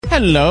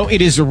Hello,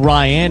 it is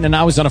Ryan, and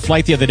I was on a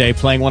flight the other day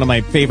playing one of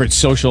my favorite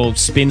social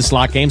spin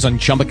slot games on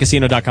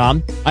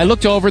ChumbaCasino.com. I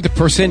looked over at the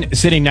person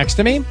sitting next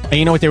to me, and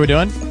you know what they were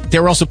doing? They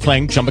were also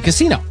playing Chumba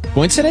Casino.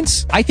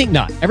 Coincidence? I think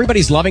not.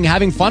 Everybody's loving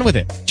having fun with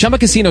it. Chumba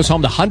Casino is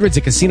home to hundreds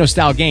of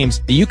casino-style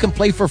games that you can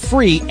play for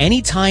free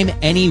anytime,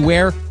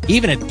 anywhere,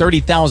 even at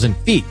 30,000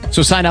 feet.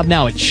 So sign up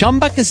now at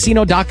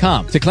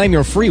ChumbaCasino.com to claim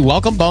your free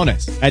welcome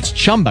bonus. That's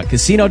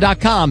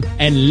ChumbaCasino.com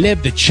and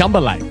live the Chumba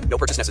life. No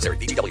purchase necessary.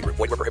 VGW. Void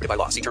where prohibited by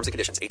law. See terms and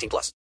conditions. 18+.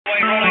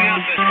 Rolling out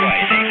this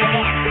way. Needs a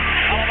block.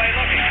 Holloway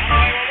looking.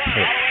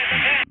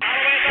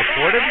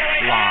 Recorded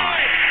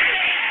live.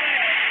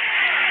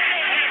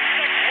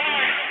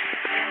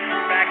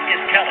 Back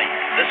is Kelly.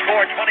 The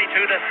score 22-17. The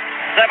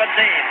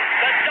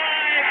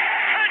dive.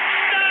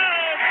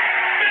 Touchdown.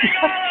 Big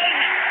Allen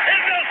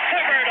is a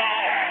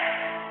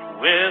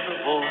Superdome. With a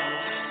voice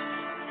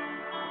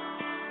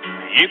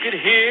you could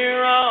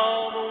hear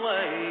all the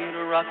way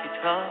to Rocky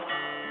Top.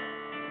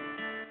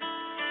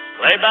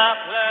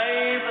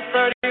 Play-by-play for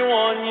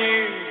 31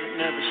 years, it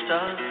never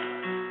stopped.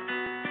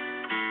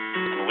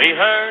 We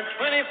heard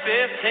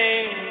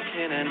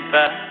 2015, 10 and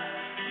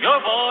 5. Your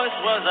voice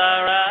was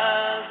our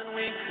eyes, and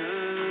we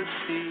could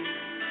see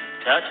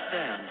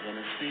touchdown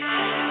Tennessee.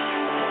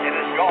 It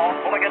is Gold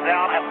pulling it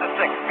down at the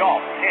 6.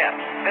 Gold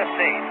 10,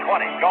 15,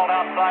 20. Gold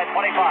outside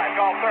 25.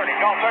 Gold 30.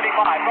 Gold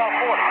 35. Gold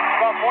 40.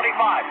 Gold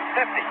 45.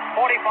 50.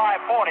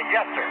 45. 40.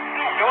 Yes, sir.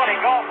 Johnny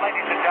Gold,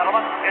 ladies and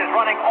gentlemen, is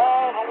running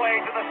all the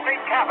way to the state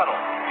capitol.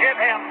 Give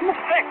him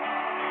 6.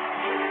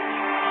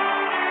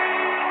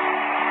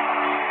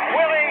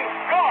 Willie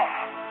Gold.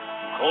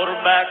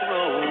 Quarterback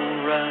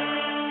rolled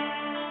right.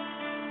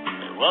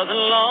 It was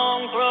a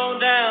long throw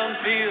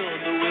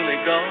downfield to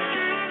Willie Gold.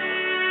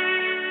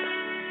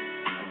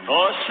 For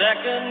a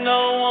second,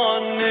 no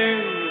one knew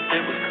if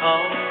it was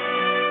called.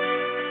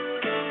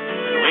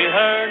 We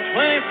heard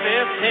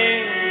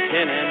 2015,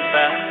 10 and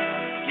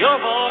 5. Your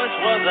voice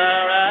was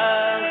our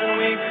eyes,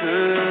 and we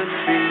could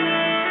see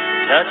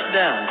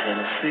touchdown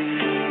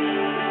Tennessee.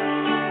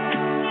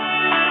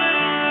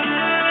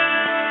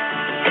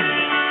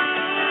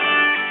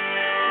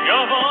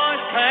 Your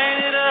voice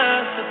painted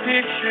us a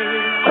picture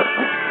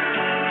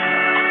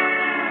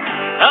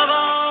of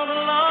all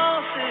the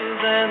losses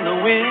and the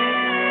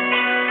wins.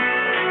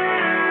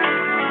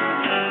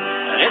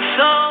 And it's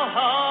so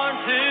hard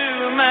to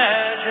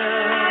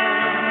imagine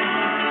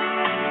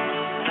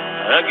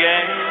a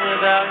game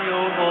without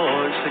your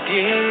voice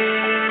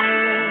again.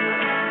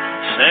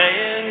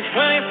 Saying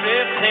 2015,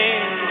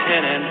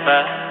 10 and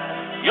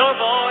 5. Your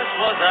voice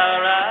was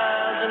our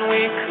eyes, and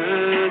we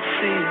could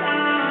see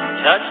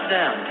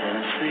touchdown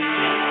Tennessee.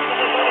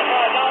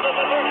 25 down to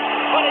the 30.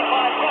 25,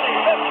 20,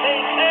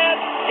 15, 10.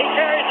 He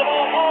carries the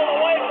ball all the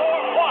way for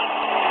what?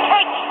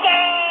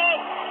 Touchdown!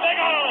 Big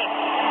Island.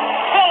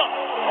 Phillips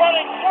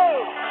running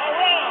through,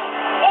 around,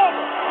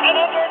 over, and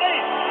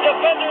underneath.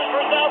 Defenders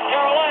for South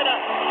Carolina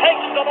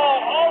takes the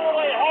ball all the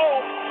way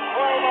home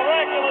for a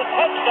miraculous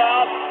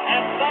touchdown.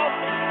 And South.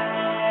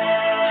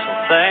 So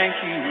thank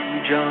you,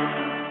 John.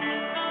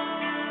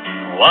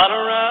 What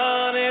a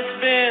run, it's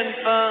been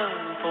fun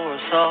for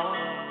us all.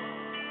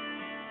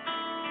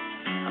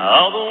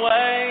 All the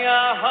way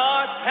our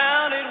hearts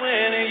pounded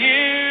when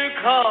you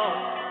called.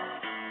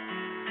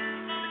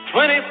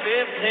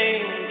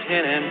 2015,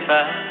 10 and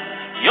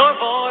 5. Your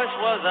voice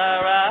was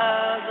our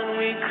eyes, and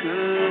we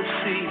could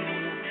see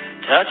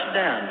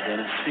touchdown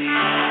Tennessee.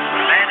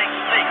 Manning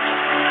sneaks,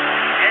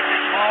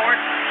 edges forward,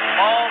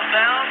 falls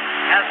down,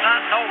 has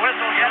not no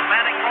whistle yet.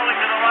 Manning rolling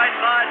to the right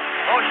side,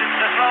 motions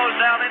to throws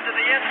down into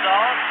the end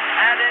zone,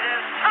 and it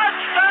is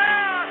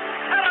touchdown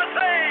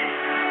Tennessee.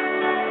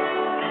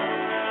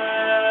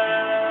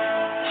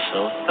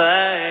 So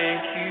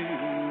thank you,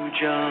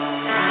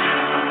 John.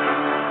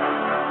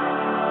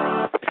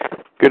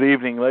 Good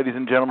evening, ladies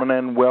and gentlemen,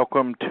 and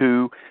welcome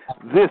to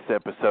this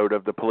episode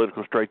of the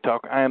Political Straight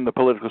Talk. I am the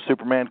Political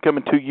Superman,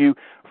 coming to you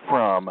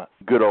from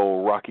good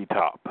old Rocky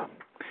Top.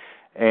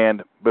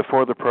 And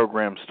before the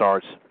program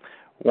starts,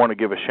 I want to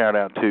give a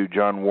shout-out to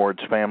John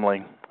Ward's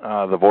family,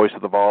 the voice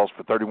of the Vols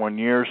for 31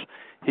 years.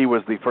 He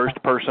was the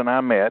first person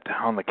I met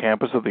on the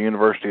campus of the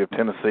University of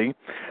Tennessee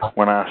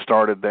when I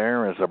started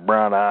there as a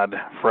bright-eyed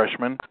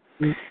freshman.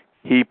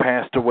 He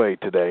passed away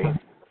today,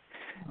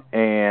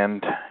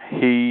 and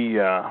he,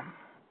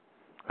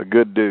 a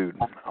good dude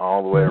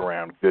all the way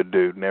around, good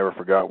dude, never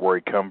forgot where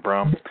he come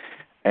from,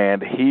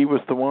 and he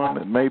was the one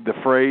that made the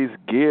phrase,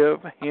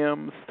 "Give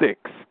him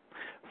 6,"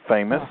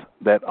 famous,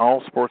 that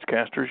all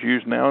sportscasters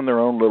use now in their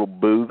own little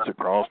booths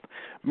across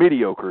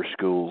mediocre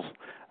schools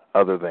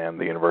other than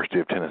the University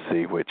of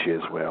Tennessee, which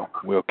is, well,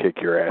 we'll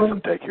kick your ass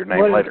and take your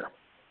name later.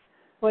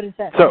 What does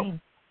that So,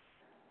 mean?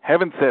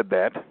 having said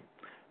that,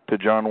 to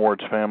John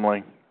Ward's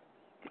family,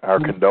 our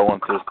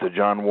condolences to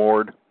John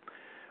Ward.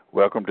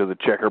 Welcome to the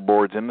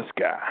checkerboards in the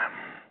sky.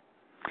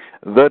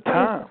 The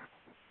time,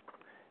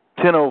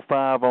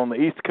 10:05 on the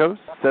East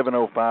Coast,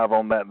 7:05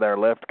 on that there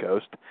left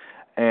coast,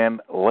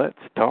 and let's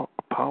talk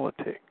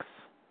politics.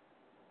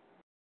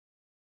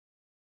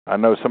 I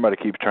know somebody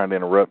keeps trying to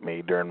interrupt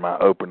me during my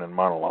opening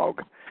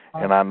monologue,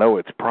 and I know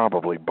it's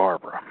probably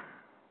Barbara.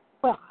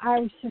 Well, I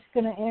was just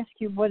going to ask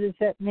you, what does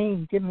that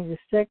mean? Give me the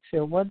sticks,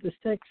 or what the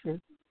sticks are?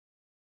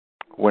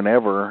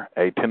 Whenever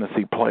a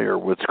Tennessee player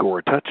would score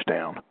a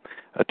touchdown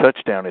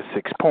is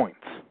 6 points.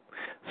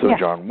 So Yeah.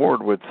 John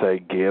Ward would say,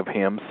 give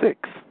him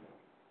 6.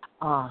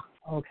 Ah,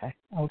 okay.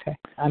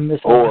 I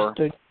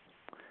misunderstood.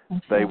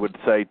 Or they would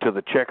say to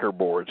the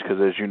checkerboards,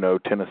 because as you know,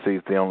 Tennessee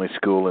is the only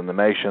school in the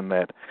nation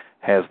that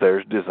has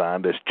theirs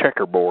designed as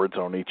checkerboards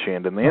on each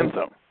end in the end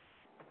zone.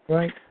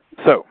 Right.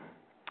 So,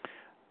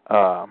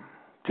 I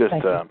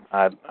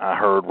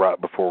heard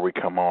right before we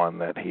come on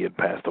that he had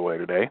passed away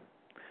today.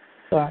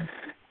 Sorry.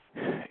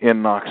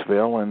 In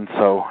Knoxville, and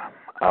so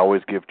I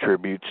always give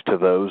tributes to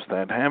those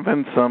that have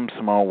in some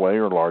small way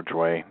or large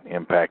way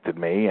impacted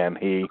me, and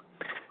he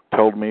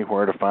told me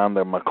where to find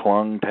the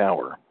McClung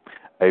Tower,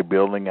 a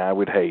building I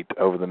would hate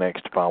over the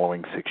next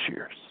following 6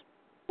 years.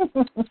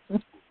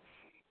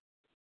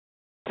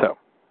 So,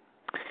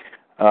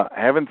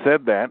 having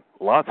said that,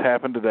 lots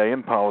happened today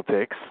in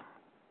politics.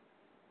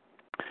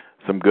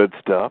 Some good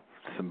stuff,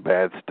 some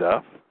bad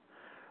stuff,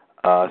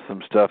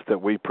 some stuff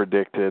that we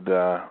predicted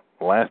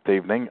last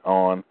evening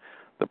on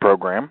the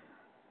program.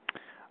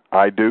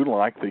 I do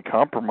like the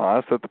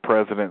compromise that the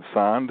president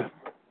signed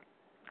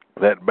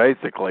that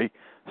basically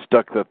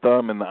stuck the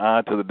thumb in the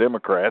eye to the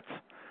Democrats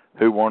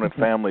who wanted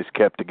families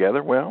kept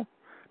together. Well,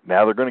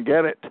 now they're going to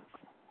get it.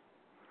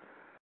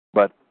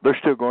 But they're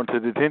still going to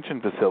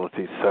detention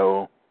facilities,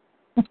 so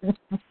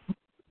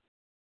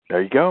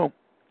there you go.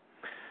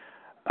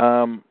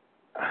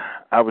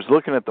 I was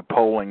looking at the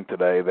polling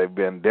today.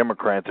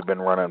 Democrats have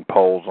been running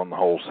polls on the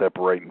whole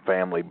separating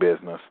family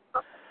business.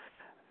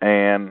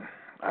 And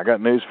I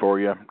got news for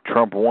you.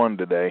 Trump won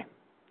today.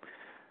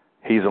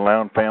 He's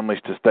allowing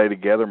families to stay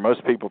together.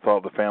 Most people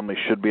thought the families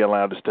should be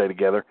allowed to stay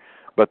together,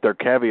 but their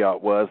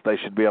caveat was they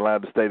should be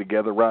allowed to stay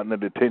together right in the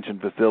detention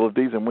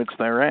facilities in which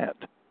they're at.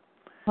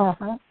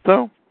 Uh-huh.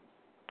 So,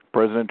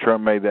 President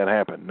Trump made that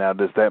happen. Now,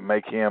 does that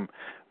make him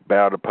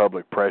bow to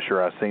public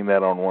pressure? I seen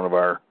that on one of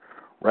our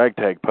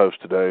ragtag posts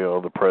today.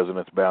 Oh, the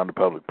president's bound to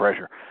public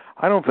pressure.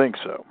 I don't think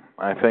so.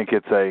 I think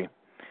it's a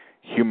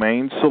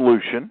humane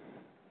solution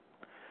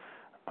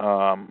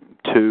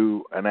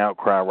to an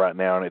outcry right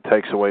now, and it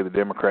takes away the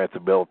Democrats'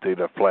 ability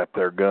to flap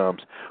their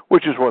gums,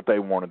 which is what they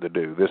wanted to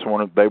do.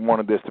 They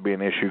wanted this to be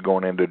an issue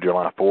going into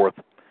July 4th,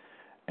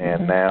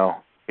 and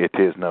now it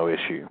is no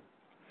issue.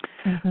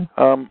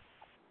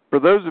 For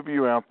those of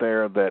you out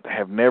there that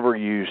have never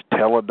used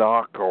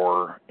Teladoc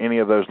or any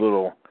of those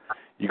little,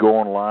 you go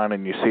online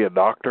and you see a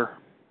doctor,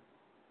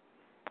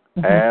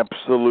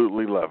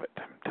 absolutely love it.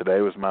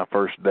 Today was my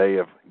first day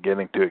of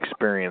getting to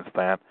experience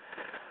that.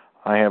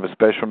 I have a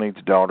special needs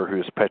daughter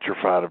who is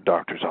petrified of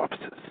doctor's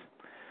offices.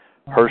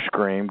 Her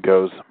scream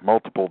goes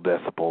multiple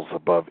decibels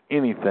above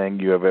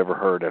anything you have ever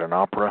heard at an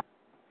opera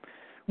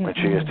when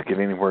she has to get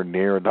anywhere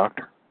near a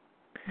doctor.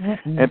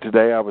 And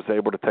today I was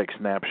able to take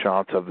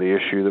snapshots of the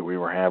issue that we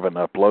were having,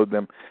 upload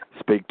them,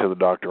 speak to the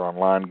doctor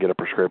online, get a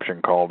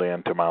prescription called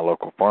in to my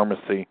local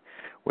pharmacy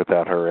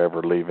without her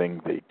ever leaving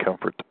the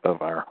comfort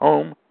of our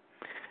home.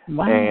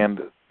 Wow.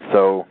 And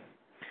so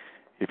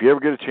if you ever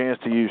get a chance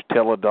to use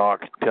Teladoc,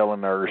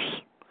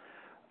 Telenurse,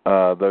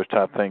 those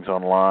type of things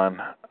online,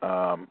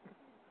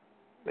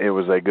 it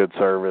was a good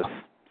service.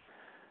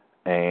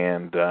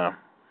 And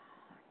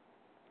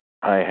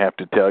I have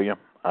to tell you,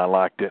 I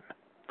liked it.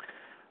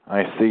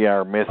 I see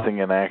our Missing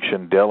in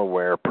Action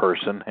Delaware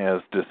person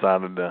has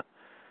decided to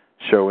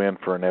show in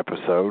for an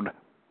episode.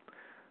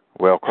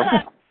 Welcome.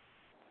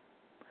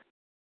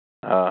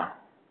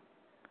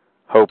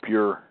 Hope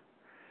your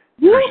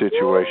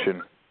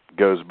situation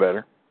goes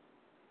better.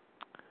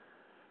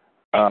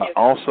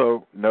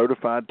 Also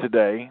notified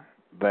today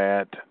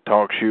that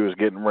TalkShoe is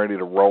getting ready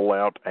to roll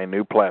out a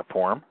new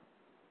platform.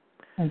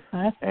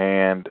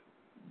 And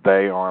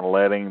they are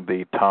letting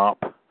the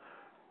top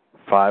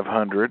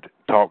 500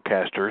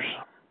 talkcasters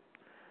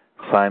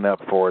sign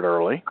up for it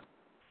early.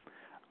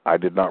 I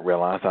did not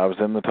realize I was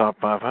in the top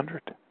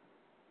 500.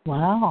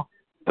 Wow.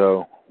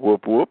 So,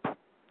 whoop, whoop.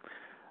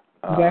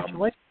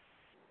 Congratulations.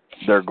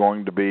 They're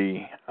going to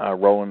be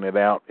rolling it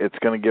out. It's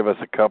going to give us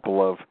a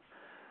couple of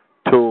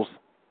tools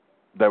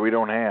that we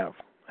don't have.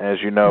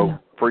 As you know,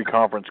 Free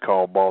Conference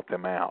Call bought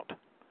them out.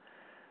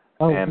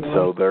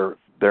 So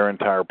their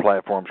entire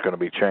platform is going to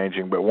be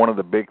changing. But one of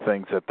the big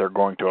things that they're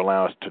going to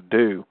allow us to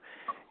do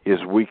is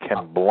we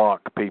can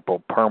block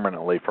people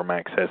permanently from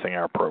accessing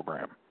our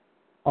program.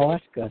 Oh,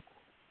 that's good.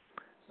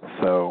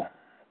 So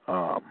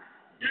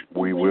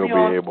we will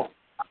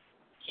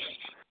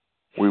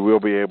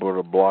be able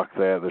to block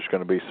that. There's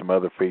going to be some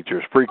other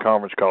features. Free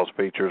Conference Calls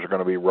features are going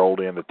to be rolled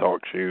into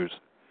TalkShoes.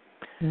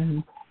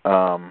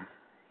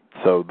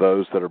 So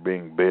those that are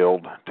being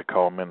billed to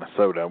call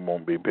Minnesota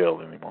won't be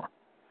billed anymore.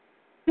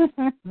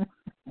 I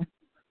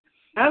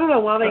don't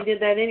know why they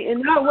did that.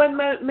 No, it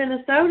wasn't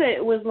Minnesota.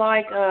 It was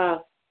like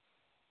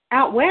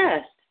out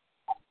west.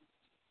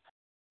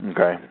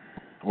 Okay.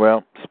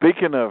 Well,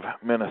 speaking of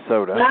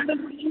Minnesota, I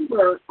don't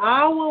remember.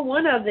 Iowa,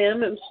 one of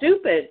them. It was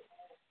stupid.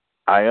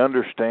 I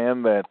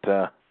understand that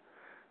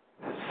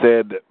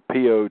said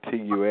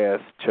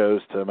POTUS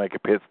chose to make a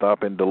pit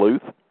stop in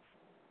Duluth.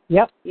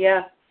 Yep.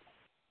 Yeah.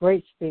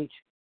 Great speech.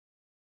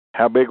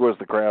 How big was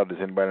the crowd? Does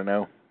anybody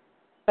know?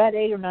 About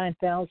 8,000 or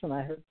 9,000,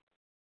 I heard.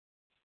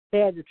 They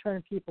had to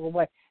turn people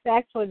away.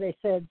 Actually, they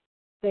said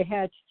they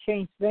had to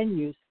change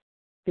venues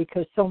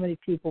because so many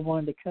people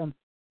wanted to come.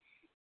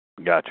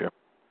 Gotcha.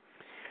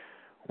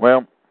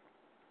 Well,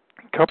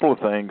 a couple of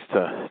things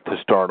to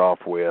start off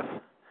with.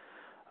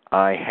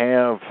 I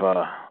have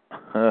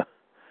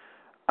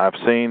I've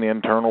seen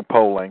internal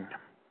polling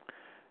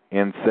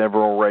in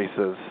several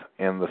races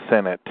in the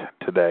Senate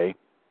today,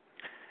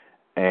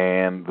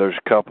 and there's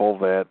a couple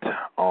that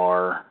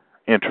are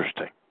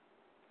interesting.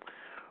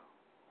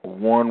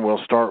 One,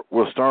 we'll start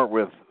with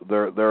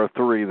there are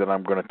three that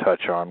I'm going to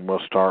touch on.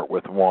 We'll start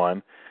with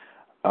one,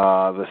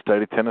 the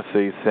state of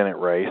Tennessee Senate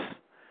race.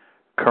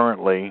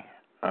 Currently,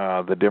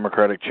 the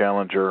Democratic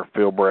challenger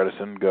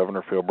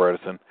Governor Phil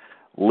Bredesen,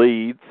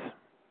 leads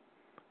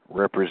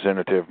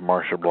Representative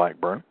Marsha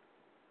Blackburn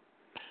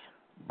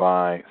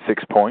by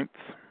 6 points.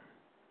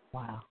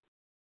 Wow.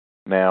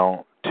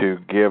 Now, to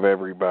give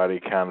everybody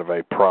kind of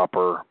a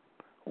proper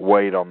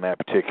weight on that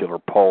particular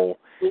poll,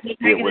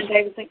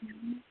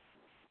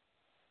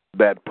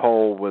 that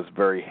poll was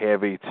very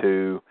heavy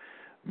to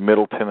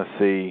Middle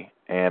Tennessee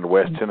and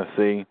West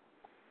Tennessee,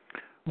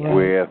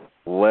 with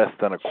less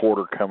than a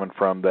quarter coming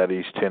from that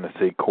East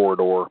Tennessee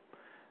corridor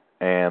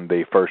and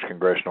the 1st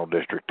Congressional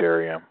District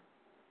area,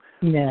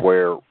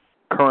 where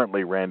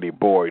currently Randy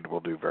Boyd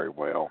will do very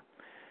well.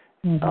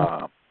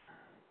 Mm-hmm.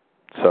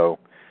 So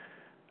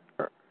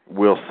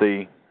we'll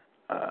see.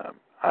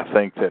 I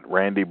think that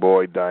Randy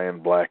Boyd, Diane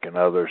Black, and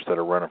others that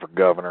are running for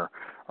governor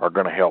are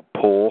going to help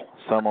pull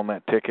some on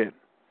that ticket.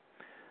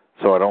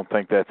 So I don't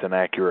think that's an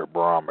accurate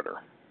barometer.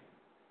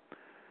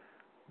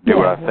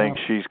 Do I think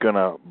she's going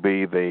to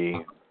be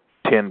the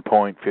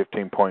 10-point,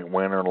 15-point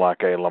winner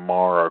like a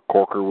Lamar or a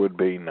Corker would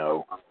be?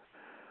 No.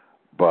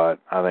 But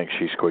I think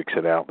she squeaks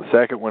it out. The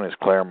second one is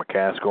Claire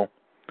McCaskill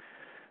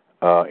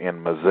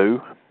in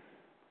Mizzou.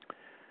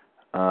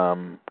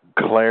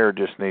 Claire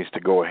just needs to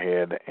go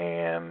ahead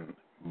and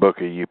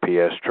book a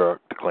UPS truck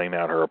to clean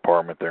out her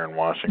apartment there in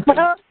Washington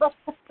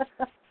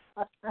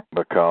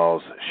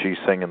because she's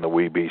singing the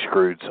We Be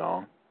Screwed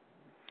song.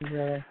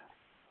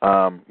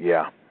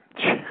 Yeah.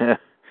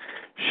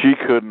 She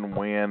couldn't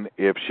win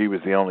if she was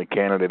the only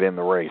candidate in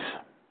the race.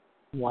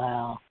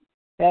 Wow.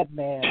 That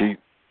bad.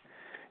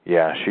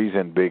 She's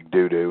in big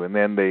doo-doo. And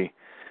then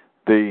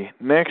the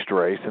next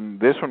race, and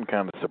this one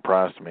kind of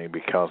surprised me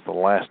because the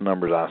last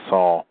numbers I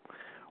saw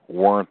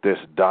weren't this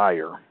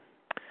dire,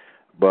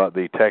 but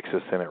the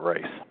Texas Senate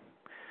race.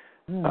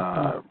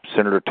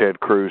 Senator Ted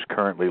Cruz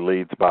currently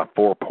leads by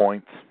 4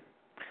 points.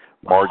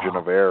 Margin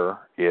of error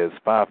is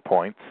 5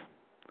 points.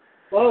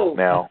 Whoa.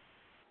 Now,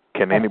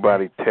 can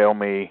anybody tell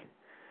me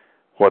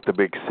what the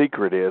big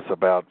secret is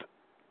about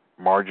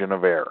margin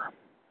of error?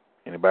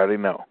 Anybody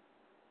know?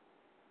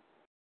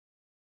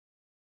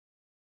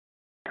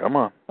 Come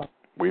on.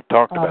 We've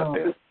talked about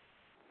this.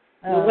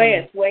 The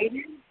way it's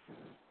weighted?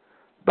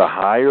 The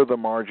higher the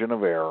margin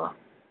of error,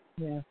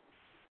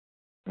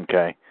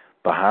 okay,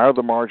 the higher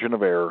the margin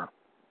of error,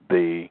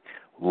 the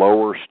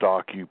lower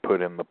stock you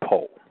put in the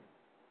poll.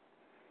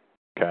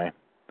 Okay?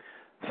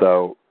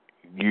 So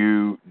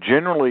you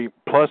generally,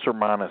 plus or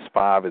minus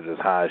 5 is as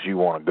high as you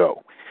want to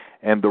go.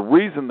 And the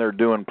reason they're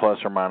doing plus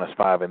or minus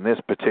 5 in this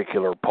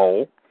particular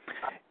poll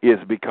is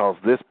because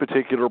this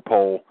particular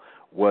poll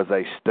was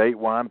a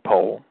statewide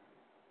poll,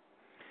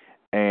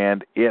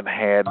 and it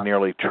had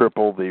nearly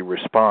triple the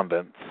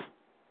respondents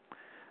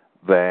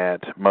that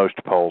most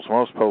polls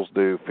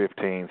do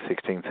 15,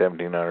 16,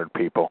 1,700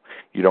 people.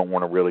 You don't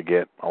want to really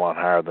get a lot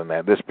higher than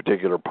that. This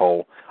particular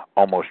poll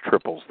almost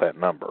triples that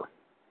number.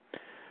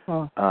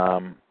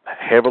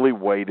 Heavily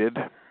weighted.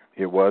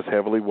 It was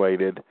heavily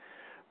weighted,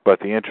 but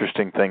the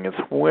interesting thing is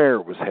where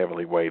it was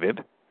heavily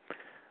weighted.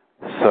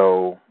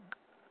 So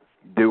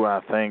do I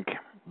think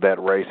that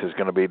race is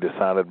going to be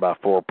decided by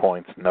 4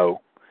 points?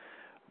 No.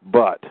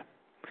 But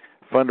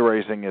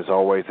fundraising is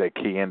always a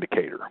key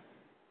indicator.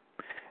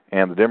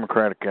 And the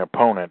Democratic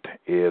opponent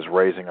is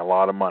raising a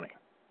lot of money.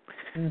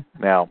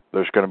 Now,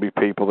 there's going to be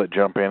people that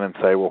jump in and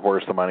say, well,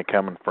 where's the money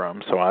coming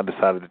from? So I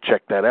decided to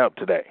check that out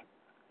today.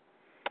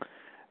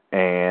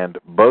 And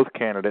both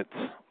candidates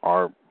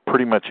are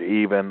pretty much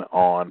even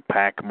on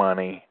PAC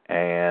money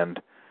and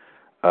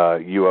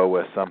you owe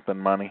us something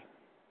money.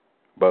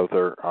 Both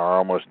are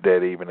almost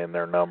dead even in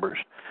their numbers.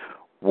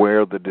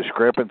 Where the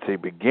discrepancy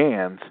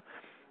begins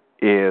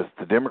is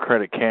the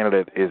Democratic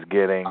candidate is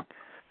getting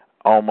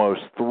almost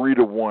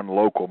 3-to-1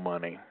 local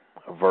money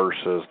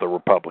versus the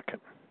Republican.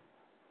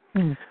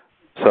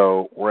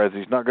 So, whereas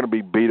he's not going to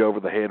be beat over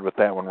the head with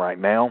that one right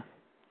now,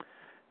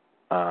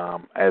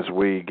 as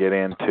we get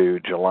into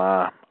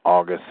July,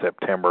 August,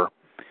 September,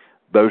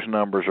 those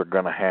numbers are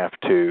going to have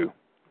to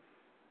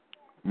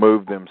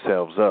move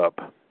themselves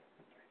up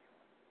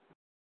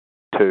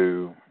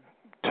to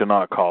to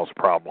not cause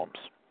problems.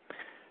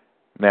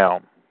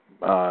 Now,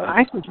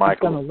 I think he's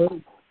going to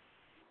lose.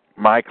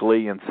 Mike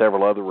Lee and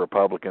several other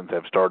Republicans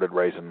have started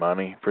raising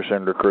money for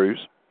Senator Cruz.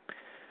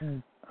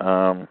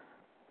 From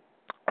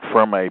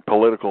a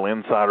political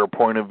insider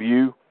point of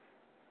view,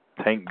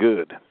 it ain't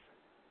good.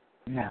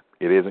 No.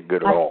 It isn't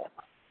good at all.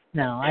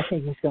 No, I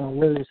think he's going to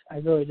lose. I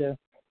really do.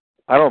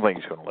 I don't think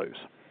he's going to lose.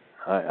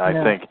 I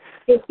No. think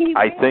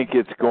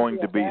it's going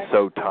to be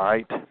so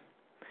tight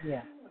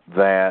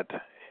that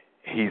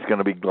he's going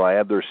to be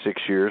glad there's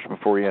 6 years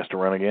before he has to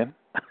run again.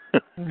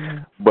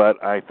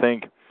 But I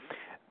think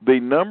the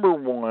number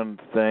one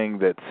thing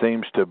that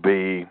seems to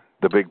be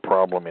the big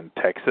problem in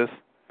Texas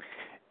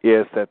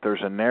is that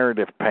there's a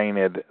narrative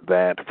painted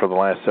that for the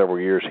last several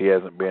years he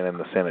hasn't been in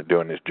the Senate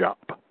doing his job.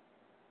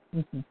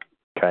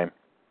 Okay?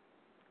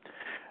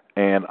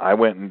 And I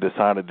went and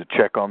decided to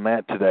check on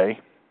that today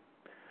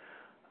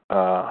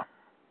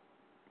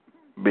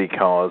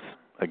because,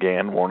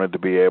 again, wanted to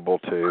be able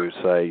to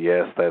say,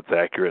 yes, that's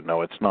accurate,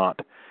 no, it's not.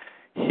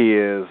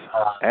 His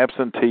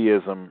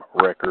absenteeism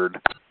record,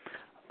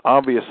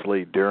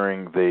 obviously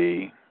during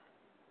the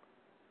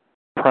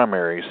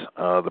primaries,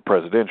 the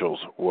presidentials,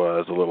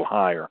 was a little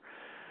higher.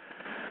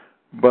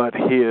 But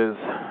his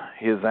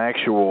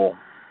actual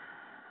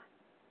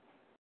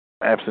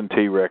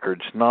absentee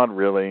record's not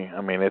really,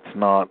 I mean, it's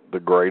not the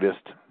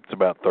greatest. It's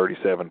about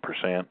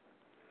 37%.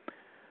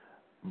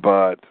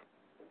 But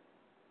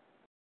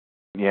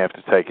you have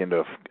to take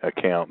into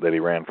account that he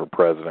ran for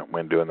president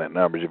when doing that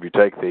numbers. If you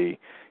take the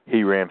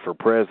he ran for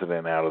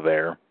president out of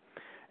there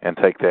and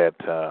take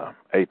that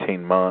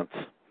 18 months,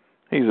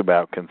 he's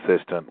about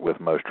consistent with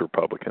most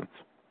Republicans.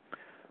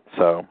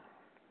 So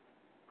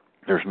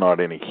there's not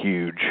any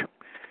huge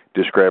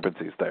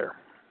discrepancies there.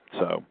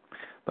 So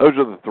those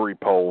are the three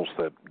polls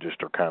that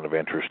just are kind of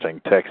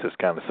interesting. Texas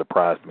kind of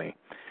surprised me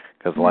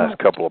because the last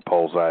couple of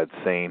polls I had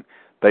seen,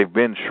 they've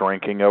been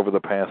shrinking over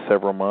the past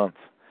several months,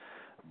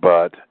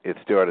 but it's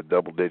still at a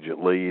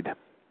double-digit lead.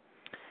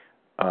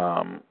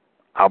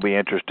 I'll be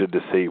interested to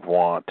see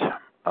what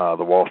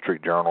the Wall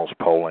Street Journal's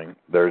polling.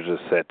 Theirs is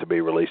set to be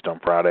released on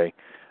Friday.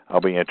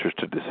 I'll be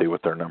interested to see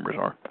what their numbers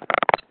are.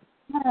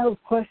 I have a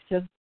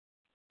question.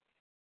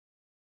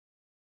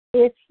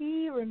 If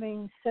he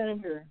remains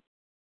senator,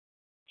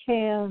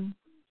 can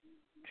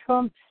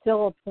Trump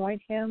still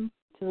appoint him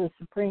to the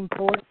Supreme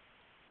Court?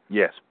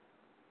 Yes.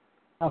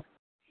 Okay.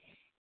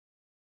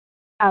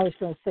 I was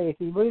going to say if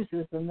he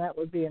loses, then that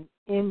would be an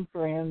in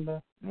for him,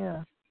 but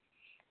yeah.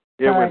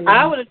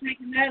 I would have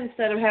taken that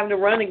instead of having to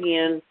run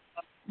again.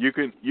 You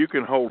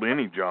can hold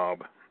any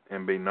job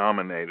and be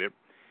nominated,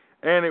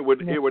 and it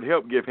would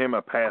help give him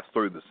a pass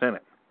through the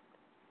Senate.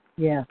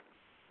 Yeah.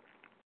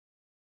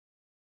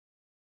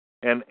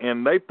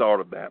 And they thought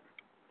of that.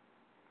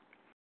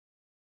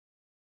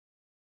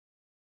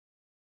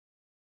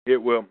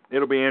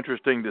 It'll be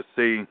interesting to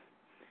see.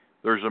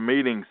 There's a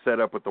meeting set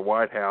up with the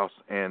White House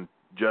and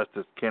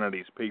Justice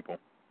Kennedy's people.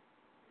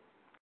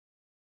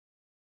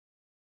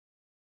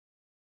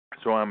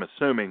 So I'm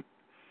assuming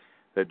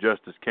that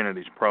Justice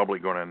Kennedy's probably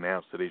going to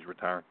announce that he's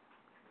retiring.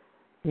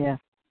 Yeah.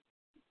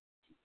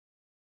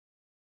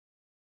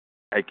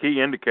 A key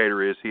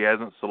indicator is he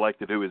hasn't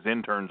selected who his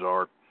interns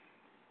are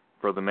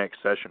for the next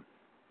session.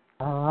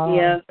 Oh.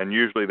 Yeah. And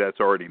usually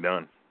that's already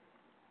done.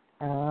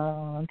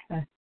 Oh,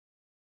 okay.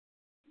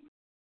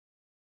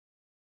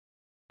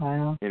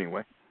 Wow.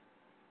 Anyway.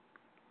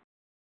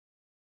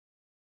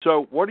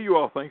 So what do you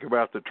all think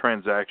about the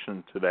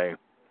transaction today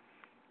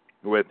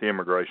with the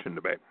immigration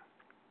debate?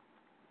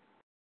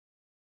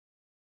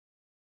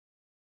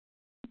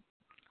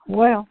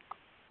 Well,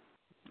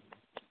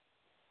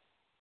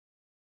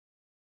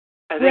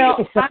 I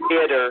think it's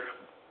theater.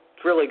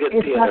 It's really good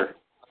theater.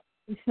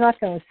 It's not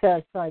going to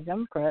satisfy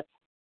Democrats.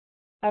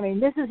 I mean,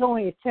 this is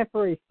only a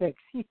temporary fix.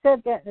 He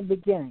said that in the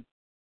beginning.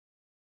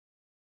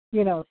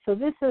 You know, so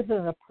this isn't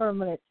a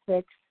permanent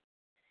fix.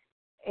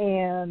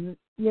 And,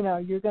 you know,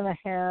 you're going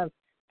to have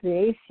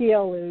the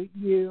ACLU,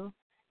 you're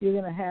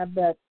going to have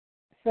that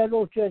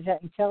federal judge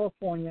out in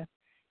California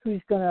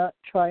who's going to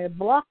try to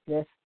block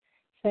this,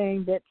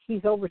 saying that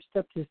he's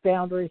overstepped his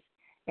boundaries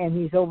and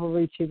he's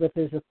overreaching with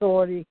his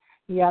authority,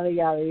 yada,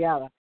 yada,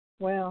 yada.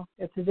 Well,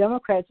 if the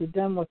Democrats had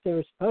done what they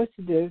were supposed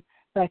to do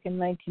back in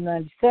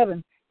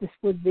 1997, this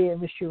would be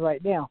an issue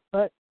right now.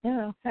 But, you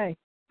know, hey.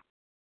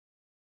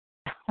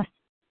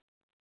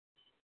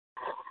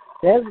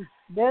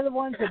 They're the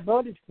ones that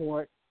voted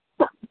for it.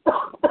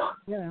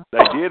 You know.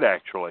 They did,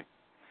 actually.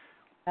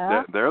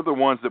 They're the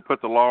ones that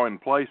put the law in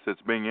place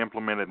that's being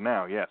implemented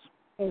now, yes.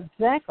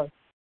 Exactly.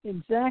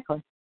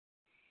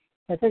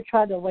 But they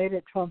tried to lay it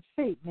at Trump's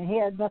feet, and he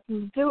had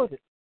nothing to do with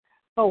it.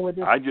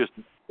 I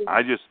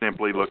just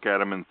simply look at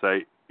him and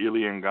say,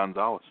 Elian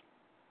Gonzalez.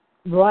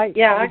 Right.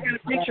 Yeah, I got a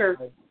picture.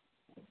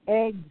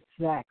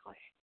 Exactly.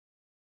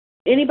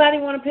 Anybody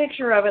want a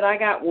picture of it? I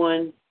got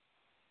one.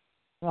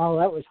 Oh,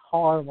 that was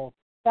horrible.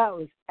 That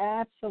was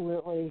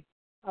absolutely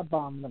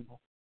abominable.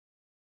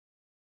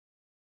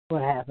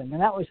 What happened?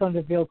 And that was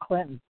under Bill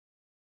Clinton.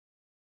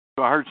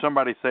 So I heard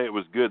somebody say it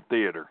was good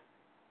theater.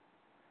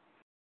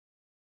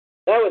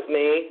 That was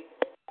me.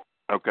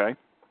 Okay.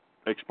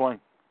 Explain.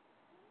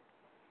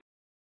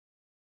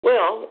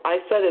 Well, I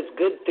said it's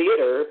good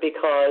theater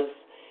because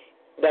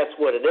that's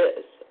what it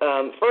is.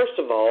 First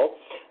of all,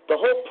 the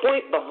whole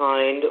point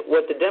behind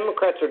what the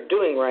Democrats are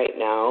doing right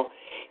now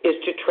is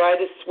to try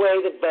to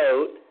sway the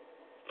vote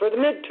for the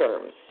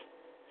midterms.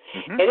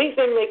 Mm-hmm.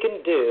 Anything they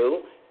can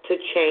do to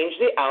change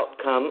the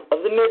outcome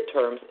of the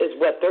midterms is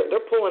what they're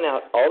pulling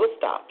out all the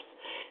stops.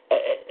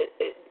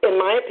 In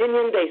my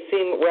opinion, they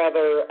seem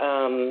rather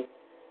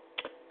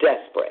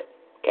desperate.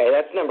 Okay,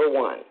 that's number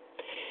one.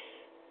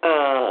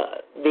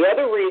 The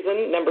other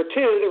reason, number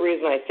two, the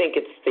reason I think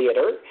it's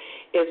theater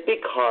is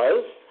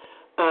because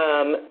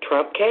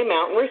Trump came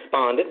out and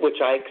responded,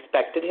 which I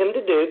expected him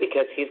to do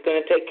because he's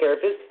going to take care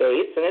of his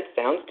base, and it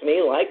sounds to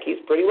me like he's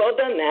pretty well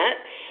done that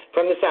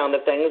from the sound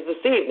of things this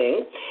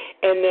evening.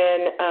 And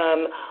then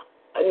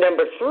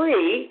number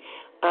three,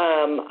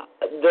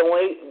 the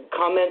only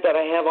comment that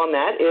I have on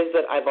that is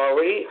that I've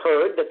already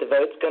heard that the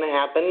vote's going to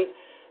happen,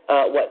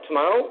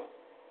 tomorrow?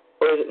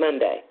 Or is it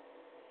Monday?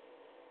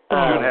 It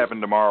should happen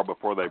tomorrow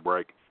before they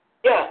break.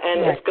 Yeah,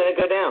 and it's going to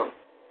go down.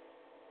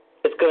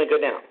 It's going to go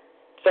down.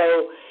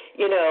 So,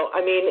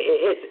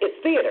 it's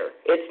theater.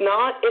 It's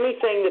not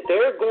anything that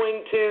they're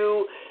going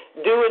to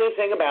do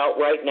anything about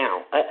right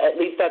now. At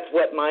least that's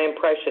what my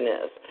impression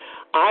is.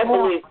 I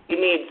believe we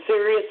need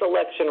serious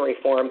election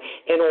reform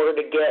in order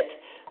to get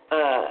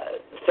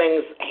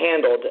things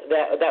handled.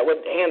 That would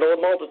handle a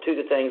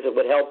multitude of things. It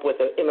would help with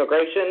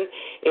immigration.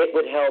 It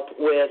would help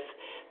with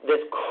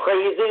this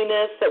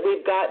craziness that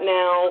we've got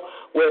now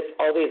with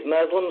all these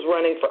Muslims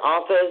running for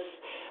office.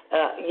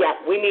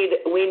 We need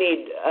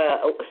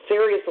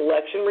serious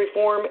election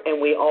reform, and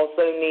we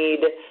also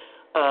need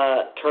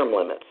term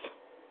limits.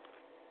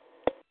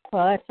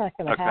 Well, that's not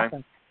going to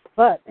happen.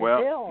 But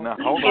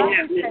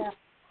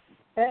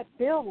that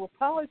bill will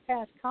probably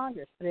pass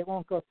Congress, but it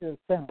won't go through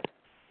the Senate.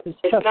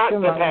 It's not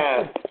going to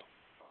pass.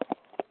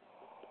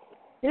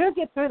 It'll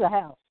get through the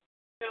House.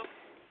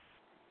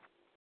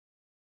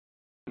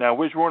 Now,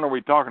 which one are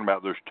we talking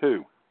about? There's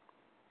two.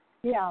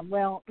 Yeah,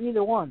 well,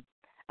 either one.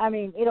 I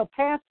mean, it'll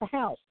pass the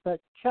House, but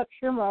Chuck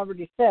Schumer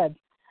already said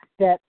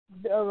that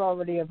they're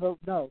already a vote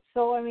no.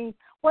 So, I mean,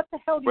 what the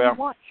hell do you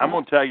want? I'm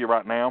going to tell you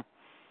right now,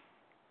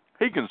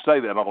 he can say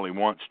that all he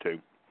wants to.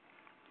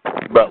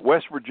 But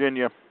West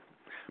Virginia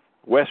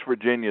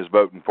is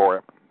voting for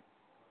it.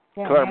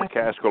 Yeah, Claire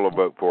McCaskill will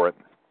vote for it.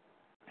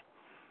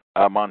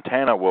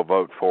 Montana will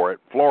vote for it.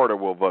 Florida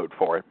will vote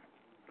for it.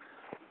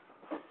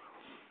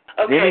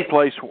 Okay, any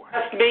place.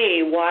 Ask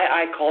me why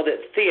I called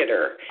it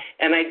theater,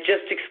 and I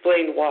just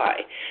explained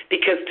why.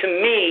 Because to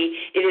me,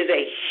 it is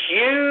a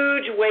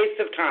huge waste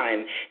of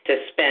time to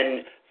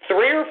spend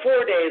 3 or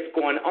 4 days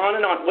going on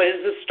and on. What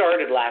is this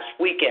started last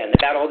weekend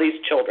about all these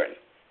children?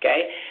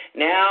 Okay,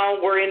 now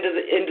we're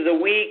into the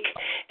week,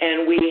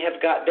 and we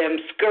have got them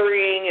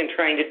scurrying and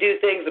trying to do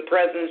things. The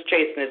president's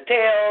chasing his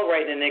tail,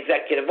 writing an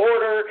executive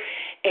order,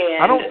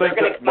 and I don't think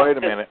that. Wait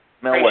a minute.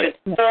 No, wait.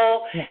 Wait.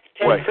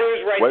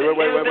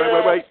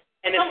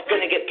 And it's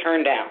going to get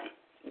turned down.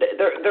 Wait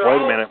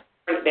a minute.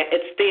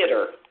 It's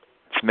theater.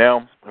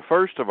 Now,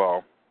 first of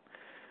all,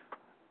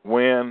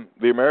 when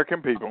the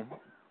American people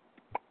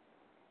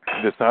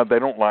decide they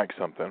don't like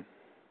something,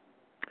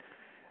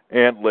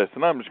 and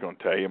listen, I'm just going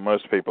to tell you,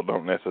 most people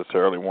don't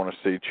necessarily want to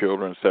see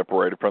children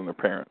separated from their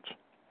parents.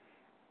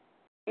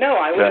 No,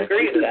 I would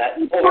agree with that.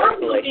 The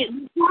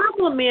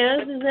problem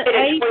is that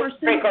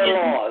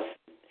 80%.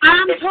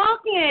 I'm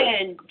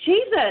talking.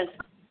 Jesus.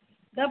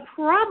 The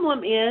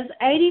problem is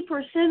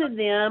 80% of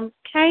them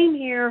came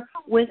here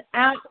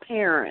without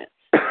parents.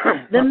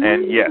 The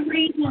main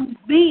reason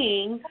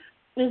being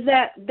is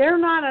that they're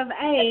not of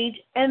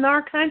age and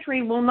our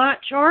country will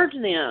not charge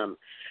them.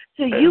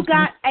 So you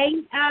got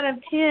 8 out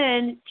of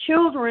 10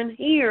 children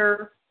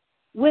here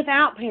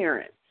without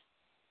parents.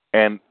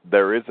 And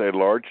there is a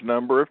large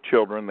number of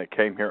children that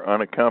came here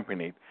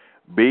unaccompanied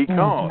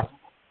because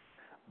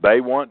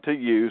they want to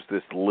use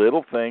this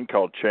little thing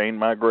called chain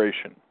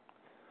migration.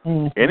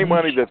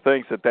 Anybody that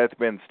thinks that that's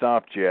been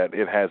stopped yet,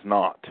 it has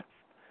not.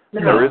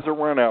 No. There is a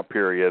run-out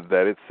period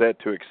that it's set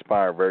to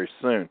expire very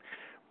soon,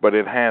 but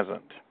it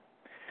hasn't.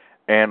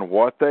 And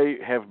what they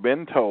have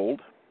been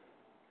told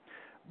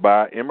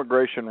by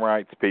immigration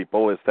rights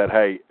people is that,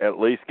 hey, at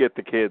least get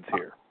the kids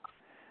here.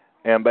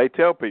 And they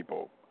tell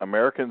people,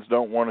 Americans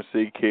don't want to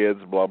see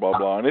kids, blah, blah,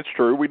 blah. And it's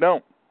true, we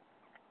don't.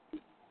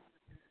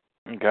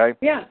 Okay?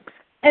 Yeah.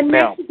 And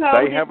now,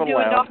 Mexico didn't do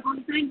a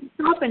doggone thing to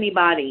stop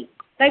anybody.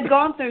 They've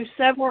gone through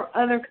several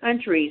other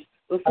countries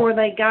before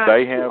they got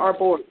to our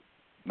border.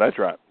 That's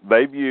right.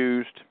 They've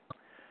used,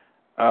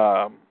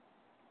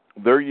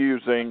 they're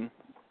using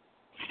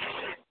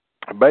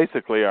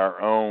basically our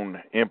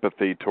own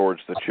empathy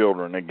towards the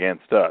children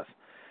against us.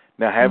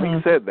 Now,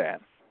 having said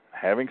that,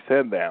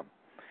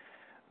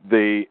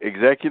 the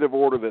executive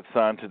order that's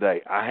signed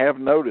today, I have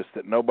noticed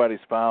that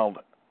nobody's filed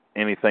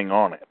anything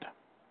on it.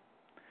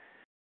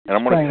 And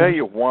I'm going to tell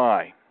you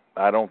why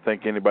I don't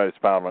think anybody's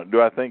filed on it.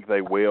 Do I think they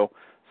will?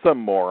 Some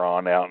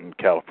moron out in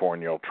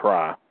California will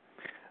try.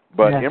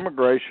 But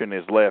immigration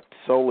is left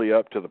solely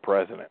up to the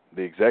president.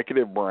 The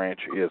executive branch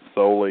is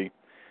solely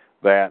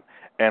that.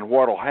 And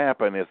what will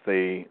happen is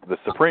the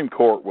Supreme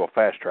Court will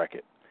fast-track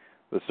it.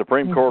 The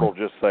Supreme Court will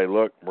just say,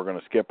 look, we're going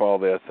to skip all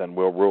this and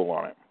we'll rule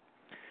on it.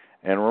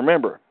 And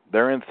remember,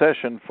 they're in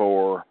session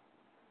for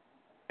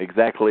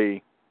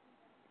exactly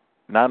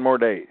 9 more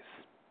days.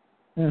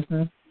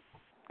 Mm-hmm.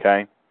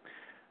 Okay?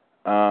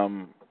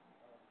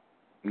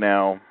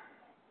 Now,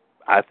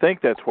 I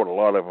think that's what a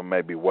lot of them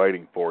may be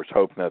waiting for, is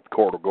hoping that the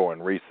court will go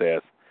in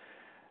recess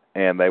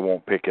and they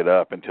won't pick it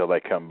up until they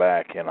come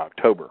back in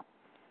October.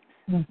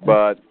 Mm-hmm.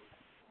 But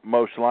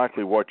most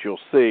likely what you'll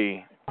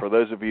see, for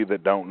those of you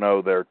that don't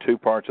know, there are 2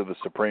 parts of the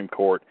Supreme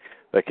Court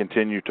that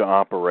continue to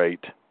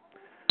operate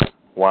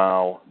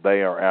while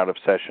they are out of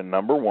session.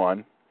 Number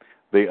 1,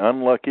 the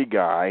unlucky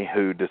guy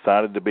who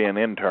decided to be an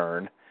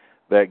intern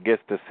that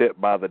gets to sit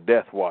by the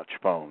death watch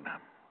phone.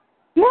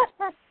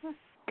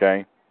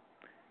 Okay?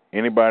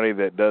 Anybody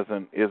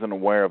that isn't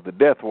aware of the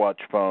death watch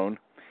phone,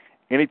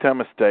 anytime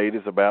a state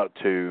is about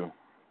to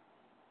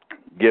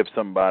give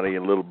somebody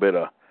a little bit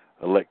of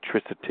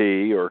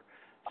electricity or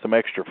some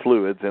extra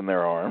fluids in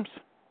their arms,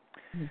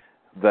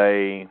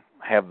 they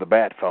have the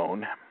bat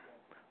phone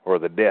or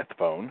the death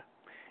phone.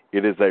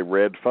 It is a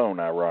red phone,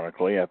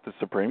 ironically, at the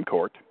Supreme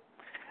Court.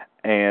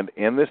 And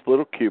in this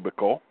little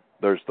cubicle,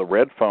 there's the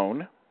red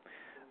phone,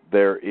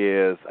 there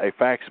is a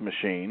fax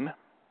machine,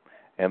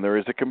 and there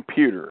is a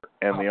computer.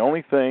 And the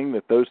only thing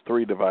that those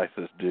 3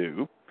 devices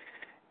do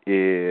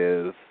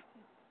is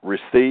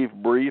receive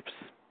briefs,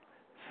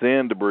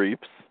 send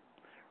briefs,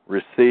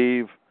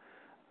 receive,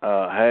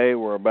 hey,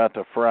 we're about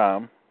to fry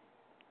 'em,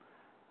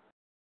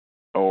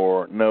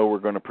 or no, we're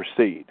going to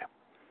proceed.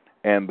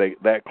 And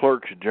that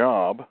clerk's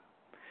job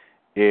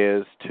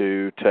is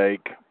to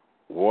take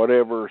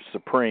whatever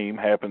Supreme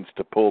happens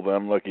to pull the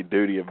unlucky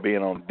duty of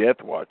being on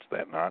death watch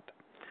that night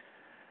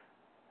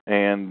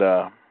and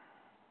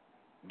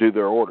do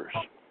their orders.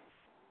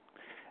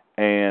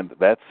 And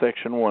that's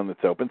Section 1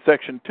 that's open.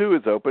 Section 2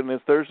 is open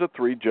as there's a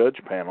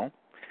 3-judge panel,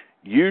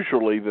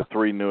 usually the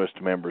 3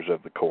 newest members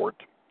of the court,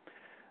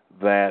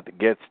 that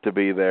gets to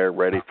be there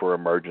ready for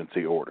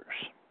emergency orders.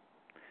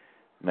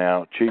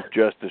 Now, Chief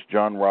Justice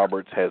John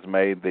Roberts has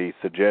made the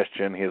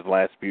suggestion his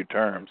last few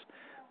terms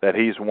that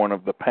he's one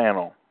of the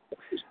panel,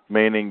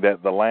 meaning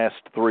that the last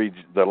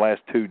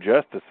 2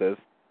 justices,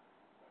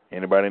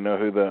 anybody know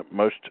who the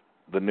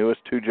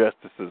newest 2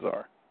 justices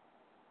are?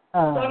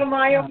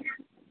 Sotomayor.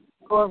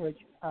 Gorsuch.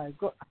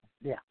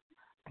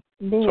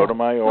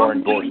 Sotomayor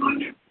and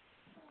Gorsuch.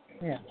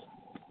 Yeah.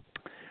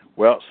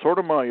 Well,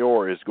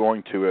 Sotomayor is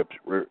going to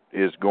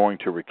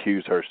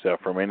recuse herself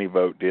from any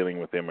vote dealing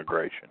with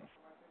immigration.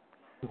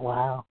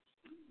 Wow.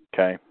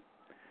 Okay,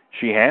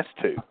 she has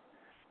to.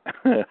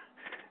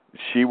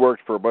 She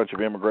worked for a bunch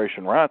of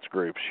immigration rights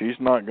groups. She's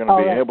not going to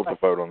be able to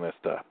vote on this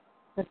stuff.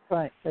 That's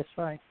right. That's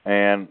right.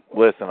 And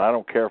listen, I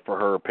don't care for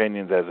her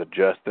opinions as a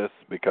justice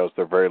because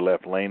they're very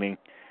left-leaning,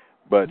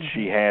 but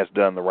she has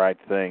done the right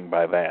thing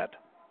by that.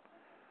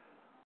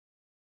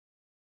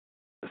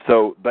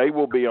 So they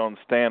will be on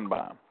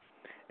standby.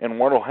 And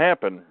what will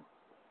happen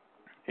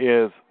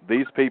is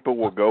these people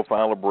will go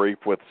file a brief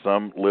with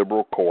some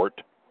liberal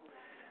court.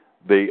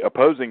 The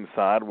opposing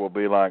side will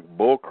be like,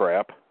 bull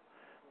crap.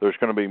 There's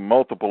going to be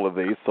multiple of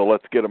these, so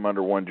let's get them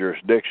under one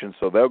jurisdiction.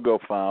 So they'll go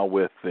file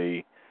with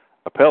the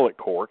appellate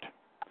court,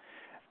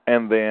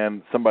 and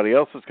then somebody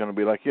else is going to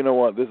be like, you know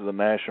what, this is a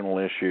national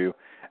issue,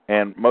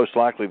 and most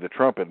likely the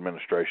Trump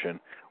administration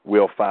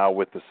will file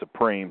with the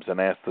Supremes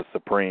and ask the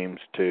Supremes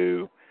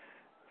to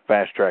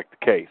fast-track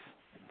the case.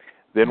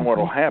 Then what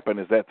will happen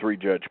is that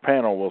 3-judge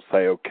panel will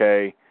say,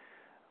 okay,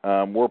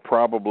 we're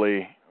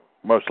probably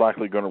most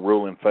likely going to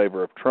rule in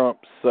favor of Trump,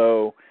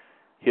 so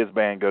his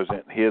ban goes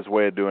in, his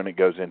way of doing it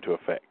goes into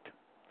effect.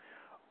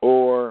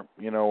 Or,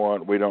 you know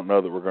what, we don't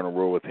know that we're going to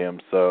rule with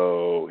him,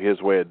 so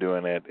his way of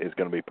doing it is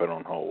going to be put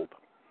on hold,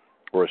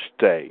 or a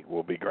stay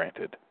will be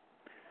granted.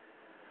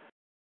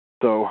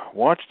 So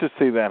watch to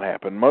see that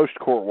happen. Most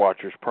court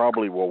watchers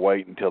probably will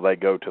wait until they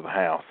go to the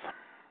House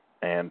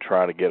and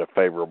try to get a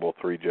favorable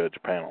 3-judge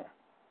panel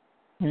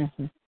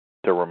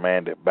to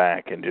remand it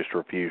back and just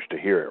refuse to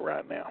hear it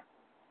right now.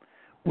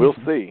 We'll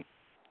see.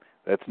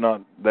 That's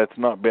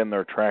not been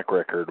their track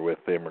record with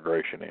the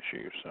immigration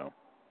issue, so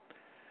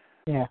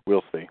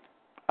we'll see.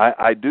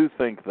 I do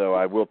think, though,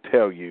 I will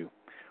tell you,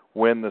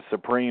 when the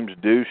Supremes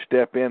do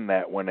step in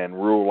that one and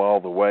rule all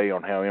the way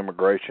on how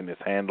immigration is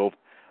handled,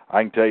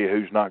 I can tell you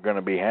who's not going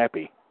to be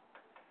happy.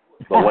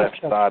 The left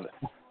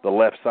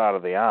side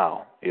of the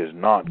aisle is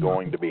not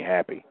going to be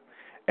happy,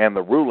 and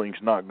the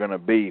ruling's not going to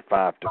be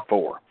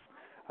 5-4.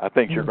 I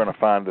think you're going to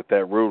find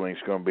that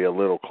ruling's going to be a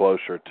little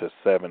closer to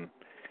 7.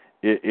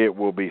 It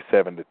will be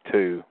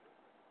 7-2.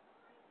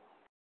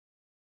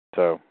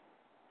 So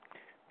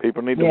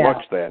people need to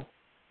watch that.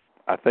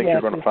 I think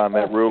you're going to find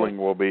that ruling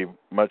will be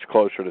much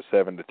closer to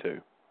 7-2.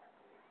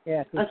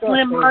 Yeah, a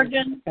slim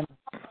margin.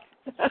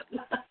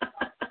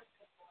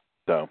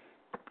 So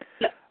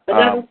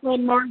a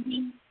slim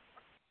margin.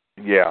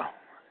 Yeah.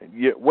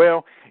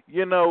 Well,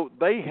 you know,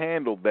 they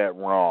handled that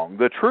wrong.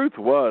 The truth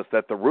was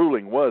that the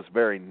ruling was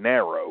very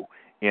narrow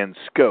in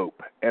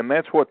scope, and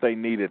that's what they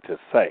needed to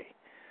say.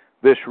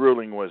 This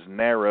ruling was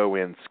narrow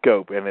in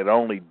scope, and it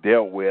only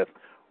dealt with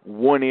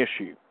one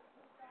issue.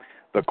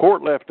 The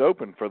court left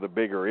open for the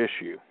bigger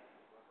issue.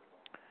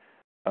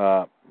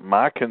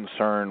 My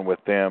concern with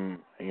them,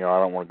 you know, I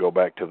don't want to go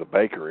back to the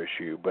Baker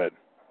issue, but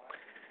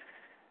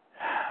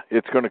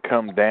it's going to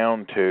come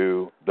down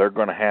to they're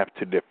going to have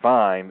to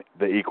define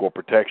the Equal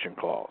Protection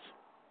Clause.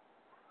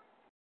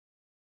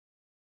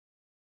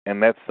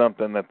 And that's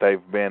something that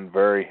they've been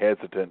very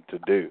hesitant to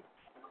do.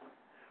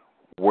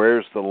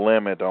 Where's the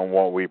limit on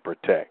what we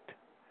protect?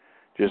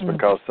 Just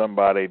because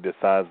somebody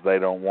decides they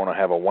don't want to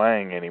have a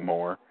wang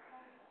anymore,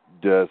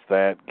 does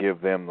that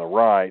give them the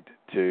right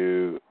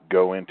to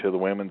go into the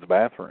women's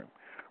bathroom?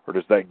 Or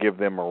does that give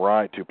them a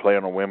right to play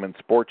on a women's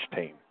sports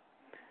team?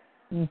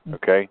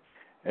 Okay?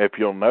 If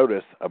you'll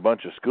notice, a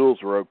bunch of schools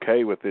were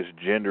okay with this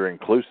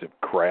gender-inclusive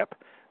crap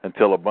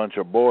until a bunch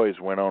of boys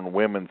went on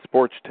women's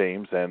sports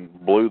teams and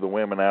blew the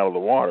women out of the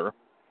water.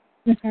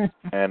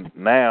 And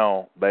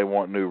now they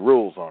want new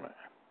rules on it.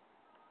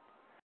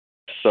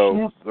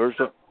 So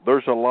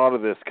there's a lot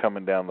of this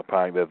coming down the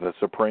pike that the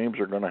Supremes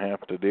are going to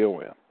have to deal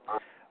with.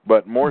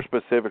 But more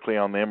specifically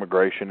on the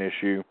immigration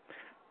issue,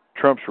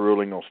 Trump's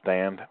ruling will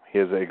stand.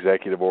 His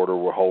executive order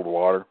will hold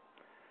water.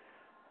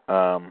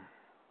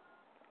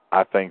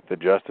 I think the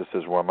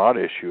justices will not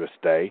issue a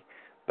stay.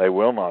 They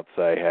will not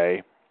say,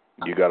 hey,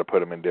 you got to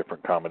put them in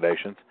different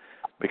accommodations,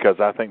 because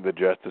I think the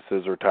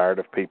justices are tired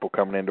of people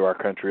coming into our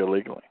country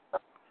illegally.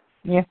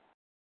 Yeah.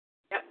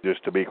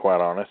 Just to be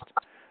quite honest.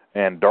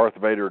 And Darth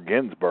Vader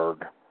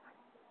Ginsburg,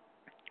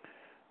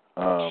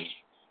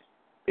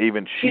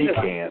 even she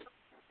can't,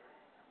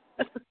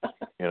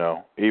 you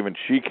know, even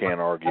she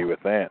can't argue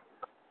with that.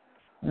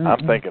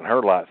 I'm thinking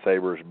her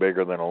lightsaber is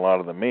bigger than a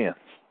lot of the men's.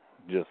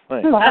 Just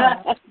think.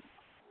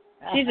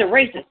 She's a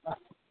racist.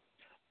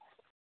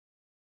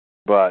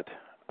 But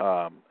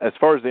as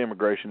far as the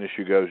immigration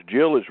issue goes,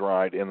 Jill is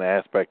right in the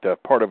aspect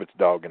of part of it's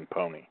dog and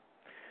pony.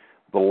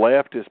 The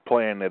left is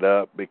playing it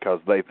up because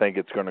they think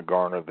it's going to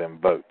garner them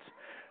votes.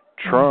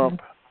 Trump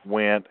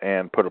went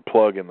and put a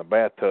plug in the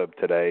bathtub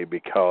today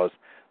because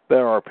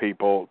there are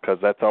people, because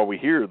that's all we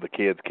hear, the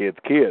kids.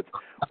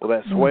 Well,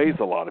 that sways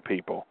a lot of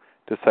people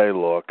to say,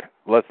 look,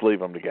 let's leave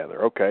them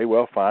together. Okay,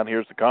 well, fine,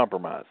 here's the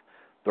compromise.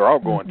 They're all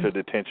going to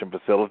detention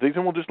facilities,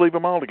 and we'll just leave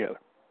them all together.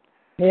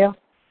 Yeah.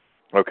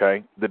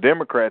 Okay? The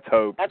Democrats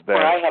hope That's that...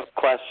 where I have a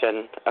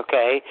question,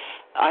 okay?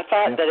 I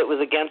thought that it was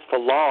against the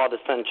law to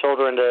send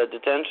children to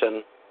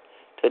detention,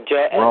 to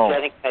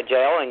a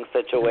jailing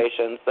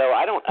situation. So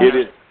I don't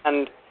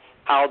understand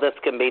how this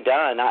can be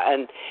done.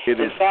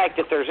 In fact,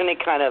 if there's any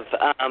kind of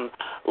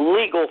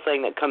legal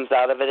thing that comes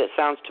out of it, it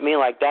sounds to me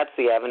like that's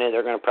the avenue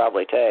they're going to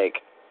probably take.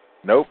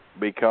 Nope,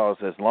 because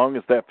as long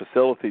as that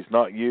facility is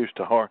not used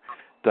to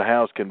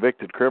house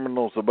convicted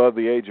criminals above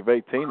the age of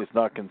 18, it's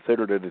not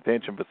considered a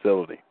detention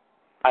facility.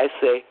 I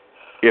see.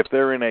 If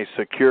they're in a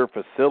secure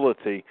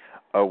facility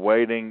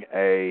awaiting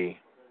a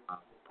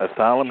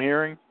asylum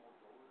hearing,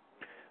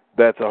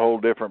 that's a whole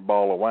different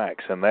ball of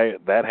wax, and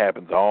that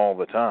happens all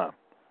the time.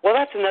 Well,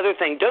 that's another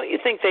thing. Don't you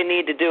think they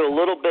need to do a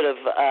little bit of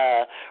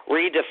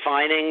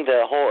redefining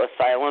the whole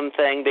asylum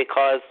thing?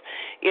 Because,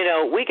 you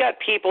know, we got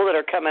people that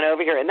are coming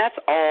over here, and that's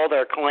all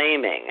they're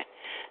claiming.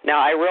 Now,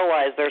 I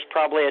realize there's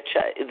probably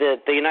the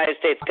United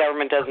States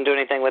government doesn't do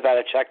anything without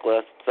a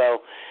checklist,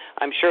 so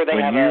I'm sure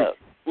they have a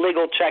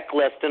legal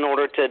checklist in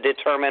order to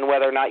determine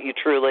whether or not you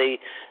truly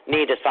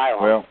need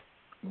asylum. Well,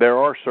 there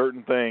are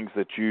certain things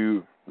that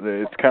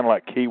it's kind of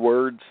like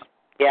keywords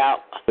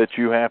that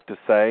you have to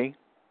say,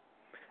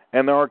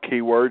 and there are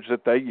keywords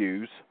that they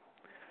use.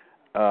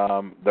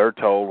 They're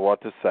told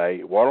what to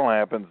say. What will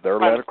happen is they're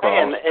let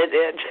across.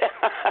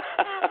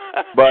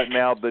 But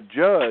now the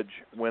judge,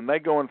 when they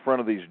go in front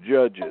of these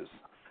judges,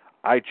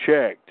 I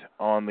checked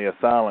on the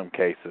asylum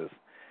cases,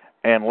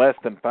 and less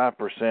than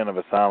 5% of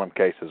asylum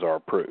cases are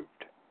approved.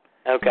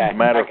 Okay.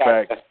 Matter of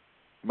fact,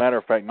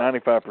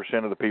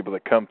 95% of the people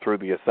that come through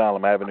the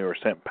asylum avenue are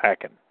sent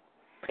packing.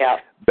 Yeah.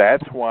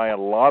 That's why a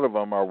lot of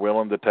them are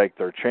willing to take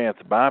their chance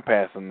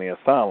bypassing the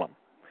asylum.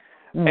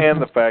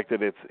 And the fact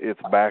that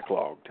it's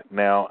backlogged.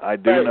 Now, I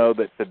do know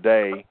that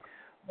today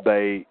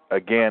they,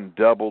 again,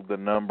 doubled the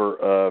number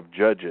of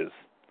judges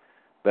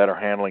that are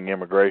handling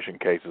immigration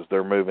cases.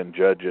 They're moving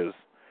judges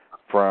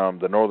from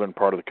the northern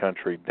part of the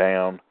country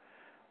down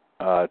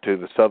to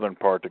the southern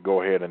part to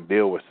go ahead and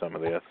deal with some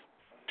of this.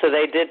 So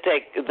they did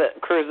take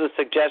Cruz's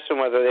suggestion,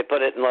 whether they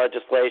put it in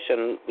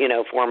legislation, you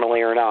know,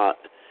 formally or not.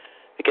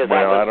 Because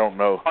I don't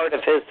know. Part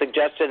of his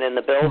suggestion in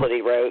the bill that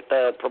he wrote,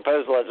 the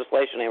proposed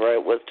legislation he wrote,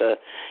 it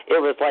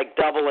was like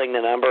doubling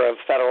the number of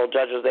federal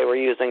judges they were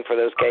using for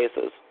those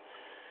cases.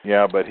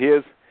 Yeah, but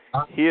his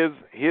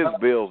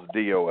bill's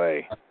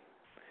DOA.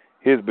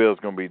 His bill's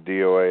going to be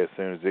DOA as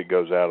soon as it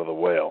goes out of the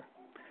well.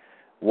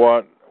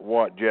 What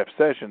Jeff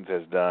Sessions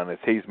has done is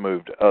he's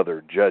moved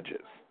other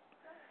judges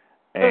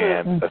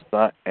and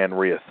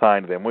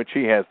reassigned them, which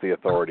he has the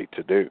authority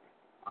to do.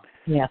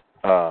 Yeah.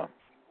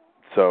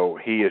 so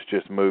he has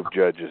just moved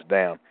judges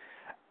down.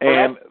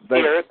 And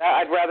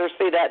I'd rather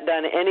see that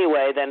done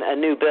anyway than a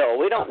new bill.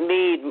 We don't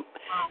need,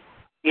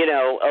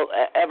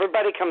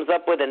 everybody comes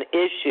up with an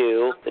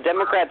issue. The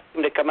Democrats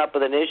seem to come up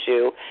with an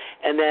issue,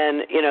 and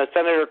then,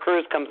 Senator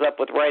Cruz comes up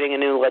with writing a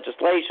new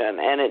legislation,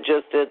 and it's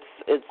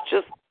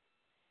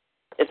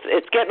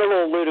getting a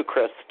little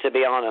ludicrous, to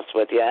be honest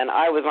with you, and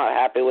I was not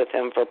happy with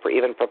him for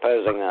even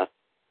proposing this.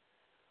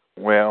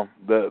 Well,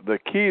 the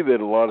key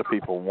that a lot of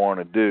people want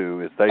to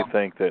do is they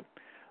think that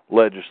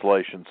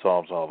legislation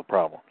solves all the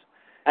problems.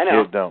 I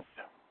know. It don't.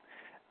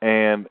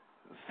 And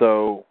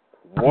so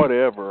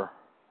whatever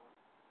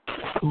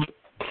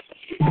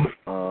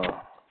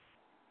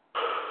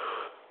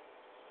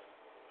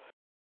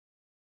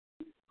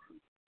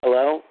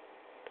Hello?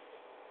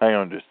 Hang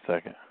on just a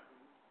second.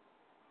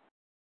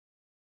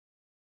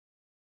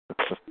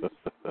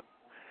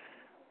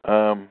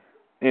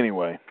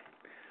 Anyway,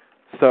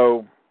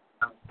 so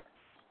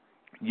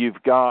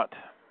you've got,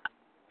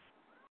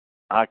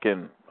 I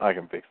can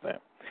fix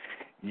that.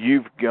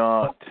 You've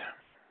got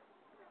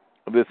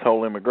this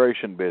whole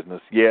immigration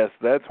business. Yes,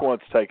 that's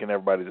what's taking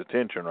everybody's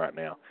attention right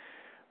now,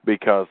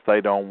 because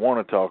they don't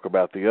want to talk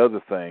about the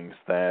other things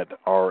that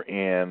are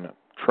in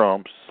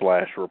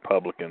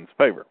Trump's/Republicans'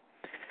 favor.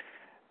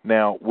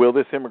 Now, will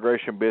this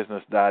immigration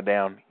business die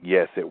down?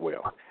 Yes, it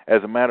will.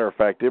 As a matter of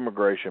fact,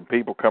 immigration,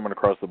 people coming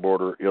across the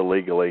border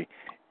illegally,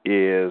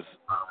 is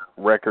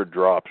record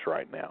drops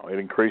right now. It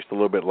increased a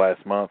little bit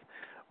last month,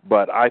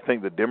 but I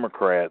think the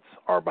Democrats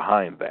are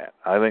behind that.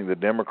 I think the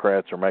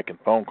Democrats are making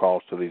phone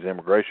calls to these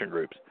immigration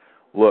groups.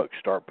 Look,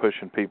 start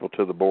pushing people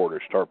to the border.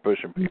 Start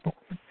pushing people,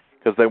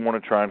 because they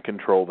want to try and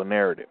control the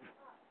narrative.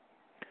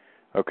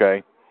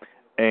 Okay?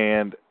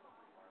 And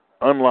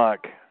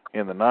unlike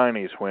in the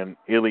 90s when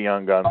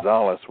Elian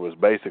Gonzalez was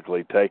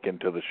basically taken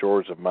to the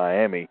shores of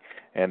Miami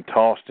and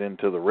tossed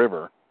into the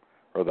river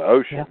or the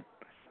ocean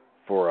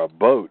for a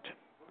boat,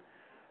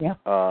 that's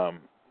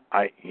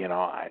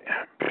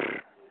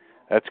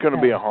going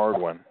to be a hard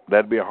one.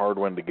 That'd be a hard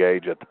one to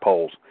gauge at the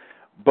polls.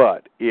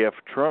 But if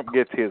Trump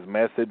gets his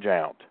message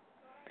out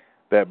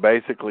that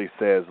basically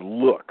says,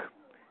 look,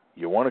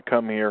 you want to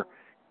come here,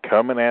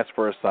 come and ask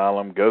for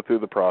asylum, go through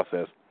the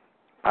process,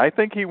 I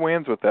think he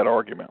wins with that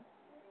argument.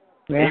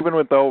 Yeah. Even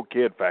with the old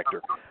kid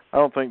factor, I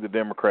don't think the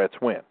Democrats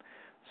win.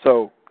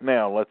 So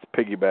now let's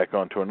piggyback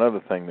onto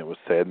another thing that was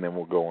said, and then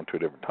we'll go on to a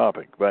different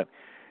topic. But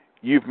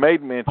you've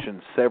made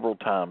mention several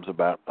times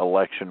about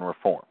election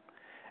reform.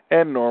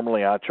 And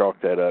normally I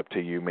chalk that up to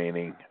you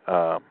meaning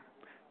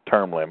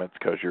term limits,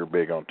 because you're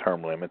big on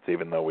term limits,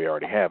 even though we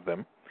already have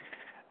them.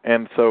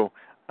 And so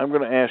I'm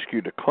going to ask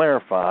you to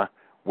clarify.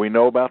 We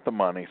know about the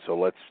money, so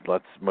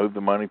let's move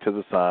the money to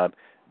the side.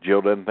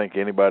 Jill doesn't think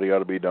anybody ought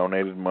to be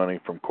donated money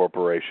from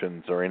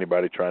corporations or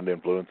anybody trying to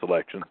influence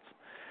elections.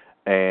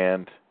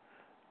 And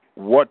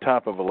what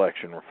type of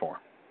election reform?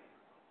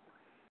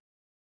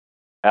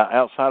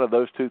 Outside of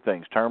those two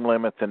things, term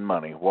limits and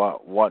money,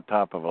 what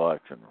type of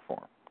election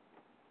reform?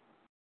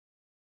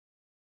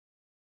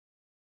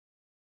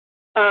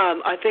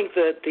 I think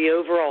that the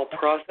overall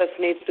process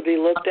needs to be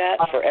looked at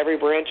for every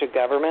branch of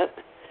government.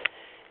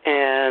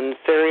 And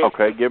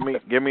okay, give me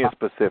a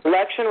specific.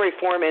 Election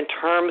reform in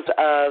terms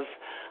of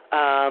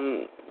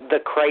the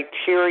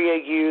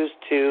criteria used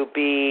to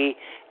be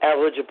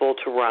eligible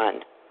to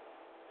run.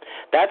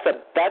 That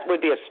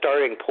would be a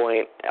starting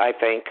point, I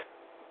think.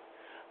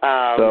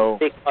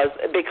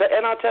 Because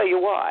and I'll tell you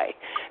why.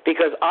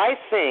 Because I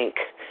think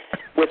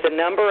with the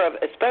number of,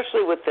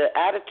 especially with the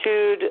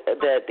attitude,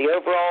 the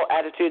overall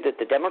attitude that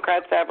the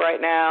Democrats have right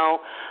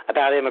now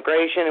about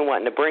immigration and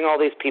wanting to bring all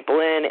these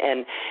people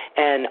in,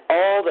 and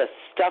all the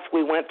stuff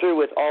we went through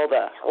with all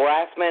the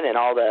harassment and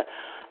all the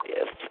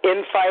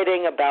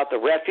infighting about the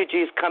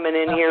refugees coming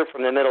in here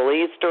from the Middle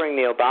East during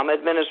the Obama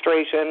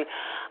administration,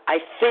 I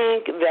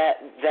think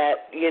that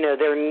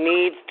there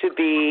needs to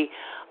be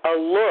a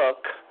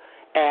look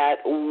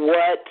at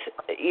what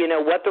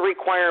the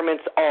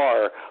requirements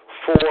are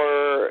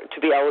to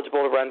be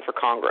eligible to run for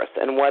Congress,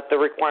 and what the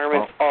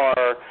requirements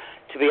are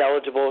to be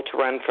eligible to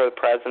run for the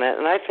president.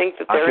 And I think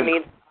that there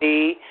needs to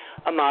be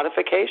a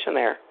modification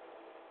there.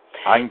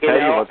 I can tell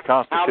you what the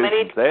Constitution how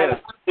many says.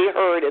 times we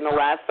heard in the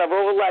last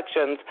several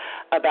elections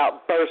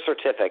about birth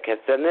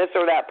certificates, and this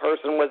or that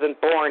person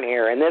wasn't born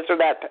here, and this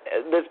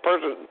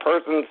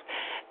person's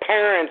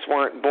parents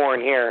weren't born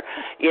here.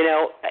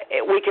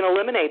 We can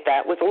eliminate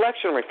that with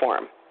election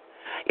reform.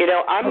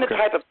 I'm the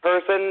type of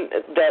person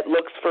that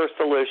looks for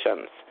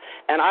solutions,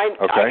 and I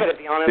got to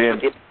be honest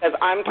with you, because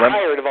I'm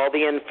tired of all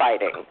the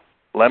infighting.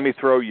 Let me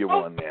throw you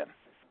one then.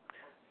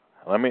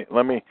 Let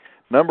me.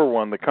 Number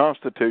one, the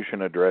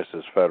Constitution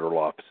addresses federal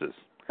offices.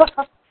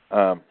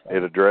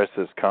 It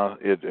addresses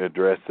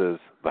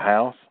the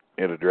House,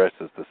 it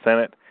addresses the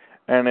Senate,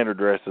 and it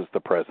addresses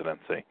the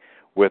presidency,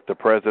 with the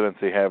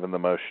presidency having the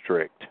most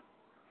strict.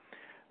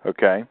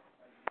 Okay?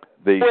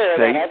 The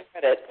state. I've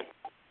read it.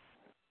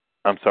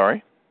 I'm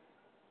sorry?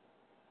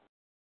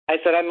 I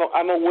said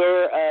I'm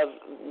aware of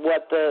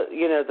what the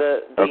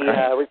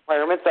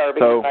requirements are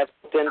because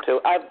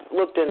I've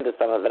looked into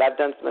some of it. I've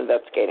done some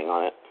investigating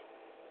on it.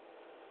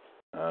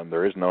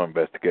 There is no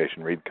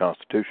investigation. Read the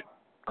Constitution.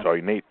 That's all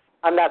you need.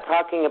 I'm not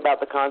talking about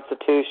the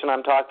Constitution.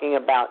 I'm talking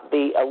about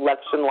the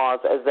election laws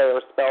as they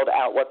are spelled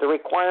out, what the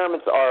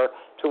requirements are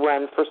to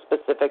run for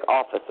specific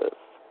offices.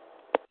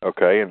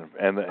 Okay,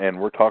 and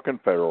we're talking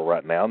federal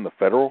right now, and the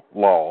federal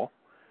law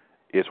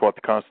is what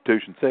the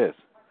Constitution says.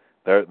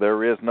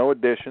 There is no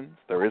additions,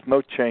 there is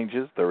no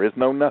changes, there is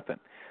no nothing.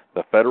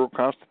 The federal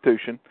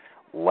Constitution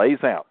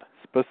lays out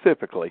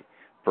specifically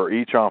for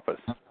each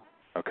office.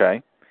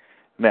 Okay?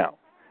 Now,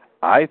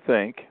 I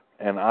think,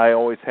 and I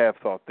always have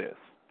thought this,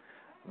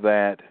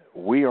 that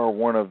we are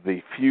one of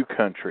the few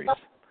countries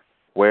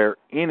where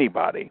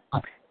anybody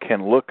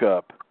can look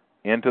up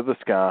into the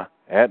sky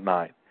at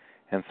night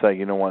and say,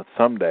 you know what,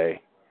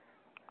 someday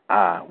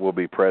I will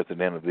be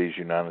president of these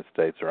United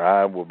States, or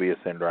I will be a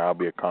senator, I'll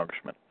be a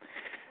congressman.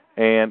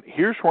 And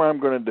here's where I'm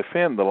going to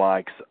defend the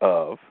likes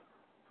of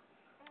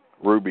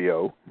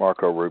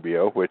Marco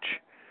Rubio, which,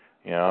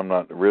 I'm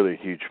not really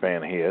a huge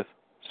fan of his.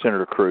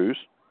 Senator Cruz,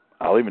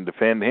 I'll even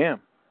defend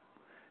him.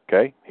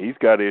 Okay? He's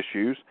got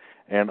issues,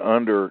 and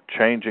under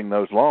changing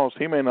those laws,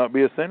 he may not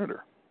be a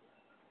senator.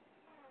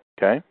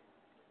 Okay?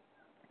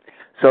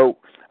 So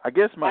I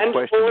guess my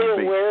question would be... I'm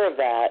fully aware of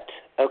that,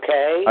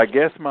 okay? I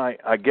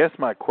guess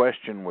my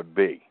question would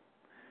be,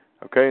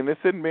 okay, and this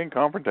isn't being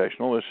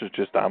confrontational, this is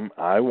just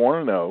I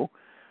want to know,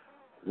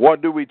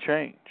 what do we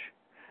change?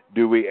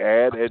 Do we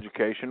add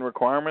education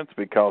requirements?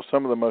 Because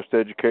some of the most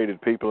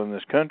educated people in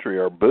this country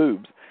are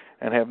boobs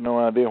and have no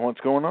idea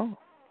what's going on.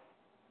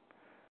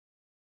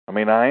 I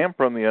mean, I am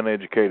from the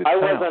uneducated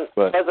South. I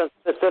wasn't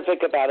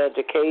specific about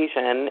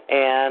education,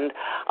 and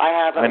I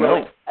haven't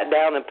really sat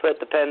down and put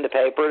the pen to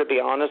paper, to be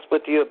honest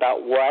with you,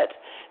 about what,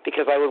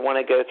 because I would want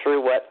to go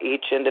through what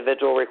each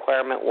individual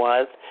requirement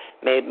was,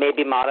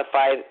 maybe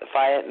modify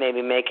it,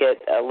 maybe make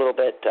it a little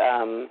bit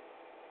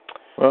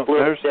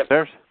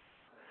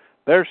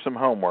there's some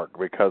homework,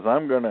 because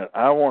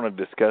I want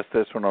to discuss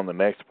this one on the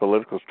next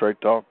Political Straight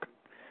Talk.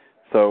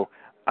 So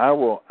I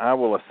will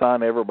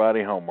assign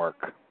everybody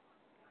homework.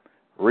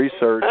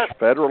 Research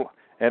federal,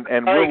 and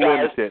we'll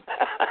limit it.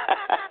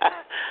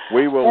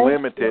 We will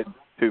limit it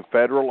to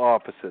federal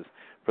offices.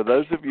 For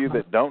those of you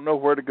that don't know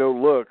where to go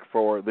look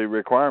for the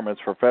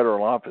requirements for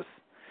federal office,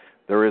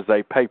 there is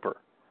a paper.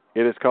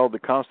 It is called the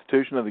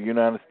Constitution of the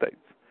United States,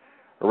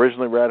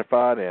 originally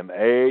ratified in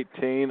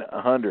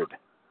 1800.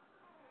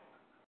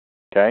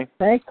 Okay?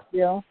 Thank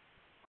you.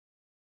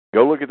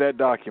 Go look at that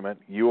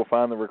document. You will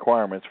find the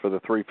requirements for the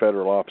 3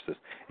 federal offices.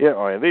 Yeah,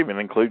 it even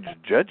includes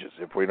judges.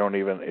 If we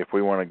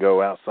want to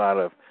go outside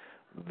of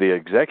the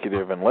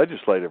executive and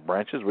legislative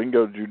branches, we can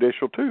go to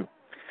judicial too.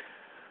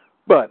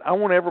 But I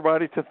want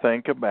everybody to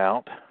think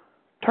about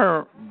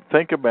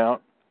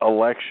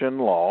election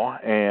law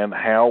and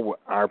how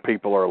our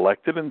people are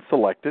elected and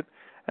selected,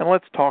 and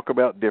let's talk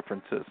about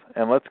differences,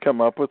 and let's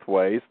come up with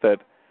ways that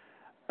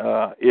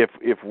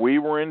if we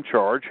were in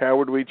charge, how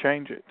would we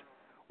change it?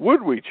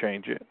 Would we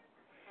change it?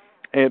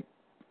 And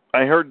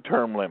I heard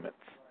term limits.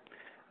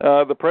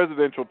 The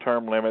presidential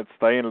term limits,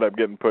 they ended up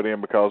getting put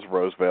in because of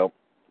Roosevelt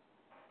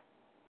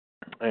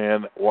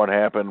and what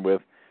happened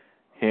with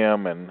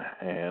him and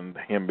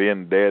him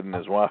being dead and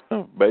his wife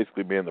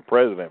basically being the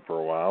president for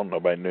a while.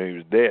 Nobody knew he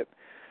was dead.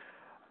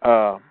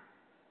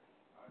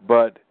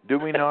 But do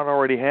we not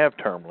already have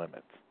term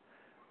limits?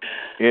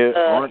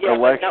 Aren't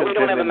elections we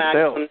don't have in a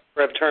maximum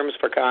number of terms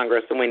for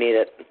Congress, and we need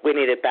it. We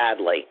need it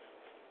badly.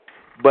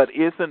 But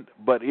isn't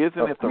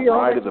it the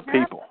right of the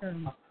people?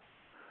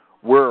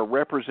 We're a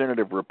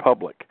representative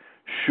republic.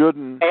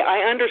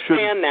 I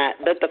understand that,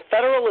 but the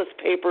Federalist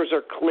Papers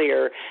are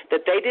clear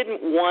that they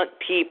didn't want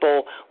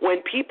people,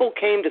 when people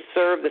came to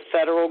serve the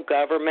federal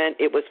government,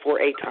 it was for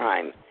a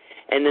time.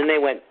 And then they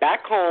went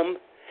back home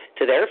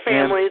to their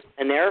families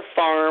and their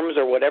farms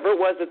or whatever it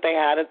was that they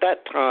had at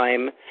that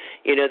time.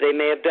 They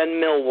may have done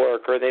mill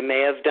work, or they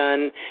may have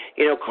done,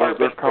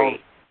 carpentry.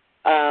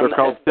 They're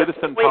called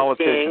citizen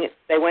politicians.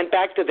 They went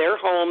back to their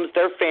homes,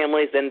 their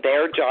families, and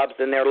their jobs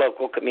in their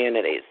local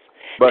communities.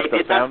 But they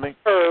did not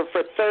serve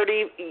for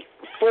 30,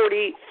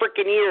 40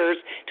 freaking years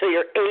till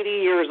you're 80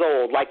 years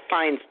old, like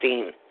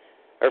Feinstein.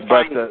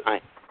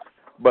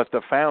 But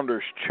the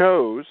founders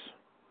chose,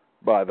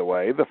 by the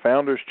way, in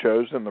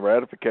the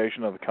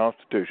ratification of the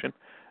Constitution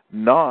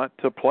not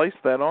to place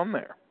that on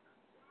there.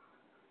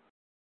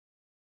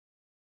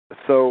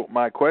 So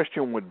my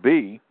question would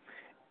be,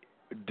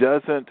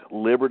 doesn't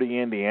Liberty,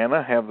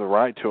 Indiana have the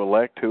right to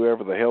elect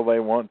whoever the hell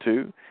they want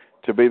to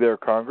be their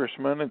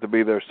congressman and to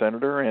be their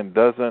senator? And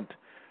doesn't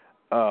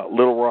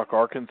Little Rock,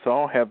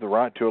 Arkansas have the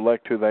right to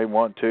elect who they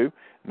want to?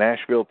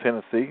 Nashville,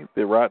 Tennessee,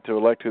 the right to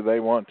elect who they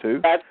want to?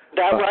 That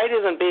right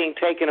isn't being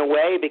taken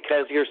away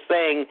because you're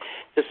saying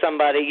to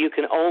somebody you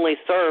can only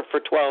serve for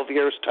 12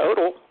 years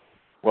total.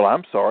 Well,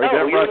 I'm sorry. That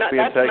right's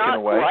being taken away. That's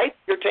not right.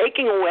 You're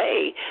taking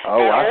away.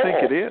 Oh, I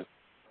think it is.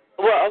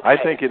 Well, okay. I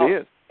think it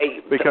is.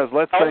 Because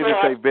let's say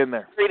that they've been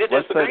there.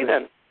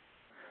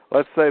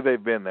 let's say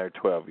they've been there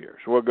 12 years.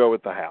 We'll go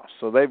with the House.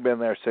 So they've been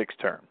there 6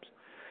 terms.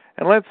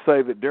 And let's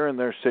say that during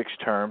their 6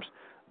 terms,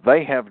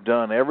 they have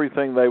done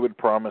everything they would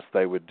promise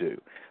they would do.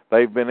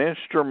 They've been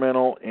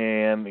instrumental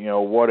in,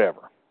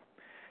 whatever.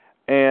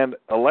 And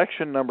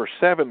election number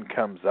 7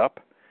 comes up,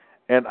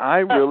 and I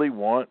really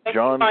want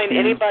John If you find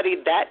anybody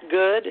that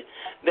good,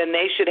 then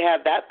they should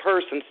have that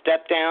person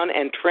step down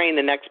and train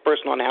the next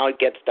person on how it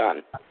gets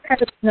done.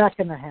 It's not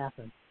going to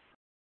happen.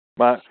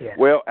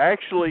 Well,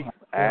 actually,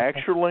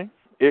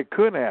 it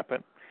could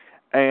happen.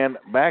 And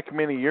back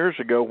many years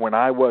ago when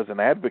I was an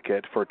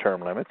advocate for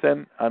term limits,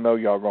 and I know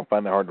y'all are going to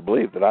find it hard to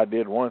believe that I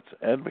did once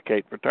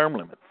advocate for term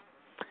limits,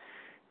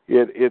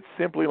 it's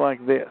simply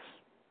like this.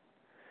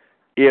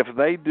 If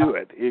they do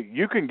it,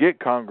 you can get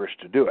Congress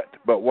to do it,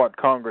 but what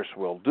Congress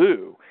will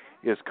do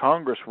is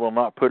Congress will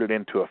not put it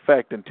into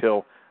effect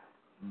until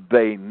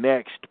the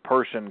next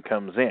person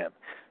comes in.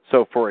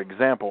 So, for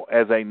example,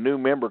 as a new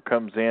member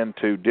comes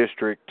into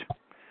district,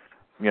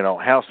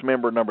 House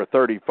member number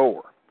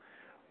 34,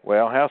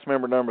 well, House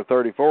member number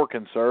 34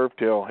 can serve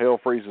till hell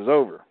freezes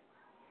over.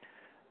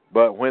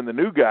 But when the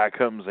new guy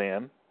comes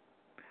in,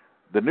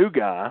 the new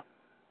guy,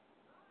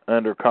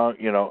 and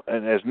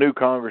as new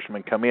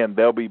congressmen come in,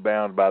 they'll be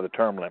bound by the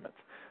term limits.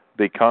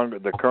 The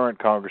current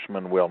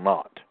congressman will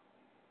not.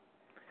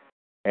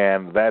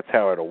 And that's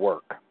how it'll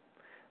work.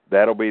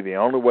 That'll be the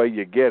only way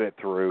you get it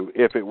through,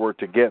 if it were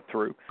to get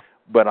through.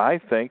 But I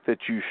think that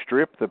you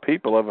strip the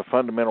people of a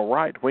fundamental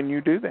right when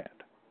you do that.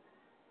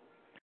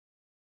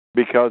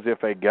 Because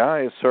if a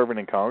guy is serving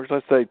in Congress,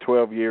 let's say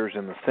 12 years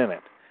in the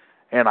Senate,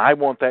 and I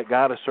want that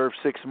guy to serve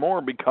 6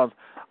 more because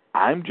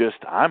I'm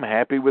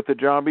happy with the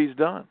job he's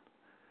done.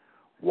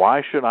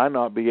 Why should I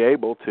not be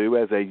able to,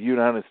 as a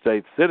United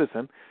States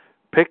citizen,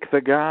 pick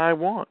the guy I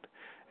want?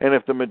 And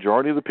if the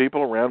majority of the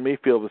people around me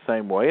feel the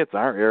same way, it's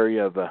our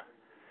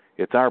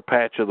it's our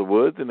patch of the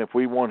woods, and if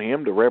we want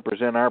him to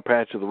represent our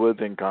patch of the woods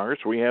in Congress,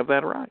 we have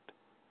that right.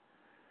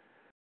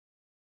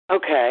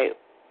 Okay,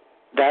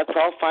 that's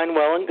all fine,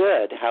 well, and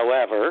good.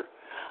 However,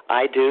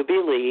 I do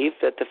believe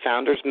that the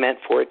founders meant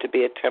for it to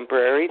be a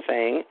temporary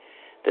thing,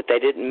 that they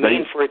didn't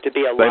mean for it to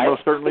be a lifelong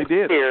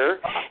career,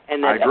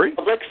 and that a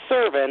public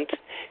servant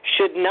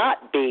should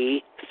not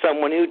be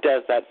someone who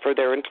does that for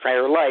their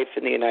entire life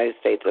in the United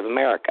States of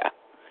America.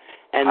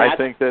 And that's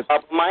the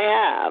problem I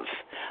have,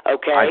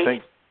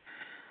 okay?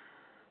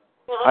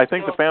 I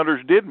think the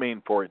founders did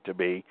mean for it to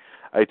be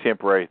a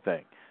temporary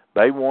thing.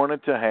 They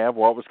wanted to have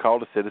what was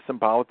called a citizen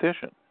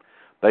politician.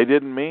 They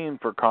didn't mean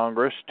for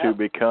Congress to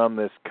become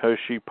this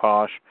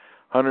cushy-posh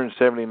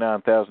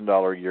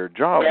 $179,000 a year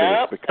job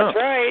that it's become. That's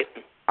right.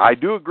 I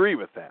do agree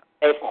with that.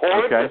 They've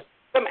hoarded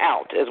them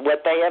out is what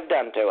they have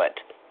done to it.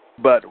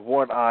 But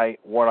what I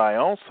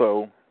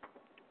also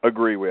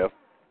agree with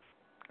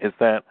is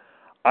that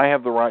I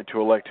have the right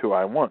to elect who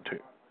I want to.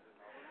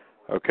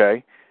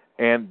 Okay?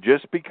 And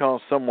just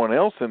because someone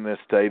else in this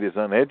state is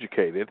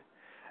uneducated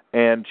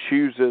and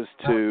chooses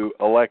to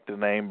elect a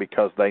name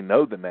because they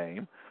know the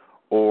name,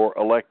 or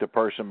elect a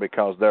person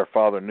because their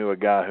father knew a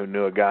guy who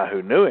knew a guy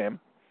who knew him,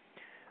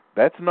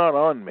 that's not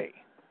on me.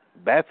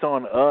 That's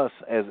on us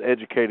as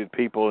educated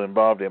people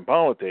involved in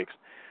politics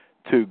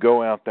to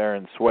go out there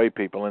and sway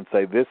people and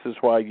say, this is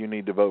why you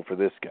need to vote for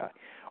this guy.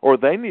 Or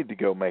they need to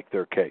go make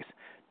their case.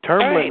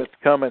 Term limits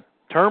come at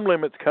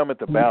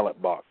the ballot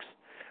box.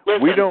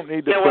 Listen, we don't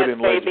need to put in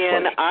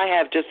legislation. I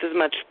have just as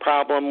much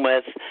problem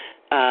with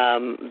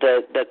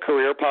the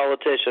career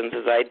politicians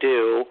as I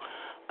do,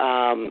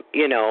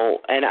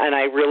 and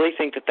I really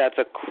think that that's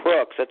a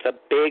crux. That's a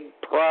big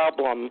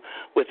problem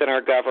within our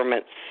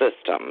government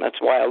system. That's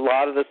why a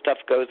lot of the stuff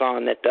goes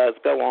on that does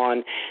go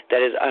on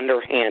that is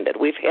underhanded.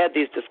 We've had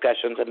these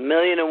discussions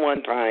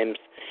 1,000,001 times,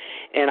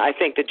 and I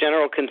think the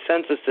general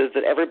consensus is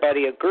that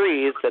everybody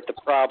agrees that the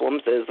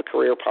problems is the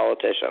career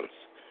politicians.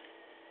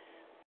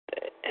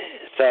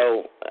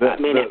 So,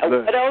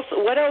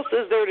 what else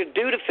is there to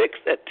do to fix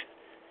it?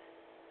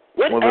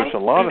 What else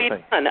can be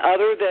done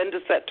other than to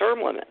set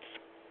term limits?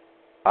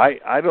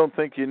 I don't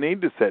think you need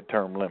to set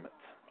term limits.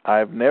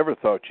 I've never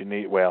thought you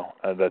need. Well,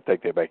 I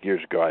take that back.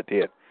 Years ago, I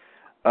did.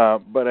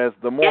 But as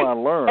the more I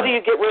learn, how do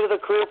you get rid of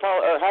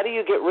how do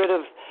you get rid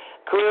of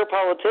career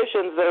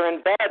politicians that are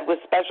in bed with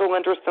special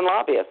interests and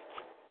lobbyists?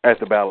 At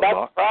the ballot box.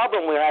 That's the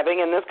problem we're having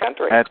in this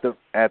country.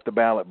 At the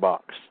ballot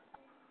box.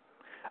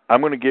 I'm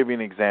going to give you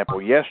an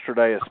example.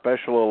 Yesterday, a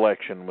special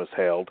election was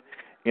held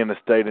in a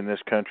state in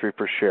this country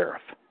for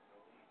sheriff.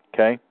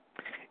 Okay?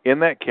 In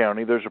that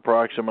county, there's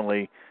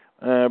approximately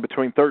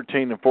between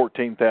 13,000 and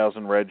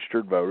 14,000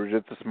 registered voters.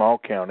 It's a small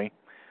county.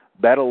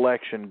 That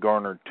election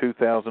garnered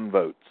 2,000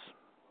 votes.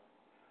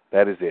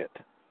 That is it.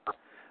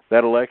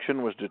 That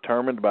election was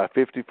determined by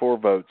 54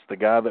 votes. The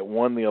guy that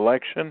won the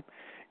election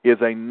is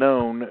a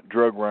known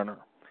drug runner.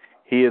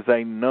 He is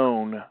a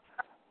known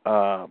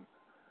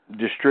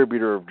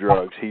distributor of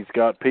drugs. He's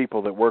got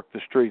people that work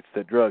the streets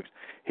that drugs.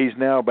 He's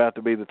now about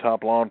to be the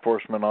top law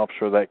enforcement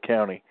officer of that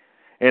county.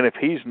 And if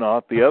he's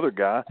not, the other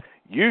guy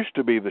used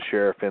to be the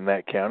sheriff in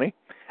that county,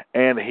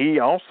 and he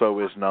also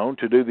is known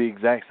to do the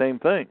exact same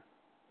thing.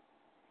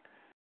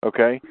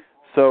 Okay?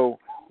 So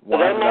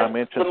why did I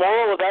mention... The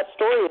moral of that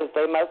story is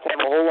they must have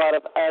a whole lot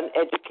of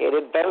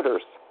uneducated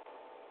voters.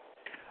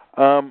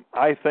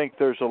 I think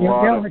there's a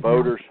lot of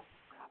voters.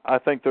 I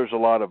think there's a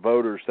lot of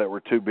voters that were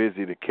too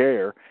busy to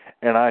care,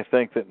 and I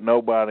think that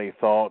nobody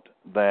thought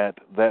that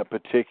that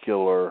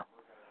particular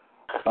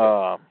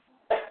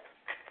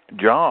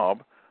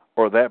job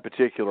or that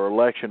particular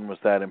election was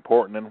that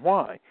important. And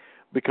why?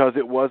 Because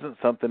it wasn't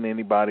something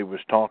anybody was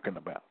talking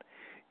about.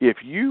 If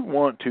you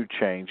want to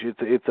change,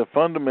 it's a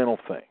fundamental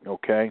thing,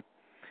 okay?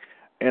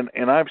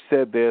 And I've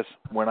said this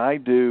when I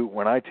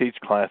teach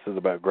classes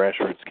about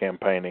grassroots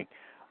campaigning,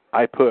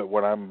 I put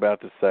what I'm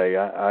about to say.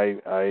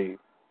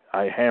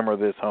 I hammer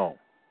this home.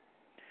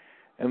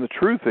 And the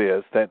truth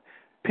is that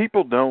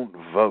people don't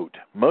vote.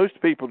 Most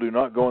people do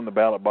not go in the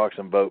ballot box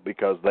and vote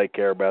because they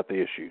care about the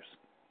issues.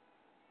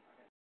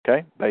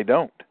 Okay? They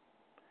don't.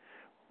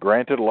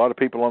 Granted, a lot of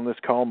people on this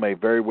call may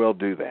very well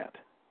do that.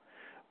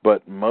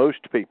 But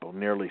most people,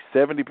 nearly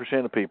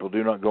 70% of people,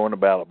 do not go in the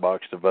ballot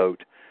box to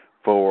vote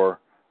for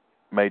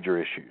major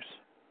issues.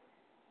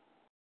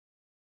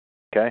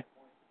 Okay?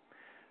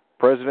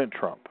 President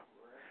Trump.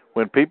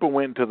 When people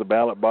went to the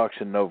ballot box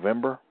in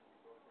November,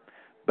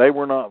 they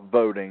were not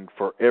voting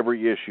for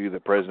every issue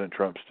that President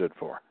Trump stood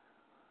for.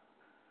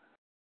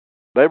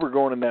 They were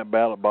going in that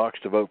ballot box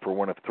to vote for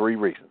one of three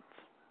reasons.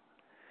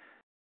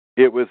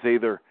 It was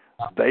either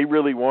they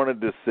really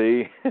wanted to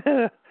see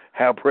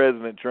how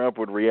President Trump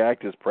would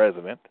react as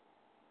president,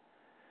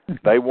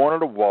 they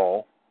wanted a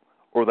wall,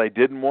 or they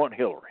didn't want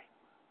Hillary.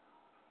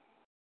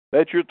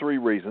 That's your three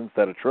reasons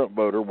that a Trump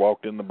voter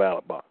walked in the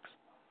ballot box.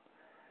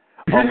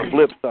 On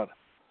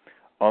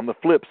the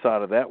flip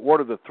side of that, what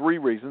are the three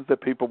reasons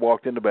that people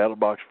walked in the ballot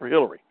box for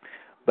Hillary?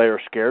 They are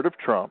scared of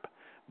Trump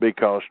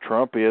because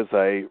Trump is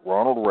a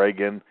Ronald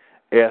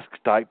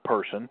Reagan-esque type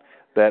person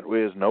that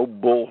is no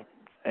bull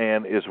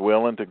and is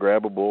willing to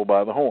grab a bull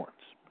by the horns.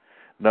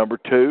 Number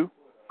two,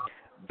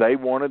 they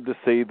wanted to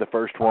see the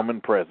first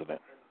woman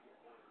president.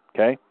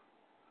 Okay?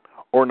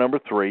 Or number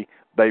three,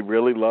 they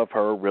really love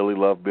her, really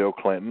love Bill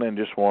Clinton, and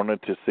just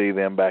wanted to see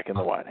them back in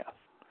the White House.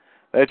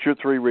 That's your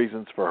three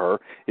reasons for her.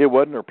 It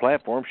wasn't her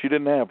platform. She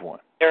didn't have one.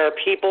 There are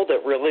people that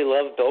really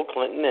love Bill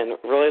Clinton and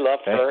really love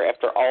her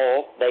after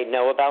all they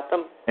know about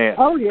them. And,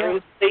 oh, yeah.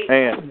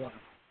 And,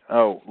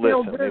 oh,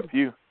 listen, if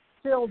you...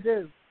 Still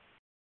do.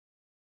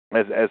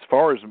 As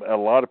far as a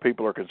lot of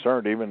people are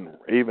concerned,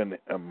 even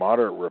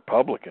moderate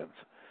Republicans,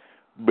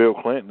 Bill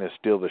Clinton is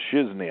still the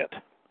shiznit.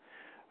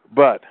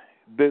 But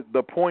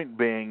the point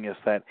being is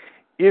that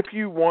if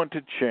you want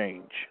to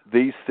change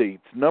these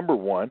seats, number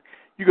one,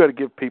 you got to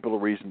give people a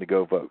reason to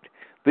go vote.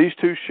 These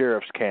two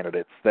sheriff's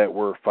candidates that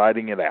were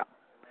fighting it out,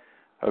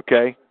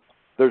 okay,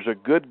 there's a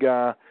good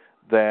guy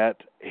that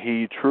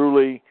he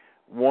truly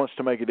wants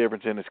to make a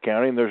difference in his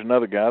county, and there's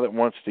another guy that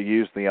wants to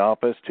use the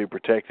office to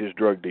protect his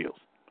drug deals.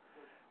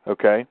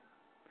 Okay?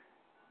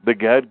 The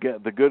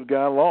good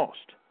guy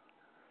lost.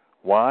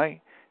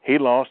 Why? He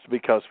lost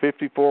because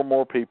 54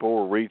 more people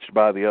were reached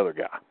by the other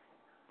guy.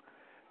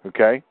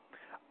 Okay?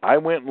 I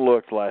went and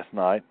looked last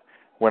night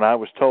when I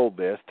was told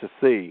this to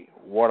see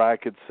what I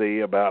could see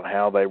about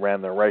how they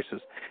ran their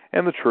races.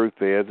 And the truth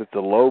is, it's a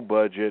low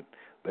budget,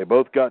 they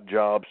both got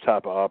jobs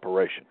type of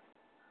operation.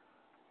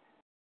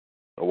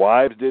 The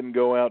wives didn't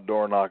go out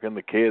door knocking,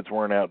 the kids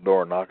weren't out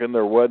door knocking,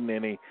 there wasn't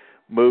any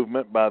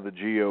movement by the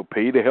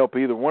GOP to help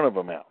either one of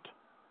them out.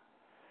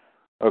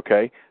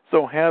 Okay,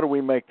 so how do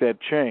we make that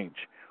change?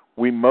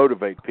 We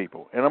motivate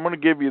people. And I'm going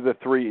to give you the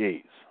 3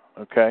 E's,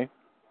 okay?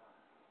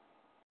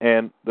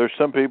 And there's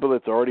some people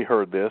that's already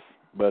heard this,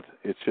 but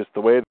it's just the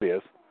way it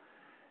is.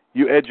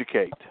 You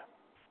educate,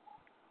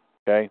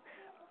 okay?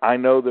 I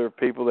know there are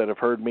people that have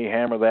heard me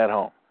hammer that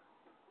home.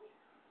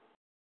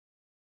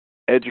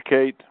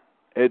 Educate,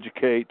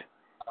 educate,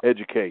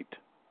 educate.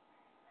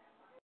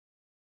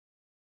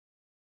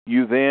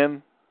 You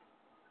then,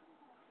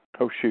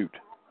 oh shoot,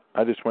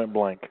 I just went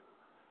blank.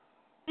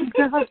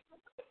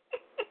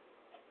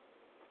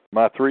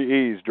 My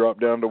 3 E's dropped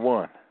down to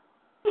 1.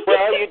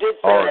 Well, you did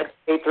say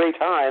it 3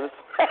 times.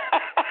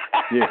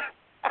 Yeah.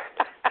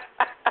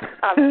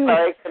 I'm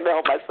sorry, I couldn't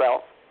help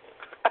myself.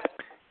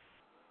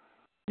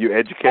 You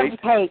educate.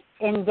 Educate,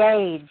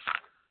 engage.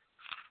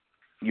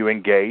 You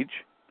engage,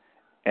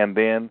 and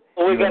then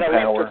we you got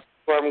empower. a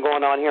storm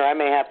going on here. I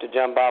may have to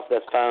jump off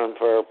this phone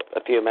for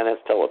a few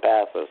minutes till it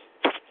passes.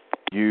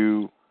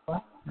 You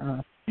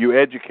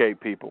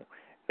educate people.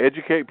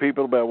 Educate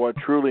people about what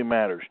truly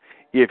matters.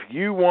 If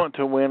you want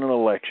to win an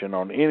election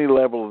on any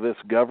level of this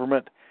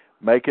government,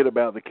 make it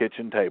about the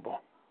kitchen table.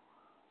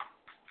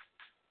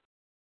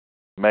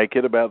 Make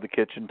it about the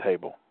kitchen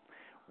table.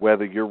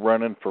 Whether you're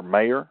running for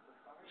mayor,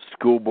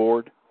 school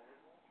board,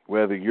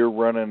 whether you're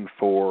running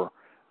for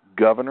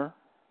governor,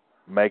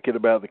 make it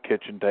about the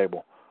kitchen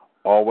table.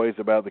 Always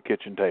about the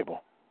kitchen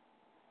table.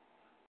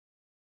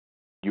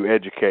 You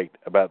educate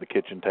about the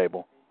kitchen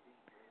table.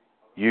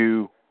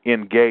 You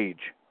engage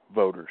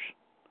voters.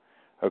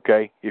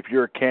 Okay? If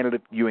you're a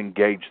candidate, you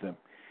engage them.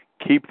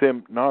 Keep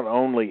them not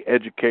only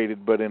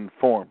educated but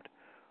informed.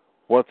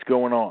 What's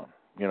going on?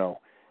 You know,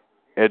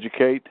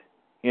 Educate,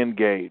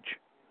 engage.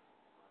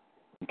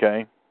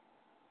 Okay?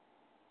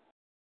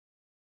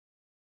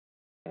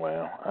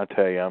 Well, I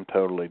tell you, I'm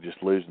totally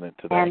just losing it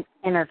today. And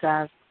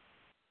energize.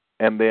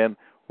 And then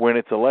when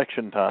it's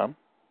election time,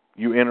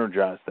 you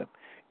energize them.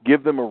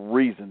 Give them a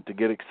reason to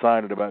get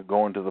excited about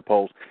going to the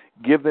polls.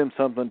 Give them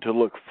something to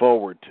look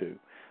forward to.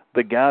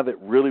 The guy that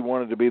really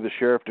wanted to be the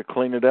sheriff to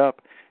clean it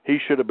up, he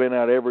should have been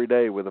out every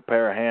day with a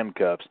pair of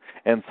handcuffs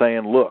and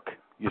saying, look,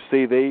 you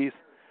see these?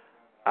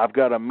 I've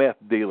got a meth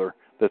dealer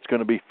that's going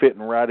to be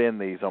fitting right in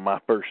these on my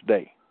first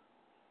day.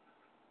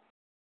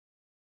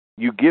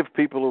 You give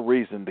people a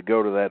reason to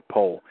go to that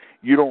poll.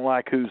 You don't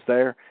like who's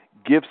there?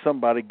 Give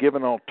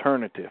an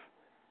alternative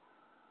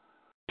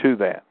to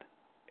that.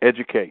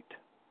 Educate.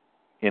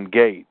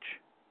 Engage.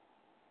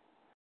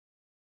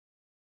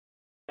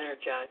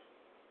 Energize.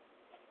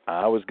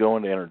 I was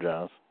going to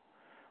energize.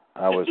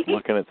 I was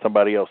looking at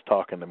somebody else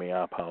talking to me.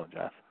 I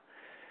apologize.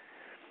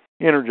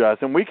 Energize.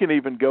 And we can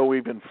even go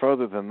even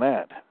further than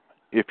that.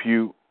 If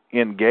you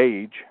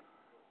engage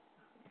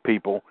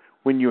people,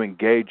 when you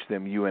engage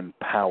them, you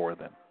empower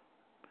them.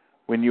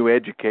 When you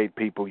educate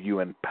people,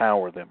 you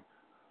empower them.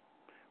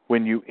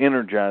 When you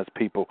energize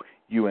people,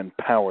 you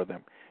empower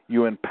them.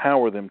 You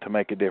empower them to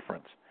make a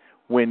difference.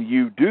 When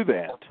you do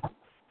that,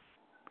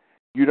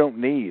 you don't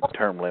need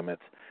term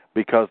limits,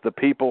 because the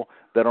people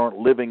that aren't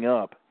living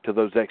up to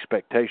those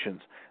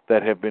expectations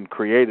that have been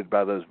created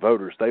by those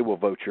voters, they will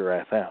vote your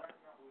ass out.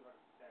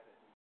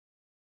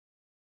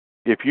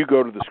 If you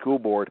go to the school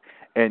board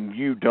and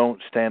you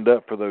don't stand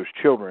up for those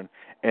children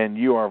and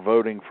you are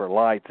voting for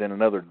lights in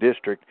another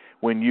district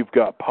when you've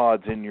got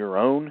pods in your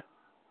own,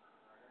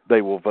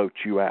 they will vote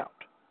you out.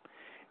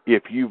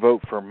 If you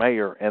vote for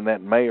mayor and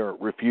that mayor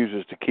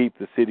refuses to keep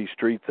the city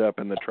streets up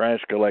and the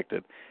trash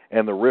collected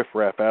and the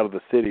riffraff out of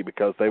the city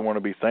because they want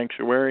to be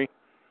sanctuary,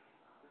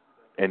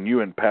 and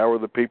you empower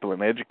the people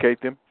and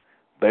educate them,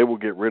 they will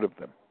get rid of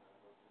them.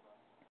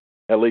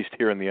 At least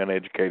here in the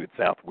uneducated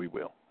South, we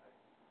will.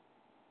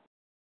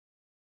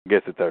 I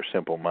guess it's our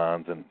simple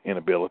minds and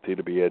inability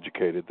to be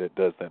educated that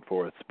does that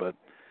for us, but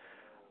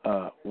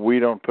we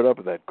don't put up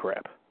with that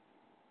crap.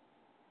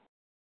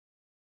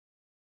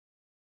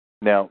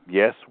 Now,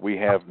 yes, we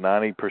have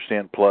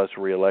 90% plus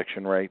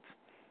re-election rates.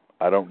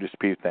 I don't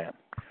dispute that.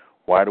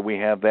 Why do we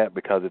have that?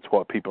 Because it's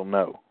what people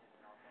know.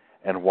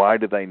 And why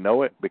do they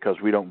know it?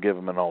 Because we don't give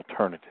them an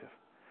alternative.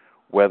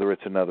 Whether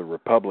it's another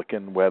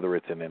Republican, whether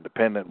it's an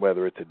independent,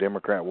 whether it's a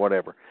Democrat,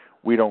 whatever,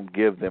 we don't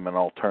give them an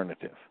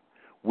alternative.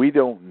 We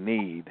don't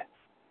need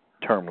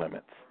term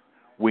limits.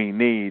 We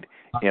need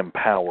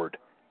empowered,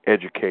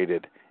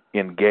 educated,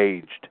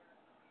 engaged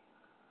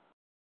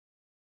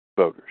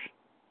voters.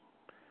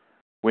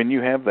 When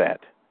you have that,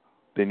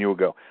 then you'll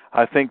go.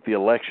 I think the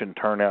election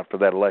turnout for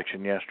that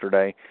election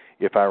yesterday,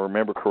 if I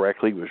remember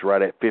correctly, was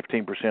right at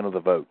 15% of the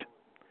vote.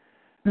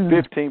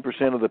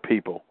 15% of the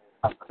people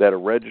that are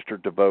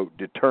registered to vote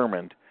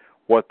determined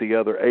what the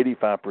other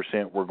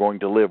 85% were going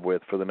to live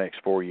with for the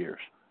next 4 years.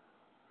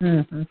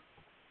 Mm-hmm.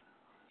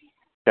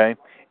 Okay?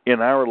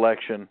 In our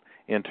election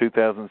in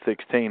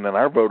 2016, and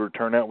our voter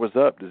turnout was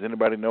up. Does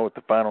anybody know what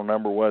the final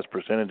number was,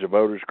 percentage of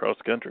voters across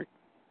the country?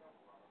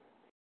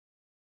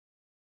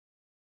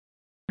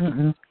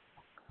 Mm-mm.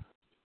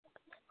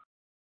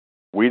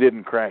 We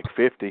didn't crack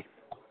 50.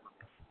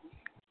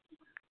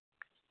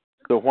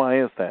 So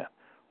why is that?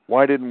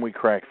 Why didn't we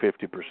crack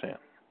 50%?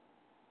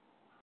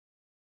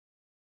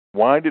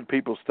 Why did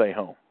people stay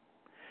home?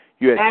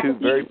 You had two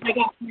very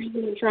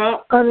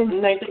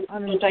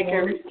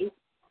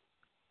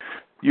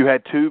You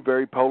had two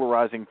very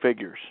polarizing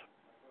figures,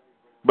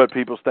 but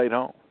people stayed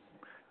home.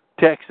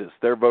 Texas,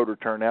 their voter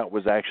turnout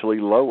was actually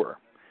lower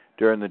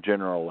during the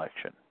general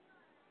election.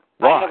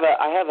 Why?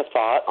 I have a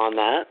thought on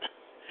that.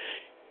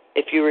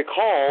 If you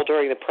recall,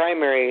 during the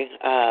primary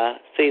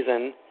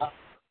season,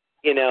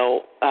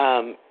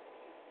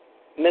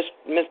 Mr.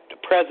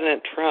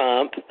 President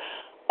Trump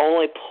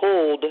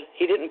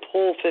he didn't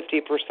pull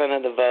 50%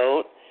 of the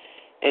vote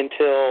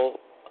until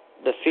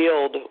the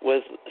field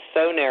was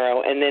so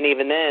narrow, and then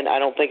even then, I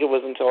don't think it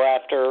was until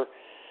after,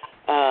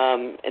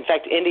 in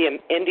fact,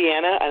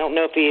 Indiana, I don't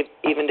know if he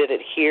even did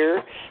it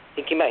here.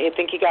 I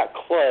think he got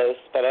close,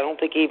 but I don't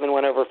think he even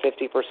went over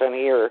 50%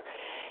 here.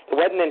 It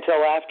wasn't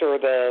until after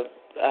the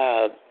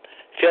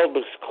field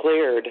was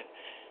cleared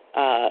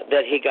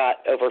that he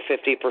got over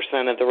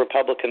 50% of the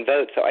Republican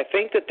vote. So I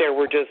think that there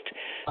were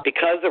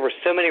because there were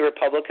so many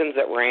Republicans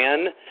that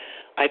ran,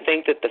 I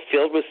think that the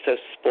field was so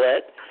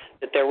split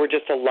that there were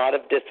just a lot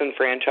of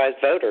disenfranchised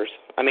voters.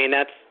 I mean,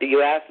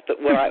 you asked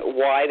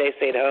why they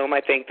stayed home.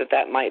 I think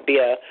that might be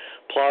a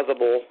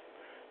plausible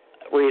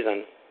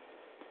reason.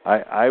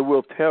 I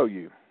will tell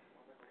you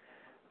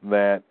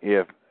that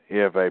if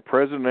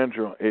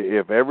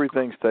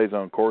everything stays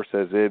on course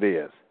as it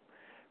is,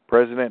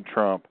 President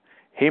Trump,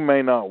 he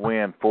may not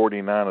win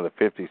 49 of the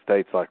 50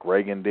 states like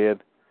Reagan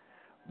did,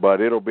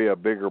 but it'll be a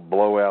bigger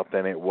blowout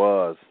than it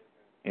was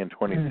in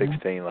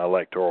 2016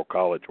 electoral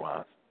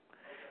college-wise.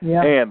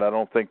 Yeah. And I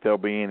don't think there'll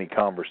be any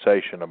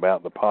conversation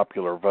about the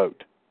popular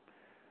vote.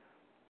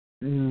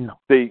 No.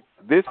 See,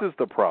 this is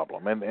the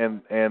problem,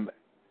 and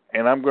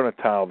I'm going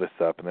to tie all this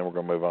up, and then we're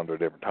going to move on to a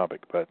different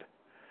topic. But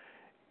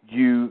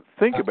you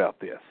think about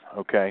this,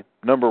 okay?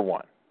 Number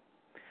one,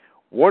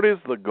 what is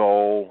the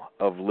goal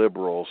of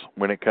liberals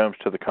when it comes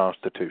to the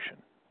Constitution?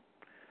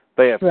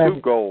 They have two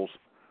goals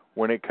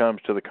when it comes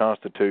to the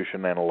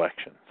Constitution and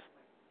elections.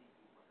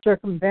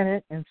 Circumvent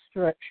it and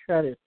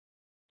shred it.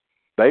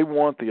 They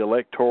want the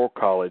Electoral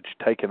College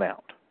taken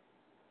out.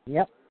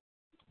 Yep.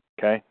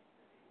 Okay?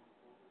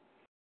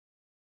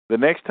 The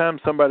next time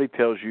somebody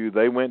tells you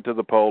they went to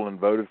the poll and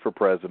voted for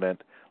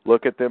president,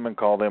 look at them and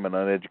call them an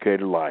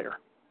uneducated liar.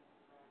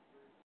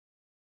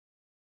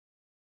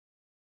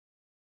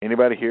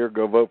 Anybody here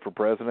go vote for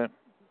president?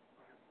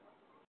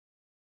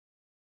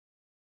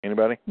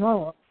 Anybody?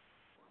 No.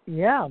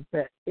 Yeah,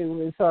 but it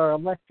was our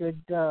elected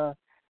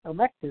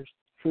electors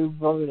who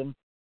voted.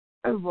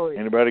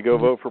 Anybody go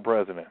vote for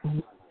president?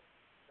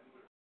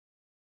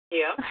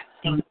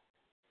 Yeah.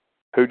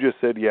 Who just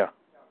said yeah?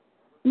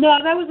 No,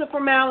 that was a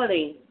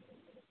formality.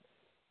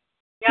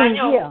 Yeah, I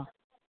know. Yeah.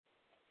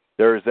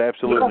 There is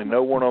absolutely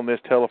no one on this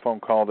telephone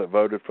call that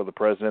voted for the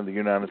President of the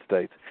United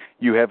States.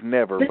 You have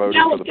never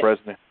voted for the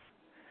President.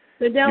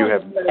 The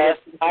delegates voted.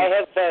 I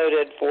have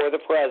voted for the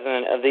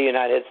President of the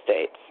United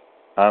States.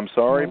 I'm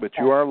sorry, but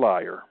you are a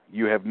liar.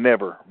 You have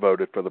never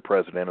voted for the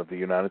President of the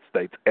United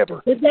States,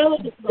 ever. The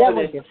delegates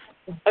voted.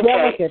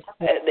 Okay.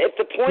 If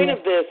the point of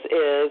this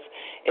is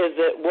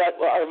that what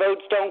our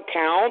votes don't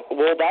count,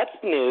 well, that's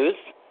news.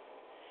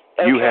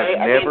 Okay? You have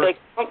never.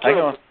 Hang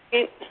on.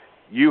 Point.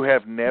 You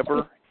have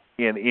never,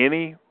 in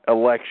any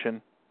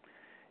election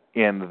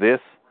in this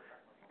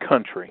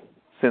country,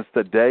 since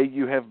the day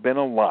you have been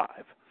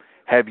alive,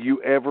 have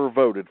you ever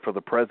voted for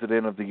the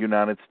President of the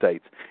United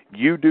States?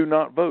 You do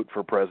not vote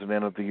for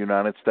President of the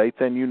United States,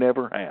 and you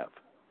never have.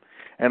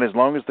 And as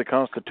long as the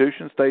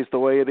Constitution stays the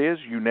way it is,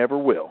 you never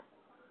will.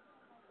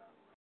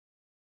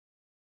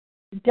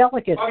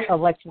 Delegates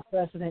elect the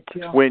president,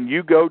 Joe. When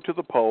you go to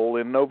the poll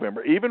in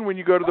November, even when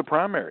you go to the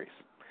primaries,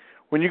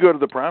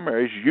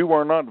 you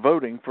are not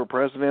voting for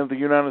President of the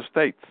United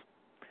States.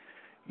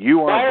 You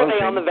are Why are voting.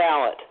 they on the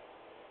ballot?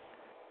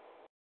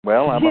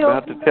 Well, I'm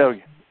about to tell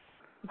you.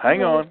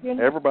 Hang on,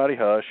 everybody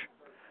hush.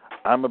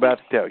 I'm about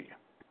to tell you.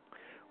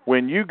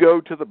 When you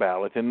go to the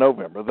ballot in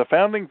November, the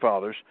Founding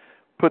Fathers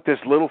put this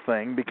little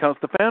thing because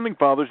the Founding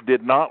Fathers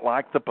did not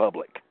like the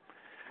public.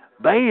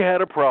 They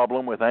had a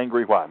problem with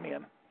angry white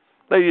men.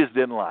 They just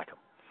didn't like them.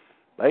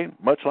 They,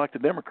 much like the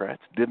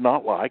Democrats, did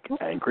not like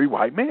angry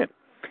white men.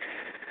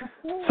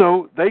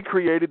 So they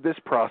created this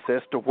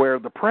process to where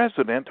the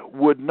president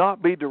would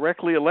not be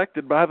directly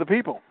elected by the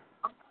people.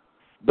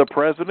 The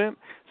president,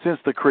 since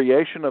the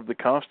creation of the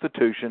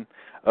Constitution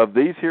of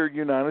these here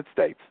United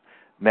States,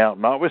 now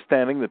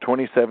notwithstanding the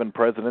 27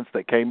 presidents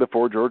that came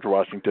before George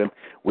Washington,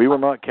 we will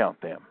not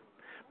count them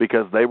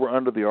because they were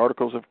under the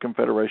Articles of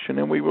Confederation,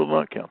 and we will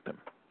not count them.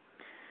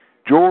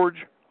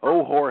 George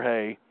O.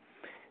 Jorge,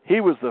 he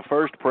was the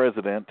first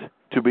president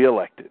to be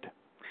elected.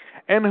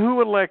 And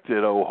who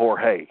elected O.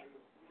 Jorge?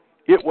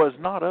 It was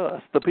not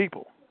us, the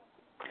people.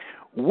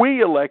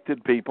 We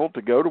elected people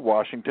to go to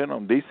Washington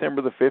on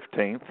December the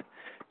 15th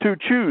to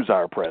choose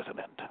our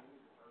president.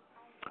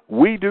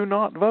 We do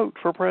not vote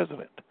for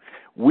president.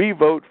 We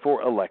vote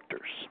for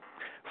electors.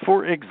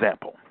 For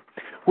example,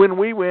 when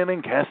we went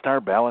and cast our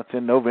ballots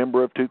in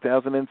November of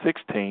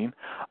 2016,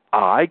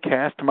 I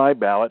cast my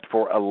ballot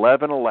for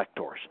 11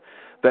 electors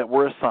that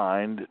were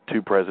assigned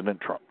to President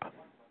Trump.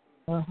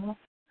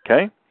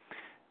 Okay?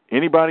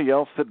 Anybody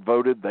else that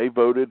voted, they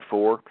voted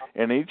for,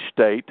 in each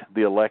state,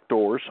 the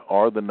electors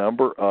are the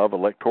number of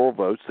electoral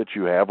votes that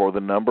you have or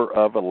the number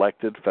of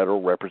elected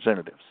federal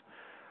representatives.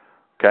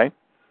 Okay?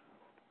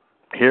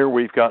 Here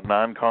we've got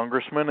 9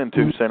 congressmen and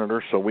 2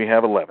 senators, so we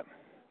have 11.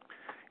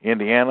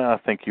 Indiana, I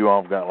think you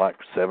all have got like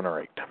 7 or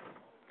 8.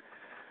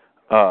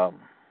 I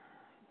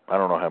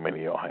don't know how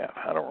many you all have.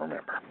 I don't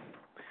remember.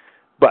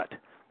 But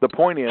the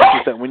point is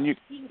that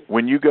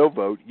when you go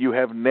vote, you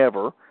have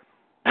never,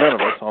 none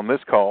of us on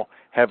this call,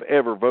 have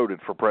ever voted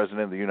for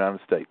President of the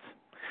United States.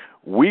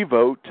 We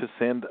vote to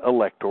send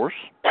electors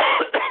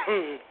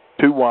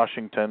to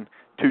Washington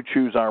to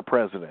choose our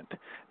president.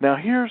 Now,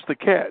 here's the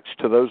catch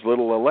to those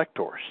little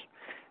electors.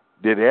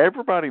 Did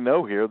everybody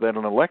know here that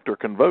an elector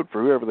can vote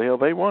for whoever the hell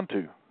they want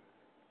to?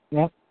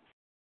 Yep.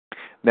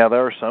 Now,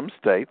 there are some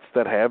states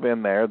that have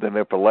in there that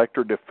if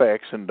elector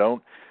defects and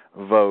don't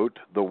vote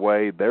the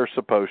way they're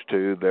supposed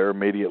to, they're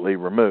immediately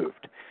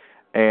removed.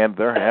 And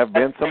there have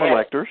been some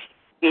electors.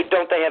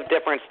 Don't they have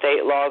different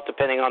state laws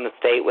depending on the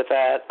state with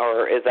that,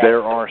 or is that?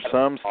 There are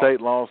some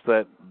state laws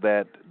that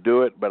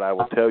do it, but I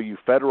will tell you,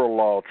 federal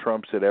law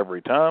trumps it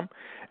every time,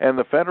 and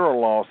the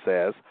federal law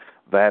says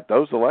that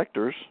those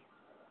electors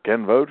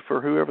can vote for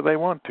whoever they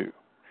want to.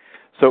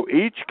 So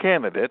each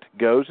candidate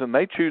goes and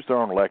they choose their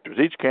own electors.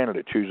 Each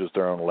candidate chooses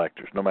their own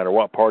electors, no matter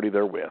what party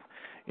they're with.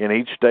 In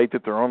each state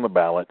that they're on the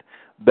ballot,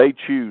 they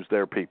choose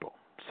their people.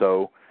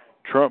 So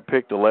Trump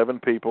picked 11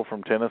 people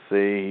from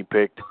Tennessee. He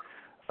picked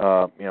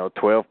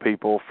 12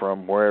 people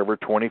from wherever,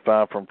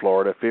 25 from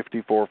Florida,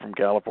 54 from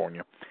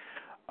California.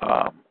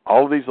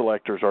 All of these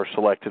electors are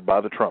selected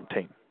by the Trump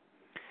team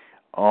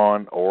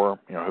or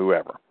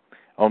whoever.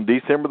 On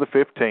December the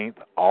 15th,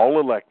 all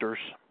electors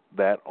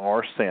that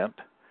are sent,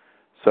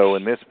 so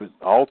in this,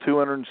 all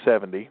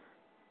 270,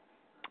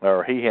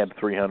 or he had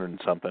 300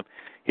 and something,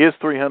 his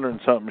 300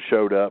 and something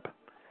showed up,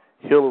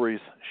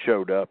 Hillary's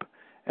showed up,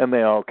 and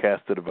they all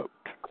casted a vote.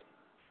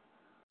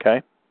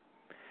 Okay?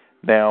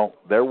 Now,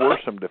 there were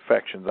some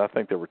defections. I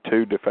think there were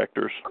 2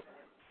 defectors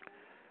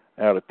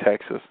out of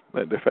Texas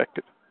that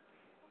defected.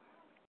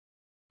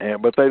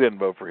 But they didn't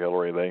vote for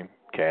Hillary.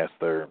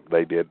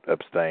 They did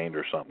abstained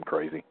or something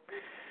crazy.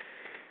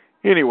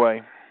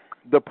 Anyway,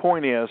 the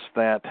point is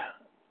that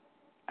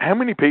how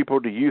many people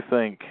do you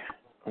think,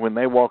 when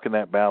they walk in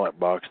that ballot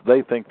box,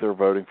 they think they're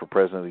voting for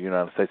President of the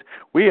United States?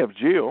 We have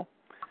Jill,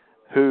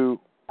 who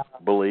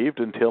believed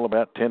until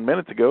about 10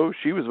 minutes ago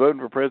she was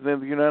voting for President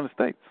of the United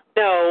States.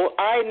 No,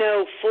 I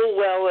know full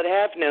well and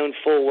have known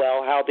full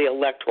well how the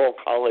Electoral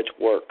College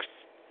works.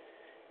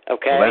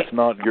 Okay? Well, that's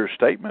not your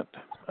statement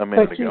a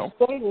minute ago.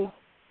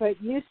 But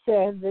you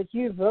said that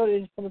you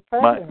voted for the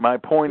president. My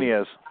point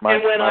is...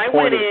 and when I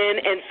went in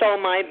and saw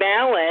my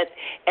ballot,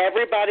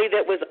 everybody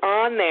that was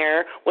on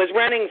there was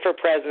running for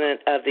President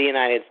of the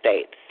United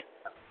States.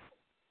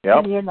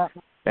 Yep.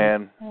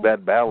 And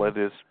that ballot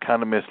is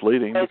kind of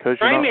misleading because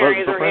you're not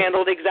voting for president. Primaries are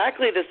handled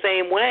exactly the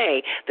same way.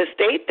 The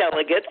state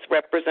delegates,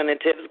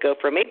 representatives, go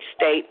from each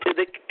state to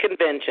the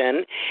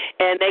convention,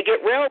 and they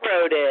get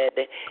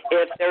railroaded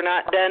if they're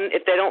not done,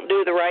 if they don't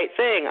do the right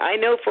thing. I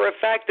know for a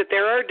fact that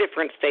there are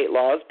different state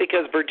laws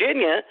because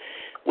Virginia,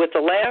 with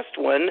the last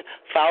one,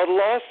 filed a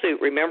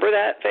lawsuit. Remember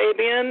that,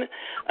 Fabian,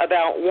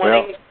 about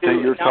wanting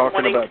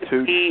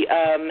to be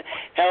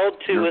held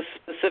to a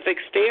specific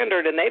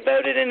standard, and they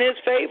voted in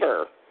his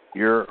favor.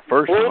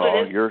 First of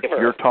all,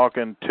 you're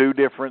talking 2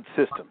 different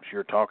systems.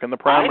 You're talking the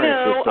primary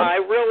system, I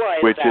realize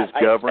which that. is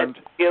governed.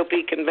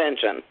 GOP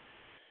convention.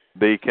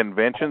 The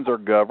conventions are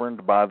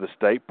governed by the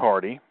state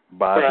party,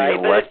 by the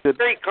elected. But it's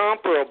very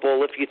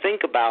comparable if you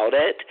think about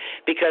it,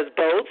 because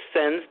both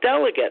sends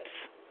delegates.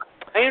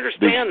 I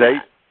understand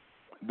that.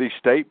 The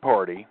state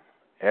party,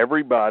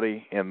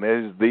 everybody in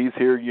these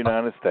here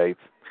United States,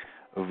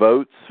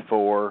 votes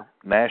for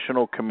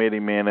national committee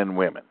men and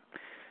women.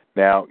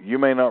 Now, you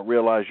may not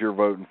realize you're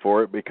voting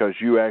for it because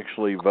you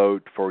actually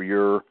vote for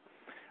your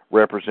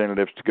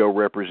representatives to go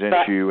represent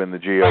you in the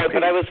GOP. Right,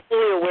 but I was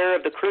fully aware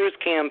of the Cruz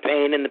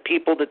campaign and the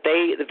people that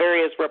the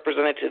various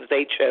representatives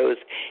they chose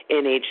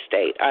in each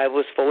state. I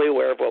was fully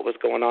aware of what was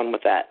going on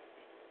with that.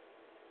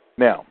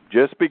 Now,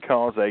 just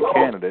because a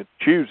candidate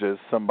chooses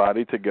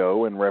somebody to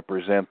go and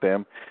represent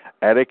them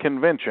at a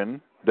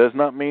convention does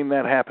not mean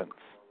that happens.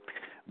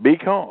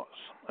 Because,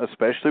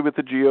 especially with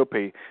the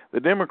GOP, the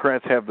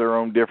Democrats have their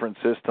own different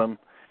system,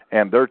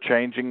 and they're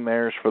changing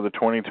theirs for the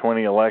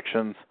 2020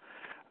 elections.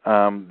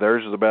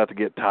 Theirs is about to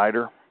get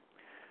tighter.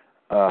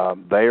 They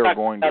are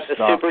going to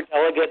stop. The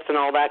superdelegates and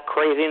all that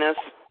craziness?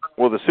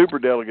 Well, the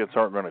superdelegates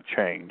aren't going to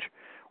change.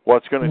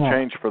 What's going to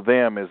change for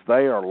them is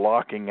they are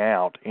locking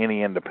out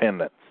any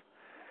independents.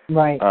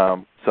 Right.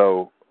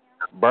 So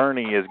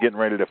Bernie is getting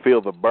ready to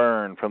feel the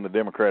burn from the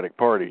Democratic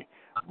Party,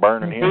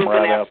 burning him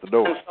right out the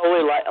door.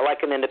 Solely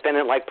like an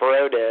independent like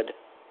Perot did.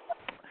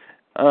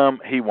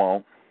 He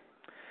won't.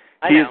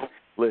 I know.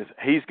 Listen,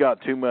 he's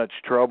got too much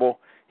trouble.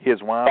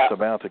 His wife's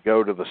about to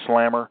go to the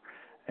slammer,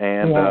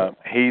 and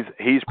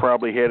he's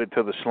probably headed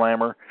to the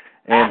slammer.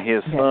 And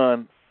his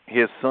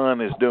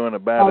son is doing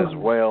about as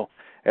well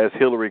as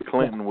Hillary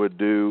Clinton would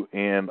do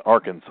in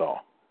Arkansas.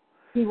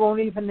 He won't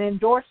even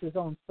endorse his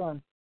own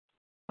son.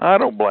 I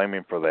don't blame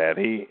him for that.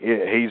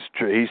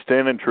 He's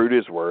standing true to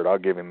his word. I'll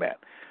give him that.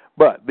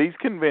 But these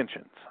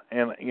conventions,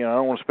 and I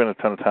don't want to spend a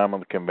ton of time on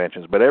the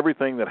conventions, but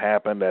everything that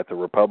happened at the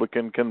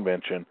Republican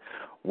convention,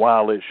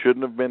 while it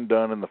shouldn't have been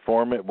done in the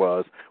form it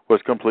was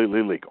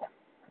completely legal.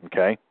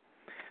 Okay?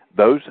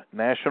 Those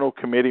national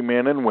committee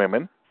men and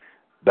women,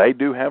 they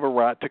do have a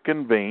right to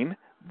convene.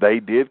 They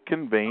did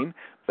convene.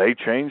 They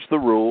changed the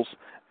rules,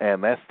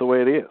 and that's the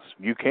way it is.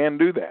 You can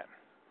do that.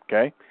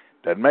 Okay?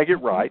 Doesn't make it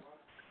right,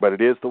 but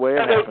it is the way it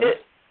happens.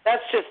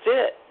 That's just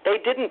it. They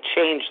didn't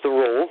change the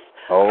rules.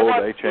 Oh,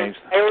 they changed.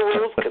 A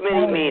rules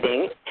committee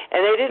meeting,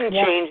 and they didn't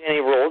change any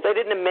rules. They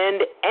didn't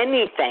amend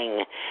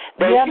anything.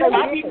 They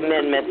stopped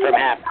amendment from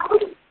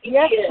happening.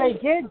 Yes,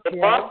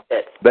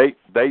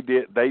 they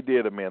did. They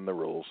did amend the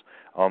rules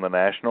on the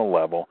national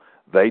level.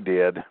 They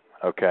did.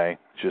 Okay,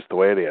 it's just the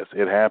way it is.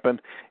 It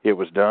happened. It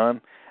was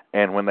done.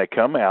 And when they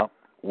come out,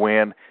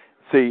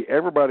 see,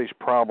 everybody's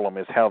problem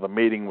is how the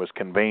meeting was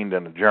convened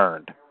and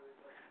adjourned.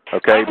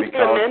 Okay,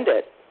 because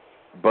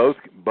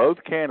both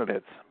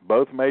candidates,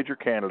 both major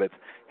candidates,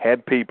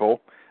 had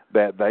people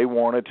that they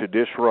wanted to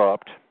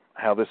disrupt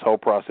how this whole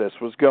process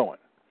was going.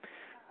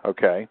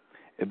 Okay,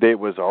 it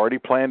was already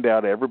planned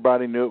out.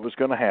 Everybody knew it was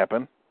going to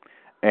happen.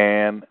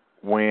 And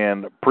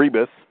when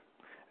Priebus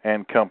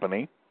and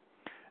company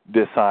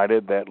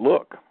decided that,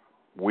 look,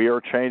 we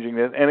are changing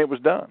this, and it was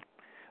done.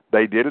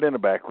 They did it in a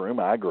back room.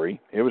 I agree.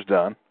 It was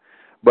done.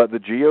 But the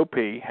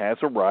GOP has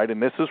a right, and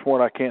this is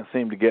what I can't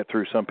seem to get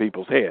through some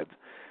people's heads.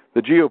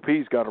 The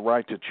GOP's got a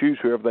right to choose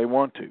whoever they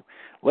want to.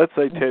 Let's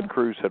say Ted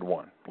Cruz had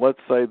won. Let's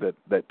say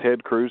that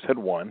Ted Cruz had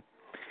won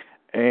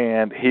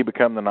and he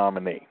become the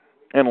nominee.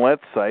 And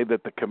let's say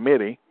that the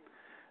committee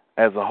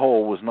as a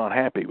whole was not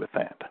happy with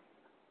that.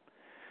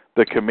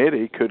 The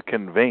committee could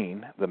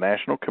convene, the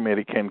National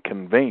Committee can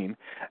convene,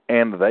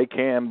 and they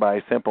can, by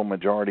a simple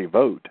majority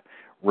vote,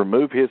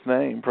 remove his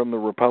name from the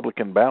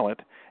Republican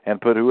ballot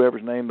and put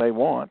whoever's name they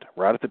want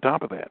right at the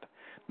top of that,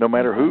 no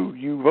matter who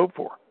you vote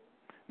for,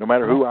 no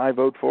matter who I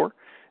vote for,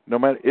 no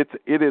matter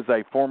it is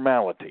a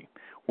formality.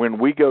 When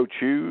we go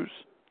choose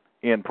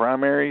in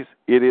primaries,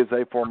 it is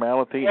a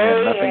formality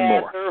and nothing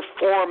more. There are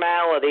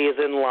formalities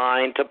in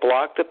line to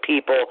block the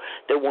people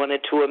that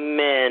wanted to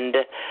amend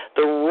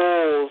the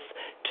rules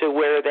to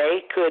where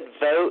they could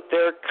vote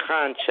their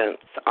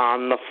conscience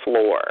on the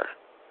floor.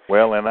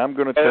 Well, and I'm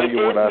going to tell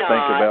you what I think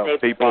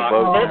about people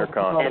voting their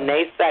conscience. And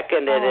they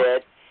seconded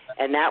it,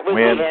 and that was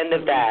the end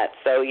of that.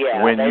 So,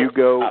 yeah.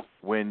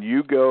 When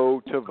you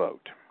go to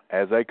vote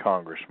as a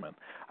congressman,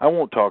 I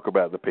won't talk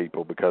about the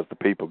people because the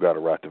people got a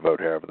right to vote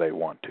however they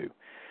want to.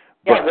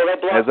 Yeah, well, they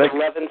blocked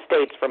 11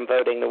 states from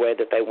voting the way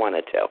that they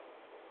wanted to.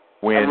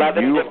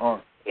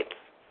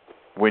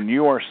 When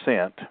you are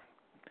sent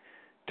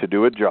to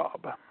do a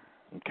job,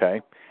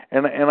 okay,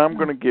 and I'm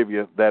going to give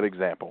you that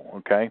example,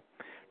 okay.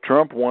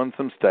 Trump won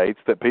some states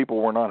that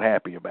people were not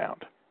happy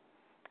about.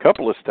 A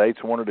couple of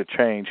states wanted to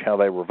change how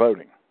they were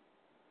voting.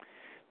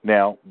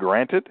 Now,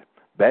 granted,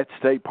 that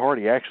state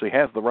party actually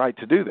has the right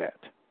to do that.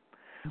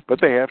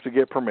 But they have to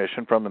get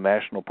permission from the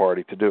National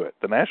Party to do it.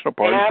 The National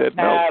Party said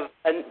no.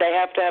 They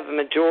have to have a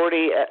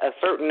majority, a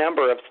certain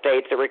number of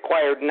states. It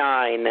required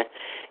 9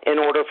 in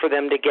order for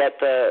them to get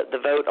the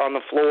vote on the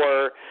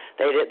floor.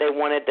 They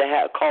wanted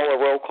to call a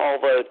roll call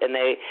vote, and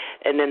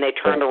then they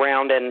turned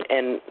around and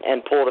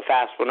pulled a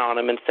fast one on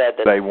them and said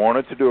that they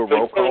wanted to do a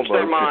roll call vote. They changed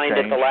their mind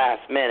at the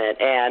last minute,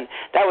 and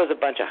that was a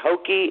bunch of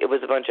hokey. It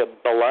was a bunch of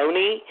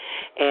baloney,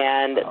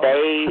 and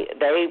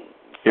they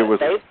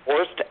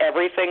forced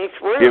everything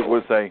through. It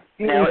was as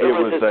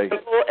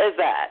simple as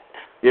that.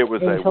 It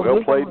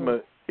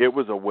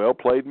was a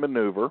well-played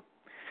maneuver,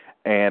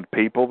 and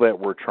people that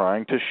were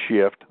trying to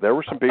shift. There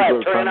were some people that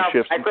were trying to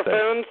shift some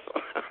states.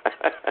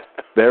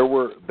 There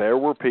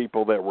were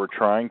people that were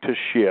trying to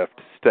shift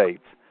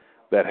states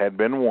that had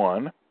been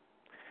won.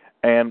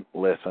 And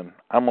listen,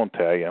 I'm going to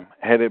tell you,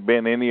 had it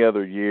been any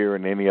other year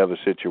in any other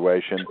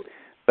situation,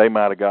 they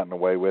might have gotten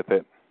away with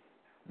it.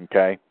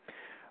 Okay.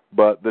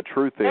 But the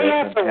truth is, they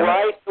have the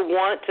right to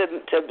want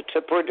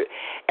to produce.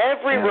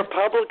 Every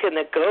Republican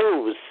that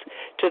goes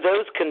to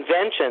those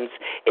conventions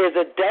is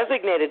a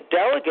designated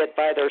delegate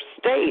by their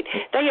state.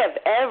 They have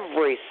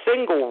every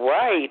single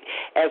right,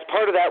 as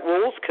part of that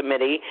rules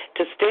committee,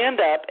 to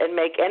stand up and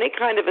make any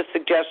kind of a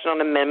suggestion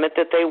on amendment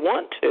that they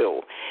want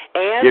to.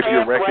 And if they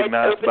you're have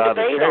recognized by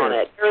the chair, on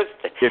it.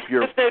 if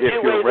you're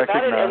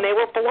recognized, and they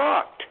were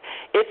blocked.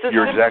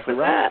 You're exactly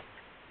right.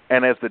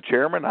 And as the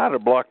chairman, I'd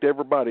have blocked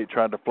everybody that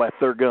tried to flap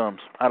their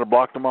gums. I'd have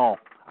blocked them all.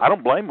 I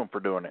don't blame them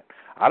for doing it.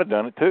 I'd have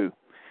done it too.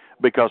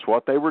 Because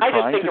what they were trying to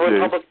do... I just think the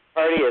Republican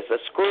Party is a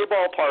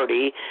screwball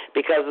party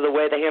because of the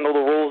way they handle the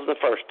rules in the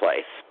first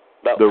place.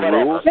 But the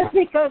rules?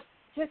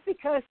 Just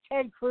because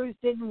Ted Cruz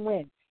didn't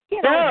win.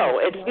 It's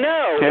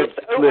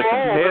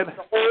overall.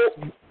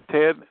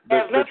 Ted,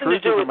 the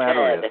truth of the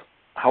matter is...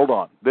 Hold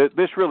on.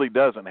 This really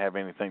doesn't have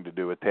anything to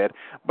do with Ted.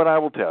 But I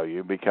will tell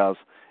you because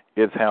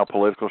it's how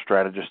political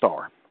strategists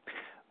are.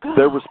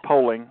 There was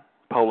polling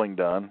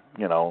done,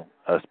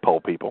 us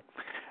poll people,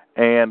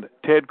 and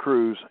Ted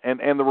Cruz and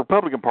the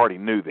Republican Party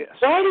knew this.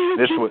 Why do you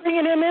keep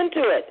bringing him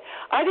into it?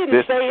 I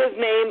didn't say his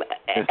name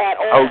at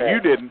all. Oh,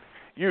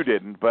 you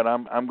didn't. But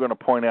I'm going to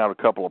point out a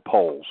couple of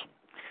polls.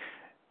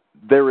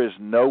 There is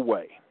no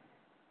way,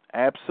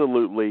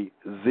 absolutely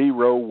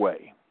zero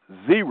way,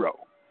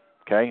 zero.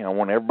 Okay, I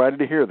want everybody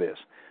to hear this.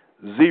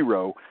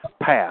 Zero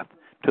path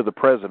to the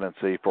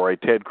presidency for a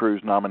Ted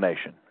Cruz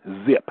nomination.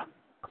 Zip.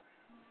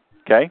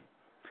 Okay?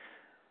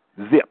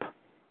 Zip.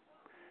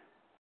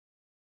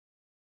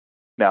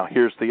 Now,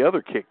 here's the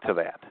other kick to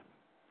that.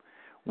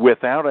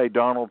 Without a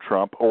Donald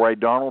Trump or a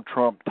Donald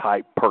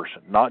Trump-type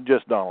person, not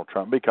just Donald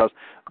Trump, because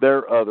there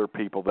are other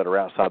people that are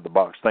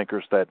outside-the-box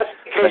thinkers that could have.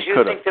 Because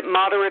you think that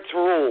moderates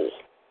rule.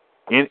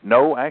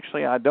 No,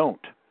 actually, I don't.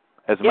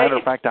 As a matter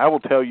of fact, I will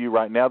tell you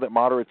right now that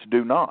moderates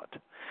do not.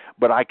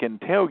 But I can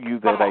tell you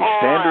that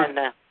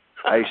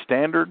a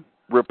standard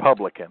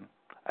Republican,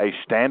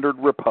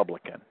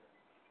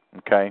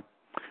 okay,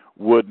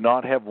 would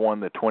not have won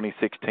the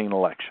 2016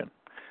 election.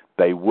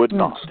 They would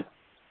not.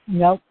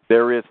 Nope.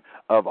 There is,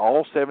 of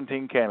all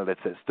 17 candidates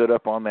that stood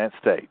up on that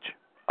stage,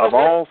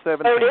 all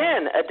 17. Vote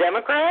in a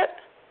Democrat?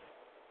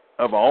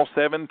 Of all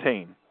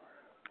 17,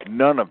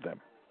 none of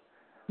them.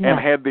 No. And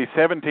had the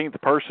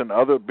 17th person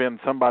been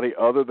somebody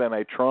other than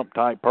a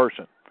Trump-type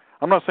person.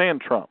 I'm not saying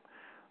Trump,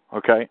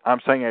 okay?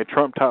 I'm saying a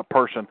Trump-type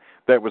person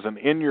that was an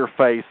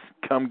in-your-face,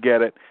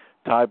 come-get-it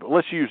type.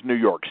 Let's use New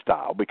York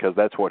style because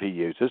that's what he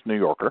uses, New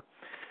Yorker.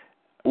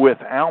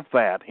 Without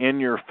that in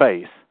your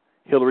face,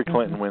 Hillary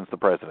Clinton wins the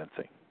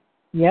presidency.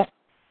 Yep.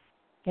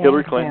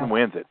 Hillary Clinton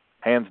wins it,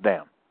 hands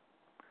down.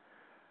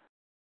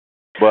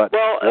 But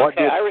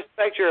I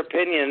respect your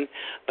opinion,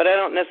 but I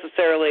don't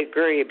necessarily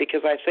agree,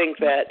 because I think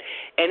that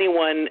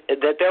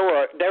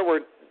there were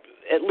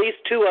at least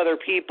two other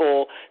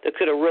people that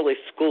could have really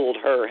schooled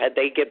her had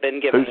they been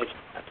given a chance.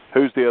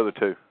 Who's the other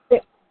two?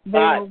 It's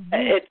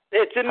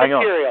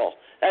immaterial.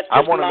 That's just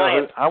I want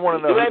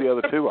to know who the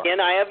other two are.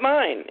 And I have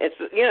mine. It's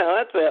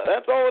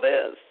that's all it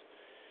is.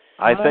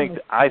 I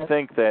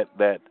think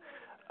that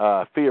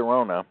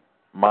Fiorina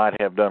might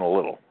have done a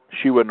little.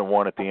 She wouldn't have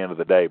won at the end of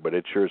the day, but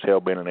it sure as hell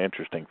been an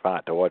interesting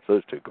fight to watch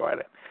those two go at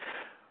it.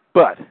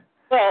 But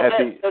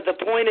the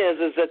point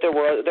is that there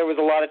was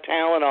a lot of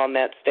talent on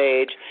that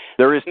stage.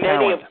 There is Many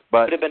talent, of them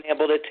but would have been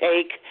able to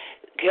take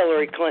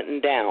Hillary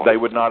Clinton down. They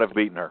would not have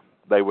beaten her.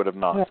 They would have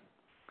not.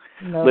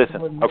 No,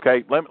 listen,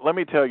 okay, let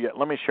me tell you,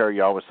 let me share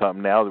y'all with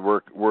something. Now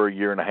that we're a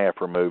year and a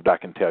half removed, I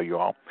can tell you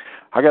all.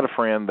 I got a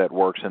friend that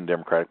works in the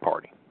Democratic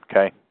Party,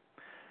 okay?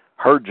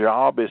 Her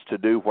job is to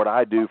do what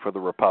I do for the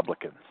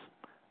Republicans.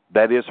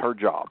 That is her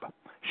job.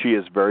 She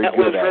is very good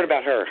at it. I've heard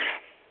about her.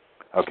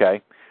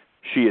 Okay?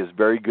 She is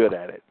very good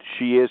at it.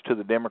 She is to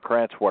the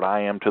Democrats what I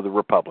am to the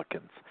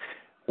Republicans.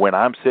 When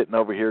I'm sitting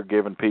over here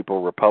giving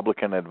people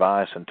Republican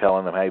advice and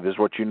telling them, hey, this is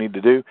what you need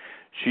to do,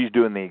 she's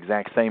doing the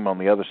exact same on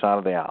the other side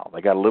of the aisle.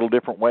 They got a little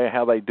different way of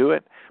how they do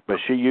it, but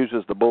she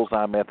uses the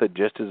bullseye method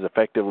just as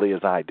effectively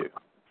as I do.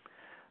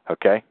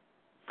 Okay?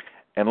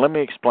 And let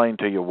me explain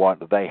to you what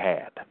they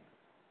had.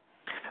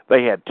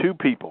 They had two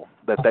people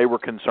that they were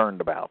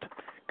concerned about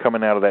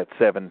coming out of that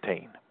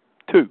 17.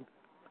 Two,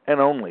 and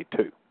only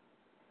two.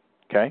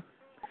 Okay?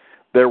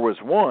 There was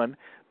one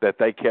that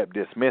they kept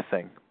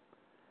dismissing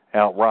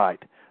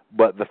outright,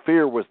 but the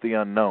fear was the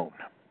unknown.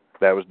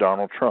 That was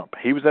Donald Trump.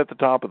 He was at the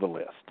top of the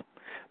list.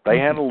 They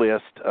had a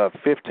list of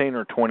 15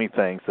 or 20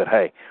 things that,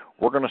 hey,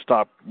 we're going to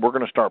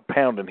start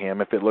pounding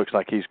him if it looks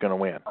like he's going to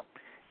win.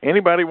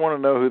 Anybody want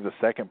to know who the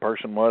second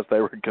person was they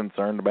were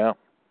concerned about?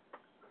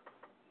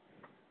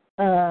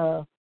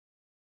 I'm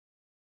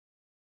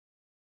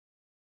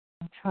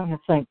trying to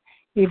think.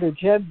 Either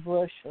Jeb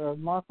Bush or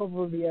Marco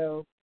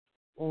Rubio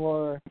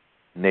or...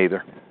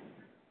 Neither.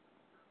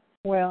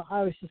 Well,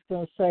 I was just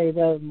going to say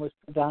that was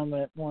the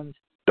dominant ones.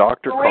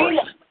 Dr.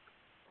 Carson.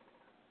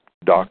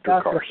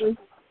 Dr. Carson.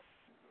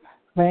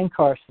 Van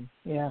Carson,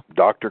 yeah.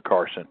 Dr.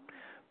 Carson.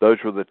 Those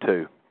were the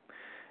two.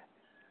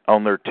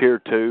 On their tier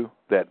 2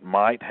 that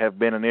might have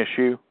been an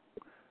issue,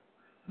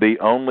 the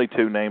only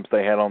two names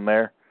they had on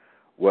there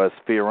was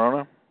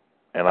Fiorina,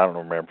 and I don't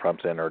remember if I'm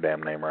saying her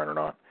damn name right or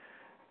not,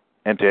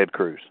 and Ted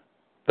Cruz.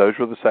 Those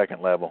were the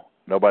second level.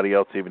 Nobody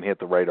else even hit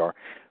the radar.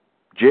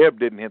 Jeb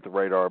didn't hit the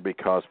radar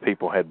because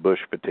people had Bush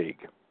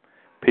fatigue.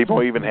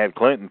 People even had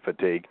Clinton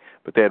fatigue,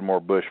 but they had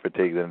more Bush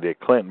fatigue than did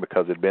Clinton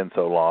because it had been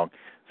so long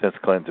since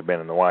Clinton had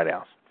been in the White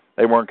House.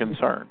 They weren't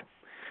concerned.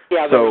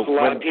 Yeah, there was a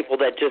lot of people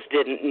that just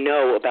didn't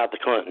know about the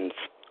Clintons.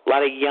 A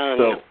lot of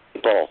young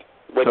people.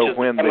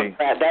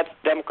 That's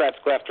Democrats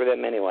go after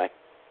them anyway.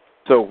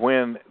 So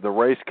when the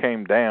race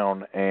came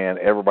down and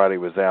everybody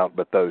was out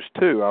but those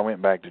two, I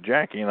went back to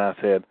Jackie and I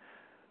said,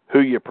 who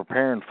you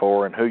preparing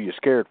for and who you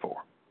scared for?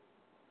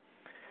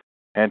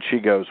 And she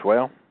goes,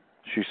 well,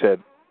 she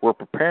said, we're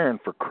preparing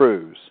for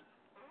Cruz,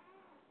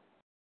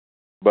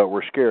 but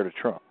we're scared of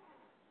Trump.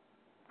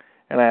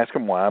 And I asked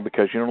them why,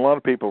 because, a lot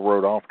of people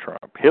wrote off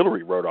Trump.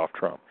 Hillary wrote off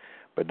Trump.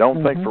 But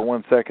don't think for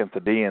 1 second the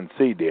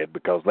DNC did,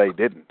 because they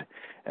didn't.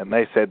 And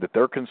they said that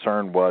their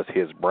concern was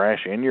his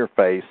brash,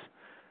 in-your-face,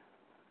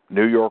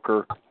 New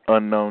Yorker,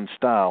 unknown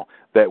style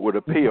that would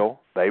appeal.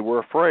 They were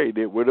afraid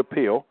it would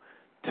appeal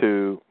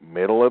to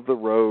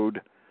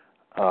middle-of-the-road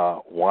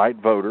white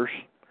voters,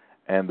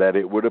 and that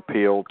it would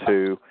appeal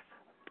to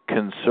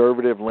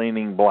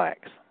conservative-leaning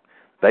blacks.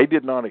 They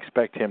did not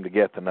expect him to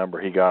get the number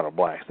he got of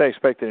blacks. They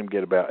expected him to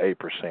get about 8%.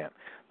 They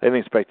didn't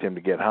expect him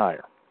to get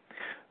higher.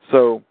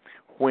 So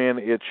when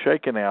it's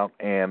shaken out,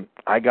 and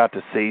I got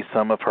to see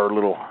some of her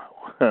little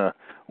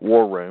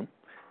war room,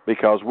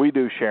 because we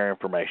do share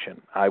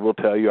information. I will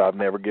tell you, I've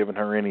never given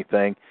her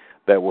anything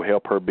that will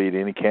help her beat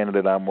any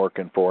candidate I'm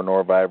working for,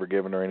 nor have I ever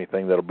given her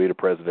anything that will beat a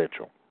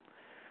presidential.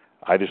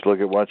 I just look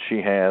at what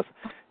she has,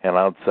 and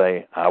I'd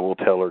say I will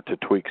tell her to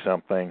tweak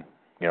something.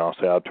 I'll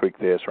say I'll tweak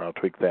this or I'll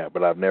tweak that,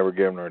 but I've never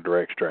given her a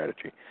direct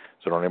strategy.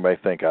 So don't anybody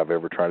think I've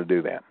ever tried to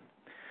do that.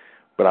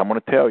 But I'm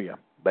going to tell you,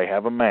 they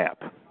have a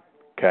map,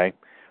 okay?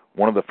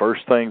 One of the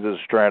first things as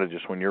a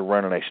strategist when you're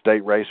running a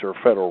state race or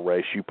a federal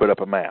race, you put up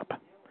a map,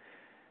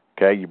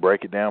 okay? You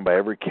break it down by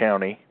every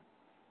county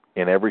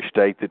in every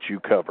state that you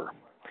cover,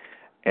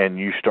 and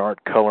you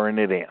start coloring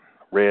it in,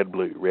 red,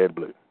 blue, red,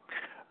 blue.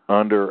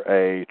 Under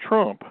a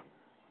Trump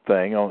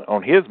thing,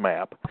 on his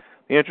map,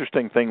 the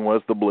interesting thing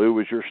was the blue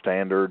was your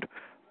standard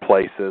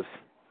places.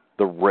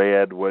 The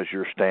red was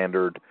your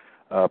standard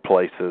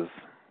places,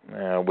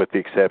 with the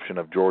exception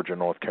of Georgia,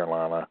 North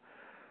Carolina.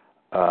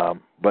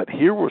 But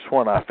here was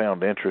what I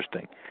found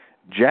interesting.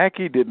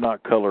 Jackie did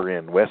not color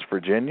in West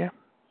Virginia,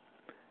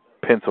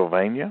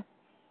 Pennsylvania,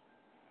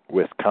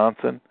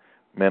 Wisconsin,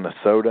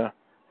 Minnesota,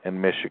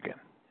 and Michigan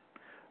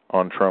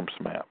on Trump's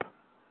map.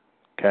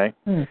 okay?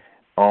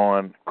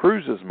 On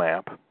Cruz's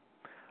map,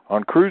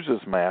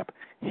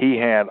 he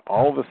had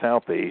all the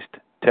Southeast,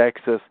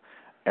 Texas,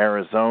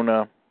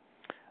 Arizona,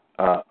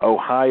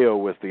 Ohio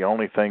was the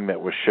only thing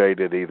that was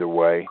shaded either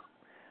way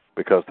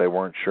because they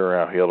weren't sure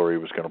how Hillary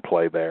was going to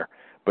play there.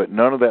 But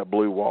none of that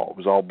blue wall. It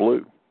was all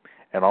blue.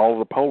 And all of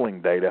the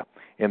polling data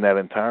in that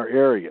entire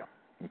area,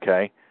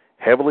 okay,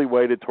 heavily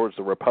weighted towards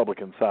the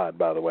Republican side,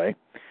 by the way,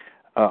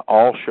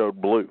 all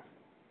showed blue.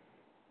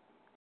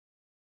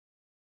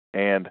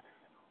 And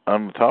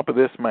on the top of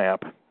this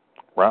map,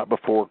 right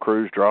before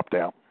Cruz dropped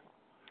out,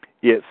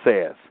 it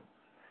says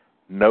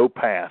no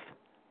path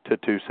to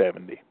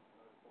 270.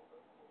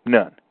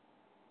 None.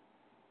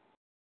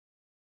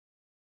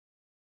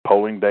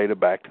 Polling data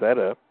backed that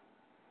up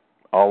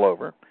all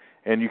over.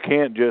 And you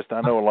can't just,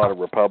 I know a lot of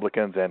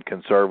Republicans and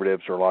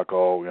conservatives are like,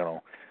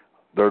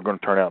 they're going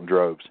to turn out in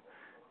droves.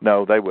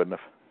 No, they wouldn't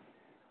have.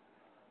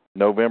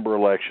 November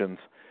elections,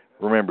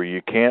 remember,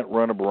 you can't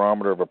run a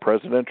barometer of a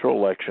presidential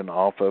election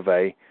off of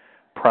a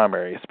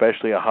primary,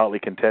 especially a hotly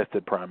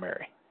contested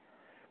primary,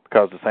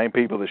 because the same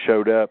people that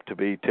showed up to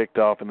be ticked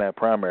off in that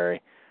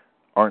primary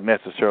aren't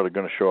necessarily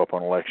going to show up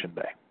on Election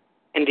Day.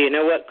 And do you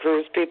know what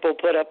Cruz people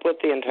put up with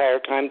the entire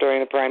time during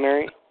the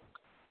primary?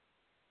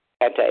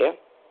 I'll tell you.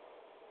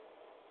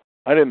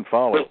 I didn't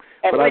follow,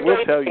 but I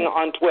will tell you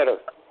on Twitter.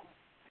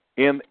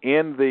 In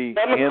the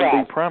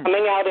primary,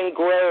 coming out in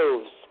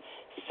groves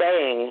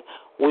saying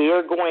we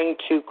are going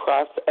to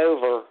cross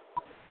over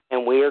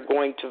and we are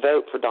going to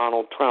vote for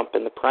Donald Trump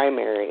in the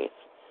primaries.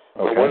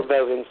 Okay. We're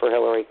voting for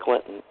Hillary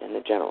Clinton in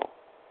the general.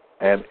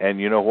 And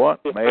you know what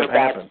may have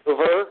happened.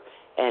 Over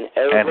and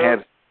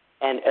over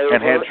and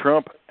had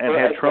Trump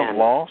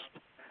lost,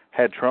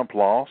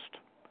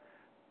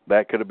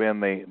 that could have been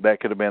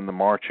the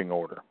marching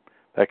order.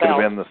 That could have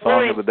been the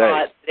song of the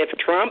day. If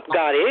Trump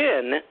got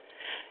in,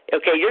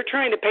 okay, you're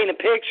trying to paint a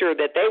picture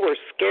that they were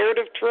scared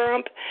of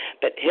Trump,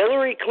 but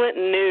Hillary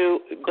Clinton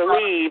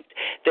believed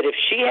that if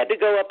she had to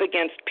go up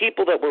against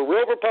people that were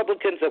real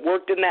Republicans that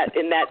worked in that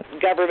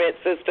government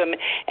system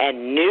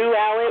and knew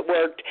how it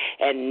worked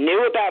and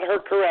knew about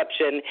her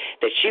corruption,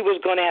 that she was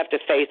going to have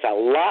to face a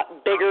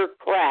lot bigger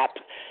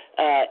crap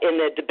in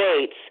the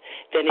debates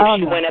than if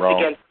she went up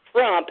against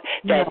Trump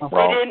that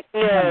didn't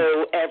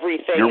know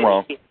everything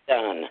that he's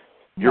done.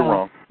 You're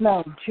wrong.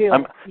 No, Jill. I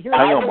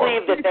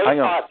believe that they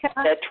thought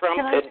that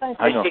Trump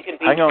could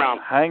beat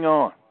Trump. Hang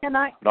on.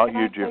 Not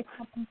you, Jill.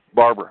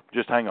 Barbara,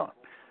 just hang on.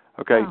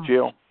 Okay,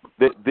 Jill,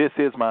 this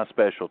is my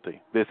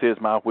specialty. This is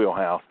my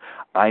wheelhouse.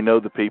 I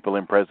know the people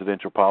in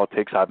presidential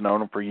politics. I've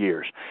known them for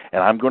years.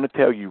 And I'm going to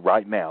tell you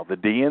right now, the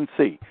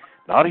DNC,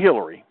 not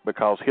Hillary,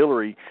 because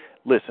Hillary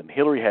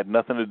had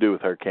nothing to do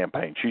with her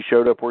campaign. She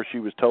showed up where she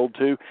was told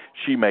to.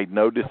 She made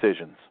no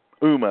decisions.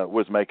 Uma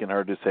was making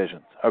her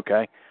decisions,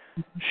 okay?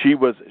 She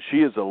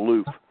is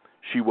aloof.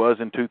 She was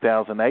in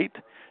 2008.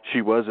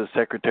 She was as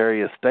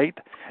Secretary of State,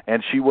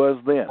 and she was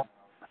then.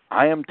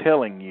 I am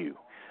telling you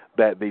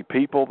that the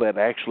people that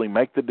actually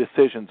make the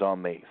decisions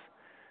on these,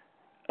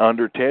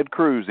 under Ted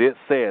Cruz, it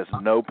says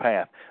no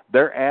path.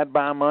 Their ad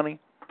buy money,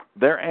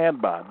 their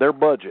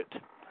budget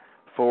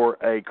for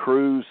a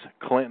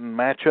Cruz-Clinton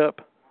matchup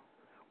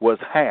was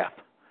half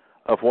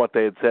of what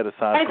they had set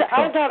aside for Trump.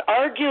 I'm not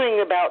arguing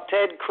about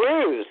Ted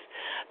Cruz,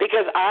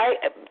 because I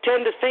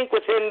tend to think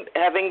with him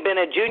having been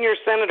a junior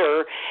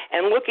senator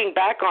and looking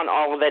back on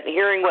all of it and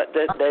hearing what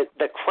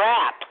the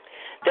crap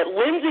that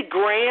Lindsey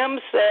Graham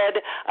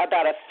said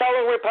about a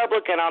fellow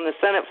Republican on the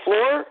Senate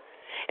floor,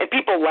 and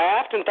people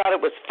laughed and thought it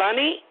was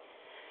funny.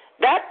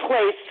 That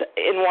place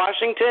in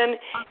Washington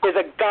is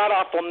a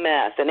god-awful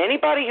mess, and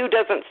anybody who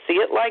doesn't see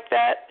it like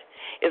that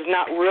is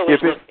not really.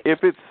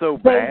 If it's so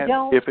bad,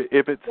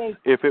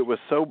 if it was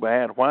so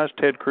bad, why does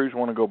Ted Cruz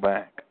want to go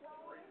back?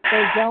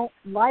 They don't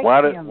like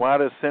him. Why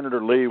does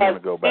Senator Lee want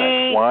to go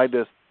back?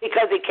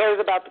 Because he cares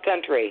about the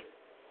country.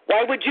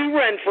 Why would you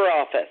run for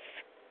office?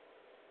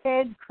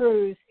 Ted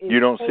Cruz is. You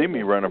don't see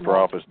me running for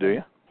office, do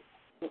you?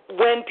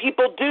 When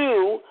people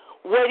do,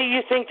 what do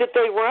you think that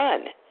they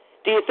run?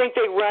 Do you think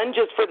they run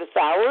just for the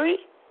salary?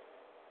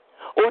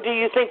 Or do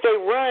you think they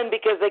run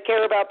because they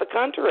care about the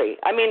country?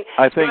 I mean,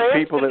 I think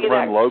people that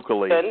run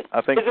locally.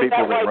 I think people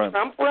that run.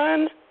 Trump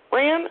ran.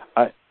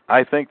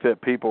 I think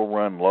that people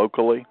run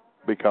locally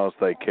because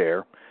they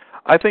care.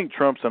 I think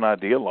Trump's an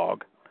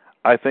ideologue.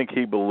 I think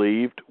he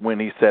believed when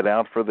he set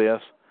out for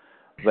this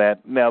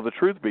that, now the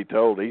truth be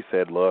told, he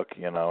said, look,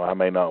 I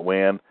may not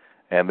win,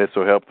 and this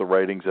will help the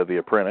ratings of The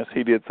Apprentice.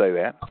 He did say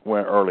that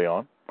early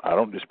on. I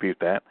don't dispute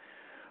that.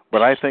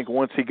 But I think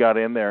once he got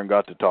in there and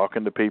got to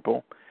talking to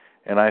people,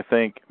 and I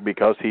think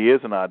because he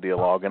is an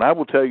ideologue, and I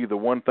will tell you the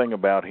one thing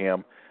about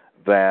him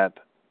that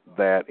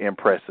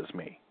impresses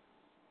me.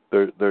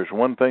 There's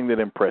one thing that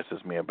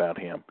impresses me about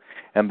him,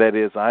 and that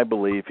is I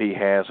believe he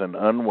has an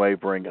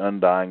unwavering,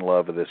 undying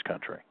love of this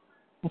country.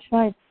 That's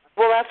right.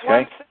 Well, that's what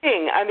I'm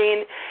saying. I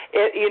mean,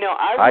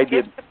 I will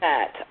give him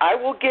that. I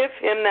will give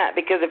him that,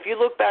 because if you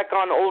look back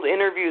on old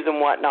interviews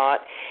and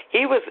whatnot,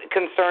 he was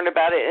concerned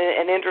about it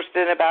and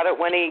interested about it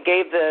when he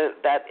gave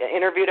that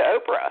interview to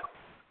Oprah.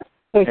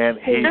 But And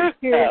here's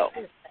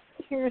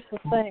the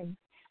thing,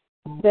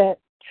 that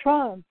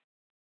Trump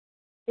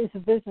is a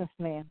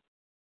businessman.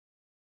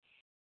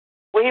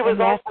 Well, he was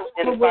also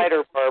an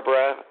insider,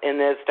 Barbara, in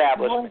the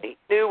establishment. He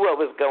knew what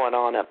was going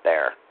on up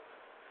there.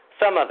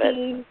 Some of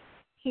it.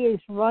 He is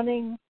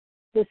running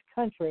this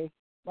country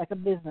like a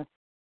business.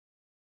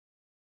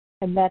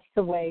 And that's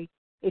the way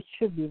it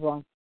should be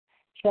run.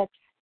 Checks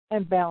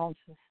and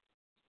balances.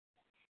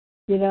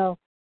 You know,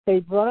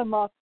 they've run them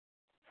up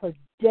for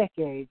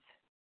decades.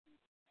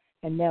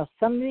 And now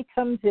somebody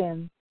comes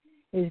in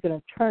and is going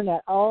to turn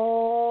that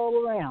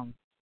all around.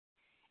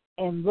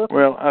 And look.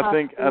 Well, I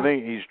think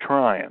he's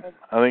trying.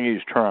 Yeah,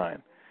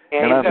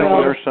 and I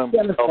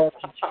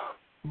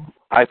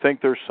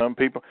think there's some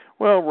people.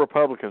 Well,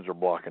 Republicans are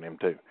blocking him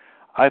too.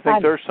 I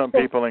think there's some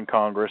people in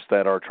Congress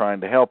that are trying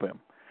to help him,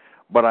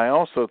 but I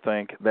also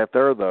think that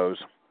there are those.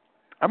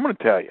 I'm going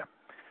to tell you,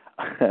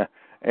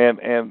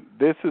 and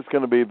this is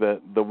going to be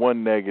the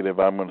one negative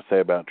I'm going to say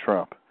about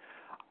Trump.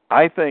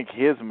 I think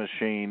his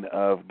machine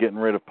of getting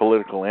rid of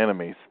political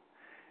enemies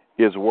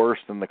is worse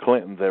than the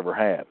Clintons ever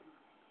had.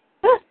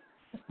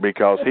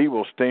 Because he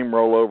will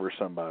steamroll over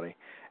somebody.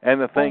 And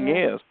the thing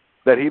is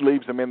that he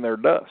leaves them in their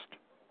dust.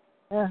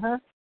 Uh-huh.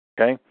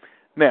 Okay?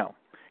 Now,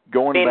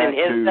 going back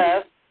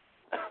to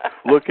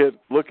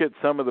look at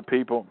some of the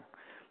people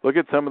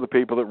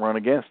that run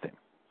against him.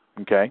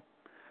 Okay?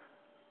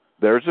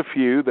 There's a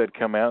few that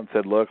come out and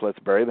said, look, let's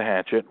bury the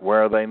hatchet.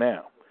 Where are they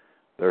now?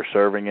 They're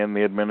serving in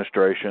the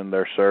administration.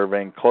 They're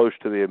serving close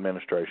to the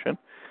administration.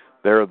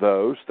 There are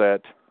those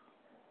that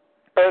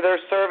or they're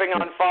serving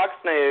on Fox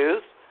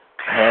News.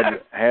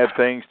 had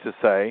things to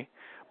say.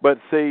 But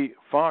see,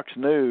 Fox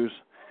News,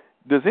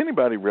 does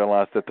anybody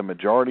realize that the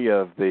majority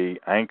of the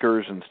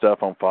anchors and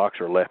stuff on Fox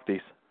are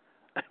lefties?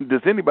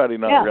 Does anybody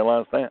not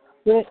realize that?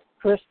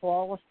 Chris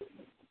Wallace,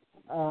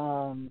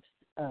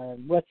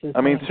 what's his name?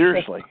 I mean,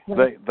 seriously,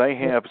 they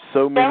have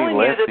so many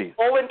lefties. The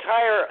whole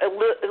entire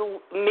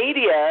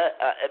media,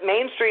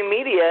 mainstream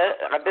media,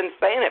 I've been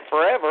saying it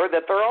forever,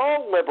 that they're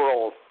all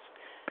liberals.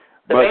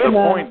 But the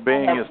point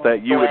being is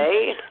that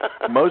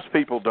most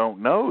people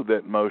don't know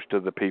that most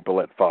of the people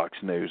at Fox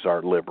News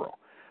are liberal.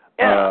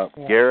 Yeah.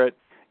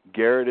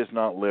 Garrett is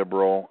not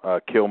liberal.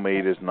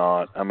 Kilmeade is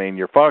not. I mean,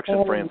 your Fox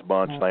and Friends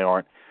bunch, they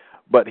aren't.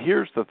 But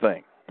here's the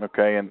thing,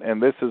 okay,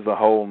 and this is a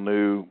whole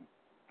new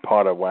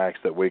pot of wax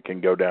that we can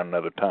go down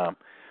another time.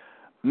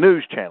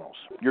 News channels,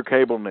 your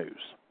cable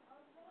news.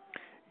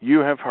 You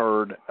have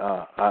heard,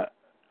 I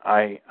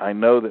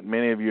know that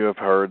many of you have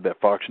heard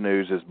that Fox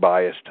News is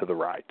biased to the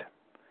right.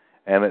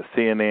 And that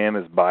CNN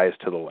is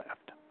biased to the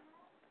left.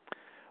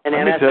 And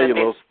let me tell you a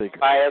little secret.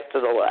 Biased to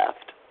the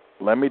left.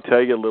 Let me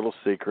tell you a little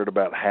secret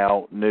about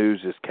how news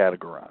is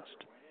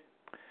categorized.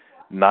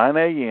 9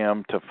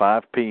 a.m. to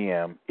 5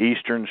 p.m.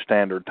 Eastern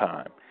Standard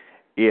Time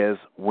is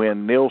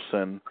when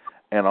Nielsen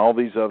and all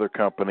these other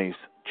companies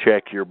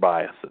check your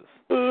biases.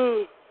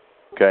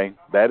 Okay?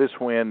 That is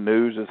when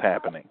news is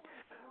happening.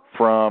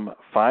 From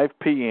 5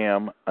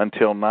 p.m.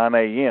 until 9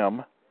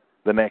 a.m.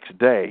 the next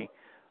day,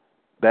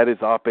 that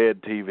is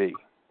op-ed TV,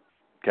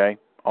 okay?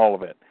 All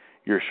of it.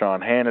 Your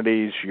Sean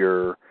Hannity's,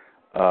 your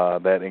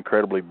that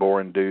incredibly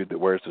boring dude that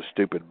wears the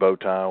stupid bow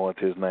tie.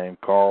 What's his name?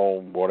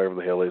 Carl, whatever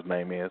the hell his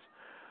name is.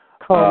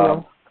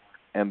 Carl.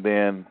 And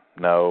then,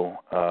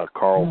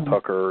 Carl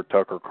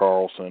Tucker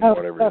Carlson,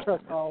 whatever his name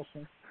is.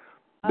 Carlson.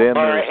 Then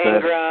Laura there's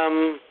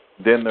Ingraham.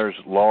 Then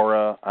there's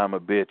Laura, I'm a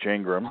bitch,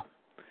 Ingram.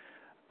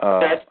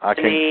 I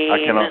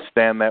cannot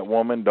stand that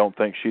woman. Don't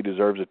think she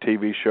deserves a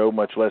TV show,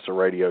 much less a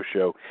radio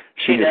show.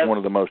 She is one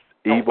of the most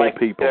evil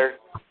people.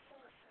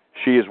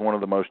 She is one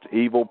of the most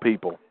evil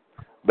people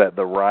that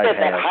the right has.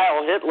 That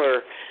Heil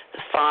Hitler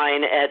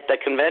sign at the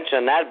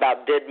convention, that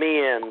about did me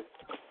in.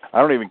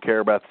 I don't even care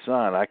about the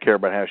sign. I care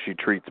about how she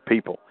treats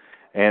people.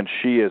 And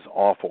she is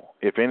awful.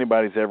 If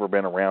anybody's ever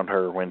been around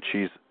her when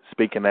she's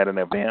speaking at an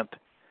event,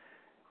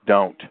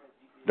 don't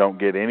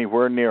get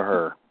anywhere near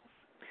her.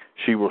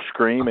 She will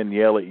scream and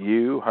yell at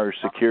you, her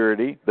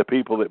security, the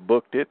people that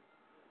booked it.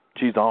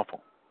 She's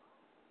awful.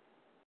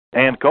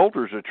 Ann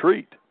Coulter's a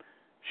treat.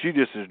 She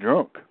just is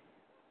drunk.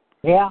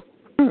 Yeah.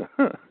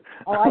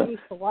 I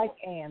used to like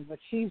Ann, but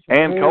she's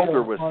Ann really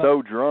Coulter was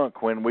so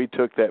drunk when we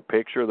took that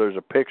picture. There's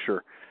a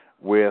picture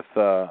with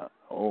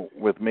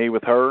me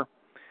with her.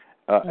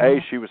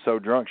 She was so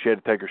drunk she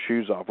had to take her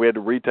shoes off. We had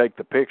to retake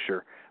the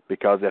picture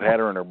because it had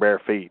her in her bare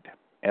feet,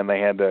 and they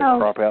had to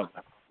crop out.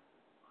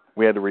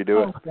 We had to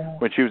redo it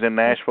when she was in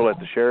Nashville at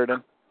the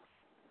Sheridan.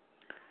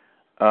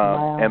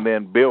 And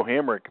then Bill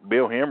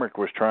Hemrick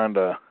was trying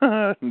to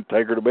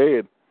take her to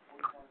bed.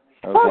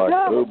 I was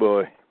like, oh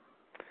boy.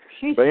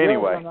 She's but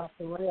anyway, off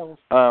the rails.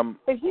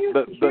 But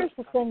here's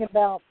the thing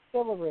about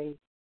Hillary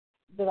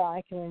that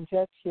I can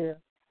inject here,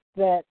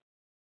 that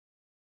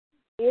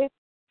if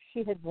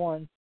she had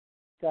won,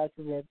 God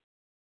forbid,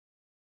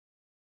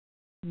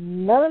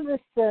 none of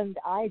this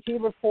IG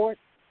report,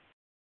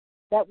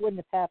 that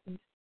wouldn't have happened.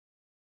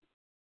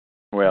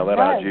 Well,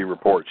 that IG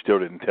report still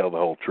didn't tell the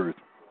whole truth.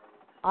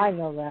 I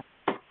know that.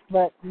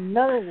 but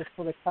none of this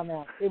would have come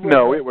out. It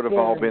would have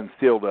all been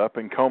sealed up,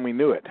 and Comey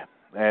knew it,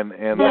 and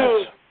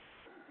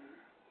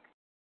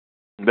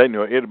they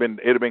knew it. It'd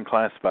have been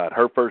classified.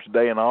 Her first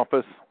day in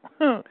office,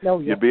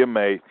 you'd be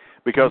amazed,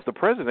 because the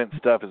president's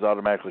stuff is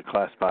automatically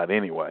classified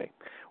anyway,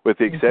 with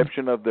the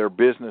exception of their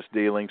business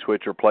dealings,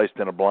 which are placed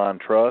in a blind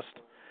trust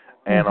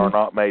and are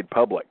not made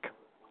public.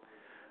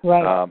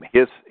 Right.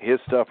 His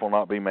stuff will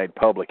not be made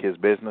public. His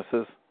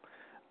businesses,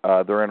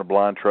 they're in a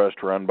blind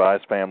trust run by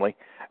his family,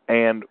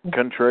 and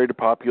contrary to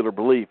popular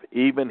belief,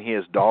 even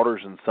his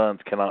daughters and sons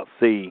cannot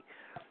see.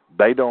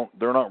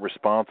 They're not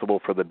responsible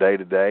for the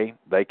day-to-day.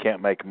 They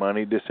can't make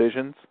money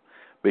decisions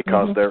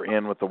because they're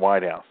in with the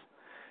White House.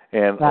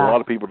 And a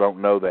lot of people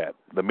don't know that.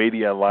 The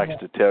media likes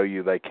to tell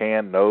you they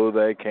can. No,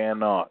 they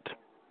cannot.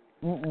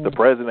 The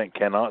president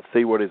cannot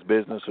see what his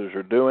businesses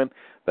are doing.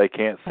 They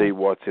can't see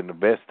what's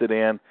invested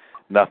in.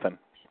 Nothing.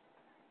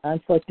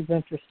 Conflict of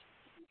interest.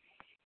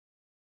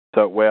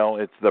 So,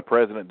 it's the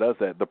president does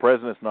that. The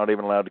president's not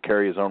even allowed to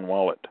carry his own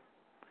wallet.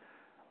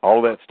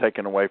 All that's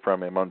taken away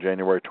from him on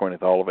January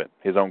 20th, all of it.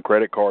 His own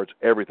credit cards,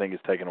 everything is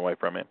taken away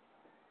from him.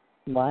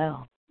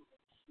 Wow.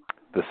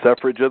 The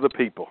suffrage of the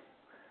people.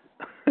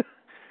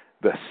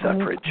 The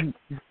suffrage.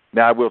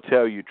 Now, I will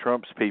tell you,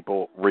 Trump's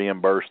people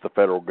reimburse the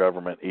federal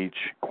government each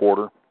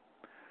quarter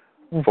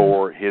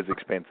for his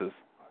expenses.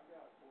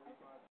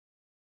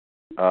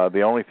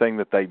 The only thing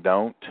that they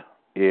don't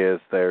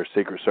is their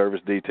Secret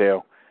Service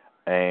detail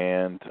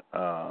and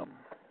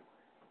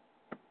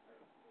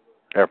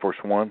Air Force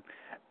One.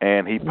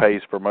 And he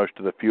pays for most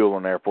of the fuel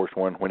on Air Force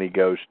One when he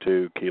goes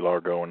to Key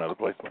Largo and other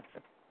places like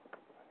that.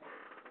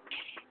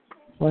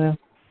 Well,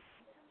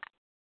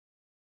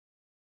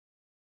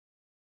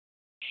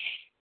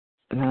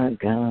 my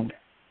God.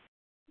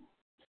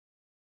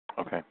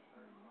 Okay.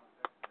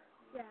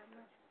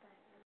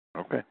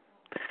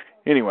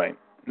 Anyway,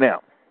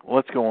 now,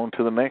 let's go on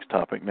to the next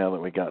topic now that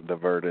we got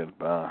diverted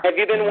by... Have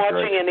you been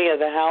watching any of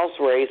the House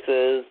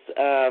races?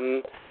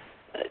 And,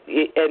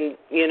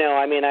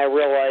 I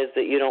realize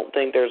that you don't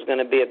think there's going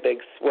to be a big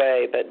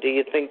sway, but do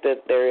you think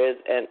that there is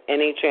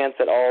any chance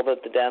at all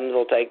that the Dems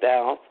will take the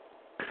House?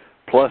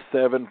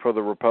 +7 for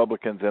the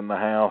Republicans in the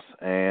House,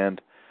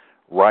 and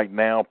right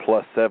now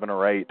 +7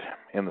 or 8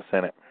 in the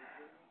Senate.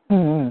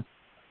 Mm-hmm.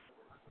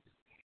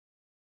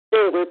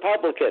 For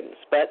Republicans,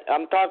 but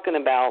I'm talking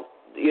about,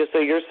 so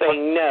you're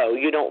saying no,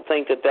 you don't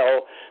think that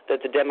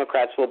the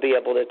Democrats will be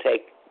able to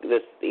take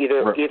this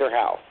either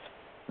house?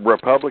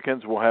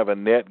 Republicans will have a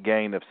net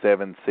gain of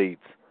 7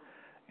 seats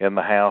in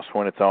the House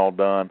when it's all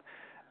done.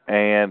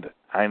 And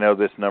I know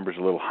this number's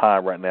a little high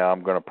right now.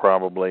 I'm going to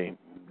probably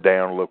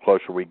down a little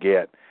closer we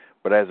get.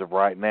 But as of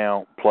right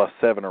now,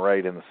 +7 or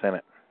 8 in the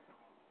Senate.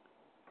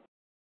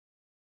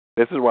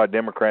 This is why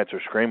Democrats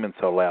are screaming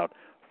so loud.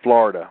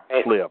 Florida,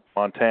 flip.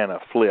 Montana,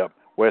 flip.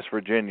 West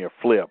Virginia,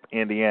 flip.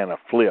 Indiana,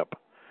 flip.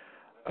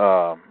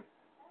 I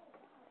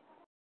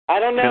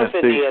don't know if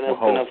Indiana's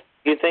going to...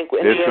 You think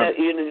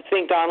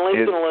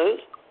Donnelly's going to lose?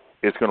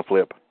 It's going to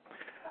flip.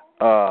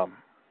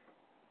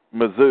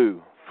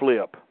 Mizzou,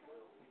 flip.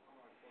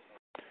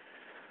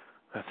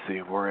 Let's see,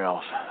 where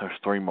else? There's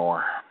 3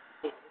 more.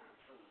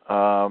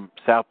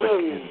 South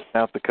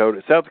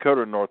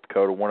Dakota and North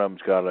Dakota, one of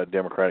them's got a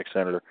Democratic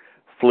senator.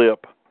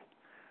 Flip.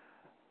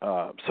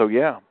 So,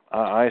 yeah,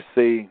 I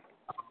see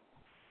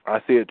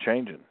it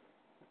changing.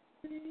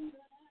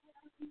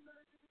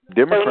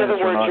 Democrats so in other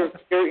words,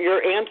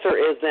 your answer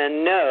is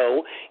then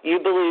no. You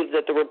believe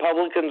that the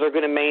Republicans are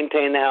going to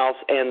maintain the House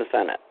and the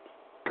Senate.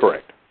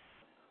 Correct.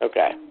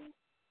 Okay.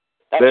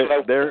 That's what I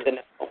wanted to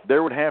know.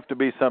 There would have to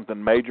be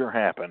something major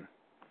happen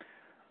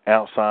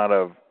outside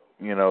of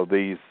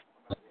the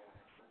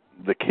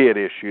kid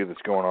issue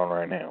that's going on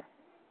right now.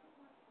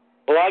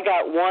 Well, I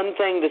got one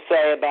thing to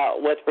say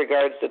about with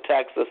regards to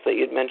Texas that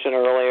you'd mentioned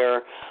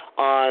earlier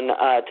on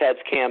Ted's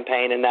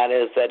campaign, and that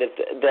is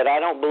that I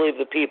don't believe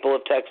the people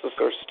of Texas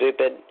are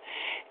stupid,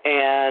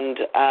 and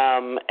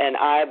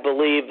I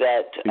believe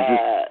that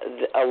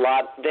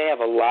they have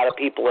a lot of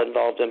people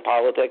involved in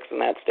politics in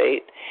that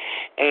state,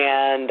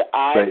 and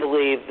I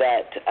believe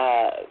that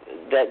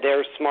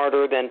they're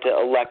smarter than to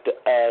elect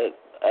a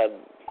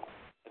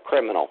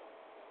criminal.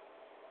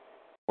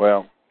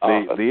 Well,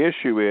 the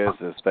issue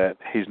is that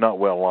he's not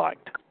well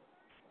liked.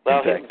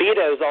 Well, his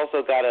Beto's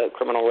also got a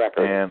criminal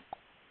record. And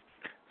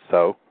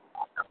so,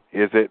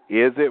 is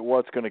it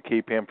what's going to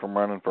keep him from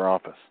running for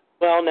office?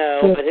 Well,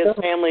 no, but his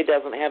family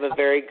doesn't have a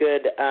very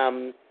good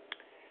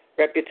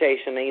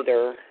reputation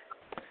either.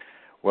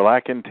 Well, I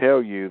can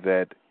tell you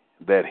that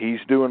he's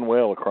doing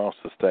well across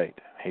the state.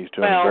 He's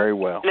doing very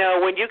well.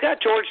 No, when you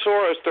got George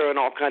Soros throwing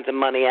all kinds of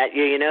money at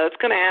you, it's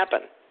going to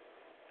happen.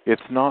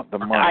 It's not the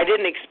money. I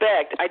did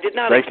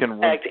not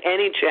expect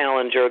any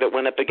challenger that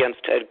went up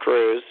against Ted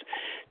Cruz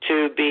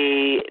to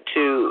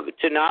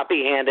not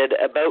be handed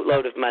a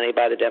boatload of money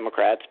by the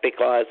Democrats,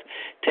 because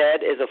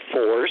Ted is a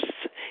force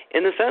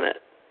in the Senate.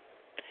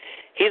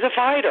 He's a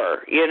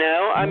fighter,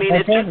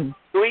 it's just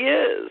who he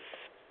is.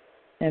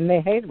 And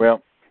they hate him.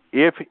 Well,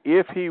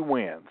 if he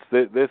wins,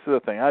 this is the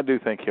thing. I do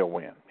think he'll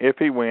win. If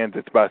he wins,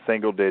 it's by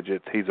single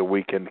digits. He's a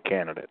weakened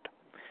candidate.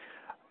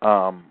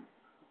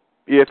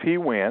 If he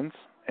wins,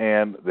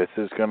 and this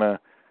is going to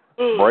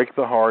break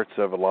the hearts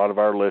of a lot of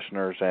our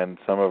listeners and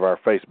some of our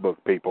Facebook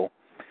people,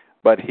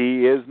 but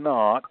he is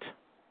not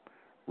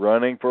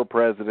running for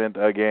president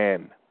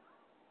again.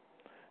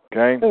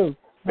 Okay?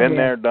 Been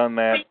there, done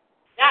that.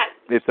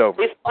 It's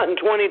over. He's not in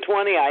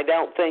 2020. I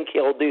don't think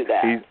he'll do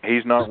that.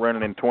 He's not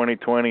running in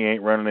 2020,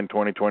 ain't running in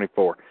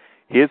 2024.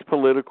 His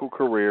political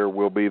career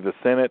will be the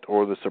Senate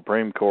or the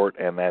Supreme Court,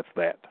 and that's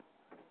that.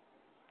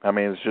 I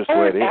mean, it's just the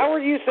way it is. How are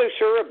you so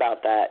sure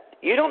about that?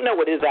 You don't know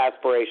what his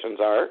aspirations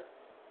are.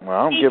 Well,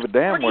 I don't give a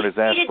damn what his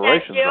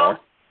aspirations are.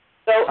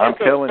 So I'm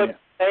telling you.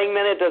 Saying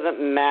then it doesn't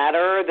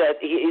matter that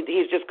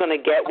he's just going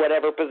to get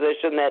whatever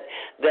position that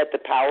the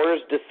powers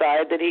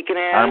decide that he can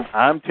have?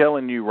 I'm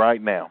telling you right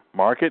now,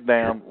 mark it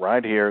down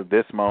right here,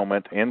 this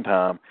moment in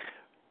time,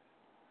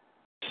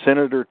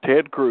 Senator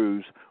Ted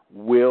Cruz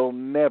will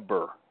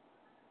never,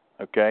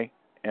 okay,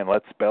 and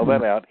let's spell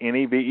that out,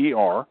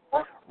 Never,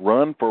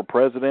 run for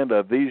president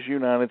of these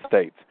United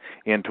States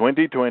in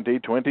 2020,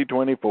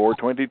 2024,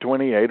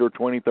 2028, or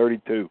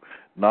 2032.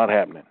 Not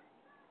happening.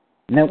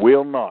 No.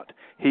 Will not.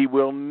 He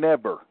will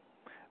never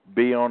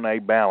be on a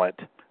ballot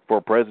for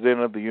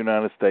president of the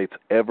United States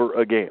ever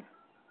again.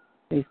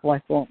 His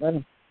wife won't let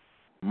him.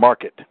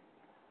 Mark it.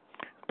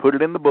 Put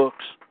it in the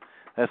books.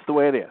 That's the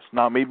way it is.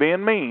 Not me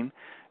being mean.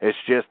 It's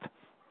just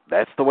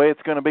that's the way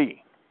it's going to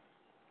be.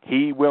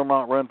 He will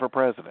not run for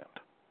president.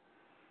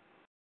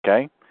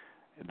 Okay?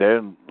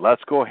 Then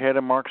let's go ahead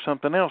and mark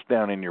something else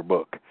down in your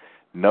book.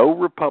 No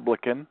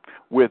Republican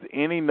with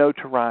any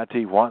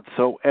notoriety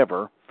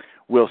whatsoever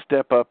will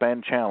step up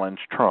and challenge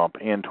Trump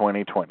in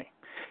 2020.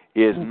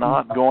 Is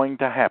not going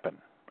to happen.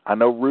 I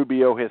know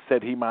Rubio has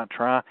said he might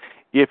try.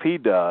 If he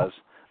does,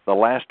 the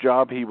last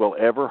job he will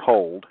ever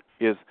hold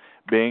is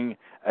being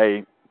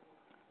a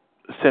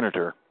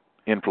senator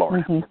in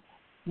Florida.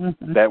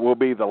 That will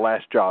be the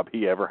last job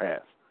he ever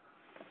has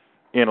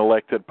in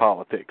elected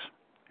politics.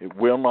 It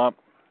will not,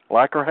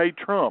 like or hate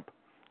Trump,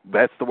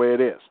 that's the way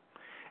it is.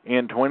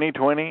 In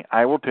 2020,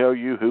 I will tell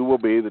you who will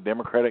be the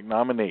Democratic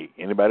nominee.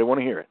 Anybody want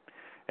to hear it?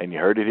 And you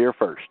heard it here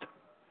first.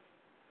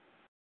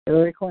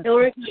 Hillary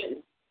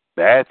Clinton.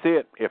 That's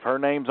it. If her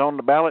name's on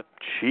the ballot,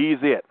 she's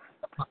it.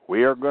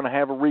 We are going to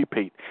have a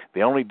repeat.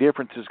 The only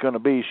difference is going to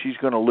be she's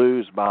going to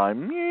lose by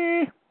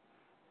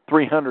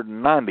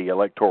 390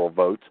 electoral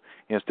votes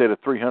instead of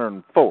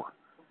 304.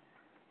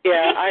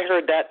 Yeah, I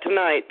heard that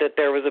tonight, that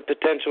there was a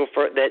potential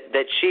for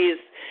that she's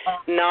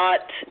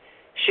not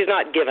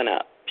given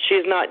up.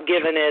 She's not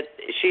giving it.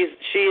 She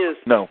is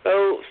so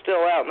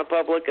still out in the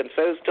public and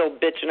so still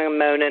bitching and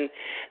moaning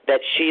that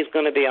she's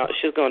going to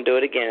do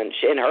it again.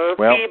 In her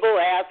feeble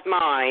ass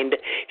mind,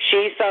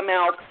 she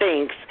somehow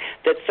thinks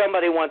that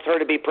somebody wants her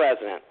to be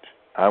president.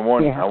 I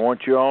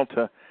want you all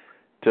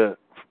to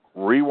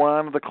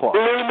rewind the clock.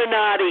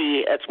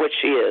 Illuminati, that's what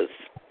she is.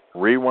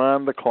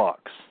 Rewind the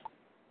clocks.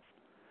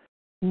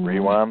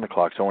 Rewind the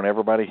clocks. I want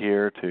everybody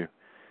here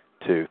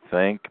to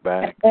think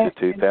back to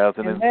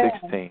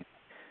 2016.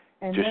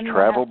 Just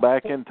travel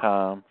back in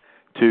time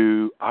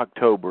to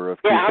October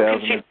of 2000. How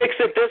can she fix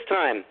it this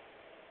time?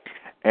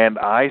 And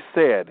I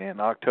said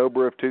in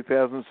October of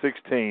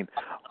 2016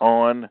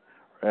 on, it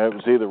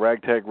was either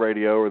Ragtag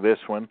Radio or this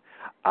one,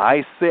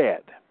 I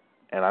said,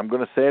 and I'm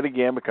going to say it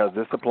again because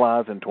this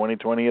applies in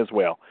 2020 as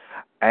well,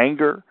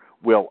 anger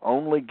will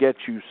only get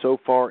you so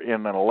far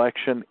in an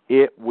election.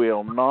 It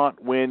will not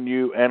win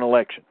you an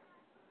election.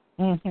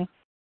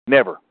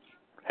 Never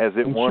has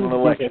it won an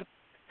election.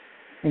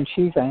 And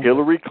she's angry.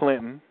 Hillary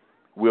Clinton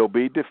will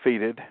be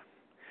defeated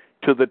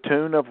to the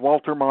tune of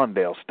Walter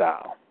Mondale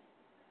style.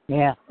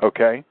 Yeah.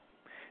 Okay?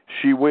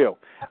 She will.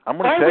 I'm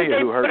going to tell you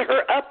who her... Why would they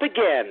put her up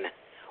again?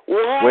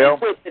 Why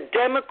would the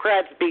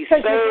Democrats be so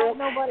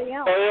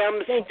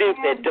damn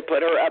stupid to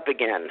put her up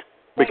again?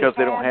 Because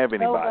they don't have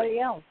anybody.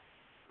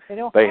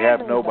 They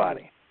have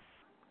nobody.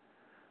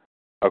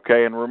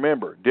 Okay, and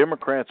remember,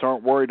 Democrats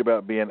aren't worried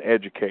about being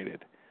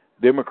educated.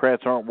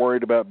 Democrats aren't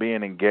worried about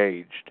being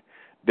engaged.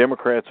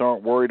 Democrats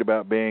aren't worried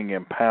about being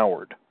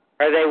empowered.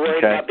 Are they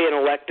worried about being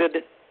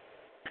elected?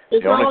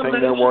 The only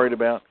thing they're worried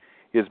about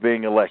is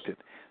being elected.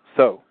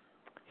 So,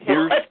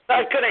 here's... Well, that's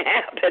not going to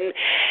happen.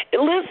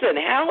 Listen,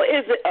 how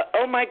is it...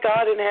 Oh, my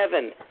God in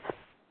heaven.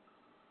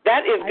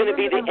 That is going to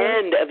be the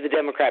end of the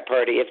Democrat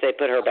Party if they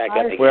put her back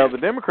up again. Well, the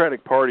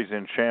Democratic Party's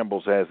in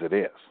shambles as it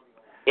is.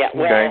 Yeah,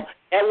 well,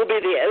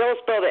 it'll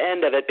spell the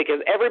end of it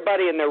because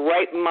everybody in their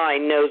right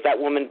mind knows that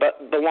woman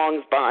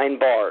belongs behind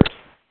bars.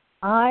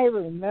 I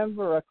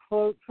remember a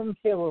quote from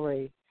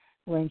Hillary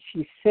when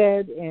she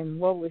said in,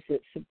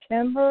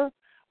 September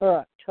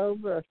or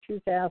October of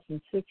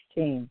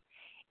 2016,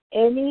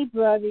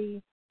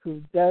 anybody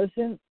who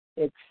doesn't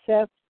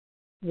accept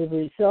the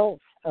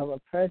results of a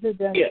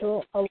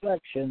presidential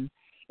election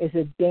is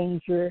a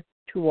danger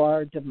to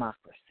our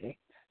democracy.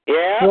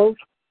 Yeah. Quote,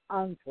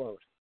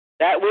 unquote.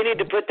 That we need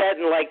to put that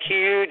in like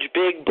huge,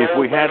 big. If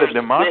we had a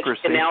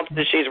democracy, announce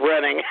that she's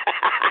running.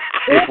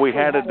 If we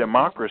had a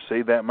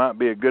democracy, that might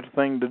be a good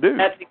thing to do.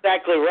 That's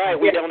exactly right.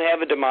 We don't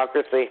have a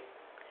democracy.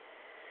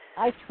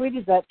 I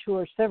tweeted that to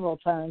her several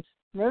times.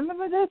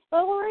 Remember this,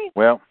 Hillary?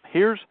 Well,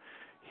 here's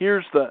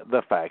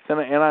the facts, and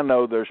I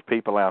know there's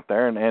people out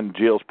there, and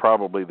Jill's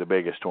probably the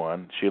biggest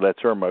one. She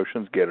lets her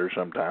emotions get her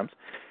sometimes,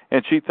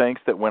 and she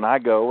thinks that when I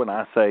go and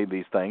I say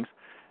these things,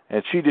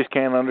 and she just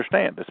can't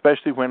understand,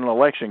 especially when an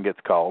election gets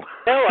called.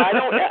 No,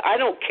 I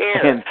don't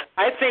care.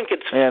 I think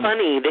it's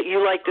funny that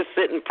you like to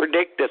sit and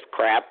predict this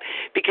crap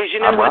because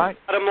you know what the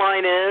bottom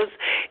line is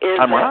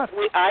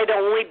I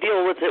only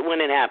deal with it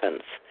when it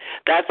happens.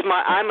 That's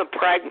I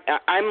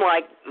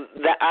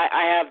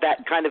have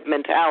that kind of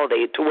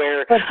mentality to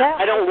where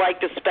I don't like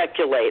to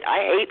speculate.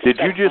 I hate Did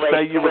you just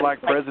say you were like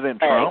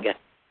President Trump?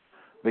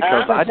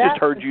 Because I just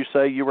heard you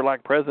say you were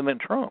like President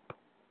Trump.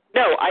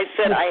 No, I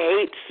said I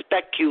hate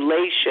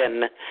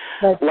speculation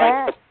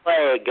like the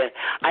plague.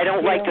 I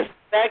don't like to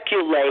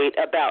speculate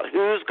about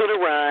who's going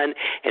to run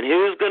and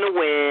who's going to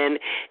win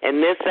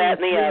and this, that,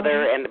 and the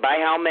other and by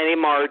how many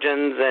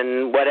margins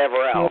and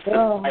whatever else.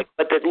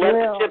 But let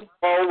the chips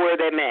fall where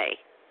they may.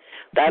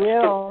 That's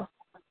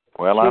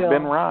well, I've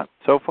been right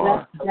so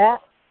far.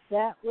 That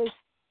was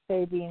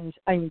Fabian's.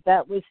 I mean,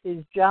 that was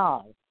his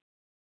job.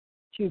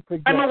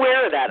 I'm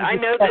aware of that. I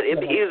know that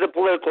he's a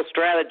political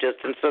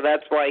strategist, and so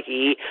that's why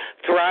he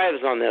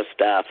thrives on this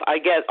stuff. I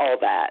get all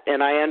that,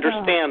 and I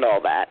understand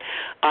all that.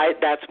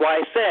 That's why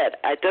I said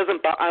I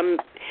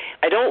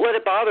don't let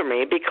it bother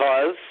me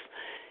because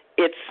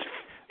it's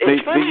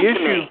funny to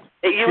me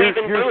that you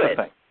even do it.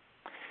 The thing.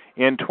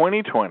 In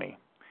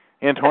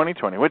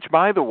 2020, which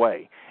by the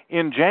way,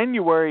 in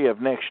January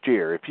of next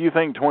year, if you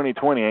think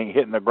 2020 ain't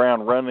hitting the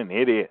ground running,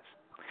 it is.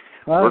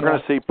 We're going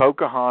to see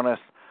Pocahontas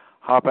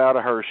hop out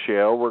of her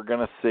shell. We're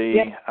going to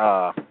see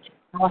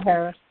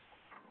Harris.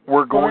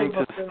 We're going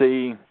to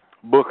see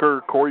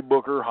Cory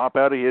Booker hop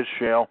out of his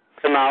shell.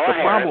 The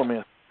problem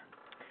is,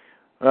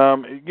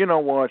 you know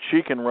what?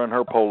 She can run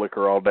her poll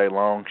liquor all day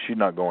long. She's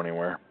not going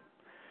anywhere.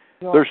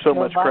 There's so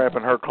much crap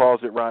in her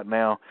closet right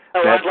now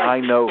that I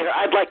know.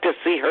 I'd like to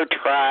see her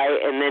try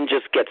and then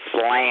just get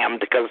slammed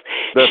because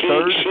she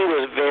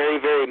was very,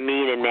 very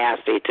mean and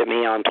nasty to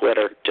me on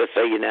Twitter, just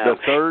so you know.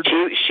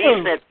 She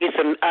sent me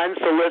some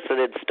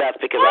unsolicited stuff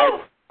because I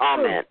didn't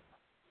comment.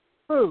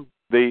 Who?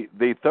 The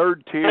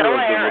third tier of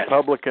the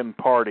Republican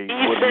Party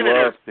would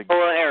love to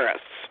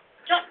Harris.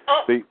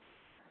 The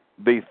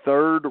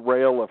third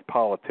rail of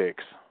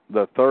politics.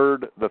 The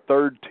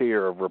third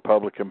tier of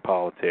Republican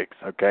politics,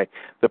 okay?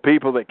 The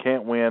people that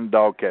can't win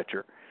dog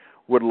catcher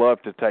would love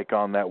to take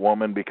on that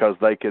woman because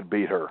they could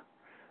beat her.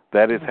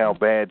 That is how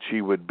bad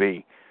she would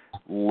be.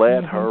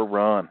 Let her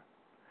run.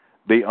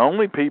 The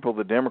only people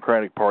the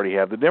Democratic Party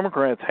have, the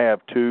Democrats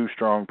have two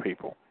strong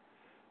people,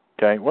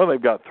 okay? Well,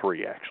 they've got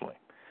three, actually.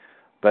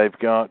 They've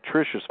got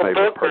Trish's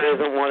favorite person. Booker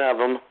isn't one of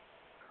them.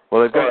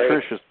 Well, they've got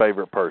Trish's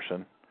favorite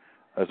person.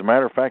 As a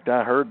matter of fact,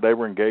 I heard they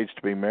were engaged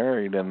to be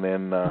married, and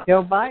then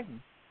Joe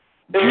Biden.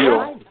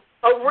 Oh,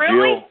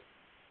 really?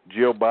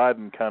 Jill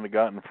Biden kind of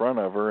got in front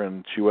of her,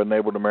 and she wasn't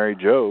able to marry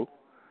Joe.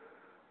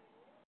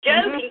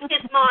 Joe can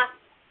kiss my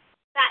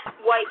fat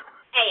white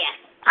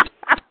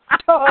ass.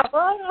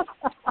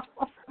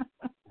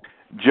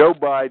 Joe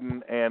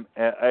Biden and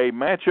a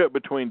matchup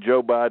between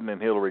Joe Biden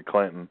and Hillary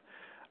Clinton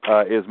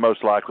is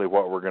most likely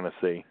what we're going to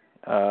see.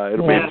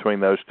 It'll be between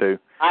those two.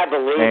 I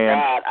believe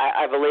that.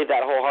 I believe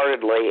that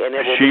wholeheartedly. And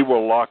she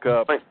will lock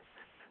up.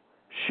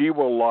 She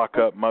will lock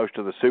up most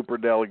of the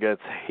superdelegates.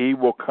 He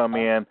will come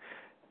in.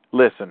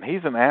 Listen,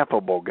 he's an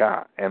affable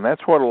guy, and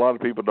that's what a lot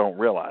of people don't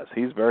realize.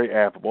 He's very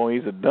affable.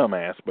 He's a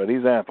dumbass, but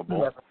he's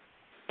affable.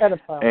 And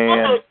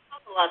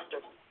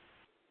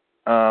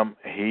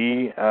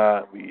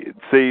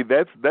see,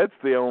 that's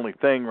the only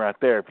thing right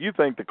there. If you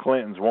think the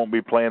Clintons won't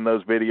be playing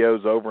those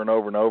videos over and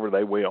over and over,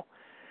 they will.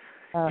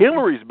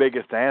 Hillary's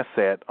biggest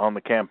asset on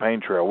the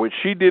campaign trail, which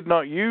she did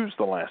not use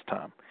the last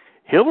time,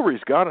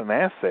 Hillary's got an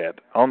asset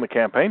on the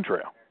campaign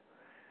trail,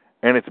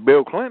 and it's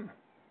Bill Clinton.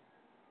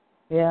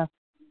 Yeah.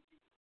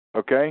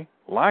 Okay?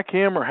 Like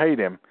him or hate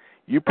him,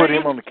 you put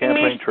him on the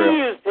campaign trail. She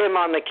used him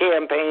on the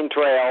campaign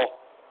trail.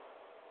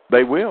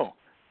 They will.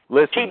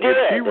 Listen, she did.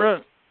 If she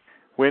run,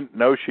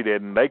 no, she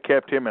didn't. They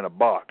kept him in a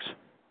box.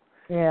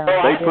 Yeah. Well,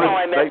 I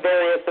saw him at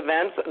various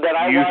events that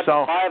I watched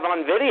live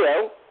on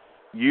video.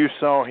 You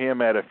saw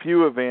him at a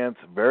few events,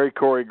 very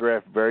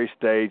choreographed, very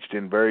staged,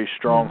 in very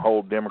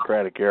stronghold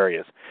Democratic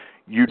areas.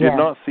 You did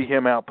not see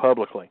him out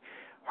publicly.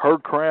 Her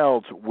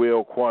crowds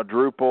will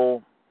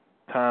quadruple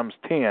times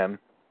 10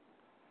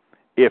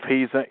 if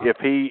he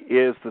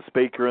is the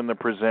speaker and the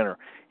presenter.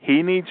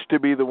 He needs to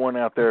be the one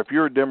out there. If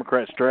you're a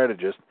Democrat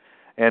strategist,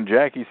 and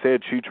Jackie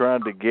said she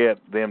tried to get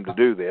them to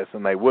do this,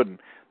 and they wouldn't,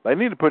 they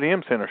need to put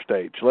him center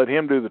stage. Let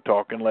him do the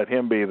talking. Let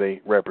him be the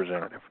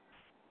representative.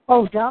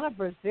 Oh, Donna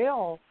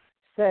Brazile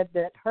said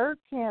that her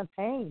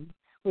campaign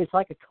was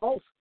like a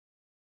cult.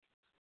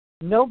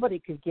 Nobody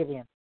could get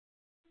in.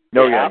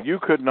 No, you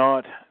could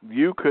not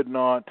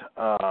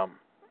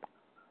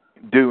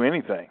do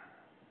anything.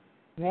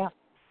 Yeah.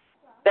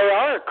 They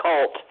are a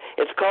cult.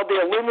 It's called the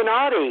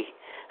Illuminati.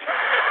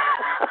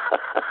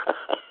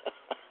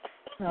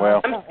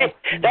 Well,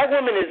 that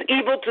woman is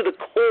evil to the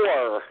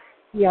core.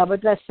 Yeah,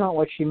 but that's not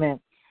what she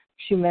meant.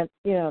 She meant,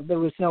 there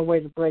was no way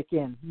to break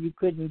in. You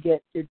couldn't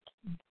get your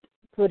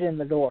foot in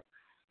the door.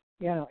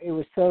 It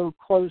was so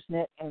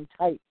close-knit and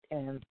tight,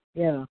 and,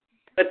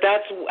 But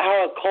that's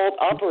how a cult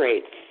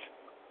operates.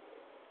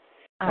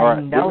 All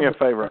right, do me a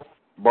favor.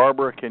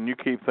 Barbara, can you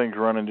keep things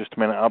running just a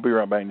minute? I'll be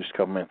right back in just a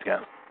couple minutes,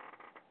 guys.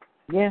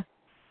 Yeah.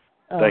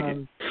 Thank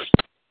you.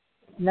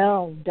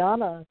 No,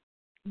 Donna,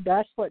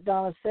 that's what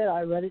Donna said.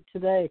 I read it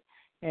today,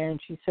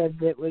 and she said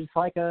that it was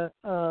like a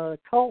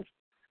cult,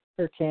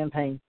 her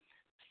campaign.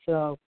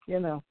 So,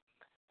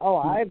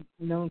 I've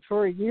known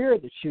for a year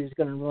that she was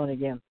going to run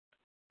again.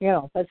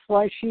 That's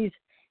why she's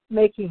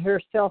making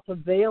herself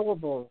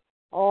available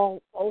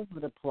all over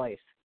the place.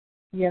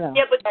 Yeah,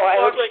 but I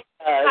hope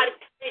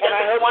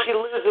she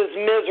loses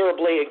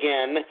miserably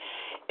again.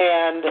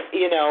 And,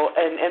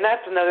 and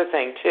that's another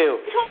thing, too.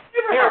 Don't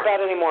hear about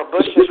any more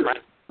Bushes,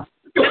 right?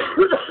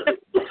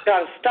 It's got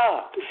to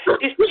stop.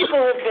 These people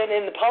have been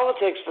in the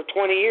politics for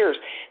 20 years.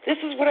 This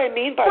is what I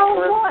mean by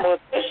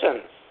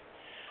politicians.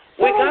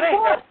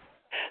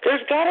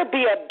 There's got to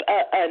be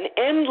an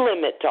end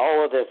limit to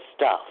all of this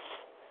stuff.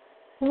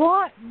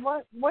 What's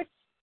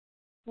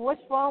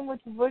wrong with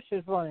the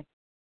Bushes running?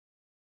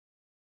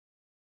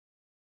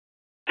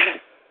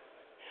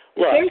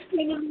 Look, they're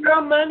spending their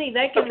own money.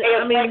 They can. They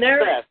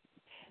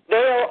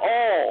are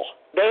all.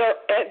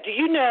 Do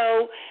you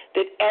know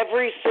that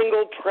every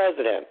single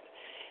president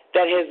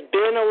that has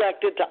been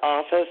elected to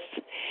office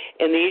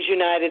in these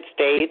United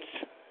States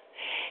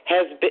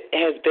has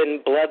been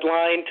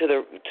bloodline to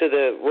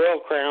the royal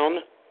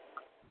crown?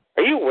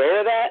 Are you aware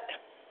of that?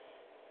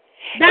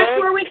 That's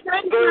where we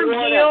came from,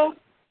 Jill.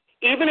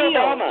 Even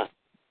Obama.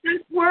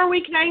 That's where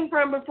we came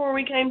from before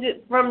we came to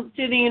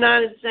the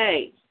United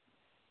States.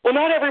 Well,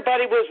 not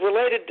everybody was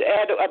related,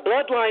 had a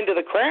bloodline to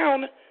the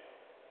crown.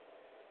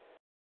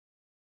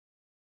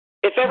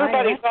 If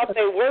everybody thought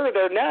they were,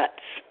 they're nuts.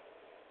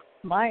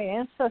 My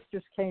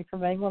ancestors came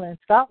from England and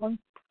Scotland.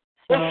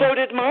 Well, so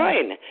did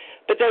mine.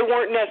 But they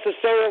weren't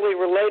necessarily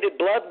related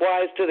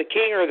blood-wise to the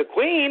king or the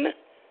queen.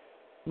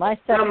 My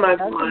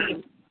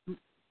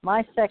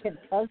second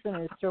cousin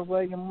is Sir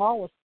William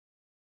Wallace.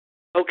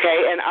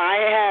 Okay, and I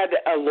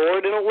had a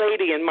lord and a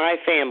lady in my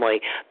family.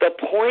 The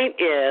point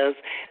is,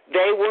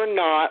 they were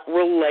not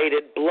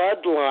related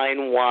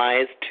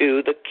bloodline-wise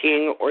to the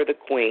king or the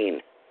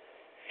queen.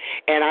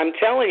 And I'm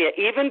telling you,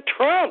 even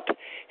Trump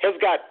has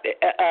got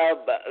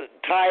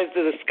ties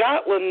to the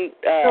Scotland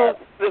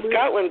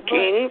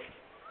kings.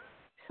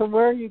 So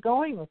where are you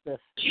going with this?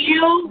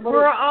 Jill,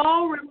 we're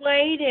all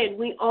related.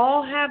 We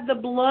all have the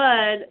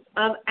blood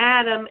of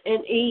Adam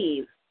and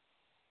Eve.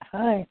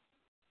 Hi.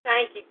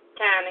 Thank you,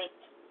 Tammy.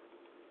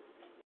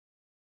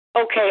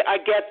 Okay, I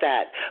get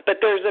that. But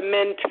there's a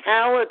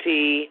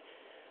mentality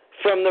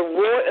from the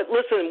royal.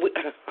 Listen,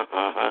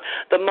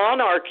 the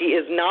monarchy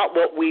is not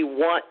what we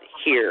want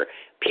here.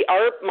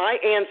 My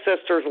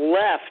ancestors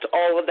left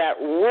all of that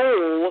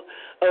rule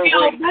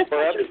over. That's just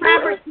a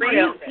rabbit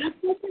trail.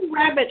 That's just a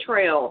rabbit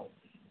trail.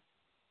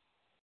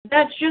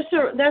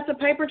 That's a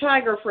paper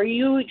tiger for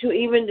you to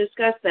even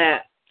discuss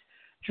that.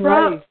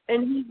 Trump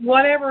and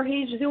whoever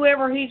he's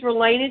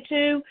related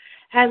to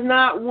has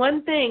not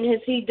one thing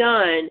has he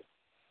done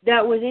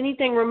that was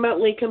anything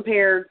remotely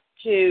compared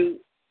to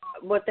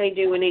what they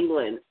do in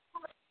England.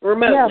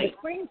 Remotely.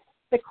 Yeah,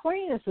 the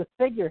Queen is a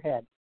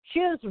figurehead. She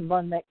doesn't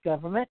run that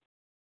government.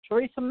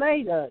 Theresa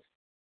May does.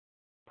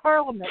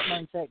 Parliament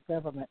runs that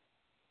government.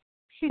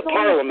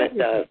 Parliament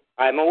does.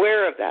 I'm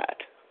aware of that.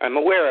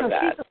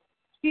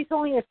 She's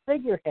only a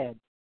figurehead.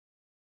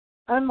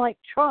 Unlike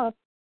Trump,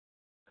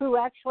 who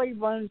actually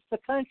runs the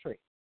country.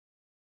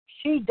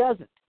 She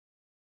doesn't.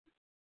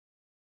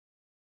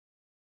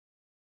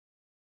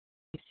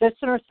 She sits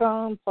in her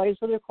throne, plays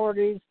with her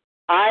courtiers.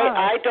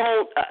 I've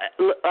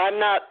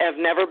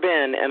never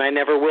been, and I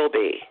never will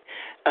be,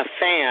 a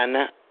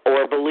fan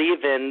or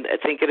believe in,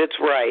 think it's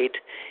right,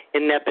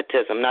 in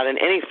nepotism, not in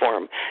any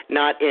form,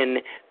 not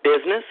in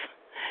business,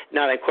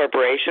 not in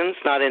corporations,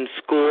 not in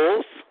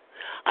schools.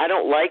 I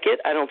don't like it.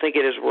 I don't think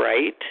it is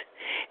right.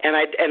 And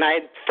I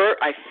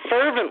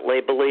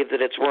fervently believe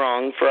that it's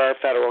wrong for our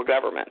federal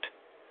government.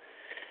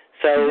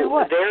 So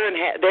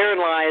therein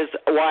lies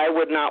why I'd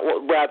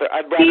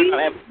rather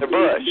not have another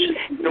Bush,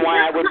 and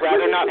why I would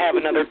rather not have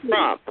another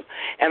Trump,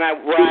 and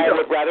why I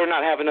would rather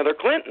not have another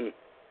Clinton.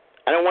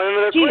 I don't want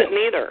another Clinton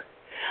either.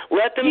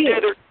 Let them do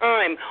their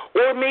time,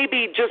 or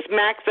maybe just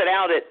max it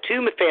out at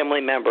 2 family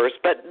members.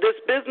 But this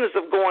business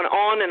of going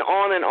on and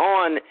on and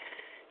on,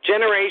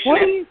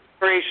 generation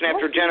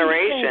after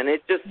generation,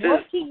 it just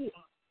is.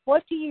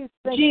 What do you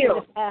think would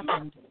have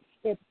happened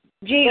if...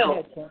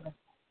 Jill.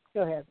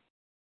 Go ahead.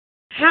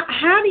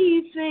 How do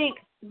you think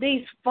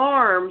these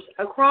farms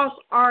across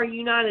our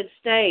United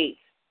States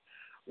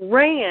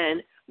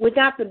ran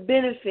without the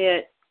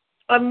benefit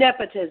of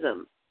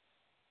nepotism?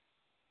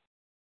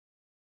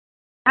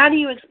 How do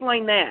you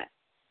explain that?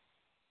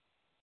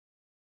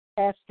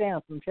 Passed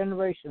down from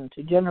generation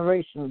to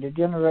generation to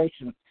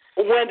generation.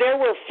 When there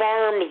were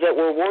farms that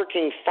were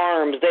working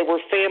farms, they were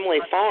family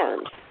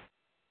farms.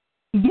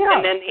 Yeah.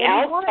 And then the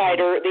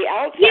outsider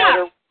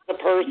yeah. was the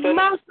person.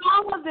 Most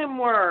all of them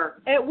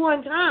were at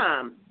one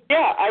time.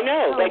 Yeah, I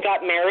know. They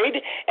got married,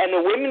 and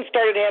the women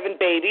started having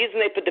babies,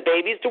 and they put the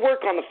babies to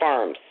work on the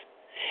farms.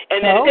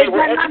 And then they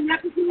were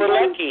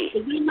lucky.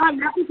 Is it not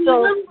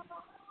nepotism?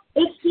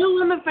 It's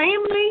still in the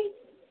family.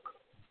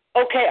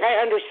 Okay,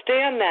 I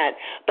understand that,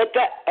 but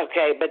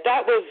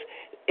that was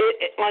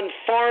on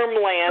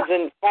farmlands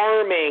and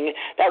farming.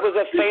 That was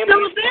a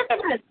family.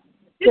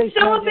 It's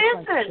still a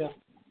business.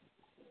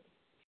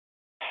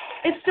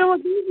 It's still a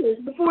business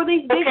before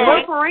these big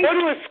corporations. Go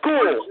to a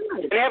school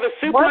and have a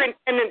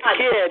superintendent's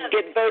kid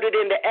get voted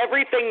into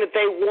everything that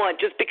they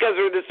want just because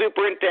they're the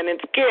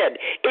superintendent's kid.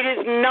 It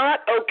is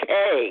not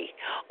okay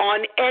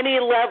on any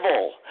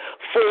level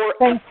for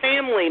a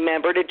family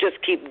member to just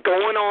keep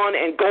going on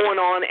and going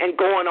on and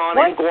going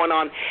on and going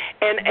on.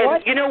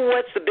 And you know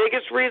what's the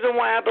biggest reason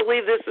why I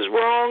believe this is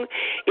wrong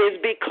is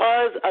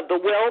because of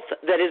the wealth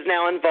that is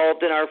now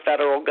involved in our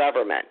federal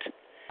government.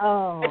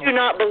 I do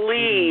not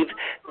believe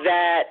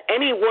that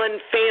any one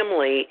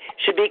family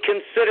should be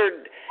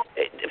considered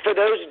for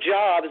those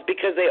jobs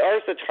because they are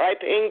such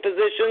high-paying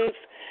positions.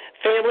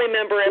 Family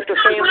member after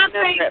family member.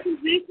 I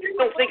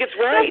don't think it's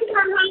right. Those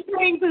are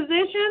high-paying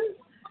positions.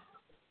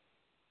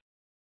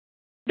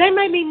 They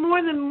may be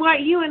more than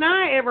what you and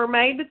I ever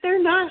made, but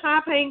they're not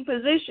high-paying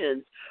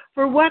positions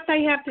for what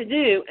they have to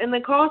do and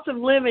the cost of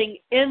living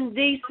in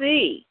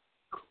D.C.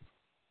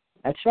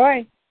 That's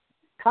right.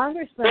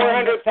 Congressman.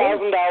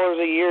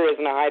 $400,000 a year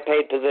isn't a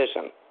high-paid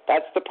position.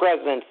 That's the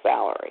president's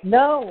salary.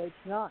 No,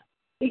 it's not.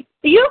 You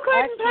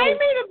couldn't pay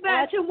me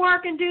to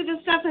work and do the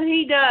stuff that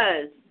he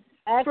does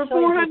for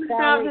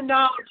 $400,000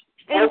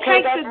 and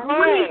take the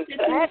grief to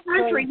the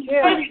country.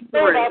 It's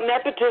about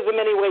nepotism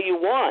any way you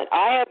want.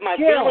 I have my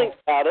feelings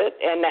about it,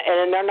 and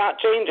they're not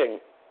changing.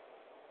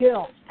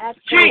 Jill,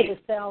 actually, the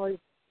salary.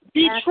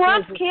 The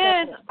Trump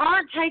kids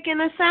aren't taking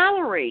a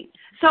salary.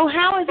 So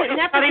how is it nepotism?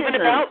 It's not even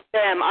about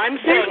them. I'm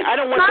saying I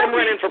don't want them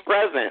running for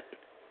president.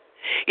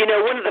 You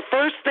know, one of the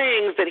first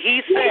things that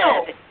he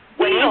said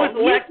when he was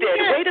elected,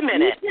 wait a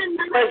minute,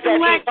 was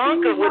that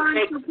Ivanka would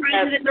take for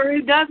president or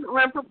who doesn't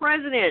run for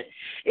president.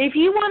 If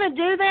you want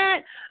to do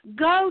that,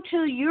 go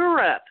to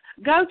Europe,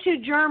 go to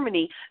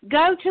Germany,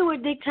 go to a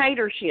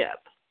dictatorship.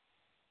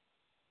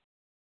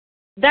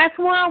 That's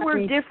why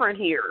we're different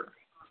here.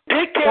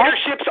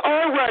 Dictatorships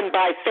are run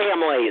by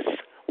families.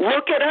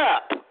 Look it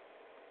up.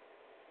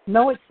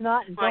 No, it's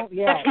not. Don't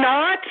yell. It's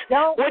not?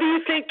 What do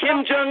you think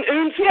Kim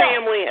Jong-un's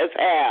family has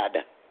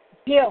had?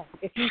 Jill,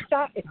 if you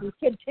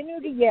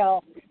continue to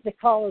yell, the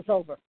call is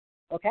over.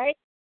 Okay?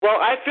 Well,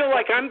 I feel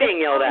like I'm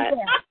being yelled at.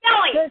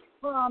 Just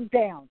calm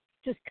down.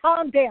 Just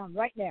calm down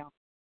right now.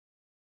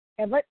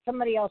 And let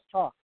somebody else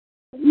talk.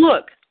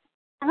 Look,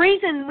 the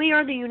reason we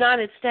are the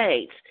United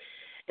States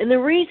and the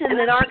reason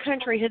that our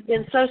country has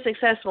been so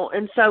successful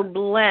and so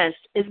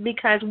blessed is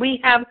because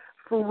we have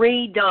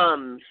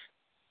freedoms.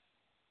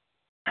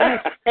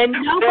 And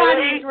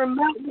nobody is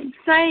remotely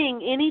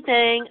saying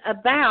anything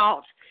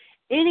about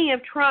any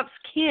of Trump's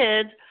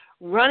kids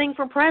running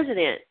for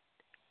president.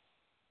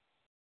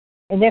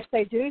 And if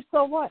they do,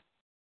 so what?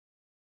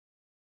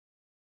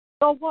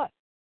 So what?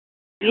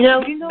 You know,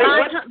 what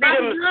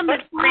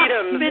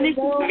freedoms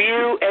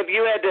have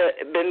you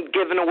had been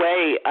given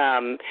away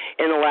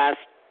in the last,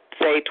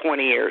 say,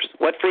 20 years?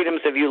 What freedoms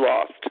have you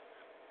lost?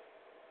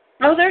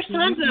 Oh, there's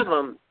tons of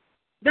them.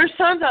 There's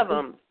tons of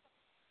them.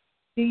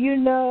 Do you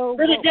know?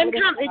 But it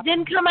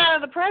didn't come out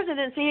of the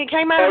presidency. It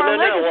came out of our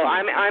legislature. Well,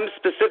 I'm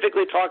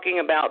specifically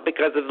talking about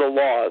because of the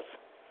laws.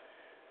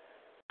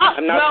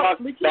 I'm not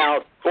talking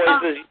about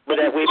choices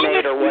that we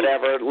made or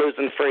whatever,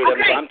 losing freedoms.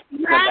 Okay.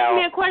 You're asking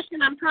me a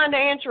question. I'm trying to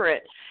answer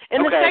it.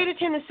 In the state of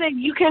Tennessee,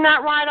 you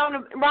cannot ride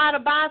a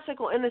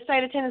bicycle in the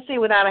state of Tennessee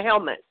without a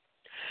helmet.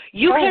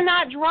 You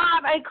cannot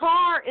drive a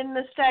car in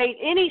the state,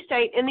 any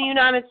state in the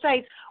United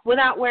States,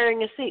 without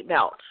wearing a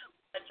seatbelt.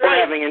 Or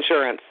having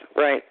insurance,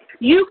 right?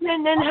 You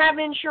can then have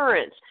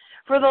insurance.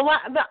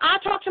 I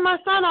talk to my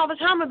son all the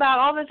time about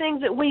all the things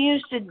that we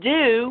used to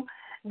do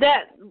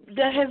that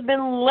has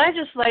been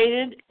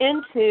legislated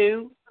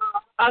into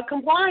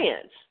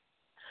compliance.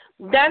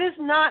 That is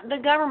not the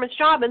government's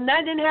job, and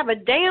that didn't have a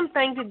damn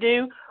thing to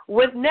do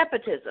with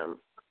nepotism.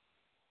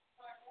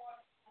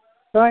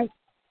 Right.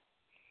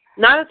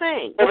 Not a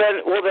thing.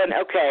 Well then,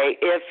 okay.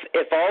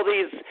 If all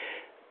these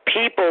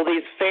people,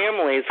 these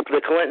families,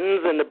 the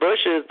Clintons and the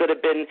Bushes that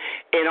have been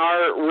in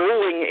our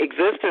ruling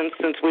existence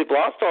since we've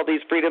lost all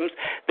these freedoms,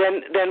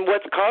 then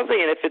what's causing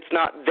it if it's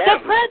not them?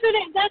 The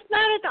president. That's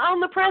not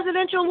on the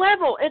presidential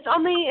level. It's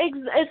on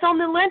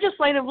the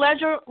legislative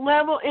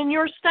level in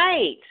your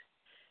state.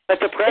 But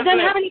the president.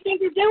 It doesn't have anything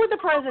to do with the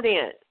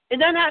president. It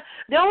doesn't have.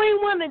 The only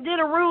one that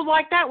did a rule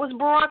like that was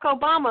Barack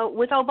Obama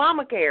with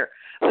Obamacare.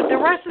 But the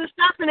rest of the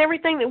stuff and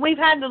everything that we've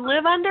had to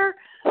live under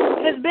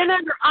has been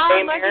under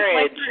our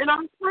legislature in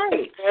our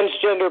state.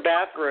 Transgender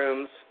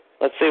bathrooms.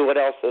 Let's see what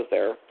else is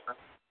there.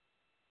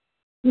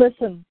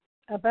 Listen,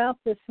 about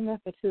this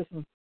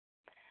nepotism,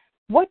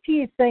 what do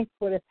you think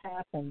would have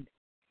happened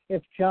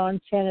if John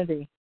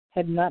Kennedy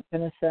had not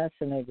been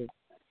assassinated?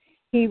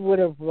 He would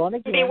have run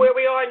again. Be where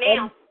we are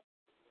now.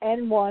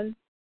 And won.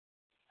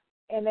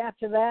 And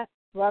after that,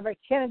 Robert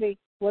Kennedy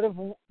would have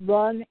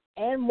run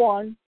and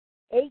won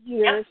 8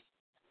 years.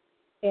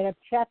 Yep. And if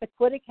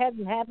Chappaquiddick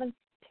hadn't happened,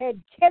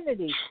 Ted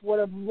Kennedy would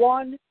have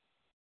won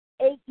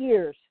 8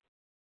 years.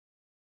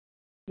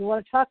 You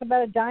want to talk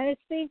about a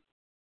dynasty?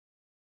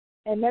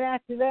 And then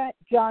after that,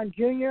 John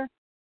Jr.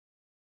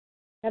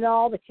 and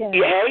all the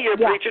Kennedys. Yeah, you're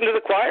preaching to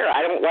the choir.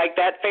 I don't like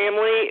that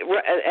family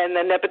and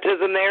the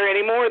nepotism there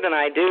any more than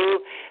I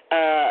do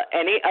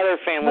any other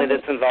family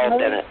that's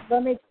involved in it.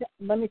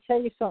 Let me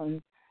tell you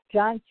something.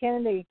 John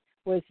Kennedy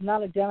was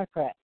not a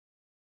Democrat.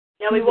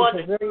 No, he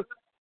wasn't.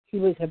 He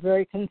was a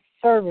very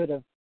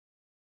conservative,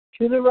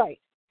 to the right.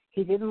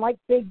 He didn't like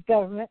big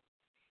government.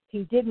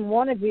 He didn't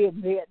want to be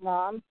in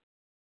Vietnam.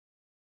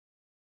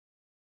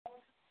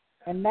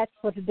 And that's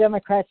what the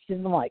Democrats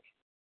didn't like.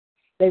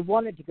 They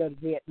wanted to go to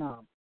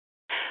Vietnam.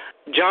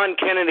 John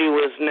Kennedy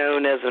was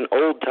known as an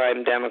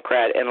old-time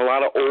Democrat, and a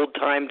lot of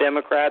old-time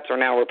Democrats are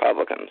now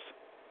Republicans.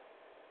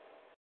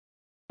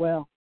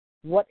 Well,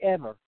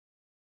 whatever.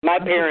 My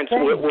parents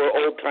were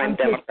old-time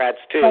Democrats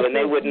too, and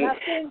they wouldn't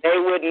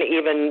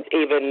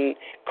even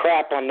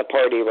crap on the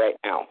party right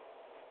now.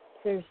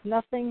 There's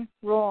nothing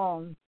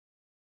wrong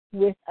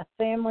with a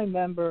family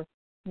member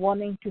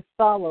wanting to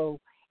follow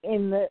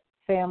in the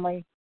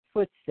family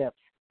footsteps.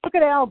 Look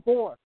at Al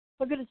Gore.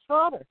 Look at his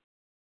father.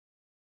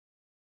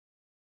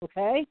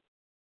 Okay?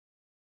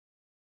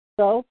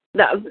 So,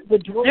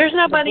 there's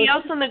nobody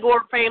else in the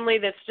Gore family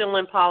that's still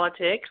in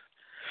politics.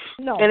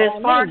 No. And as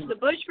far as the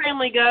Bush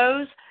family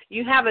goes,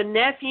 you have a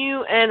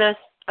nephew and a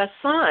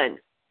son.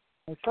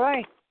 That's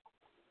right.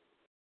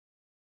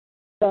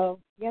 So,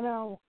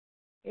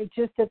 it's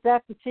just at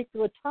that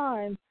particular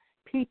time,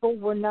 people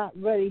were not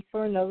ready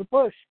for another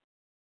Bush.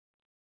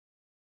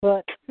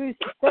 But who's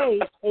to say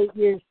 8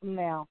 years from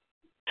now?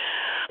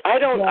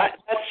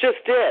 That's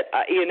just it.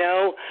 I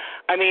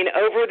mean,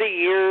 over the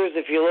years,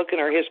 if you look in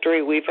our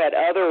history, we've had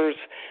others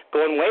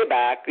going way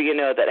back,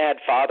 that had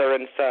father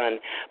and son.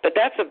 But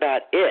that's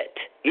about it.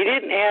 You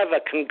didn't have a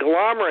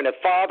conglomerate of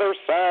father,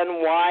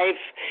 son, wife,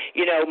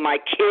 my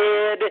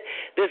kid,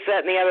 this,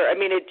 that, and the other. I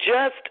mean, it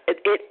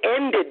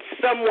ended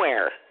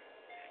somewhere.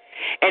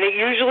 And it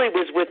usually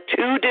was with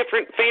two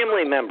different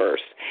family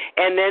members,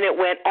 and then it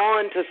went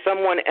on to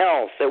someone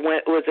else. Who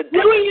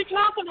are you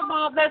talking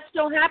about that's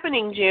still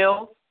happening,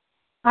 Jill?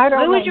 I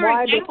don't know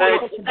why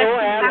it's still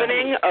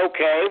happening?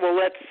 Okay, well,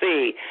 let's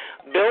see.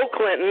 Bill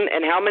Clinton,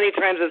 and how many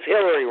times has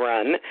Hillary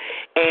run?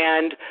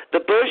 And the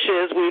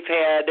Bushes, we've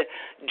had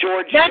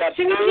George W.,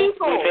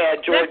 we've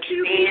had George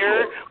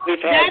Sr.,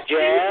 we've had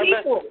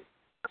Jeb.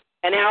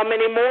 And how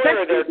many more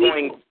are there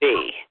going to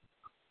be?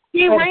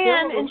 She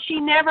ran and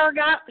she never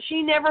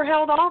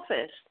held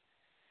office.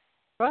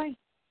 Right.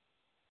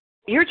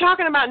 You're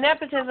talking about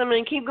nepotism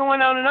and keep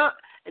going on and on.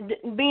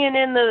 Being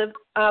in the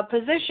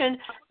position,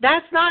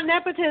 that's not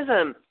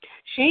nepotism.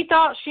 She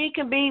thought she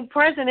could be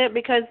president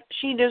because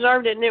she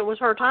deserved it and it was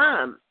her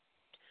time.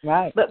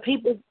 Right. But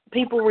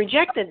people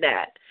rejected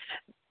that.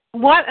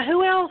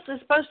 Who else is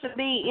supposed to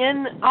be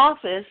in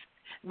office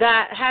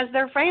that has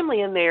their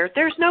family in there?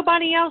 There's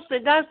nobody else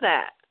that does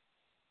that.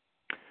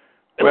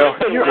 Well,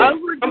 you're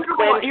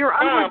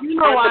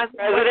overgeneralizing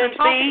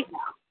presidency.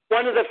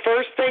 One of the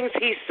first things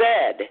he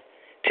said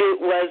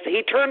was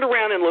he turned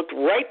around and looked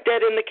right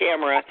dead in the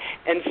camera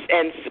and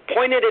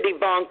pointed at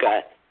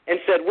Ivanka and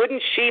said,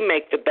 "Wouldn't she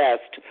make the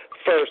best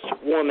first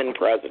woman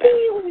president?"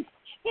 He was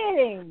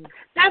kidding.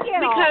 That's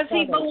because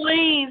he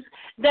believes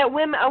that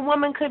a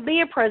woman could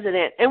be a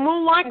president, and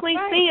we'll likely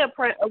see a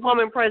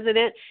woman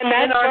president in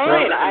our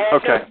time.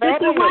 Okay.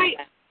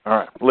 All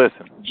right,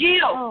 listen.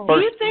 Jill, do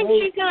you think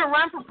she's going to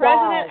run for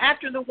president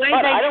after the way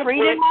they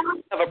treated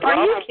her?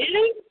 Are you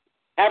kidding?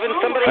 Having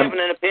somebody having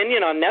an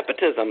opinion on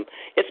nepotism.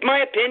 It's my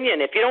opinion.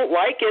 If you don't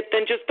like it,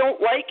 then just don't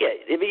like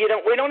it. If you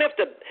don't, we don't have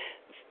to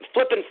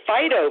flip and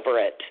fight over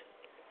it.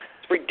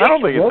 It's ridiculous. I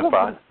don't think it's a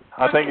fight.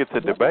 I think it's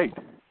a debate.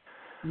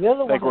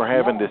 I think we're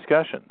having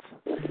discussions.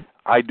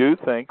 I do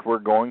think we're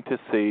going to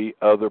see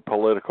other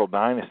political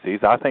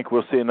dynasties. I think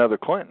we'll see another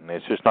Clinton.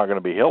 It's just not going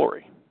to be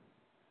Hillary.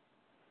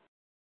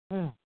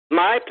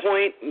 My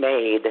point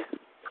made.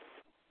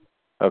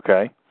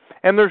 Okay.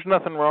 And there's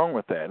nothing wrong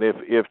with that.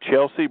 If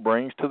Chelsea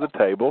brings to the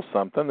table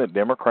something that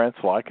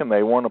Democrats like and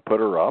they want to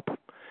put her up,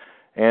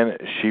 and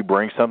she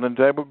brings something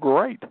to the table,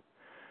 great.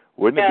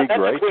 Wouldn't it be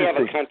great to see? Yeah, that's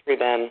if we have a country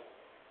then.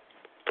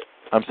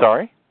 I'm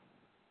sorry?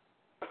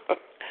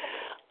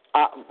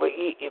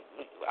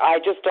 I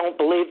just don't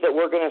believe that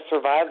we're going to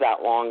survive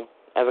that long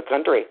as a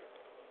country.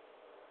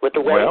 With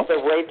the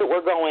rate that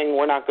we're going,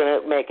 we're not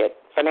going to make it.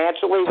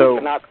 Financially, we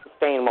cannot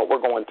sustain what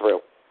we're going through.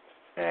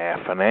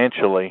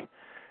 Financially,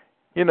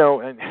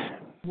 and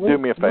do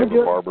me a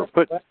favor, Barbara.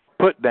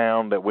 Put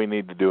down that we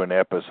need to do an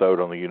episode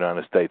on the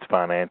United States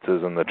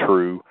finances and the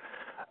true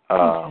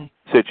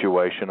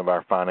situation of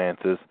our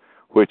finances.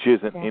 which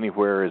isn't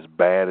anywhere as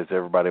bad as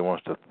everybody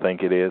wants to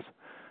think it is,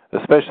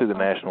 especially the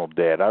national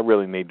debt. I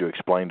really need to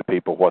explain to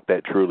people what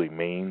that truly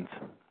means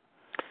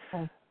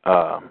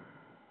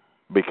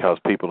because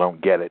people don't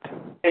get it.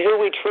 And who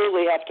we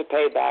truly have to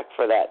pay back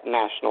for that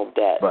national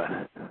debt.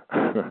 But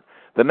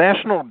the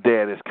national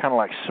debt is kind of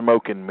like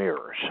smoke and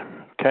mirrors,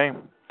 okay?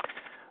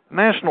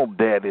 National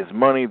debt is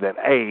money that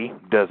A,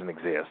 doesn't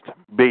exist,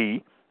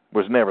 B,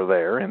 was never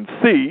there, and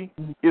C,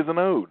 isn't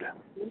owed.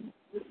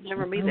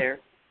 Never be there.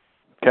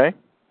 Okay?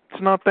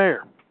 It's not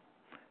there.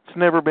 It's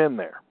never been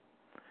there.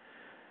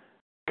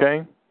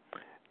 Okay?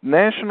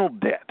 National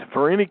debt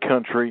for any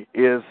country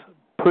is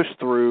pushed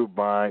through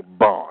by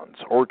bonds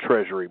or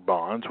treasury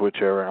bonds,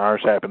 whichever.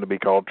 Ours happen to be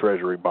called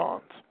treasury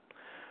bonds.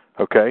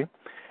 Okay?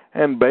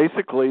 And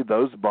basically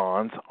those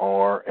bonds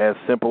are as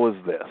simple as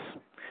this.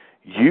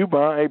 You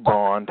buy a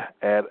bond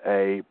at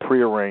a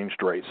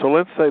prearranged rate. So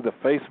let's say the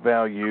face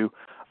value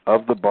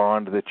of the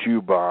bond that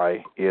you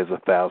buy is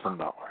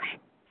 $1,000.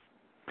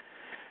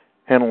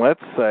 And let's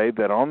say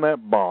that on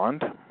that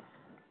bond,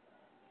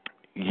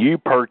 you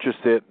purchase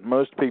it.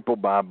 Most people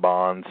buy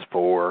bonds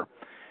for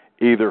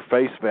either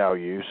face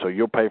value, so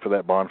you'll pay for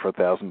that bond for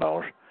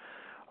 $1,000,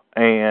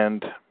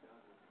 and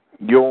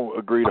you'll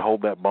agree to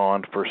hold that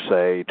bond for,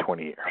 say,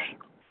 20 years.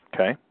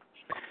 Okay?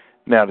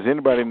 Now, does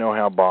anybody know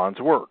how bonds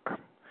work?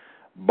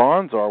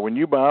 Bonds are, when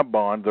you buy a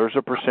bond, there's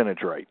a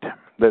percentage rate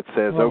that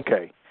says,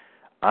 okay,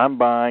 I'm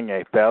buying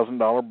a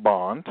 $1,000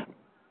 bond,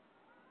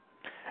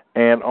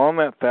 and on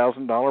that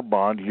 $1,000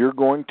 bond, you're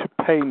going to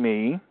pay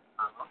me,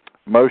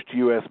 most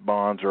U.S.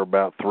 bonds are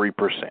about 3%.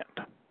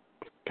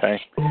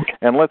 Okay?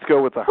 And let's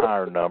go with a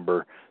higher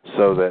number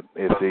so that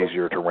it's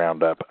easier to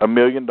round up. $1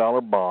 million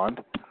bond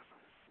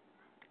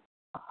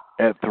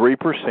at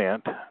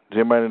 3%. Does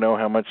anybody know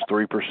how much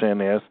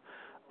 3% is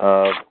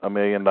of $1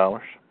 million?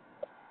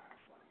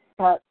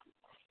 $30,000.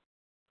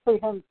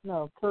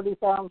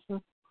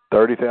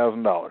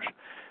 $30,000.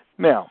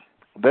 Now,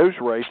 those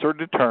rates are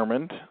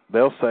determined.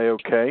 They'll say,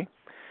 okay,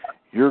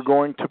 you're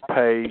going to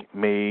pay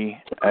me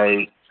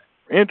a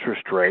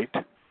interest rate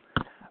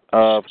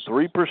of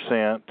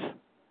 3%,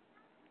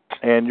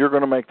 and you're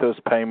going to make those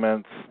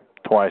payments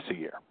twice a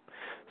year.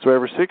 So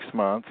every 6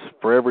 months,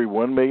 for every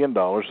 $1 million,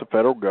 the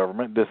federal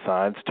government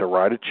decides to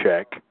write a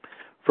check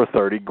for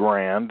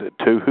 $30,000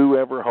 to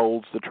whoever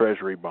holds the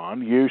treasury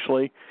bond.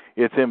 Usually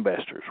it's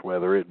investors,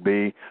 whether it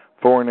be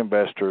foreign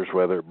investors,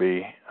 whether it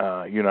be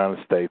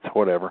United States,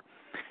 whatever.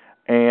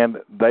 And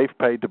they've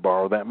paid to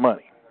borrow that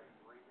money.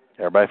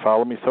 Everybody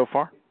follow me so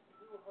far?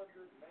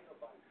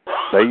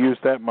 They use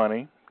that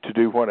money to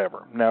do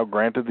whatever. Now,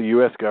 granted, the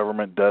U.S.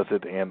 government does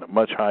it in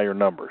much higher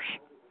numbers.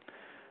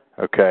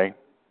 Okay?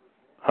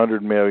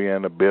 100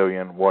 million, a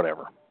billion,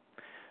 whatever.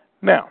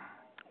 Now,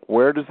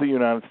 where does the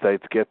United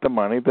States get the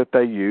money that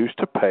they use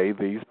to pay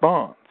these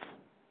bonds?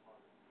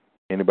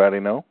 Anybody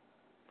know?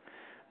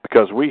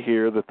 Because we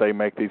hear that they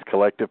make these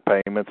collective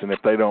payments, and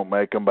if they don't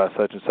make them by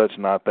such and such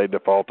night, they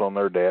default on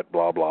their debt,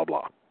 blah, blah,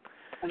 blah.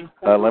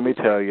 Let me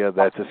tell you,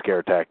 that's a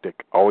scare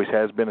tactic. Always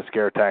has been a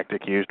scare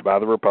tactic used by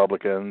the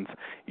Republicans,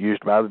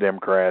 used by the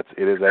Democrats.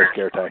 It is a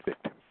scare tactic.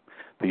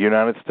 The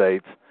United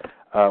States,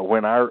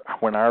 when our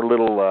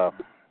little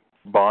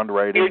bond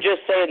rating... You're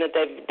just saying that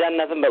they've done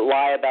nothing but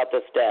lie about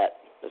this debt.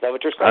 Is that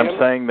what you're saying?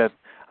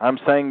 I'm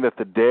saying that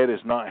the debt is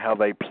not how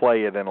they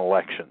play it in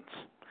elections,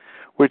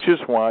 which is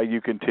why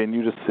you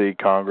continue to see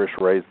Congress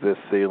raise this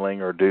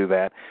ceiling or do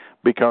that,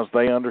 because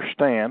they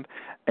understand.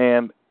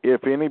 And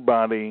if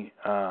anybody,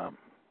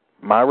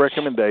 my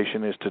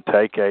recommendation is to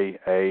take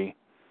a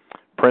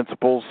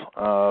principles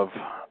of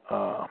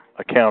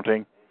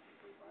accounting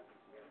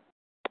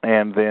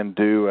and then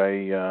do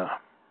a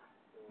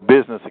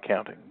business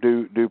accounting,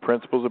 do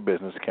principles of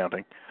business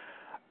accounting,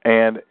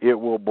 and it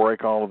will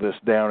break all of this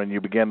down, and you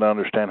begin to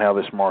understand how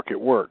this market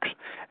works.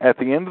 At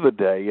the end of the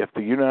day, if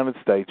the United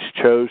States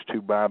chose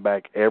to buy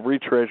back every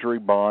treasury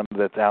bond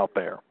that's out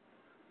there,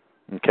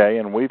 okay,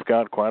 and we've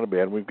got quite a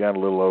bit. We've got a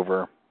little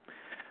over,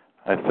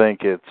 I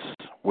think it's,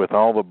 with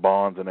all the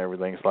bonds and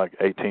everything, it's like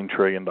 $18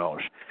 trillion.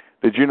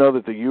 Did you know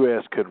that the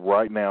U.S. could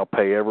right now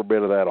pay every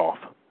bit of that off?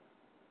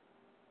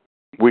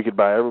 We could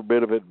buy every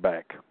bit of it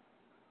back.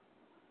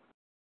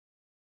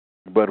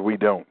 But we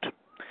don't,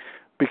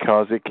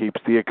 because it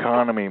keeps the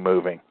economy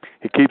moving.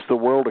 It keeps the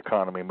world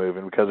economy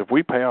moving, because if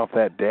we pay off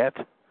that debt,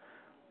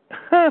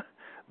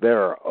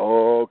 there are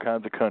all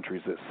kinds of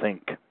countries that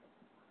sink.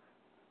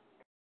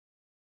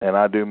 And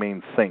I do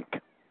mean sink.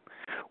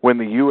 When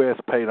the U.S.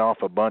 paid off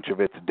a bunch of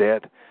its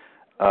debt,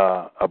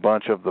 a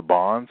bunch of the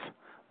bonds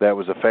that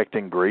was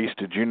affecting Greece,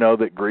 did you know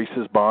that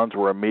Greece's bonds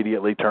were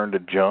immediately turned to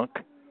junk?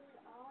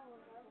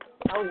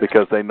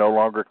 Because they no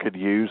longer could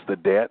use the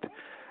debt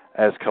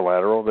as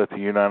collateral that the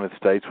United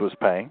States was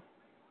paying.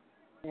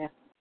 Yeah.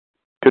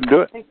 Couldn't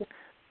do it.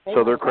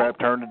 So their crap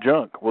turned to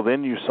junk. Well,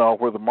 then you saw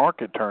where the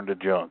market turned to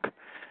junk,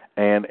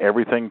 and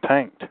everything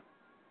tanked.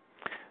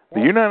 The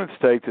United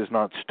States is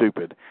not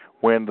stupid.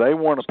 When they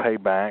want to pay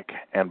back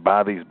and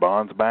buy these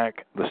bonds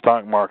back, the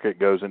stock market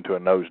goes into a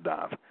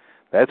nosedive.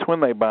 That's when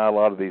they buy a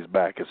lot of these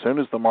back. As soon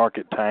as the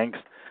market tanks,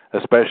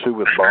 especially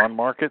with bond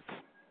markets,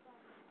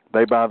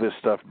 they buy this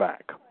stuff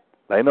back.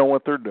 They know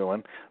what they're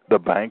doing. The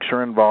banks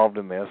are involved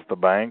in this. The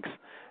banks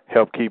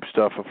help keep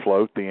stuff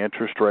afloat, the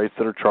interest rates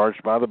that are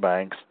charged by the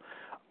banks.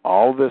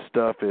 All this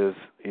stuff is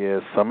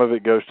some of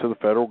it goes to the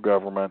federal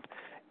government.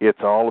 It's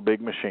all a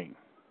big machine,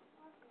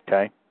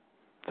 okay?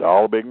 It's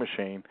all a big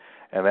machine.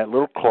 And that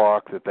little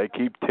clock that they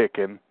keep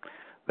ticking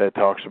that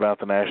talks about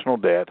the national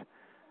debt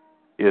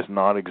is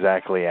not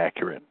exactly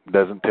accurate. It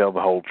doesn't tell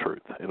the whole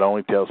truth. It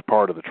only tells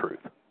part of the truth.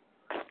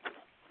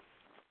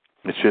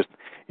 It's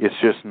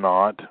just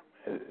not,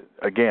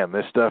 again,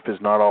 this stuff is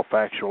not all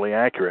factually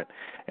accurate.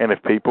 And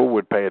if people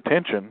would pay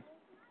attention,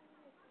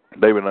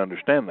 they would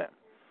understand that.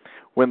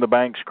 When the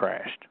banks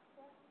crashed,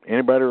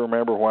 anybody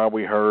remember why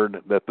we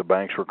heard that the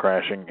banks were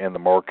crashing in the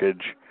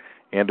mortgage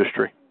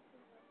industry?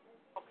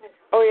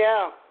 Oh,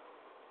 yeah.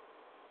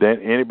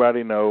 Then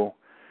anybody know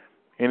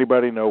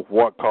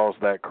what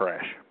caused that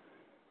crash?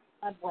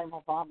 I blame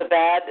Obama. The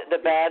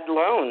bad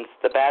loans,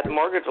 the bad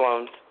mortgage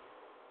loans.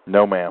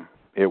 No, ma'am.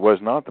 It was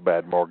not the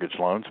bad mortgage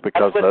loans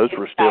because those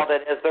were still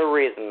as their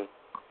reason.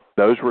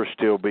 Those were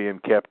still being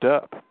kept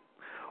up.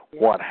 Yeah.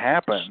 What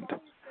happened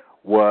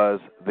was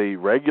the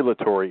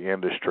regulatory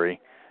industry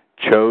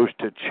chose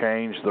to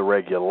change the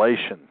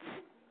regulations.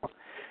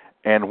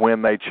 And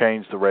when they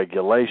changed the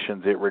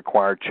regulations, it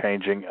required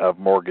changing of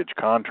mortgage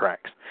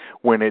contracts.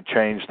 When it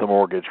changed the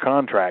mortgage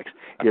contracts,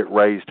 it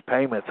raised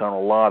payments on a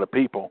lot of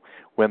people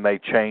when they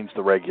changed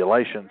the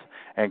regulations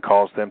and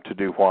caused them to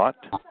do what?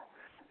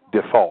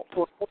 Default.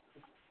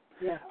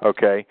 Yeah.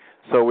 Okay,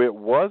 so it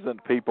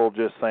wasn't people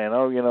just saying,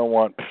 oh, you know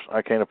what,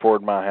 I can't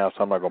afford my house,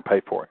 I'm not going to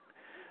pay for it.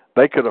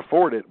 They could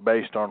afford it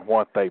based on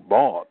what they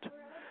bought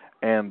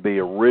and the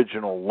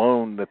original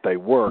loan that they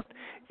worked.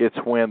 It's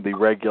when the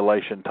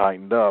regulation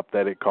tightened up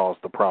that it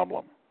caused the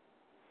problem.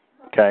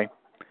 Okay?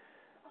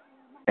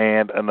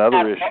 And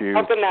another issue...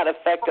 How can that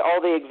affect all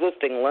the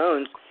existing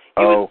loans?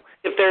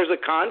 If there's a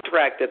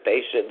contract that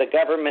the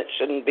government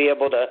shouldn't be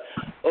able to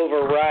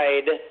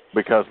override.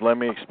 Because let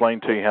me explain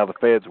to you how the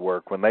feds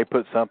work. When they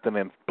put something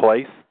in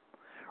place,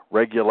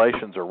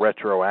 regulations are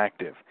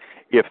retroactive.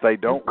 If they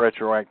don't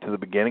retroact to the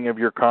beginning of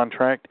your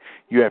contract,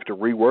 you have to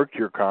rework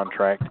your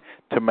contract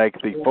to make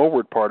the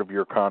forward part of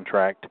your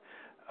contract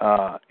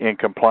in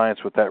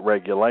compliance with that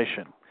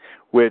regulation,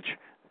 which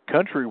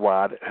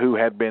Countrywide, who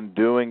had been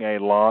doing a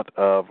lot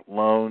of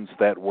loans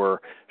that were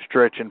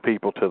stretching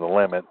people to the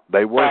limit,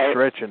 they were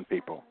stretching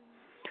people.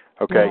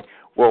 Okay,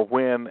 well,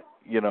 when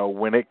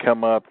it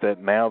come up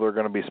that now they're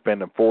going to be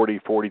spending 40,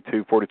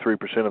 42,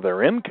 43% of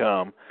their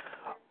income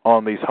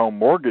on these home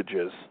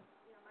mortgages,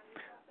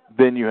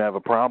 then you have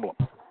a problem.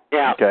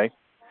 Yeah. Okay,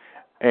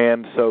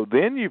 and so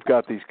then you've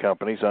got these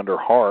companies under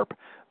HARP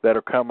that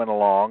are coming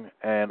along,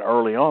 and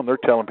early on they're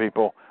telling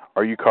people,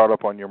 are you caught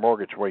up on your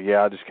mortgage? Well,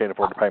 yeah, I just can't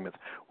afford the payments.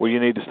 Well, you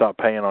need to stop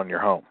paying on your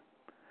home.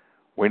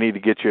 We need to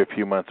get you a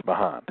few months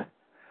behind.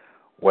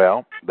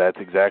 Well, that's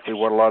exactly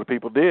what a lot of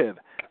people did,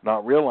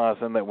 not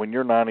realizing that when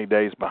you're 90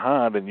 days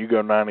behind and you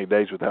go 90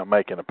 days without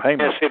making a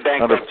payment, they're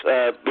going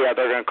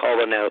to call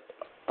the note.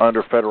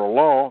 Under federal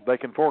law, they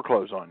can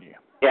foreclose on you.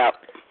 Yeah.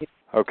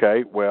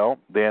 Okay, well,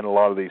 then a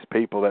lot of these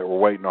people that were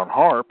waiting on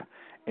HARP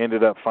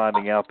ended up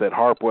finding out that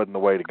HARP wasn't the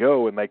way to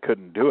go, and they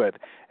couldn't do it,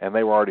 and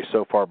they were already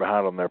so far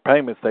behind on their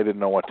payments they didn't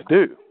know what to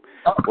do.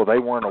 Well, they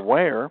weren't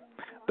aware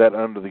that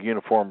under the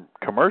Uniform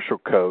Commercial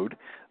Code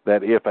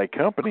that if a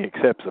company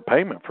accepts a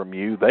payment from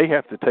you, they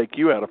have to take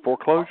you out of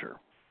foreclosure.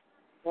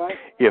 Right.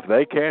 If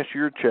they cash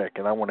your check,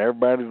 and I want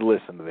everybody to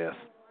listen to this,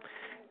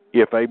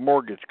 if a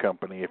mortgage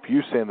company, if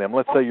you send them,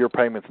 let's say your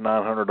payment's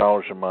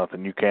 $900 a month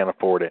and you can't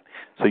afford it,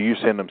 so you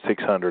send them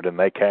 $600 and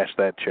they cash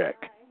that check,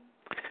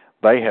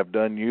 they have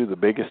done you the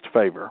biggest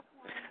favor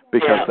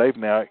because they've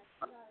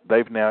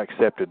now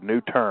accepted new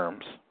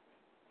terms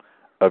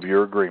of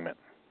your agreement.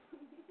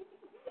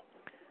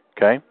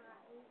 Okay?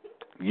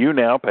 You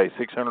now pay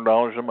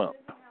 $600 a month,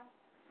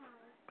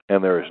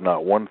 and there is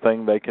not one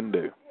thing they can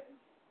do.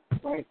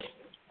 Right.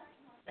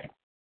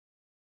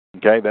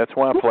 Okay? That's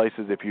why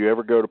places, if you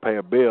ever go to pay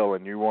a bill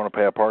and you want to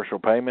pay a partial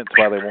payment,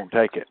 that's why they won't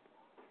take it.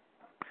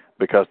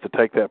 Because to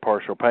take that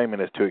partial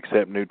payment is to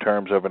accept new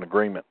terms of an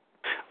agreement.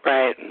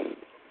 Right.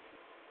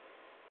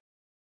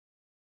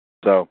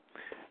 So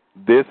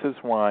this is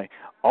why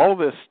all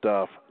this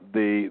stuff,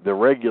 the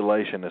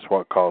regulation is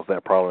what caused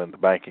that problem in the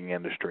banking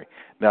industry.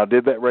 Now,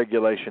 did that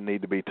regulation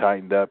need to be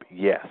tightened up?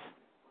 Yes.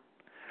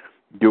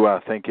 Do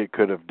I think it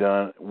could have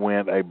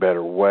went a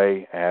better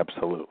way?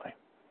 Absolutely.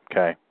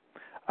 Okay.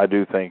 I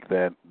do think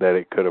that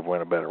it could have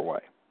went a better way.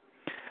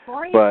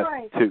 But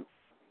to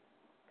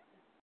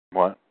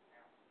what?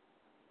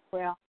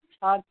 Well,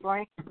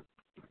 Dodd-Frank,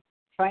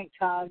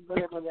 Frank-Todd,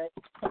 whatever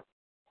that.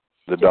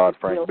 The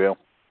Dodd-Frank bill.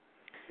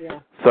 Yeah.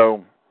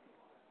 So,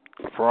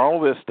 for all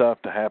this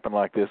stuff to happen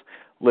like this,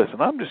 listen,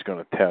 I'm just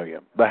going to tell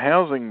you, the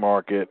housing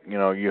market, you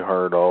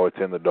heard, it's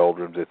in the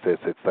doldrums, it's this,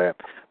 it's that.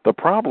 The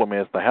problem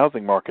is the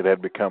housing market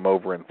had become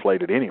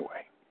overinflated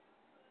anyway.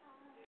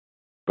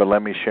 But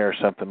let me share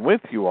something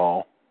with you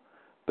all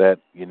that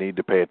you need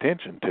to pay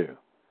attention to.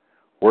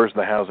 Where's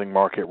the housing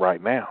market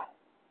right now?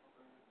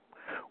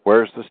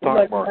 Where's the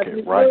stock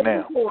market right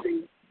now?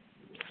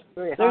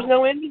 There's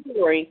no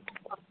inventory.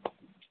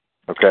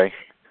 Okay.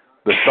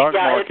 The stock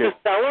market. It's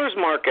a seller's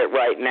market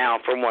right now,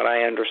 from what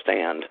I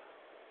understand.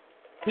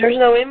 There's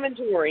no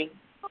inventory.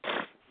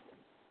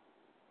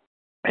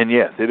 And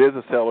yes, it is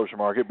a seller's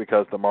market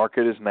because the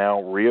market is now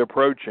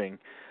reapproaching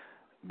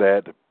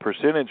that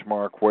percentage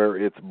mark where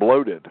it's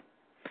bloated.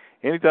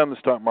 Anytime the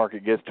stock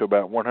market gets to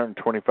about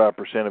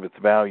 125% of its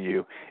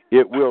value,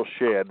 it will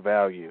shed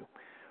value.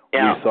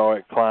 Yeah. We saw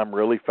it climb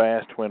really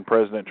fast when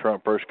President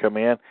Trump first came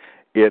in.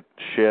 It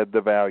shed the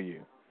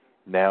value.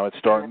 Now it's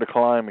starting to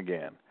climb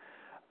again.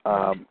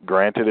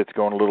 Granted, it's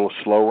going a little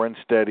slower and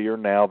steadier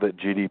now that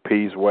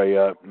GDP's way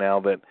up, now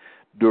that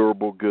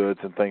durable goods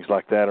and things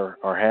like that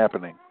are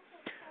happening.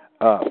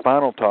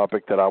 Final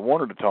topic that I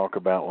wanted to talk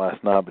about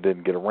last night but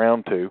didn't get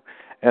around to,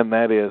 and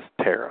that is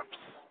tariffs.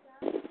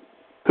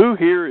 Who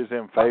here is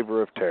in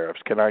favor of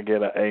tariffs? Can I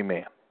get an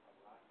amen?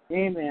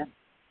 Amen.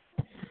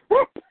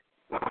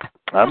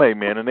 I'm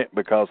amening it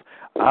because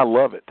I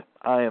love it.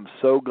 I am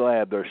so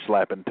glad they're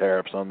slapping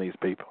tariffs on these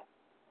people.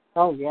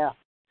 Oh, yeah.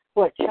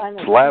 What, China?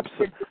 Slap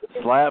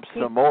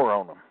some more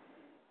on them.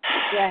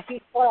 Yeah,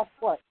 he slapped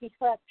what? He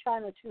slapped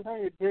China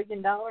 $200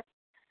 billion?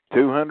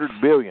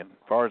 $200 billion. As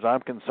far as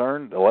I'm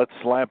concerned, let's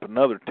slap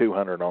another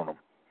 200 on them.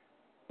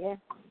 Yeah.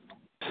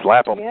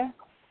 Slap them. Yeah.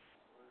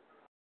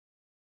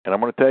 And I'm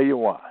going to tell you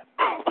why.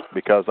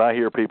 Because I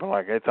hear people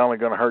like, it's only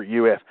going to hurt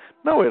U.S.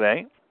 No, it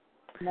ain't.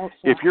 No,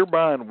 if you're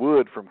buying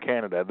wood from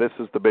Canada, this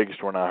is the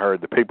biggest one I heard.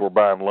 The people were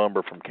buying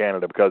lumber from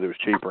Canada because it was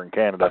cheaper in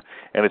Canada,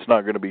 and it's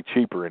not going to be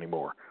cheaper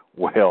anymore.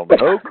 Well,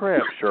 no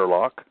crap,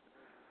 Sherlock.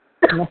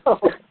 No.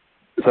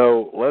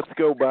 So let's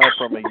go buy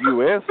from a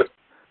U.S.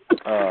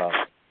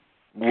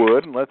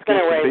 Wood, and let's get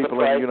some people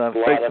in the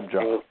United States some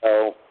jobs.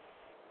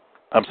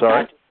 I'm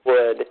sorry?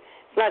 Wood.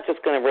 It's not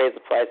just going to raise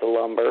the price of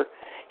lumber.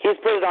 He's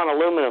put it on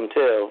aluminum,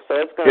 too. So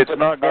it's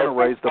not going to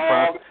raise the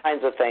price. All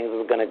kinds of things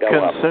are going to go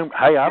up.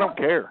 Hey, I don't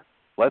care.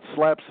 Let's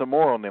slap some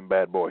more on them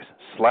bad boys.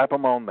 Slap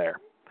them on there.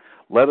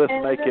 Let us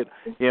make it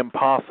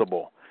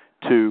impossible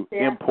to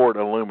import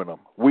aluminum.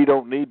 We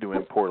don't need to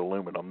import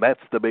aluminum. That's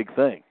the big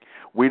thing.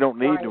 We don't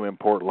need to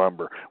import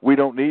lumber. We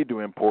don't need to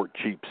import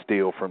cheap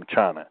steel from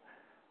China.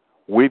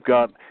 We've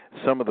got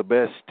some of the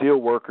best steel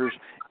workers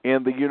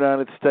in the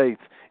United States,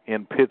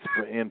 in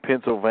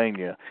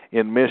Pennsylvania,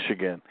 in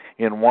Michigan,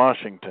 in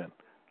Washington.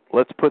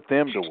 Let's put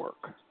them to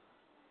work.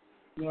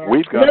 Yeah.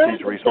 We've got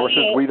these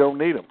resources. We don't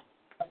need them.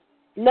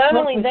 Not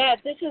only that,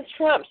 this is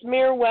Trump's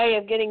mere way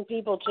of getting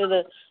people to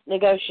the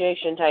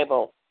negotiation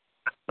table.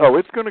 Oh,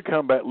 it's going to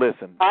come back.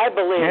 Listen, I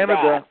believe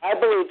Canada. I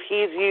believe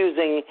he's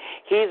using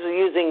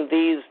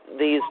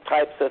these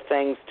types of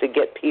things to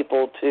get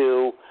people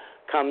to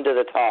come to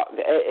the talk.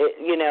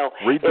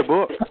 Read the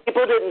book. If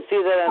people didn't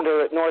see that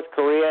under North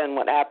Korea and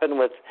what happened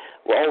with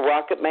old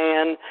Rocket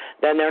Man,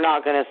 then they're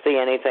not going to see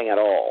anything at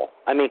all.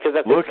 I mean, because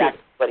that's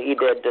exactly what he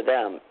did to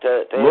them.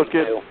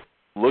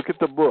 Look at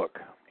the book.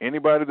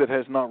 Anybody that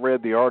has not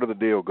read The Art of the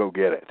Deal, go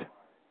get it.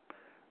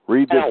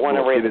 Read this book. I don't want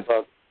to read the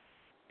book.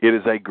 It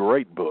is a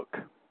great book.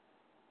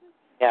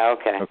 Yeah,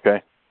 okay.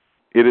 Okay.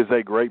 It is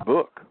a great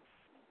book.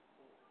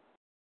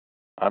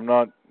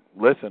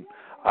 Listen,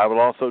 I will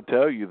also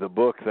tell you the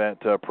book that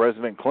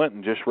President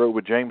Clinton just wrote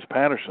with James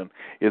Patterson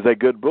is a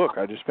good book.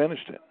 I just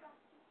finished it.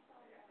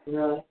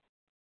 Really?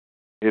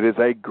 It is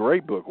a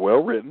great book,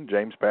 well written.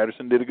 James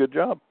Patterson did a good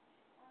job.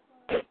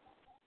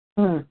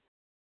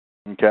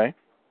 Okay?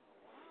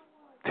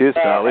 It's his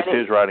style. It's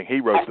his writing. He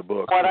wrote the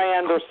book. What I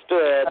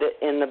understood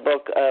in the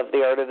book of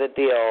The Art of the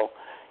Deal,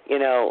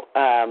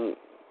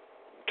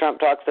 Trump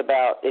talks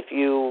about if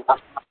you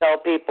tell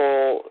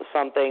people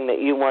something that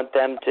you want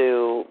them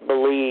to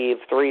believe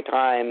 3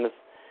 times,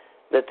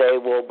 that they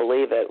will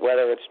believe it,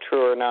 whether it's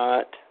true or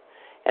not.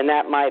 And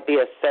that might be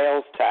a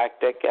sales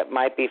tactic. It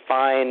might be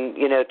fine,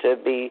 to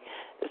be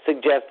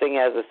suggesting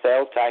as a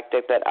sales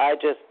tactic, but I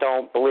just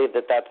don't believe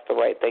that that's the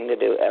right thing to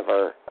do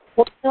ever.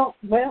 It's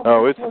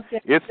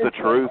the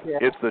truth.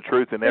 It's the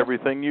truth in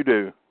everything you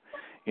do,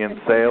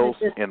 in sales,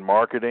 in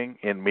marketing,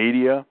 in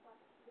media.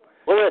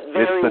 Well, it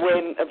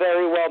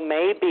very well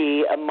may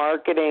be a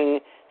marketing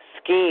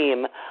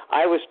scheme.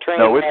 I was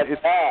trained at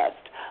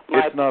best.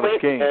 It's not a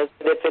scheme. Is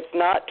that if it's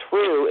not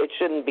true, it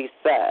shouldn't be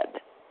said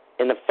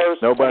in the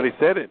first Nobody place.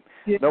 said it.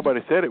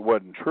 Nobody said it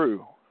wasn't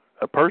true.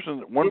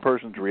 One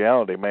person's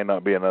reality may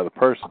not be another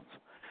person's.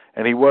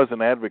 And he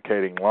wasn't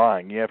advocating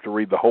lying. You have to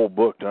read the whole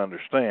book to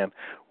understand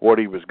what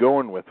he was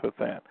going with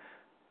that.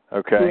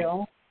 Okay?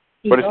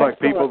 But it's like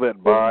people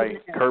that buy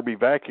Kirby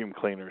vacuum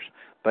cleaners.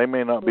 They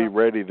may not be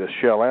ready to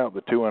shell out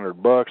the $200,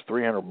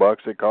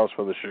 $300 it costs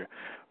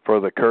for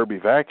the Kirby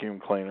vacuum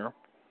cleaner,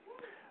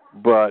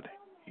 but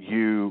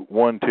you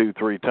 1, 2,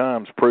 3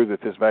 times prove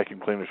that this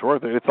vacuum cleaner is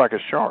worth it. It's like a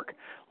shark.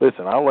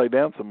 Listen, I'll lay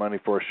down some money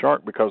for a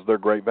shark because they're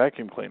great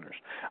vacuum cleaners.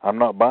 I'm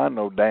not buying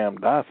no damn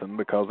Dyson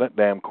because that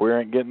damn queer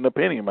ain't getting a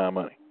penny of my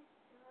money.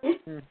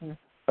 Mm-hmm.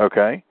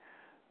 Okay?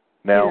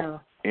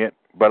 Now,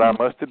 but I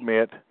must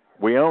admit,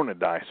 we own a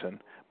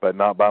Dyson, but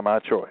not by my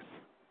choice.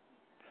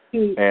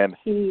 He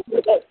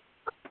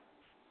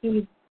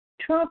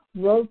Trump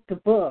wrote the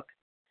book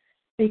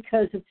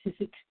because of his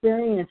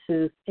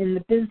experiences in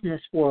the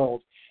business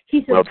world.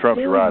 Trump's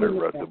writer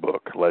wrote the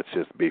book. Let's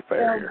just be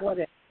fair here.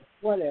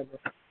 Whatever.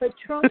 But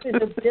Trump is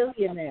a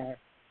billionaire.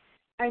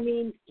 I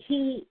mean,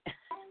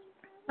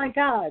 my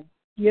God,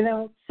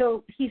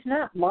 so he's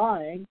not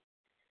lying.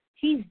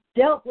 He's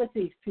dealt with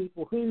these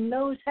people. He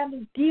knows how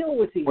to deal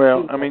with these people.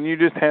 Well, I mean, you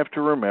just have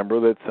to remember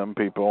that some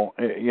people,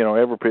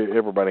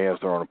 everybody has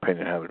their own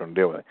opinion how they're going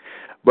to deal with it.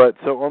 But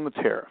so on the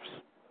tariffs,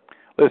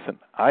 listen,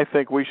 I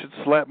think we should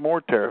slap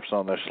more tariffs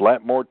on there.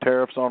 Slap more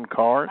tariffs on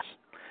cars.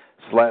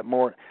 Slap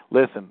more.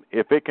 Listen,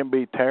 if it can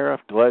be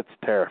tariffed, let's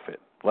tariff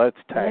it. Let's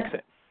tax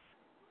it.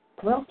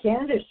 Well,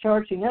 Canada's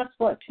charging us,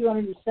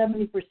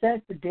 270%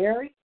 for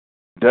dairy?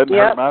 Doesn't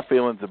hurt my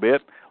feelings a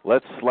bit.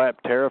 Let's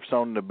slap tariffs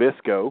on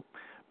Nabisco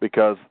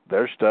because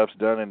their stuff's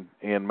done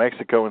in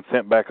Mexico and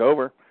sent back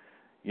over.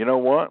 You know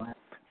what?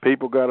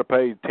 People got to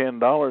pay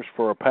 $10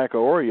 for a pack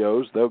of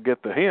Oreos. They'll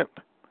get the hint.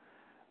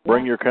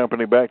 Bring your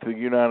company back to the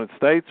United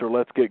States or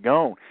let's get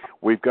gone.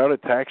 We've got a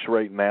tax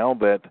rate now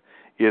that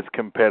is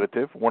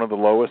competitive, one of the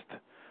lowest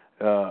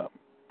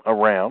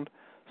around.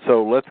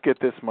 So let's get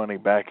this money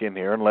back in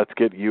here and let's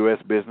get U.S.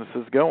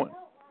 businesses going.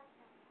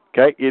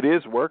 Okay, it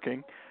is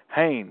working.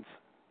 Haynes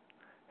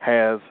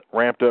has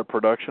ramped up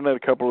production at a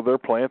couple of their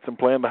plants and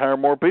plan to hire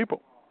more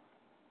people.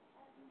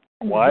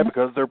 Why?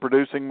 Because they're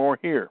producing more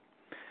here.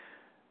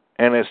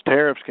 And as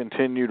tariffs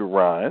continue to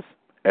rise,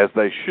 as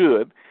they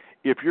should,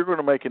 if you're going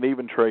to make an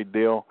even trade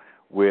deal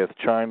with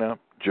China,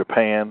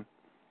 Japan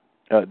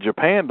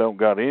don't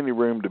got any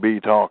room to be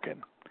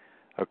talking.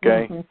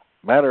 Okay?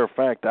 Matter of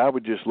fact, I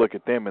would just look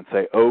at them and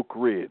say Oak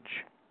Ridge.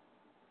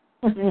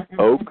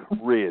 Oak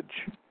Ridge.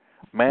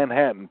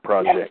 Manhattan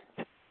Project.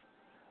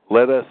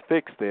 Let us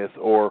fix this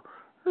or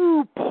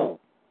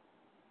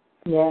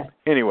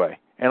Anyway,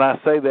 and I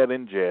say that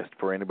in jest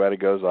for anybody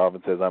who goes off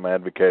and says I'm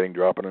advocating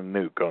dropping a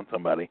nuke on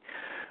somebody.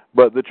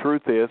 But the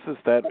truth is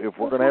that if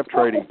we're going to have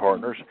trading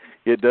partners,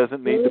 it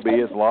doesn't need to be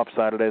as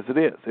lopsided as it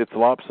is. It's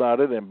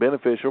lopsided and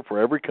beneficial for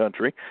every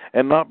country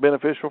and not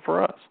beneficial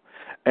for us.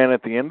 And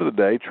at the end of the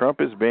day,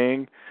 Trump has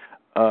been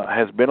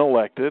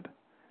elected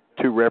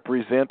to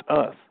represent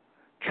us.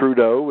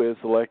 Trudeau is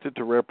elected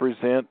to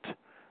represent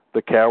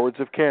the cowards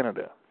of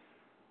Canada.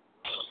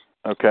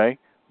 Okay?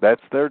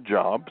 That's their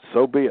job.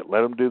 So be it.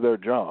 Let them do their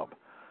job.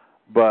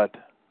 But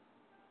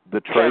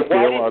the trade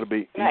deal ought to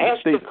be... Can I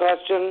ask you a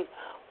question?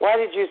 Why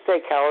did you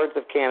say cowards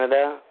of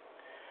Canada?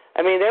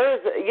 I mean, there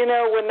was,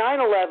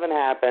 when 9/11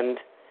 happened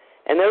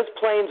and those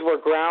planes were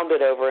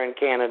grounded over in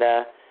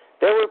Canada,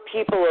 there were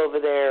people over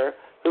there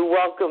who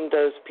welcomed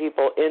those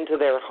people into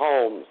their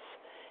homes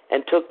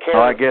and took care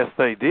of them. I guess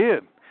they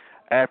did.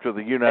 After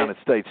the United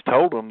States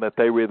told them that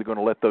they were either going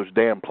to let those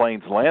damn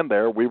planes land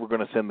there, we were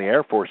going to send the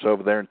Air Force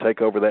over there and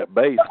take over that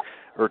base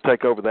or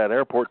take over that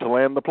airport to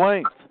land the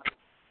planes.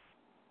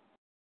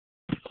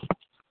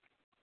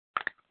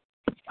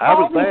 I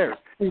was there.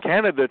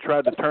 Canada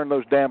tried to turn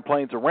those damn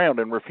planes around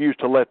and refused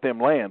to let them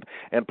land.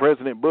 And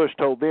President Bush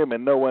told them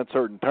in no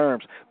uncertain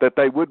terms that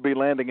they would be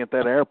landing at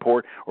that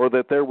airport or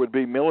that there would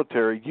be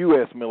military,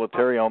 U.S.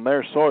 military on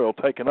their soil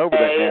taking over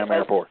that damn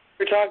airport.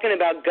 You're talking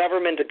about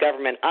government to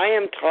government. I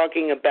am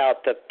talking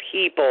about the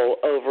people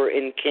over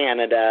in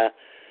Canada.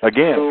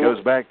 Again, it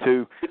goes back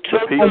to the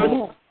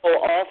people.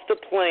 Off the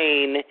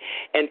plane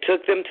and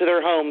took them to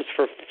their homes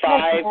for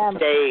 5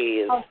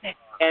 days.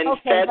 And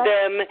fed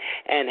them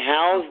and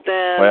housed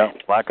them. Well,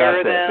 like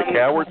I said,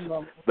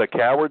 the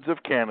cowards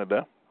of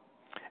Canada,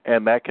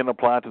 and that can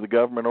apply to the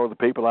government or the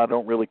people. I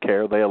don't really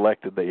care. They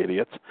elected the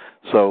idiots,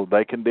 so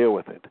they can deal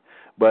with it.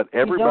 But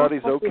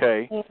everybody's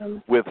okay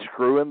with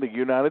screwing the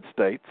United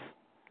States,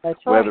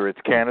 whether it's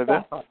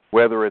Canada,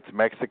 whether it's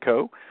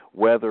Mexico,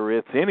 whether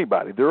it's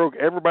anybody.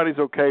 Everybody's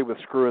okay with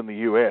screwing the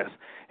U.S.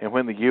 And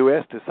when the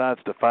U.S. decides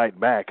to fight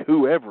back,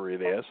 whoever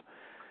it is,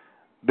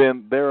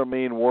 then they're a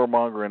mean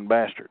warmonger and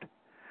bastard.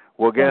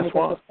 Well, guess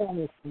what?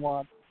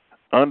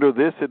 Under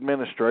this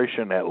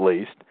administration, at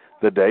least,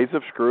 the days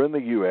of screwing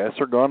the U.S.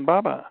 are gone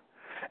bye-bye.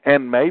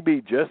 And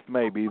maybe, just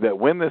maybe, that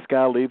when this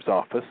guy leaves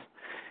office,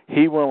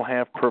 he will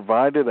have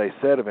provided a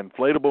set of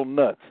inflatable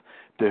nuts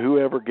to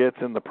whoever gets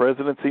in the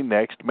presidency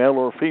next, male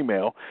or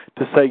female,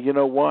 to say, you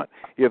know what,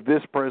 if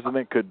this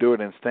president could do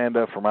it and stand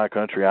up for my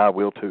country, I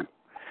will too.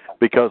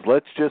 Because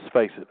let's just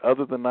face it,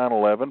 other than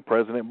 9/11,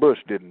 President Bush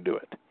didn't do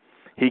it.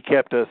 He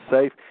kept us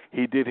safe.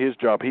 He did his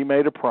job. He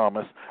made a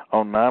promise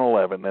on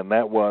 9/11, and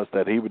that was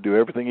that he would do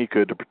everything he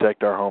could to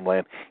protect our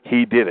homeland.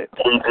 He did it.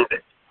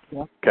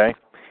 Okay?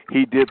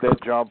 He did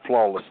that job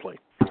flawlessly.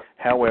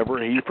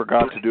 However, he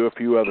forgot to do a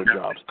few other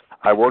jobs.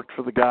 I worked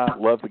for the guy,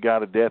 loved the guy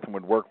to death, and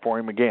would work for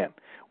him again.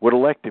 Would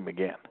elect him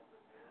again.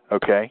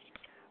 Okay?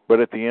 But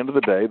at the end of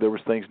the day, there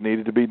was things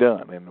needed to be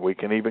done. And we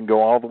can even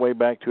go all the way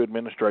back to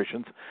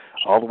administrations,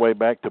 all the way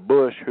back to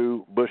Bush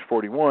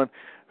 41,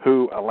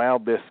 who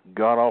allowed this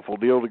god-awful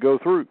deal to go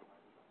through.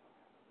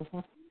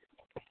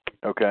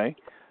 Okay?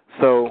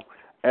 So,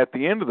 at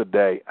the end of the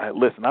day,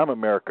 listen, I'm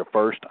America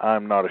first.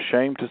 I'm not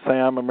ashamed to say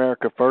I'm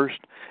America first.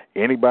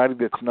 Anybody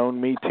that's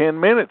known me 10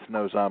 minutes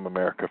knows I'm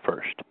America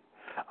first.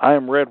 I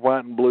am red,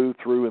 white, and blue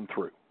through and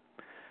through.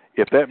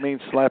 If that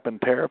means slapping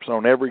tariffs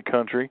on every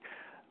country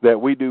that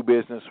we do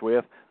business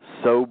with,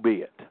 so be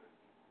it.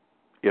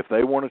 If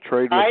they want to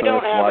trade with us, I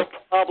don't have a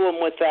problem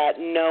with that,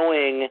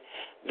 knowing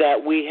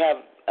that we have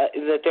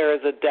that there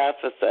is a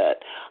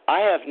deficit. I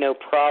have no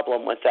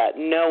problem with that,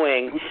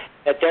 knowing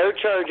that they're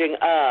charging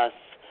us,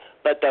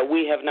 but that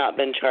we have not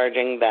been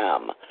charging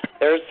them.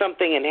 There's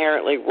something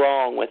inherently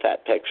wrong with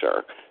that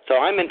picture. So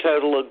I'm in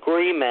total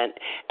agreement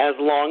as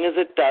long as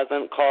it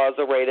doesn't cause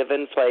a rate of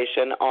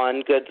inflation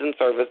on goods and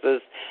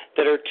services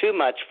that are too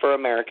much for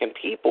American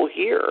people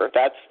here.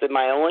 That's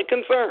my only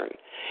concern.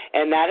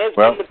 And that has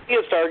been the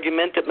biggest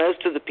argument that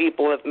most of the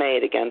people have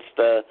made against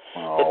the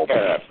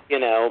tariff,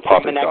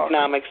 from an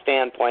economic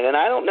standpoint. And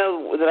I don't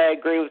know that I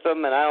agree with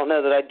them, and I don't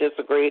know that I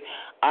disagree.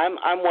 I'm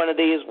one of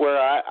these where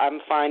I'm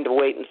fine to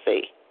wait and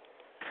see.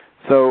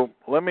 So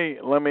let me.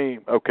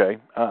 Okay,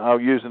 I'll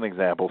use an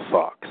example: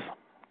 socks.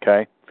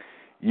 Okay,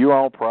 you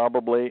all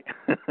probably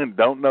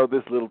don't know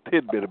this little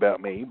tidbit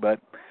about me, but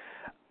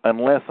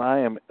unless I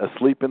am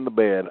asleep in the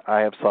bed, I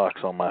have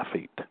socks on my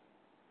feet.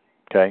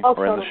 Okay,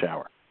 or in the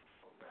shower.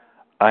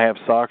 I have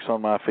socks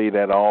on my feet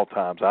at all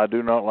times. I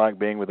do not like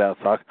being without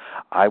socks.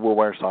 I will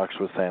wear socks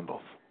with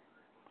sandals.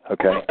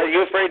 Okay. Are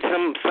you afraid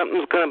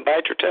something's going to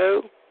bite your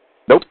toe?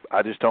 Nope.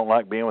 I just don't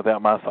like being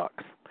without my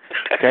socks.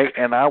 Okay,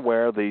 and I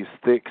wear these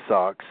thick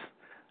socks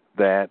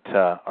that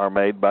are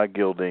made by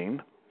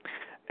Gildine,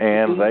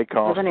 and they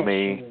cost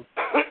me.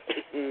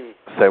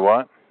 Say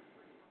what?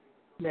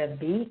 The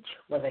beach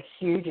was a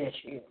huge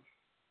issue.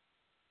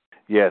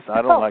 Yes,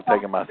 I don't like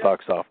taking my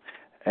socks off,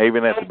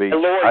 even at the beach.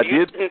 Lord,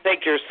 you didn't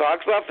take your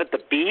socks off at the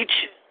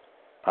beach?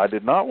 I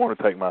did not want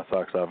to take my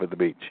socks off at the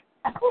beach.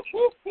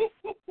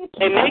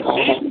 They make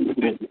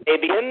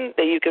Fabian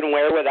that you can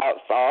wear without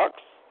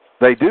socks?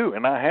 They do,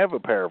 and I have a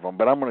pair of them.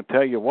 But I'm going to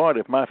tell you what,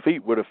 if my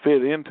feet would have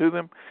fit into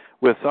them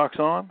with socks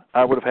on,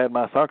 I would have had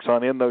my socks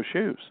on in those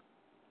shoes.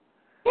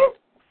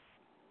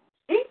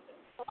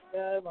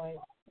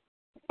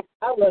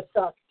 I love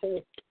socks,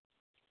 too.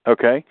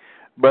 Okay,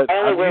 but I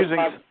only I'm wear using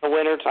socks in the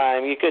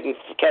wintertime. You couldn't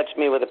catch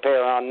me with a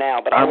pair on now,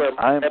 but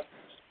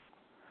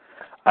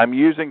I'm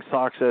using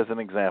socks as an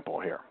example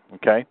here,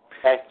 okay?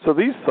 So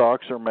these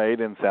socks are made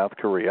in South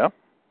Korea,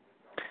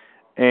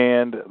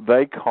 and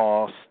they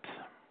cost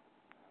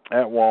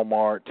at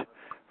Walmart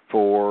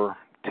for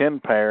 10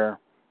 pair.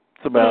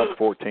 It's about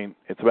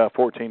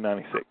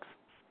 $14.96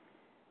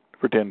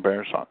 for 10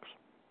 pair of socks.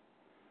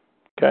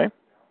 Okay.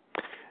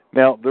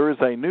 Now there is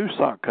a new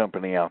sock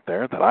company out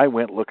there that I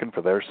went looking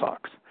for their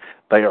socks.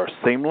 They are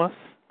seamless.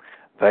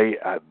 They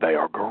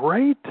are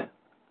great.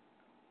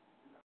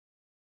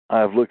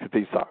 I've looked at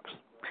these socks.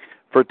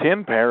 For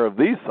 10 pair of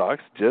these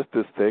socks, just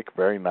as thick,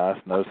 very nice,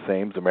 no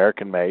seams,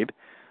 American made,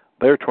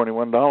 they're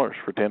 $21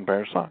 for 10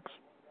 pair of socks.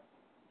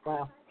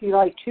 Wow. Do you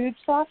like tube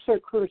socks or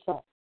clear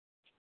socks?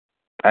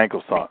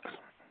 Ankle socks.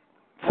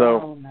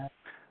 So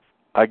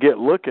I get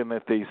looking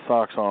at these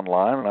socks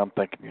online, and I'm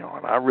thinking, you know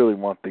what, I really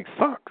want these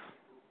socks.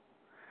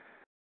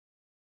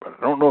 But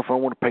I don't know if I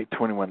want to pay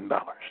 $21.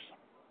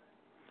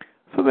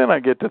 So then I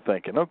get to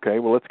thinking, okay,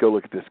 well, let's go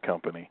look at this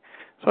company.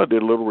 So I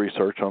did a little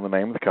research on the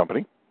name of the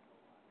company,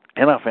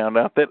 and I found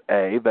out that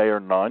A, they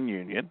are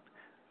non-union.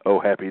 Oh,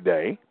 happy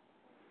day.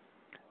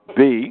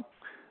 B,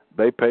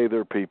 they pay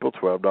their people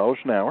 $12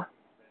 an hour.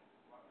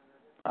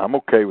 I'm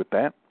okay with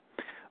that.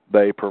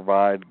 They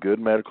provide good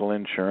medical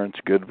insurance,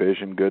 good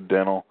vision, good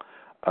dental.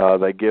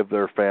 They give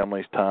their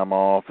families time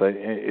off.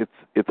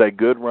 It's a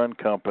good-run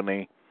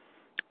company.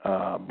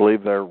 I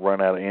believe they're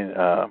run out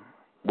of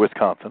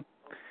Wisconsin.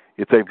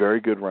 It's a very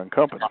good-run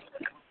company.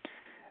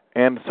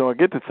 And so I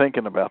get to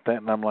thinking about that,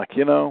 and I'm like,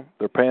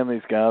 they're paying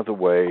these guys a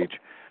wage,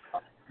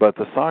 but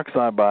the socks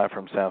I buy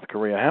from South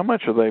Korea, how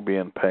much are they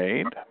being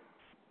paid?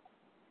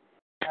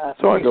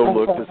 So I go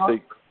look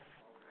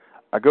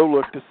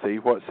to see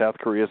what South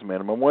Korea's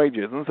minimum wage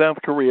is, and South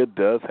Korea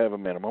does have a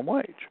minimum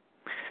wage.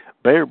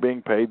 They are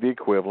being paid the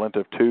equivalent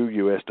of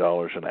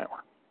 $2 an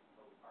hour.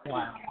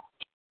 Wow.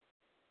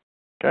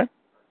 Okay?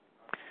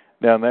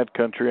 Now, in that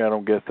country, I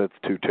don't guess that's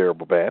too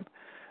terrible bad.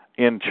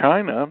 In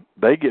China,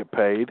 they get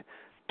paid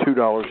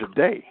 $2 a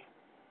day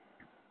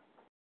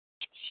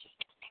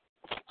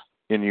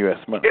in U.S.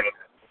 money.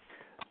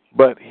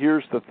 But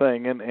here's the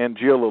thing, and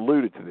Jill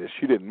alluded to this.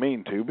 She didn't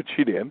mean to, but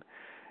she did.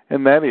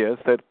 And that is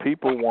that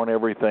people want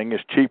everything as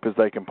cheap as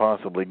they can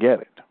possibly get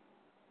it.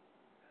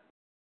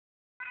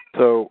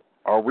 So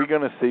are we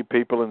going to see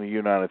people in the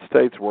United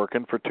States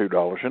working for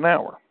 $2 an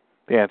hour?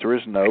 The answer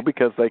is no,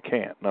 because they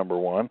can't. Number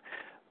one,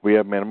 we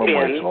have minimum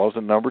wage laws.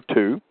 And number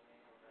two,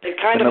 it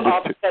kind of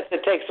offsets,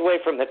 it takes away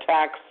from the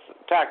tax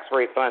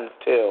refunds,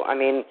 too. I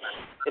mean,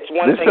 it's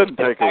one thing. This doesn't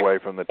take away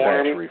from the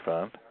tax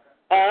refund.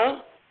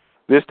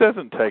 This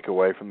doesn't take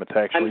away from the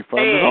tax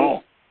refund at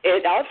all.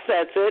 It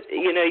offsets it.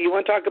 You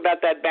want to talk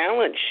about that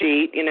balance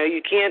sheet. You're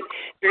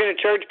going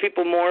to charge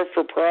people more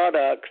for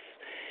products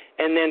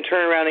and then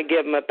turn around and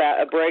give them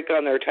a break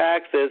on their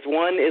taxes.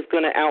 One is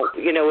going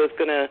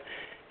to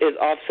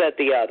offset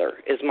the other,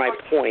 is my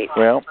point.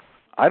 Well,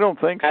 I don't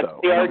think That's so.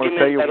 the argument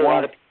that a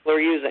lot of people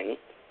are using.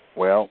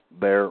 Well,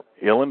 they're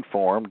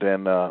ill-informed,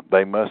 and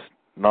they must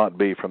not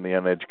be from the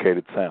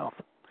uneducated South.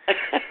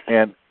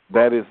 And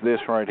that is this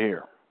right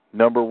here.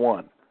 Number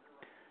one,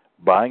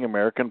 buying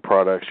American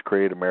products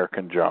create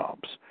American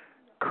jobs.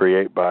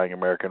 Create buying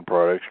American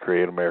products,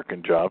 create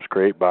American jobs.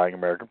 Create buying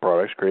American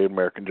products, create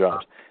American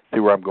jobs. See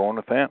where I'm going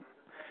with that?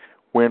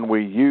 When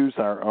we use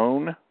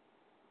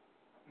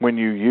when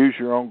you use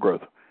your own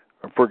growth,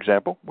 for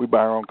example, we buy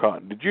our own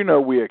cotton. Did you know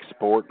we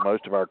export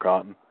most of our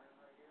cotton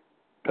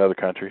to other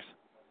countries?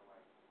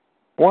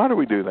 Why do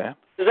we do that?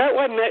 Is that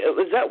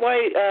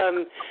why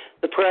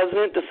the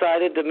president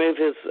decided to move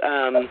his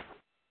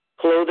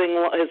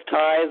clothing, his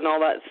ties, and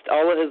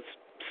all of his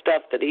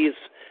stuff that he's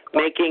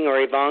making, or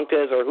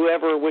Ivanka's, or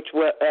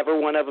whichever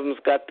one of them's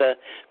got the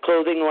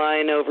clothing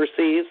line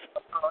overseas?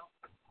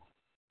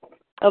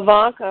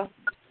 Ivanka.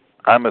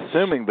 I'm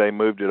assuming they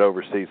moved it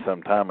overseas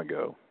some time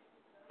ago.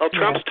 Oh,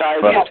 Trump's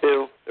ties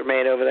too. They're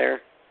made over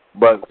there.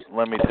 But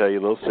let me tell you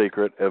a little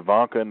secret.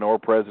 Ivanka nor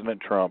President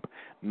Trump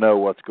know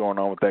what's going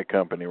on with that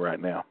company right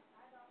now.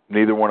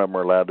 Neither one of them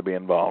are allowed to be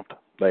involved.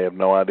 They have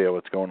no idea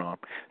what's going on.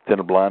 It's in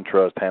a blind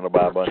trust handled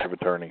by a bunch of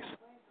attorneys.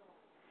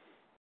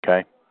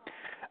 Okay?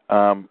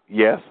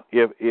 Yes,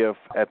 if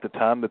at the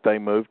time that they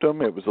moved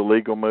them, it was a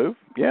legal move,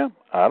 yeah,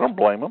 I don't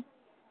blame them.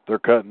 They're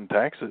cutting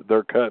taxes.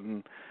 They're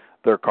cutting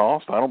their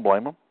cost. I don't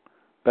blame them.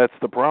 That's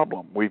the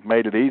problem. We've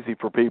made it easy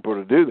for people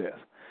to do this.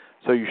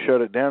 So you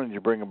shut it down and you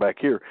bring them back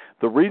here.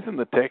 The reason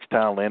the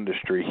textile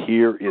industry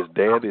here is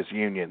dead is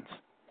unions.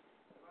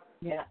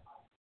 Yeah.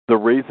 The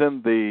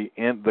reason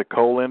the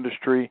coal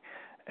industry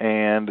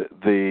and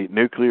the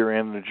nuclear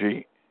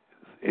energy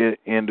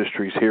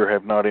industries here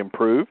have not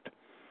improved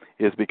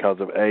is because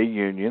of A,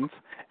 unions,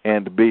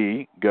 and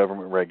B,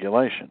 government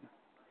regulation.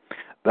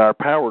 Our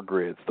power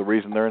grids, the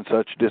reason they're in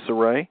such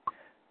disarray,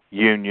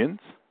 unions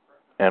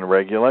and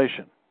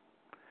regulation.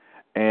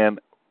 And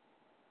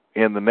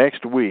in the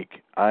next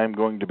week, I am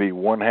going to be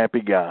one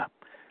happy guy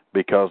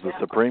because the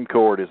Supreme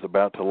Court is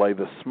about to lay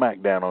the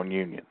smackdown on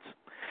unions.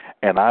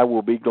 And I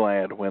will be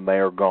glad when they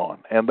are gone.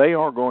 And they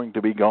are going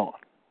to be gone.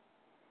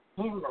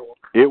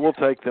 It will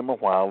take them a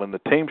while, and the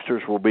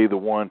Teamsters will be the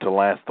one to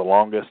last the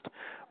longest.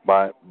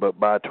 But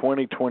by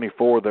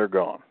 2024, they're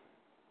gone.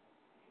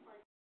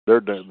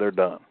 They're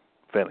done,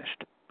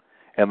 finished.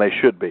 And they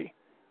should be.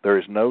 There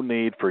is no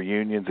need for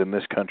unions in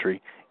this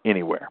country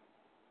anywhere.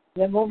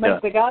 Then we'll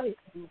make the guys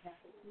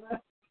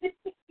happy.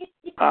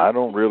 I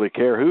don't really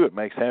care who it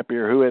makes happy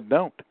or who it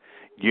don't.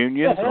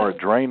 Unions are a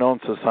drain on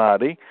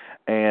society,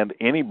 and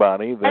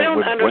anybody that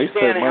would waste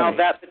their money. I don't understand how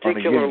that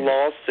particular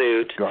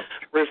lawsuit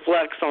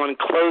reflects on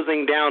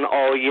closing down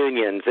all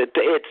unions. It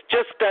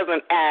just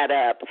doesn't add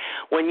up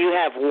when you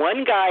have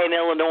one guy in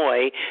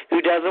Illinois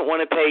who doesn't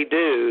want to pay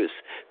dues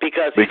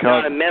because he's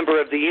not a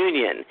member of the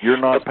union. You're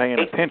not paying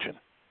attention.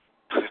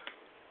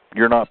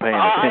 You're not paying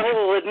attention. I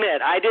will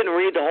admit, I didn't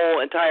read the whole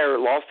entire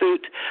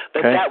lawsuit,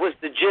 but that was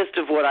the gist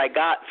of what I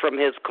got from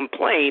his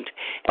complaint.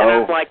 And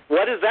I'm like,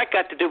 what has that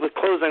got to do with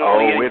closing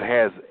all unions? It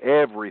has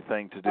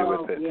everything to do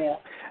with it. Yeah.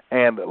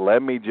 And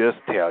let me just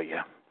tell you,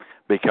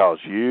 because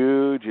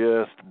you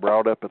just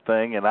brought up a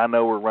thing, and I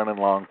know we're running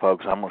long,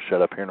 folks. I'm going to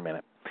shut up here in a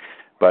minute.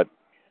 But,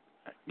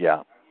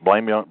 yeah,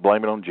 blame it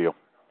on Jill.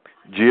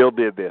 Jill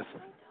did this.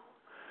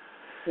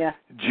 Yeah.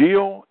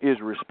 Jill is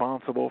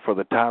responsible for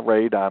the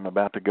tirade I'm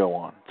about to go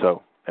on.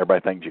 So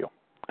everybody thank Jill.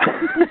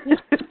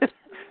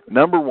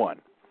 Number one,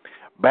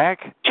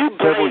 back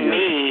several years. You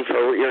blame me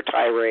for your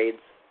tirades.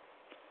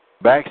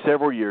 Back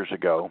several years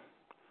ago,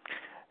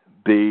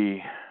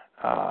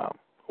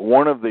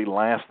 one of the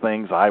last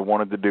things I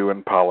wanted to do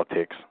in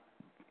politics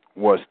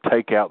was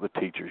take out the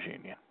teachers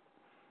union.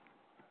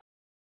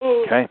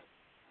 Okay,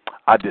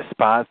 I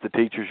despised the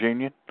teachers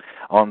union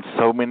on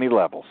so many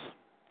levels.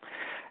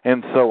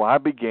 And so I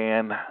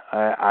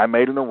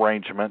made an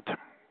arrangement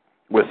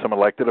with some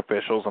elected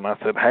officials, and I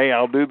said, hey,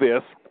 I'll do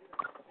this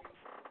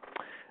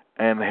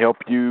and help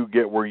you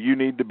get where you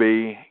need to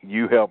be.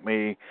 You help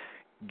me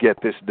get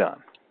this done.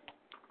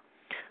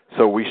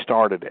 So we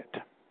started it.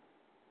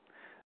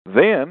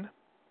 Then,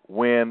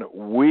 when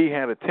we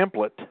had a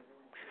template,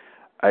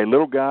 a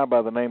little guy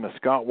by the name of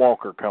Scott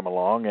Walker come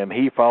along, and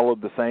he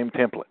followed the same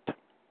template.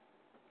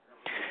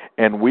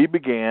 And we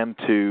began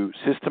to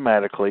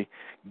systematically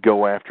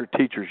go after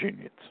teachers'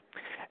 unions.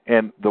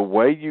 And the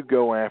way you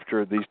go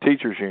after these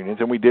teachers' unions,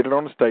 and we did it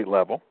on the state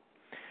level,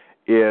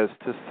 is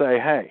to say,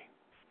 hey,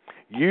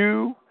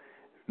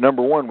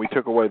 number one, we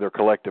took away their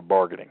collective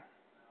bargaining.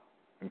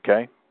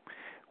 Okay?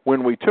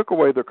 When we took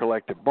away their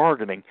collective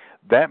bargaining,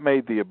 that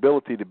made the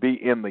ability to be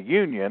in the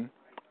union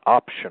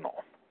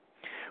optional.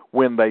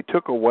 When they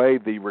took away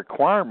the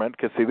requirement,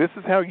 because see, this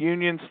is how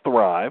unions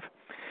thrive.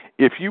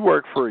 If you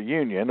work for a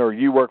union or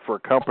you work for a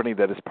company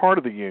that is part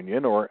of the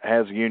union or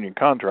has union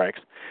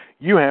contracts,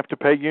 you have to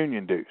pay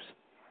union dues.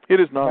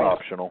 It is not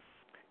optional.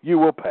 You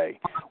will pay,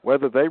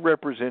 whether they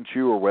represent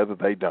you or whether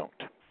they don't.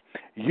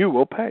 You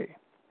will pay.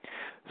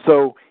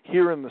 So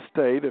here in the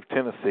state of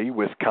Tennessee,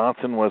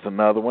 Wisconsin was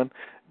another one,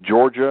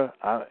 Georgia,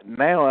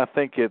 now I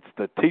think it's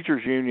the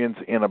teachers' unions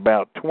in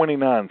about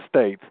 29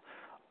 states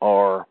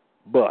are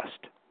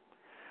bust.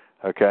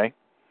 Okay?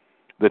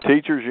 The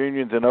teachers'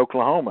 unions in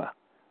Oklahoma,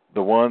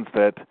 the ones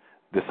that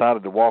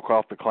decided to walk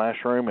off the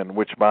classroom, and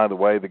which, by the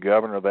way, the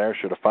governor there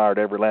should have fired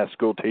every last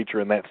school teacher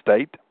in that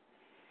state.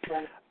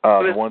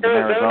 The ones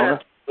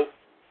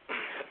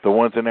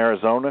in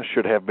Arizona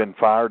should have been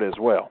fired as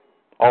well.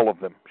 All of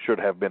them should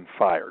have been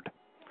fired.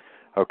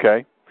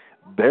 Okay?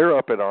 They're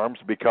up in arms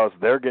because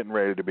they're getting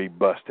ready to be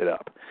busted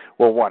up.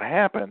 Well, what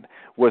happened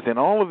was in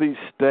all of these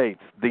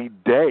states, the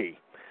day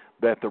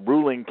that the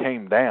ruling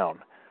came down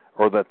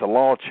or that the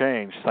law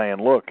changed saying,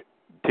 look,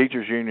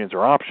 teachers' unions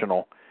are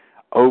optional,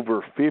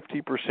 over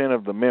 50%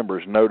 of the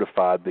members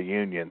notified the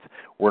unions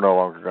we're no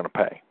longer going to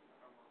pay.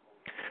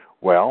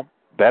 Well,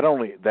 that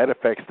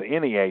affects the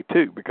NEA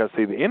too, because,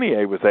 see, the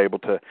NEA was able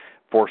to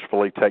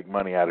forcefully take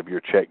money out of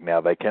your check.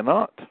 Now they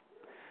cannot.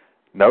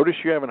 Notice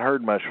you haven't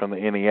heard much from the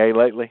NEA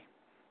lately.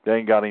 They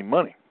ain't got any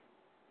money.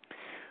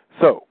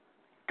 So,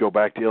 go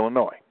back to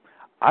Illinois.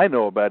 I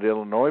know about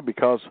Illinois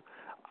because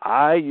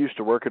I used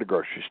to work at a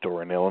grocery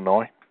store in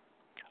Illinois.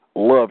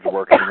 Loved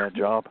working in that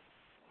job.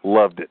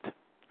 Loved it.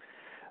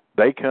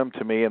 They come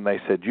to me and they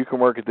said, you can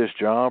work at this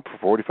job for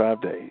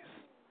 45 days.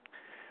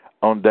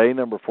 On day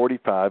number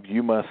 45,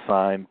 you must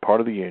sign part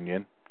of the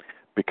union,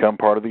 become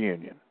part of the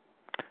union.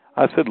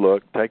 I said,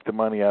 look, take the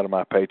money out of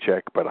my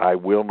paycheck, but I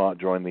will not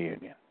join the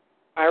union.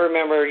 I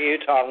remember you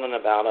talking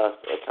about us.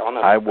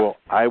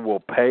 I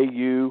will pay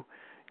you.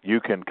 You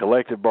can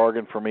collective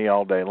bargain for me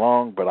all day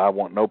long, but I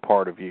want no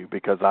part of you,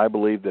 because I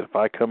believe that if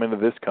I come into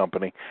this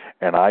company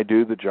and I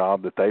do the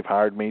job that they've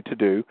hired me to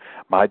do,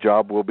 my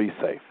job will be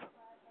safe.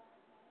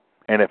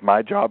 And if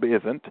my job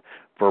isn't,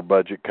 for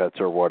budget cuts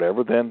or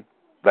whatever, then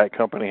that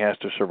company has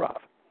to survive.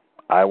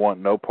 I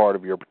want no part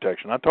of your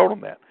protection. I told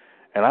him that.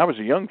 And I was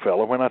a young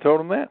fellow when I told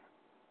him that.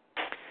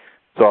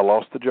 So I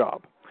lost the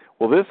job.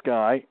 Well, this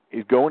guy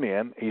is going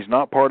in. He's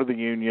not part of the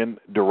union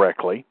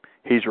directly.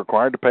 He's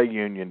required to pay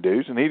union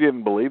dues, and he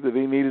didn't believe that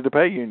he needed to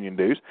pay union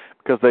dues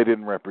because they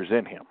didn't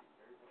represent him.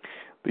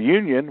 The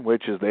union,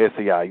 which is the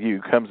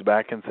SEIU, comes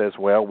back and says,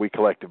 well, we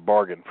collective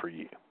bargain for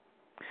you.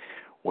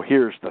 Well,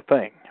 here's the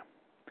thing.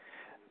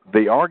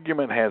 The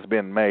argument has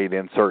been made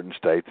in certain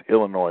states,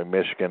 Illinois,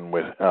 Michigan,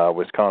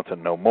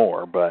 Wisconsin, no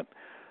more, but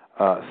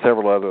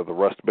several other of the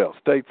Rust Belt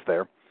states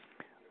there,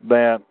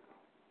 that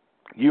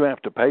you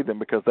have to pay them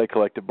because they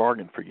collective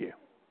bargain for you.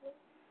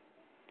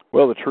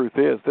 Well, the truth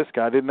is, this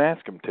guy didn't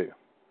ask him to.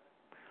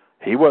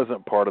 He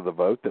wasn't part of the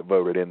vote that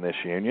voted in this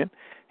union.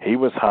 He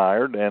was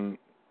hired, and,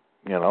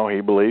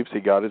 he believes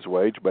he got his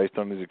wage based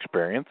on his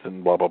experience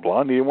and blah, blah,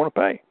 blah, and he didn't want to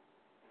pay.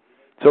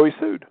 So he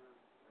sued.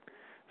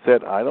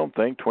 Said, I don't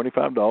think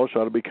 $25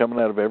 ought to be coming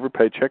out of every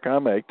paycheck I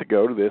make to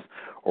go to this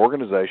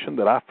organization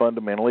that I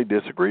fundamentally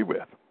disagree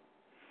with.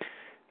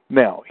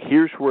 Now,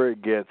 here's where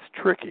it gets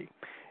tricky.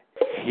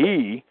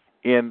 He,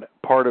 in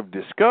part of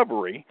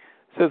discovery,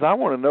 says, I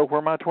want to know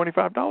where my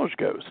 $25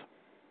 goes.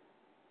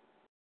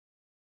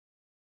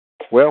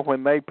 Well,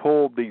 when they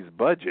pulled these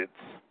budgets,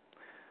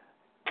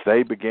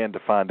 they began to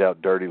find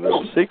out dirty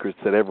little secrets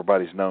that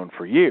everybody's known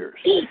for years.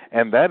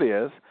 And that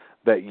is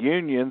that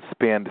unions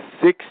spend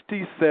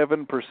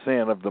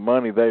 67% of the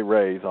money they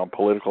raise on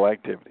political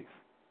activities.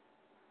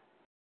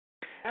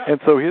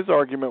 And so his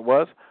argument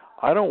was,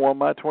 I don't want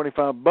my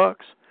 $25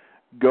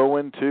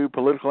 going to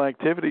political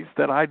activities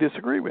that I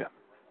disagree with.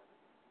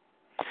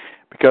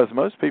 Because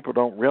most people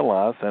don't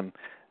realize, and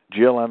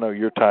Jill, I know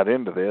you're tied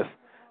into this,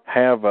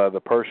 have the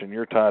person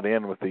you're tied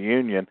in with the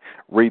union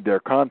read their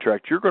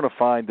contract. You're going to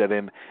find that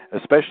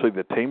especially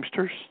the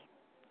Teamsters,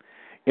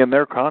 in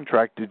their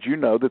contract, did you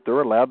know that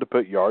they're allowed to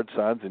put yard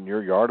signs in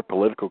your yard of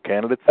political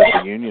candidates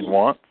that the union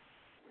wants?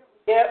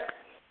 Yep.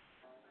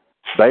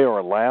 They are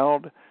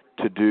allowed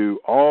to do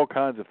all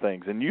kinds of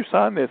things. And you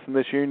sign this in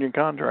this union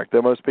contract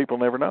that most people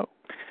never know.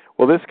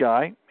 Well, this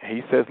guy,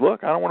 he says,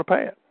 look, I don't want to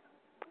pay it.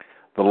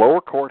 The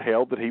lower court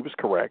held that he was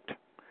correct.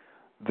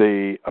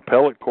 The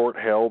appellate court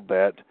held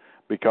that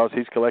because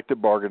he's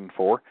collective bargained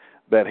for,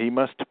 that he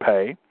must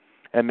pay.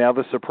 And now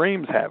the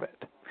Supremes have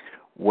it.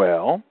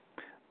 Well,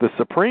 the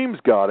Supremes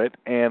got it,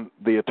 and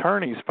the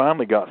attorneys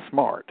finally got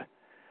smart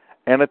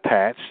and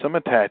attached some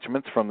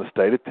attachments from the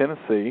state of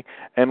Tennessee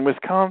and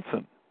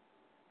Wisconsin,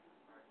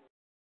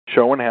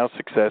 showing how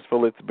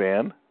successful it's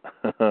been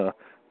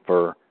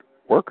for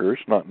workers,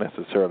 not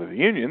necessarily the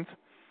unions.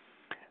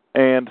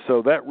 And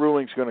so that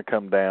ruling's going to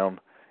come down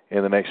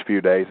in the next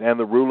few days, and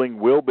the ruling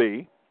will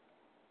be,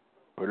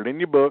 put it in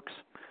your books,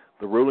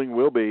 the ruling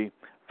will be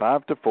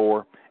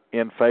 5-4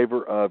 in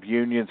favor of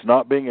unions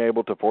not being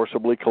able to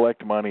forcibly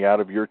collect money out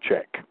of your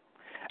check.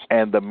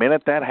 And the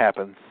minute that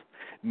happens,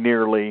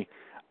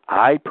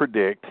 I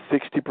predict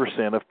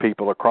 60% of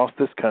people across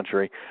this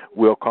country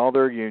will call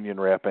their union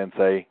rep and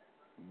say,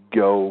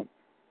 go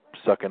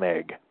suck an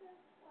egg.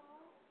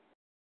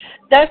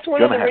 That's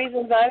one of the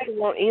reasons I didn't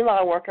want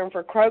Eli working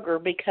for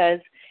Kroger, because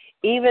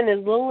even as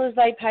little as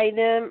they pay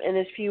them and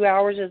as few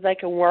hours as they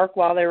can work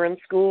while they're in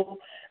school,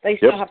 they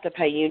still have to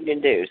pay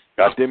union dues.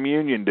 Got them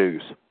union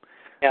dues.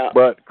 Yeah.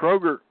 But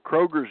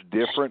Kroger's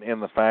different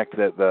in the fact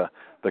that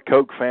the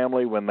Koch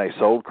family, when they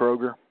sold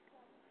Kroger,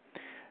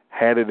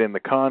 had it in the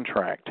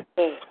contract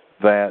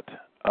that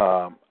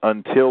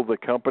until the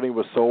company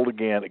was sold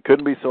again, it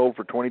couldn't be sold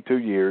for 22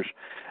 years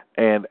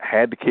and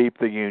had to keep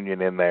the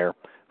union in there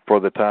for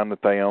the time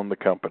that they owned the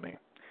company.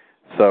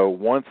 So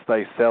once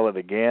they sell it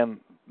again,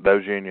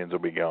 those unions will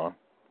be gone.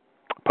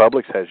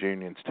 Publix has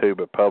unions too,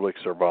 but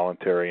Publix are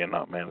voluntary and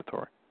not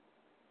mandatory.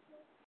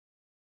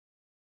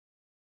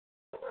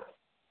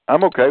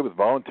 I'm okay with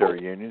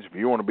voluntary unions. If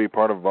you want to be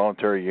part of a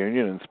voluntary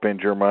union and spend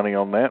your money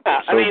on that,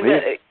 so be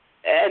it.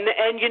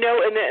 And you know,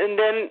 and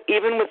then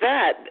even with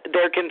that,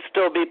 there can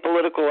still be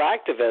political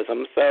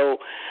activism. So,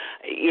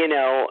 you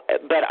know,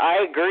 but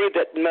I agree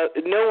that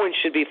no one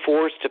should be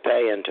forced to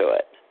pay into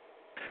it.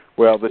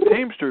 Well, the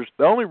Teamsters,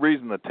 the only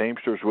reason the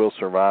Teamsters will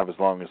survive as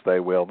long as they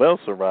will, they'll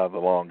survive the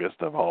longest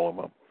of all of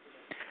them.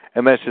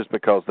 And that's just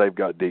because they've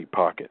got deep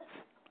pockets.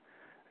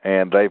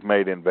 And they've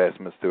made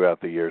investments throughout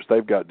the years.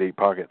 They've got deep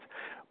pockets.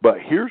 But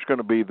here's going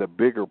to be the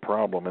bigger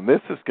problem, and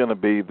this is going to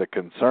be the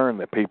concern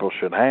that people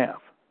should have.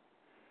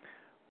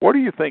 What do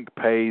you think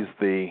pays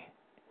the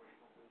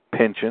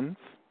pensions?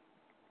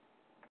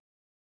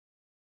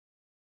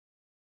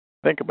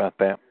 Think about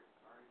that.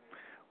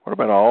 What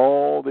about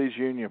all these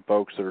union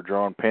folks that are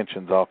drawing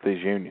pensions off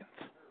these unions?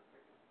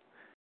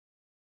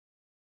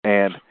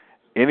 And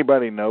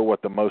anybody know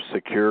what the most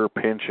secure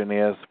pension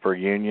is for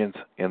unions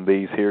in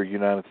these here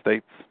United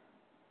States?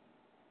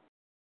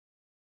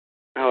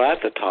 Oh,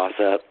 that's a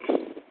toss-up.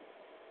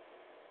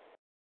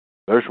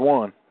 There's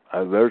one.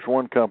 There's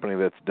one company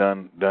that's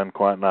done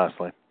quite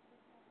nicely.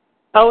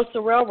 Oh, it's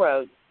the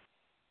railroad.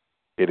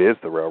 It is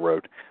the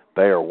railroad.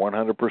 They are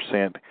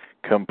 100%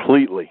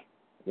 completely,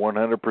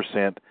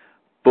 100%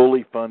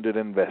 fully funded,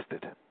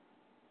 invested.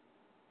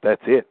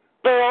 That's it.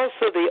 They're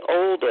also the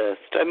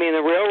oldest. I mean,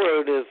 the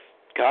railroad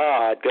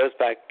goes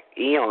back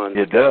eons.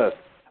 It does.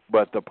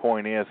 But the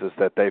point is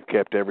that they've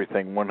kept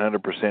everything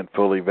 100%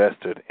 fully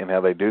vested in how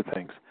they do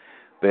things.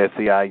 The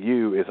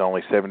SEIU is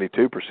only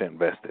 72%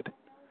 vested.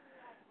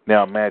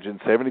 Now imagine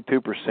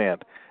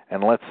 72%,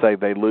 and let's say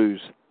they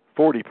lose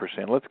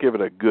 40%. Let's give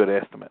it a good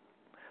estimate.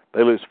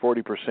 They lose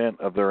 40%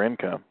 of their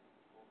income.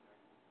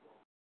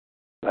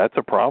 That's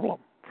a problem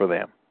for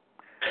them.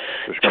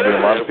 There's going to be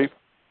a lot of people.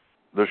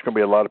 There's going to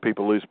be a lot of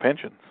people lose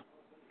pensions.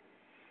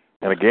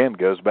 And again,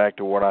 goes back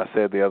to what I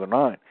said the other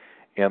night,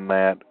 in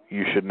that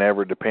you should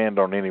never depend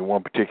on any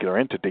one particular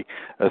entity,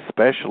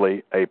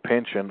 especially a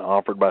pension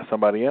offered by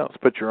somebody else.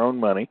 Put your own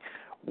money.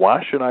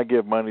 Why should I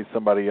give money to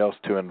somebody else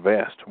to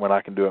invest when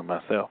I can do it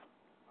myself?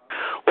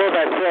 Well,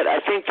 that's it. I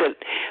think that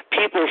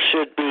people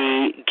should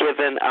be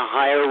given a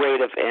higher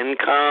rate of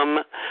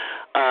income,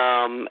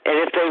 and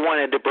if they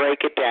wanted to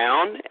break it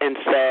down and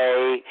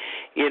say,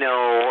 you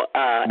know,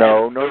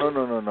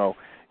 No.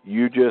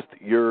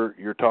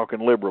 You're talking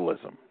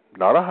liberalism,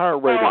 not a higher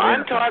rate of income.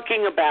 I'm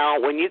talking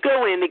about when you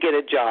go in to get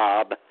a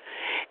job,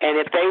 and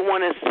if they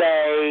want to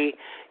say,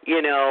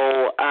 you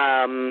know,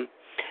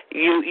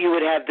 you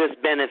would have this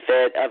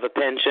benefit of a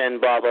pension,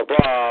 blah, blah,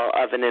 blah,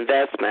 of an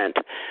investment.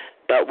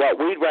 But what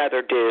we'd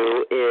rather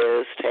do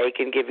is take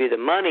and give you the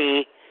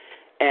money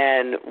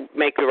and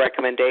make the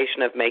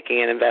recommendation of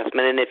making an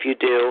investment. And if you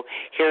do,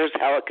 here's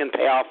how it can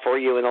pay off for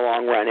you in the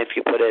long run if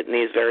you put it in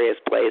these various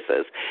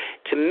places.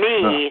 To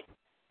me,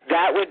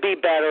 that would be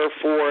better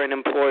for an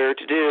employer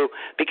to do,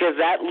 because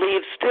that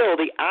leaves still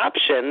the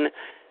option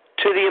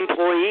to the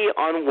employee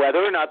on whether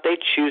or not they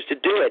choose to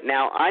do it.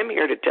 Now, I'm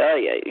here to tell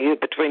you,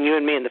 between you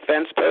and me and the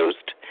fence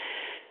post,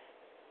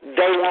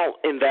 they won't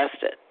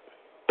invest it.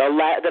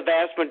 The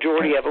vast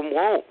majority of them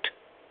won't.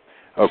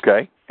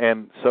 Okay,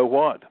 and so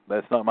what?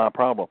 That's not my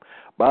problem.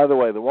 By the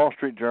way, the Wall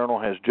Street Journal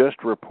has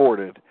just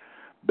reported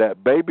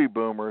that baby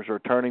boomers are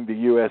turning the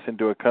U.S.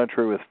 into a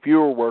country with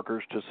fewer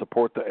workers to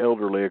support the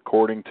elderly,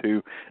 according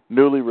to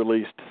newly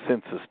released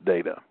census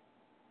data,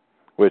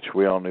 which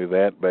we all knew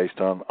that based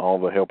on all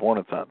the help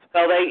wanted signs.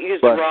 Well, they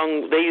used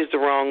the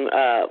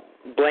wrong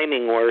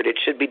blaming word. It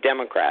should be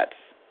Democrats.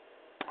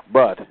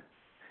 But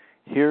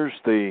here's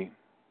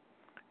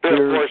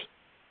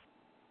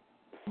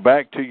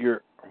back to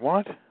your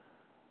what?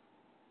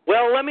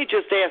 Well, let me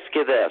just ask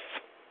you this.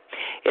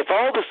 If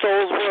all the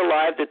souls were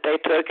alive that they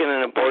took in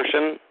an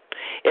abortion,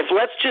 if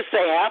let's just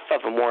say half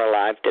of them were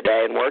alive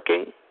today and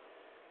working,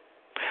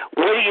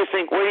 where do you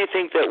think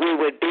that we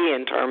would be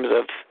in terms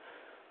of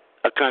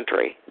a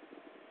country?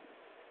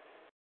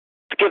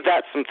 Give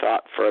that some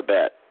thought for a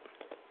bit.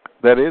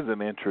 That is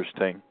an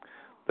interesting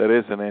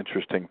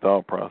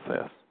thought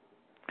process.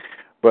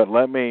 But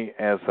let me,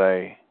 as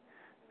a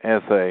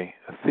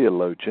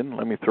theologian,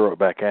 let me throw it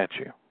back at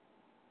you.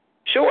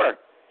 Sure.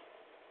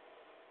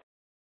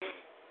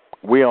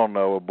 We all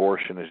know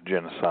abortion is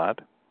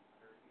genocide.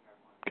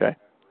 Okay?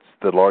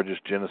 It's the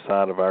largest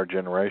genocide of our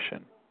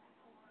generation.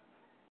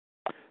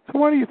 So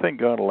why do you think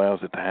God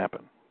allows it to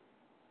happen?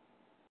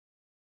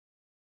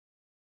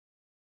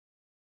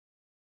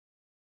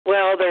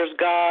 Well, there's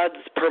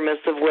God's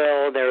permissive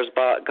will. There's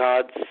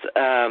God's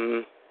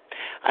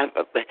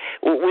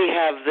we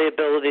have the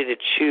ability to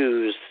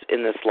choose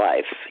in this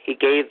life. He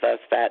gave us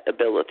that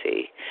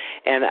ability.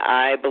 And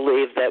I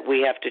believe that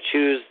we have to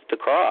choose the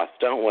cross,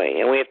 don't we?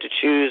 And we have to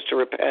choose to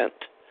repent.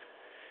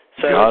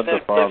 So God the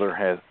Father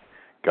and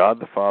God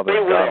the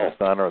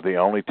Son are the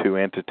only two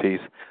entities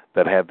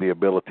that have the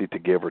ability to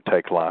give or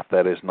take life.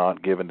 That is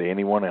not given to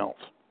anyone else.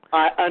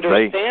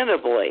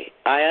 Understandably.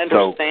 I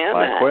understand that. So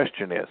my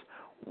question is,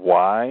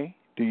 why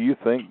do you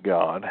think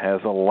God has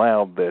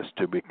allowed this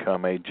to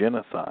become a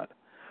genocide?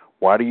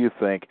 Why do you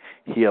think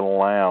he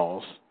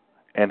allows,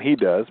 and he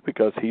does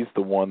because he's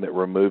the one that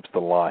removes the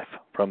life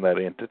from that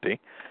entity,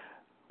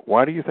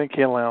 why do you think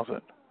he allows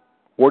it?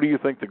 What do you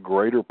think the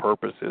greater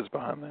purpose is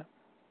behind that?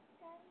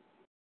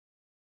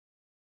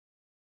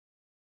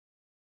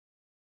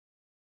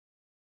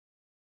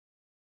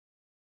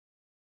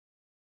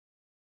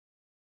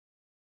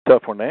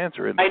 Tough one to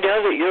answer, isn't it? I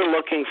know that you're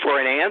looking for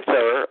an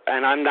answer,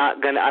 and I'm not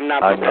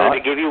prepared to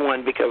give you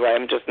one because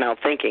I'm just now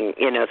thinking.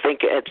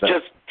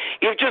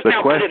 You've just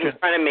now put it in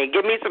front of me.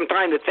 Give me some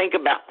time to think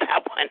about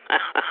that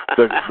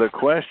one. the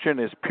question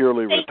is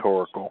purely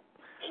rhetorical.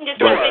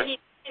 That he's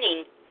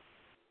winning.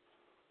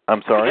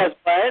 I'm sorry. Because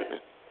what? I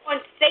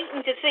want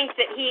Satan to think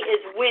that he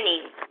is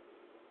winning.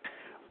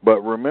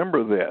 But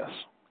remember this: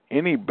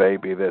 any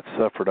baby that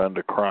suffered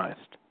under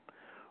Christ,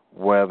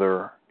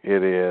 whether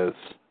it is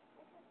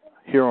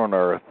here on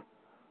earth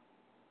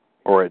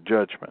or at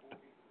judgment,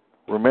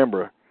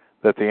 remember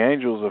that the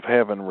angels of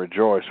heaven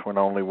rejoice when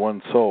only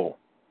one soul.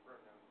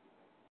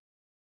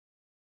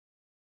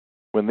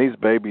 When these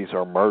babies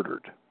are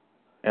murdered,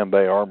 and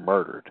they are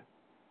murdered,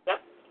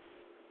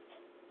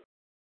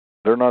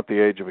 they're not the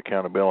age of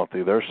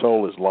accountability. Their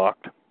soul is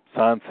locked,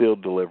 signed,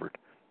 sealed, delivered.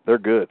 They're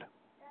good.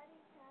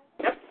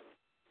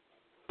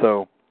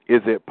 So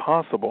is it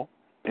possible,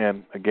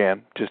 and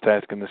again, just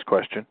asking this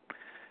question,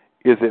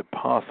 is it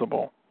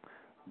possible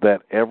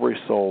that every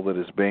soul that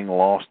is being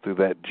lost through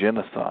that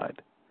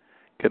genocide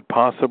could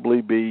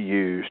possibly be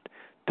used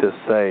to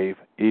save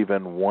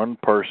even one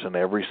person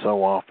every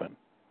so often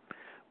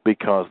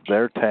because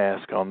their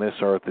task on this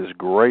earth is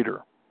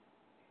greater?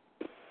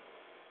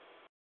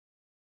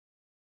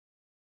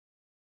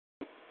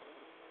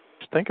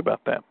 Just think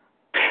about that.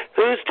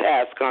 Whose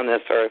task on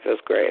this earth is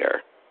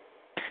greater?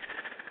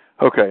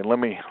 Okay, let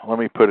me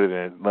put it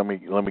in. Let me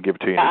give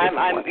it to you.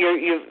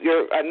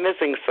 I'm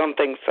missing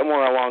something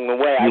somewhere along the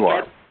way.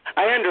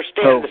 I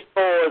understand the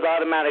soul is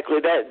automatically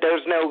that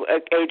there's no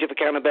age of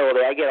accountability.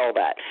 I get all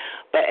that,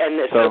 but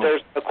so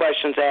there's the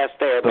questions asked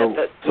there.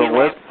 So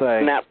let's say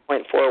from that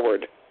point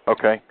forward.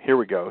 Okay, here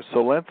we go.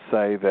 So let's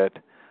say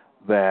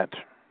that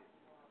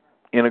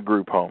in a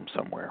group home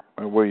somewhere,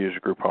 we'll use a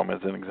group home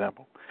as an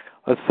example.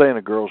 Let's say in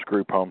a girls'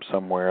 group home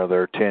somewhere,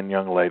 there are 10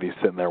 young ladies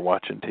sitting there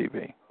watching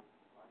TV.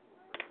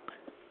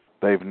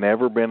 They've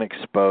never been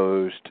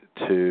exposed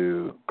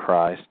to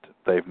Christ.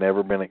 They've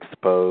never been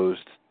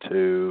exposed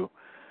to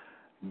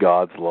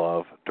God's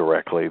love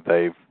directly.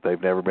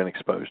 They've never been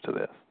exposed to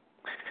this.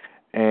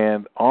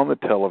 And on the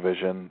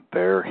television,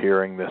 they're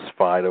hearing this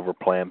fight over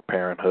Planned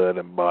Parenthood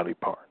and body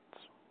parts.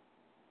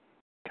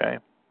 Okay?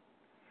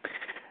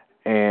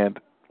 And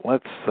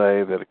let's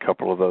say that a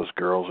couple of those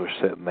girls are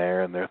sitting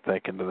there and they're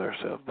thinking to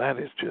themselves, that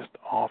is just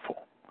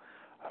awful.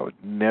 I would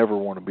never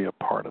want to be a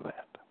part of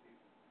that.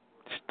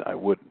 I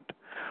wouldn't.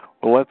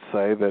 Well, let's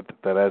say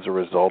that as a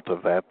result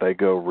of that, they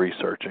go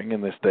researching. In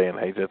this day and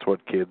age, that's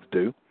what kids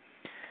do.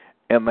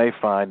 And they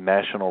find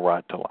National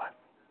Right to Life.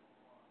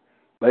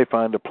 They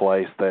find a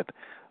place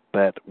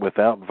that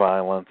without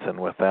violence and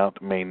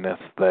without meanness,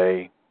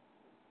 they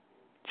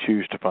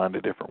choose to find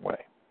a different way.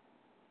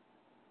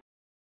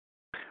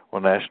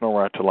 Well, National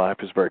Right to Life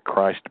is very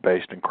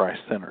Christ-based and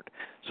Christ-centered.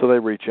 So they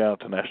reach out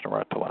to National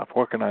Right to Life.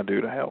 What can I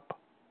do to help?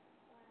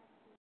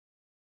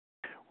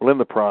 Well, in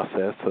the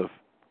process of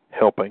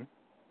helping,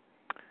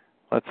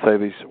 let's say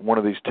one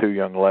of these two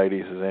young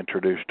ladies is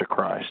introduced to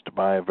Christ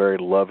by a very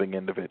loving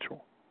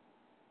individual.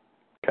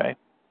 Okay?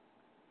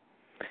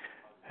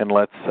 And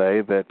let's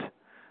say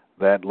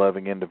that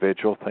loving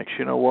individual thinks,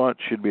 you know what,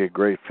 she'd be a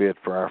great fit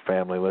for our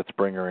family. Let's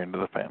bring her into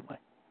the family.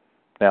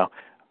 Now,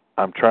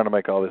 I'm trying to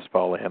make all this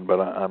fall in, but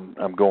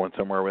I'm going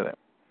somewhere with it.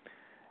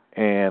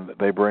 And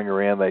they bring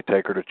her in, they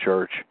take her to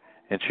church,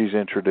 and she's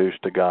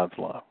introduced to God's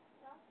love.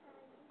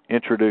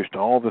 Introduced to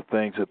all the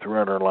things that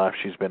throughout her life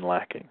she's been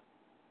lacking.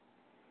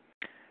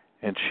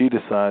 And she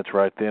decides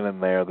right then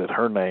and there that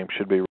her name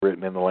should be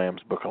written in the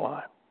Lamb's Book of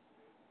Life.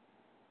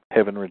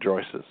 Heaven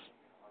rejoices.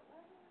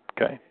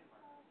 Okay?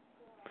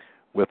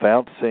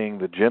 Without seeing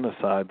the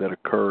genocide that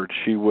occurred,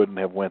 she wouldn't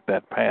have went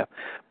that path.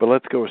 But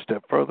let's go a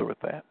step further with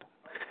that.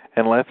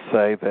 And let's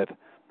say that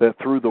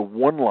through the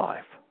one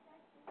life,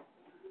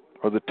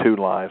 or the two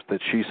lives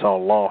that she saw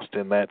lost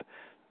in that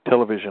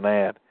television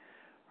ad,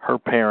 her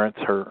parents,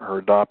 her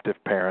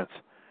adoptive parents,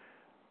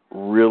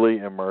 really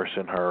immerse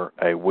in her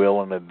a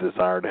will and a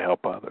desire to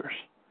help others.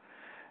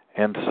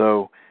 And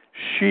so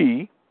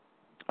she,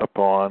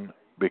 upon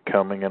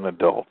becoming an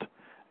adult,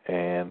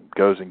 and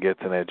goes and gets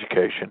an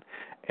education,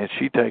 and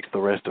she takes the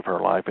rest of her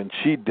life and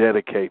she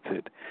dedicates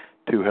it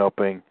to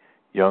helping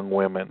young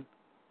women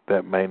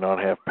that may not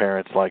have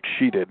parents like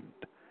she didn't,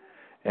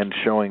 and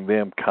showing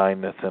them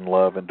kindness and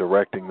love and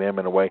directing them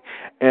in a way.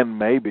 And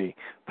maybe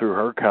through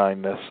her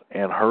kindness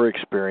and her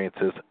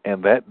experiences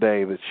and that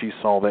day that she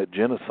saw that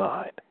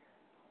genocide,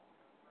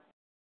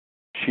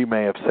 she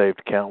may have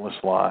saved countless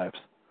lives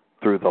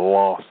through the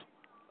loss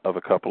of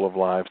a couple of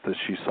lives that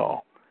she saw.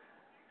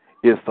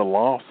 It's the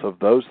loss of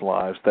those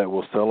lives that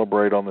we'll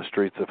celebrate on the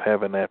streets of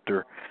heaven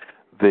after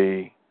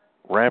the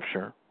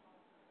rapture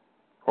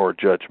or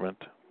judgment,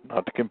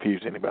 not to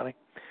confuse anybody.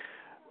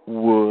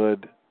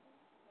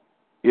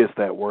 Is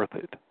that worth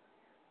it?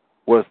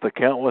 Was the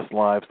countless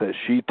lives that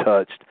she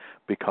touched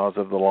because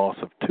of the loss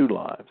of 2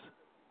 lives,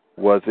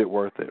 was it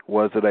worth it?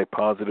 Was it a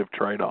positive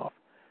trade-off?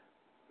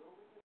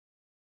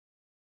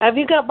 Have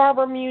you got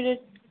Barbara muted?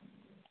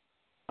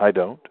 I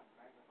don't.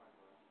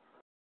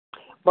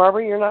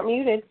 Barbara, you're not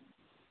muted.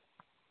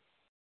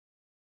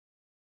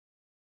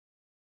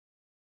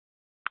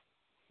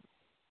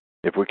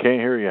 If we can't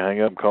hear you,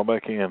 hang up and call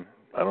back in.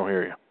 I don't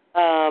hear you.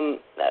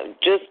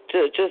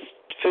 Just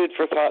food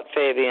for thought,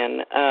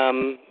 Fabian.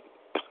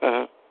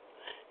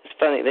 It's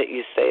funny that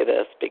you say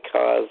this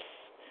because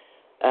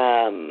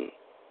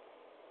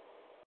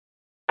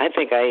I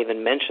think I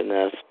even mentioned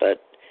this,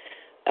 but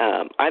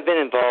I've been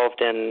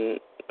involved in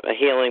a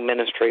healing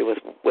ministry with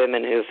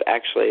women who've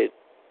actually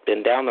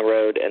been down the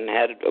road and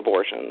had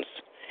abortions,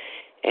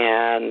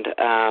 and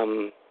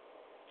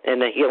in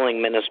the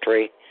healing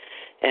ministry,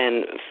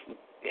 and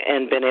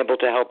been able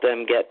to help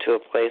them get to a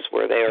place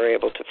where they are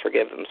able to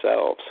forgive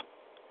themselves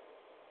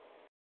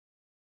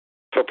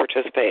for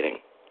participating.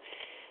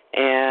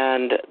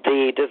 And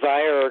the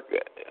desire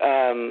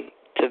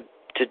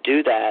to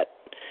do that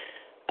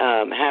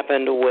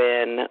happened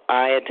when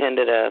I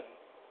attended a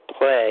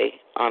play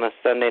on a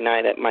Sunday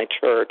night at my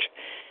church.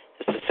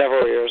 This is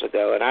several years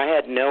ago, and I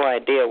had no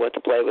idea what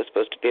the play was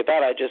supposed to be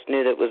about. I just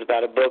knew that it was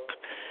about a book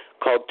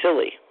called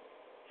Tilly.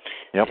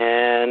 Yep.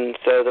 And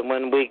so that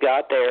when we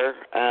got there,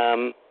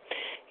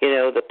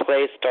 the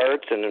play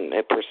starts and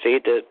I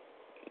proceed to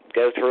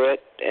go through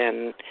it,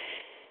 and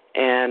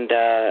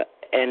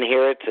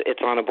here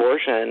it's on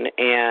abortion.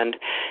 And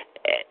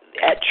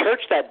at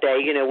church that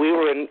day, we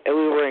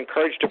were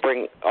encouraged to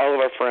bring all of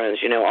our friends,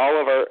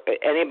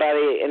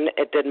 anybody, and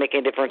it didn't make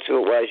any difference who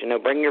it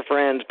was. Bring your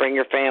friends, bring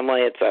your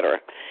family, etc.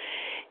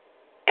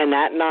 And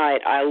that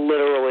night, I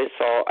literally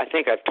saw, I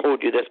think I've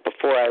told you this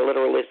before, I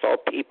literally saw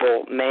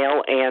people,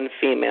 male and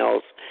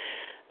females,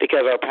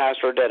 because our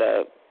pastor did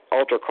a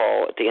altar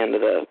call at the end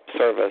of the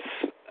service,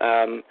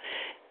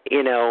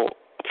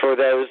 for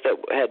those that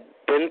had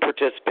been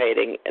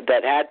participating,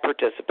 that had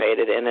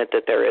participated in it,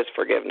 that there is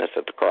forgiveness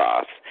at the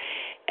cross.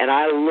 And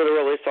I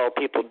literally saw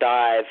people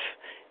dive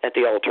at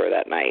the altar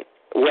that night,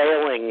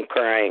 wailing,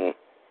 crying,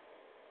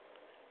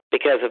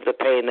 because of the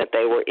pain that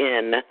they were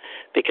in,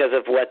 because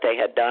of what they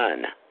had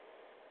done.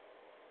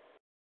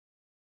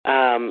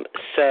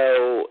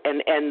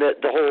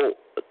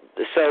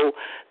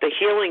 The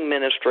healing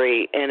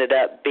ministry ended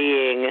up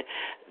being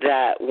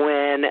that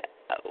when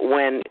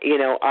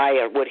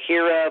I would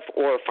hear of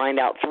or find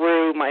out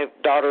through my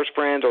daughter's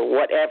friends or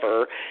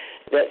whatever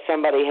that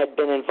somebody had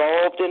been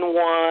involved in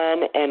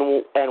one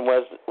and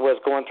was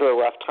going through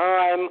a rough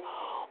time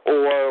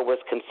or was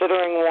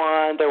considering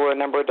one, there were a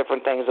number of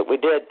different things that we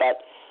did,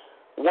 but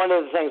one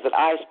of the things that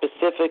I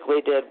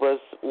specifically did was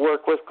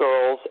work with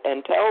girls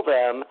and tell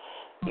them,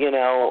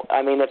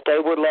 if they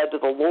were led to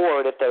the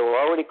Lord, if they were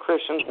already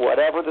Christians,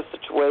 whatever the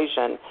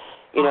situation,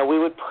 we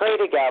would pray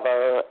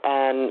together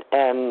and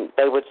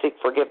they would seek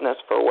forgiveness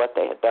for what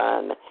they had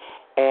done.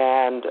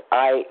 And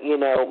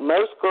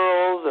most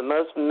girls and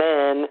most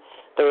men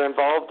that are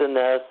involved in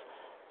this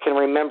can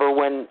remember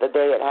when the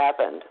day it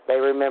happened. They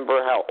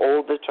remember how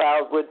old the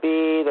child would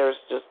be. There's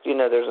just,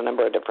 there's a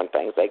number of different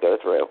things they go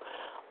through.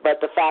 But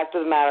the fact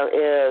of the matter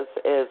is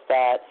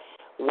that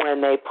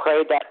when they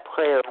prayed that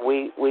prayer,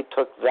 we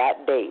took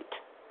that date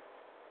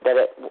that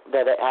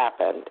it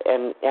happened,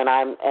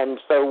 and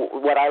so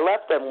what I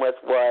left them with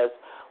was,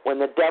 when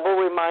the devil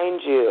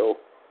reminds you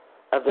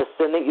of the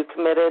sin that you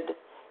committed,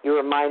 you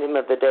remind him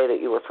of the day that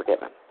you were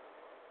forgiven.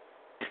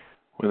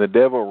 When the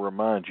devil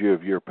reminds you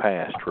of your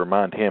past,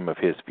 remind him of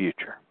his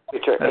future.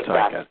 That's exactly.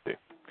 how you got to do.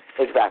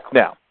 Exactly.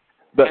 Now,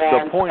 the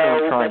point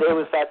I'm trying to... it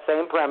was that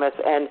same premise,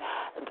 and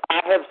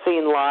I have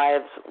seen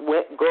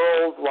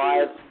girls'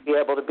 lives be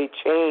able to be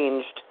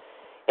changed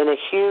in a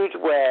huge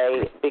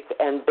way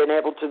and been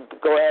able to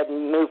go ahead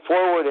and move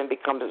forward and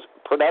become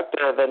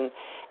productive and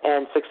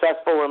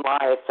successful in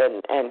life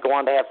and go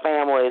on to have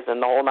families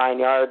and the whole 9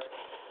 yards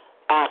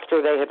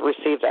after they had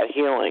received that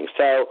healing.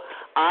 So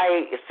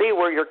I see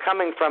where you're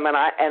coming from, and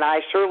I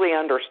surely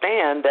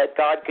understand that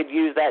God could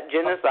use that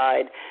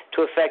genocide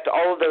to affect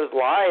all of those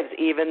lives,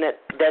 even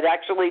that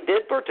actually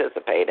did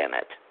participate in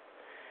it.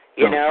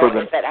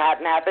 If that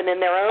hadn't happened in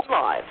their own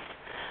lives.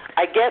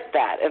 I get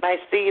that, and I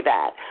see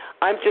that.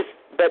 I'm just,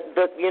 but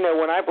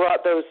when I brought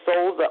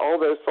all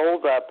those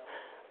souls up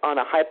on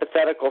a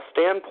hypothetical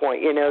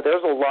standpoint,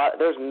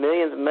 there's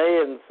millions and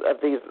millions of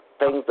these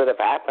things that have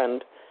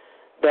happened.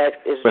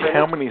 That is. But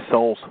how many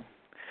souls?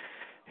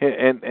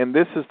 and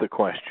this is the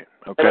question,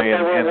 okay? But if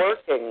they were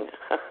working.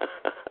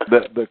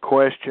 the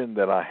question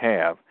that I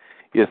have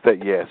is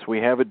that, yes, we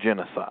have a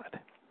genocide,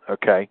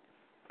 okay?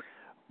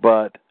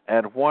 But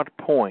at what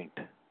point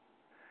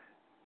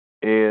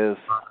is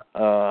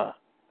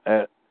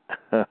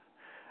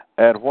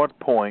at what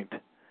point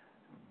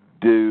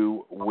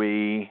do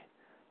we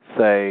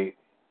say,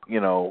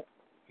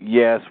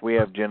 yes, we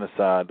have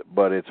genocide,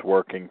 but it's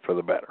working for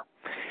the better?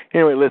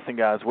 Anyway, listen,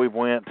 guys, we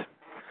went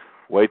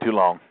way too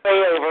long.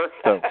 Way over.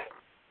 So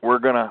we're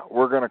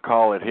gonna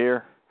call it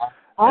here.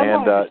 I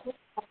wanted to say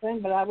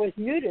something, but I was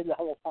muted the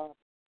whole time.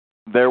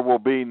 There will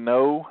be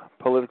no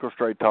Political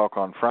Straight Talk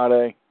on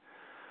Friday.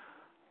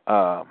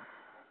 I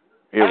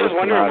was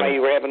wondering why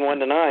you were having one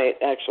tonight,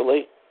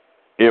 actually.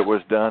 It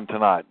was done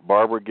tonight.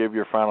 Barbara, give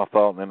your final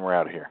thought, and then we're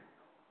out of here.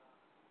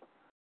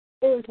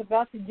 It was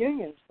about the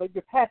unions, but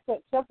you're past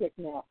that subject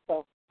now.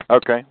 So.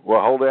 Okay,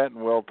 well, hold that,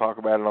 and we'll talk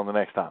about it on the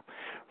next time.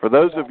 For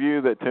those of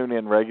you that tune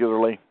in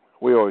regularly,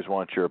 we always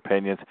want your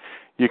opinions.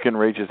 You can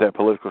reach us at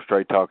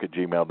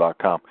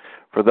politicalstraighttalk@gmail.com.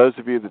 For those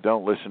of you that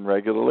don't listen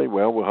regularly,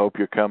 well, we'll hope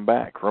you come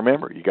back.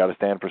 Remember, you got to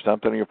stand for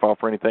something or you'll fall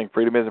for anything.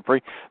 Freedom isn't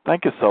free.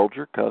 Thank a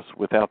soldier, because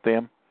without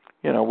them,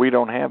 we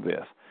don't have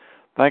this.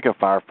 Thank a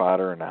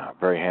firefighter and a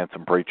very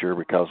handsome preacher,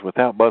 because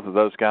without both of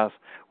those guys,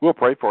 we'll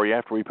pray for you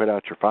after we put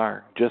out your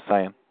fire. Just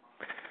saying.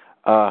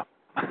 On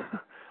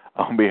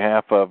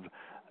behalf of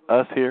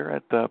us here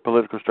at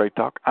Political Straight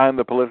Talk, I'm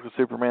the Political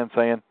Superman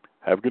saying,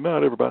 have a good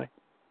night, everybody.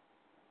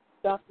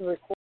 Stop the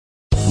recording.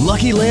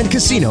 Lucky Land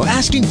Casino,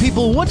 asking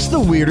people, what's the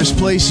weirdest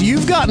place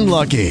you've gotten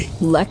lucky?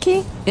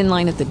 Lucky? In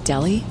line at the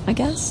deli, I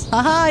guess?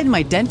 Aha, in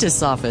my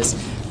dentist's office.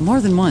 More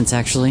than once,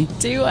 actually.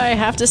 Do I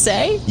have to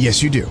say?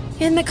 Yes, you do.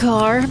 In the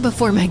car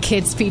before my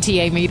kids'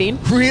 PTA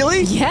meeting.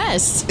 Really?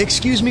 Yes.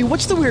 Excuse me,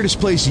 what's the weirdest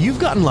place you've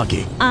gotten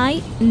lucky?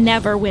 I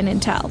never win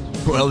and tell.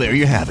 Well, there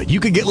you have it. You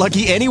can get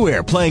lucky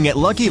anywhere, playing at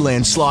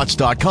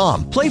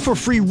LuckyLandSlots.com. Play for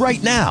free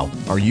right now.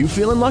 Are you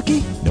feeling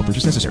lucky? No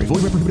purchase necessary.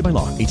 Void where prohibited by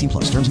law. 18+.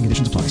 Terms and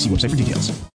conditions apply. See website for details.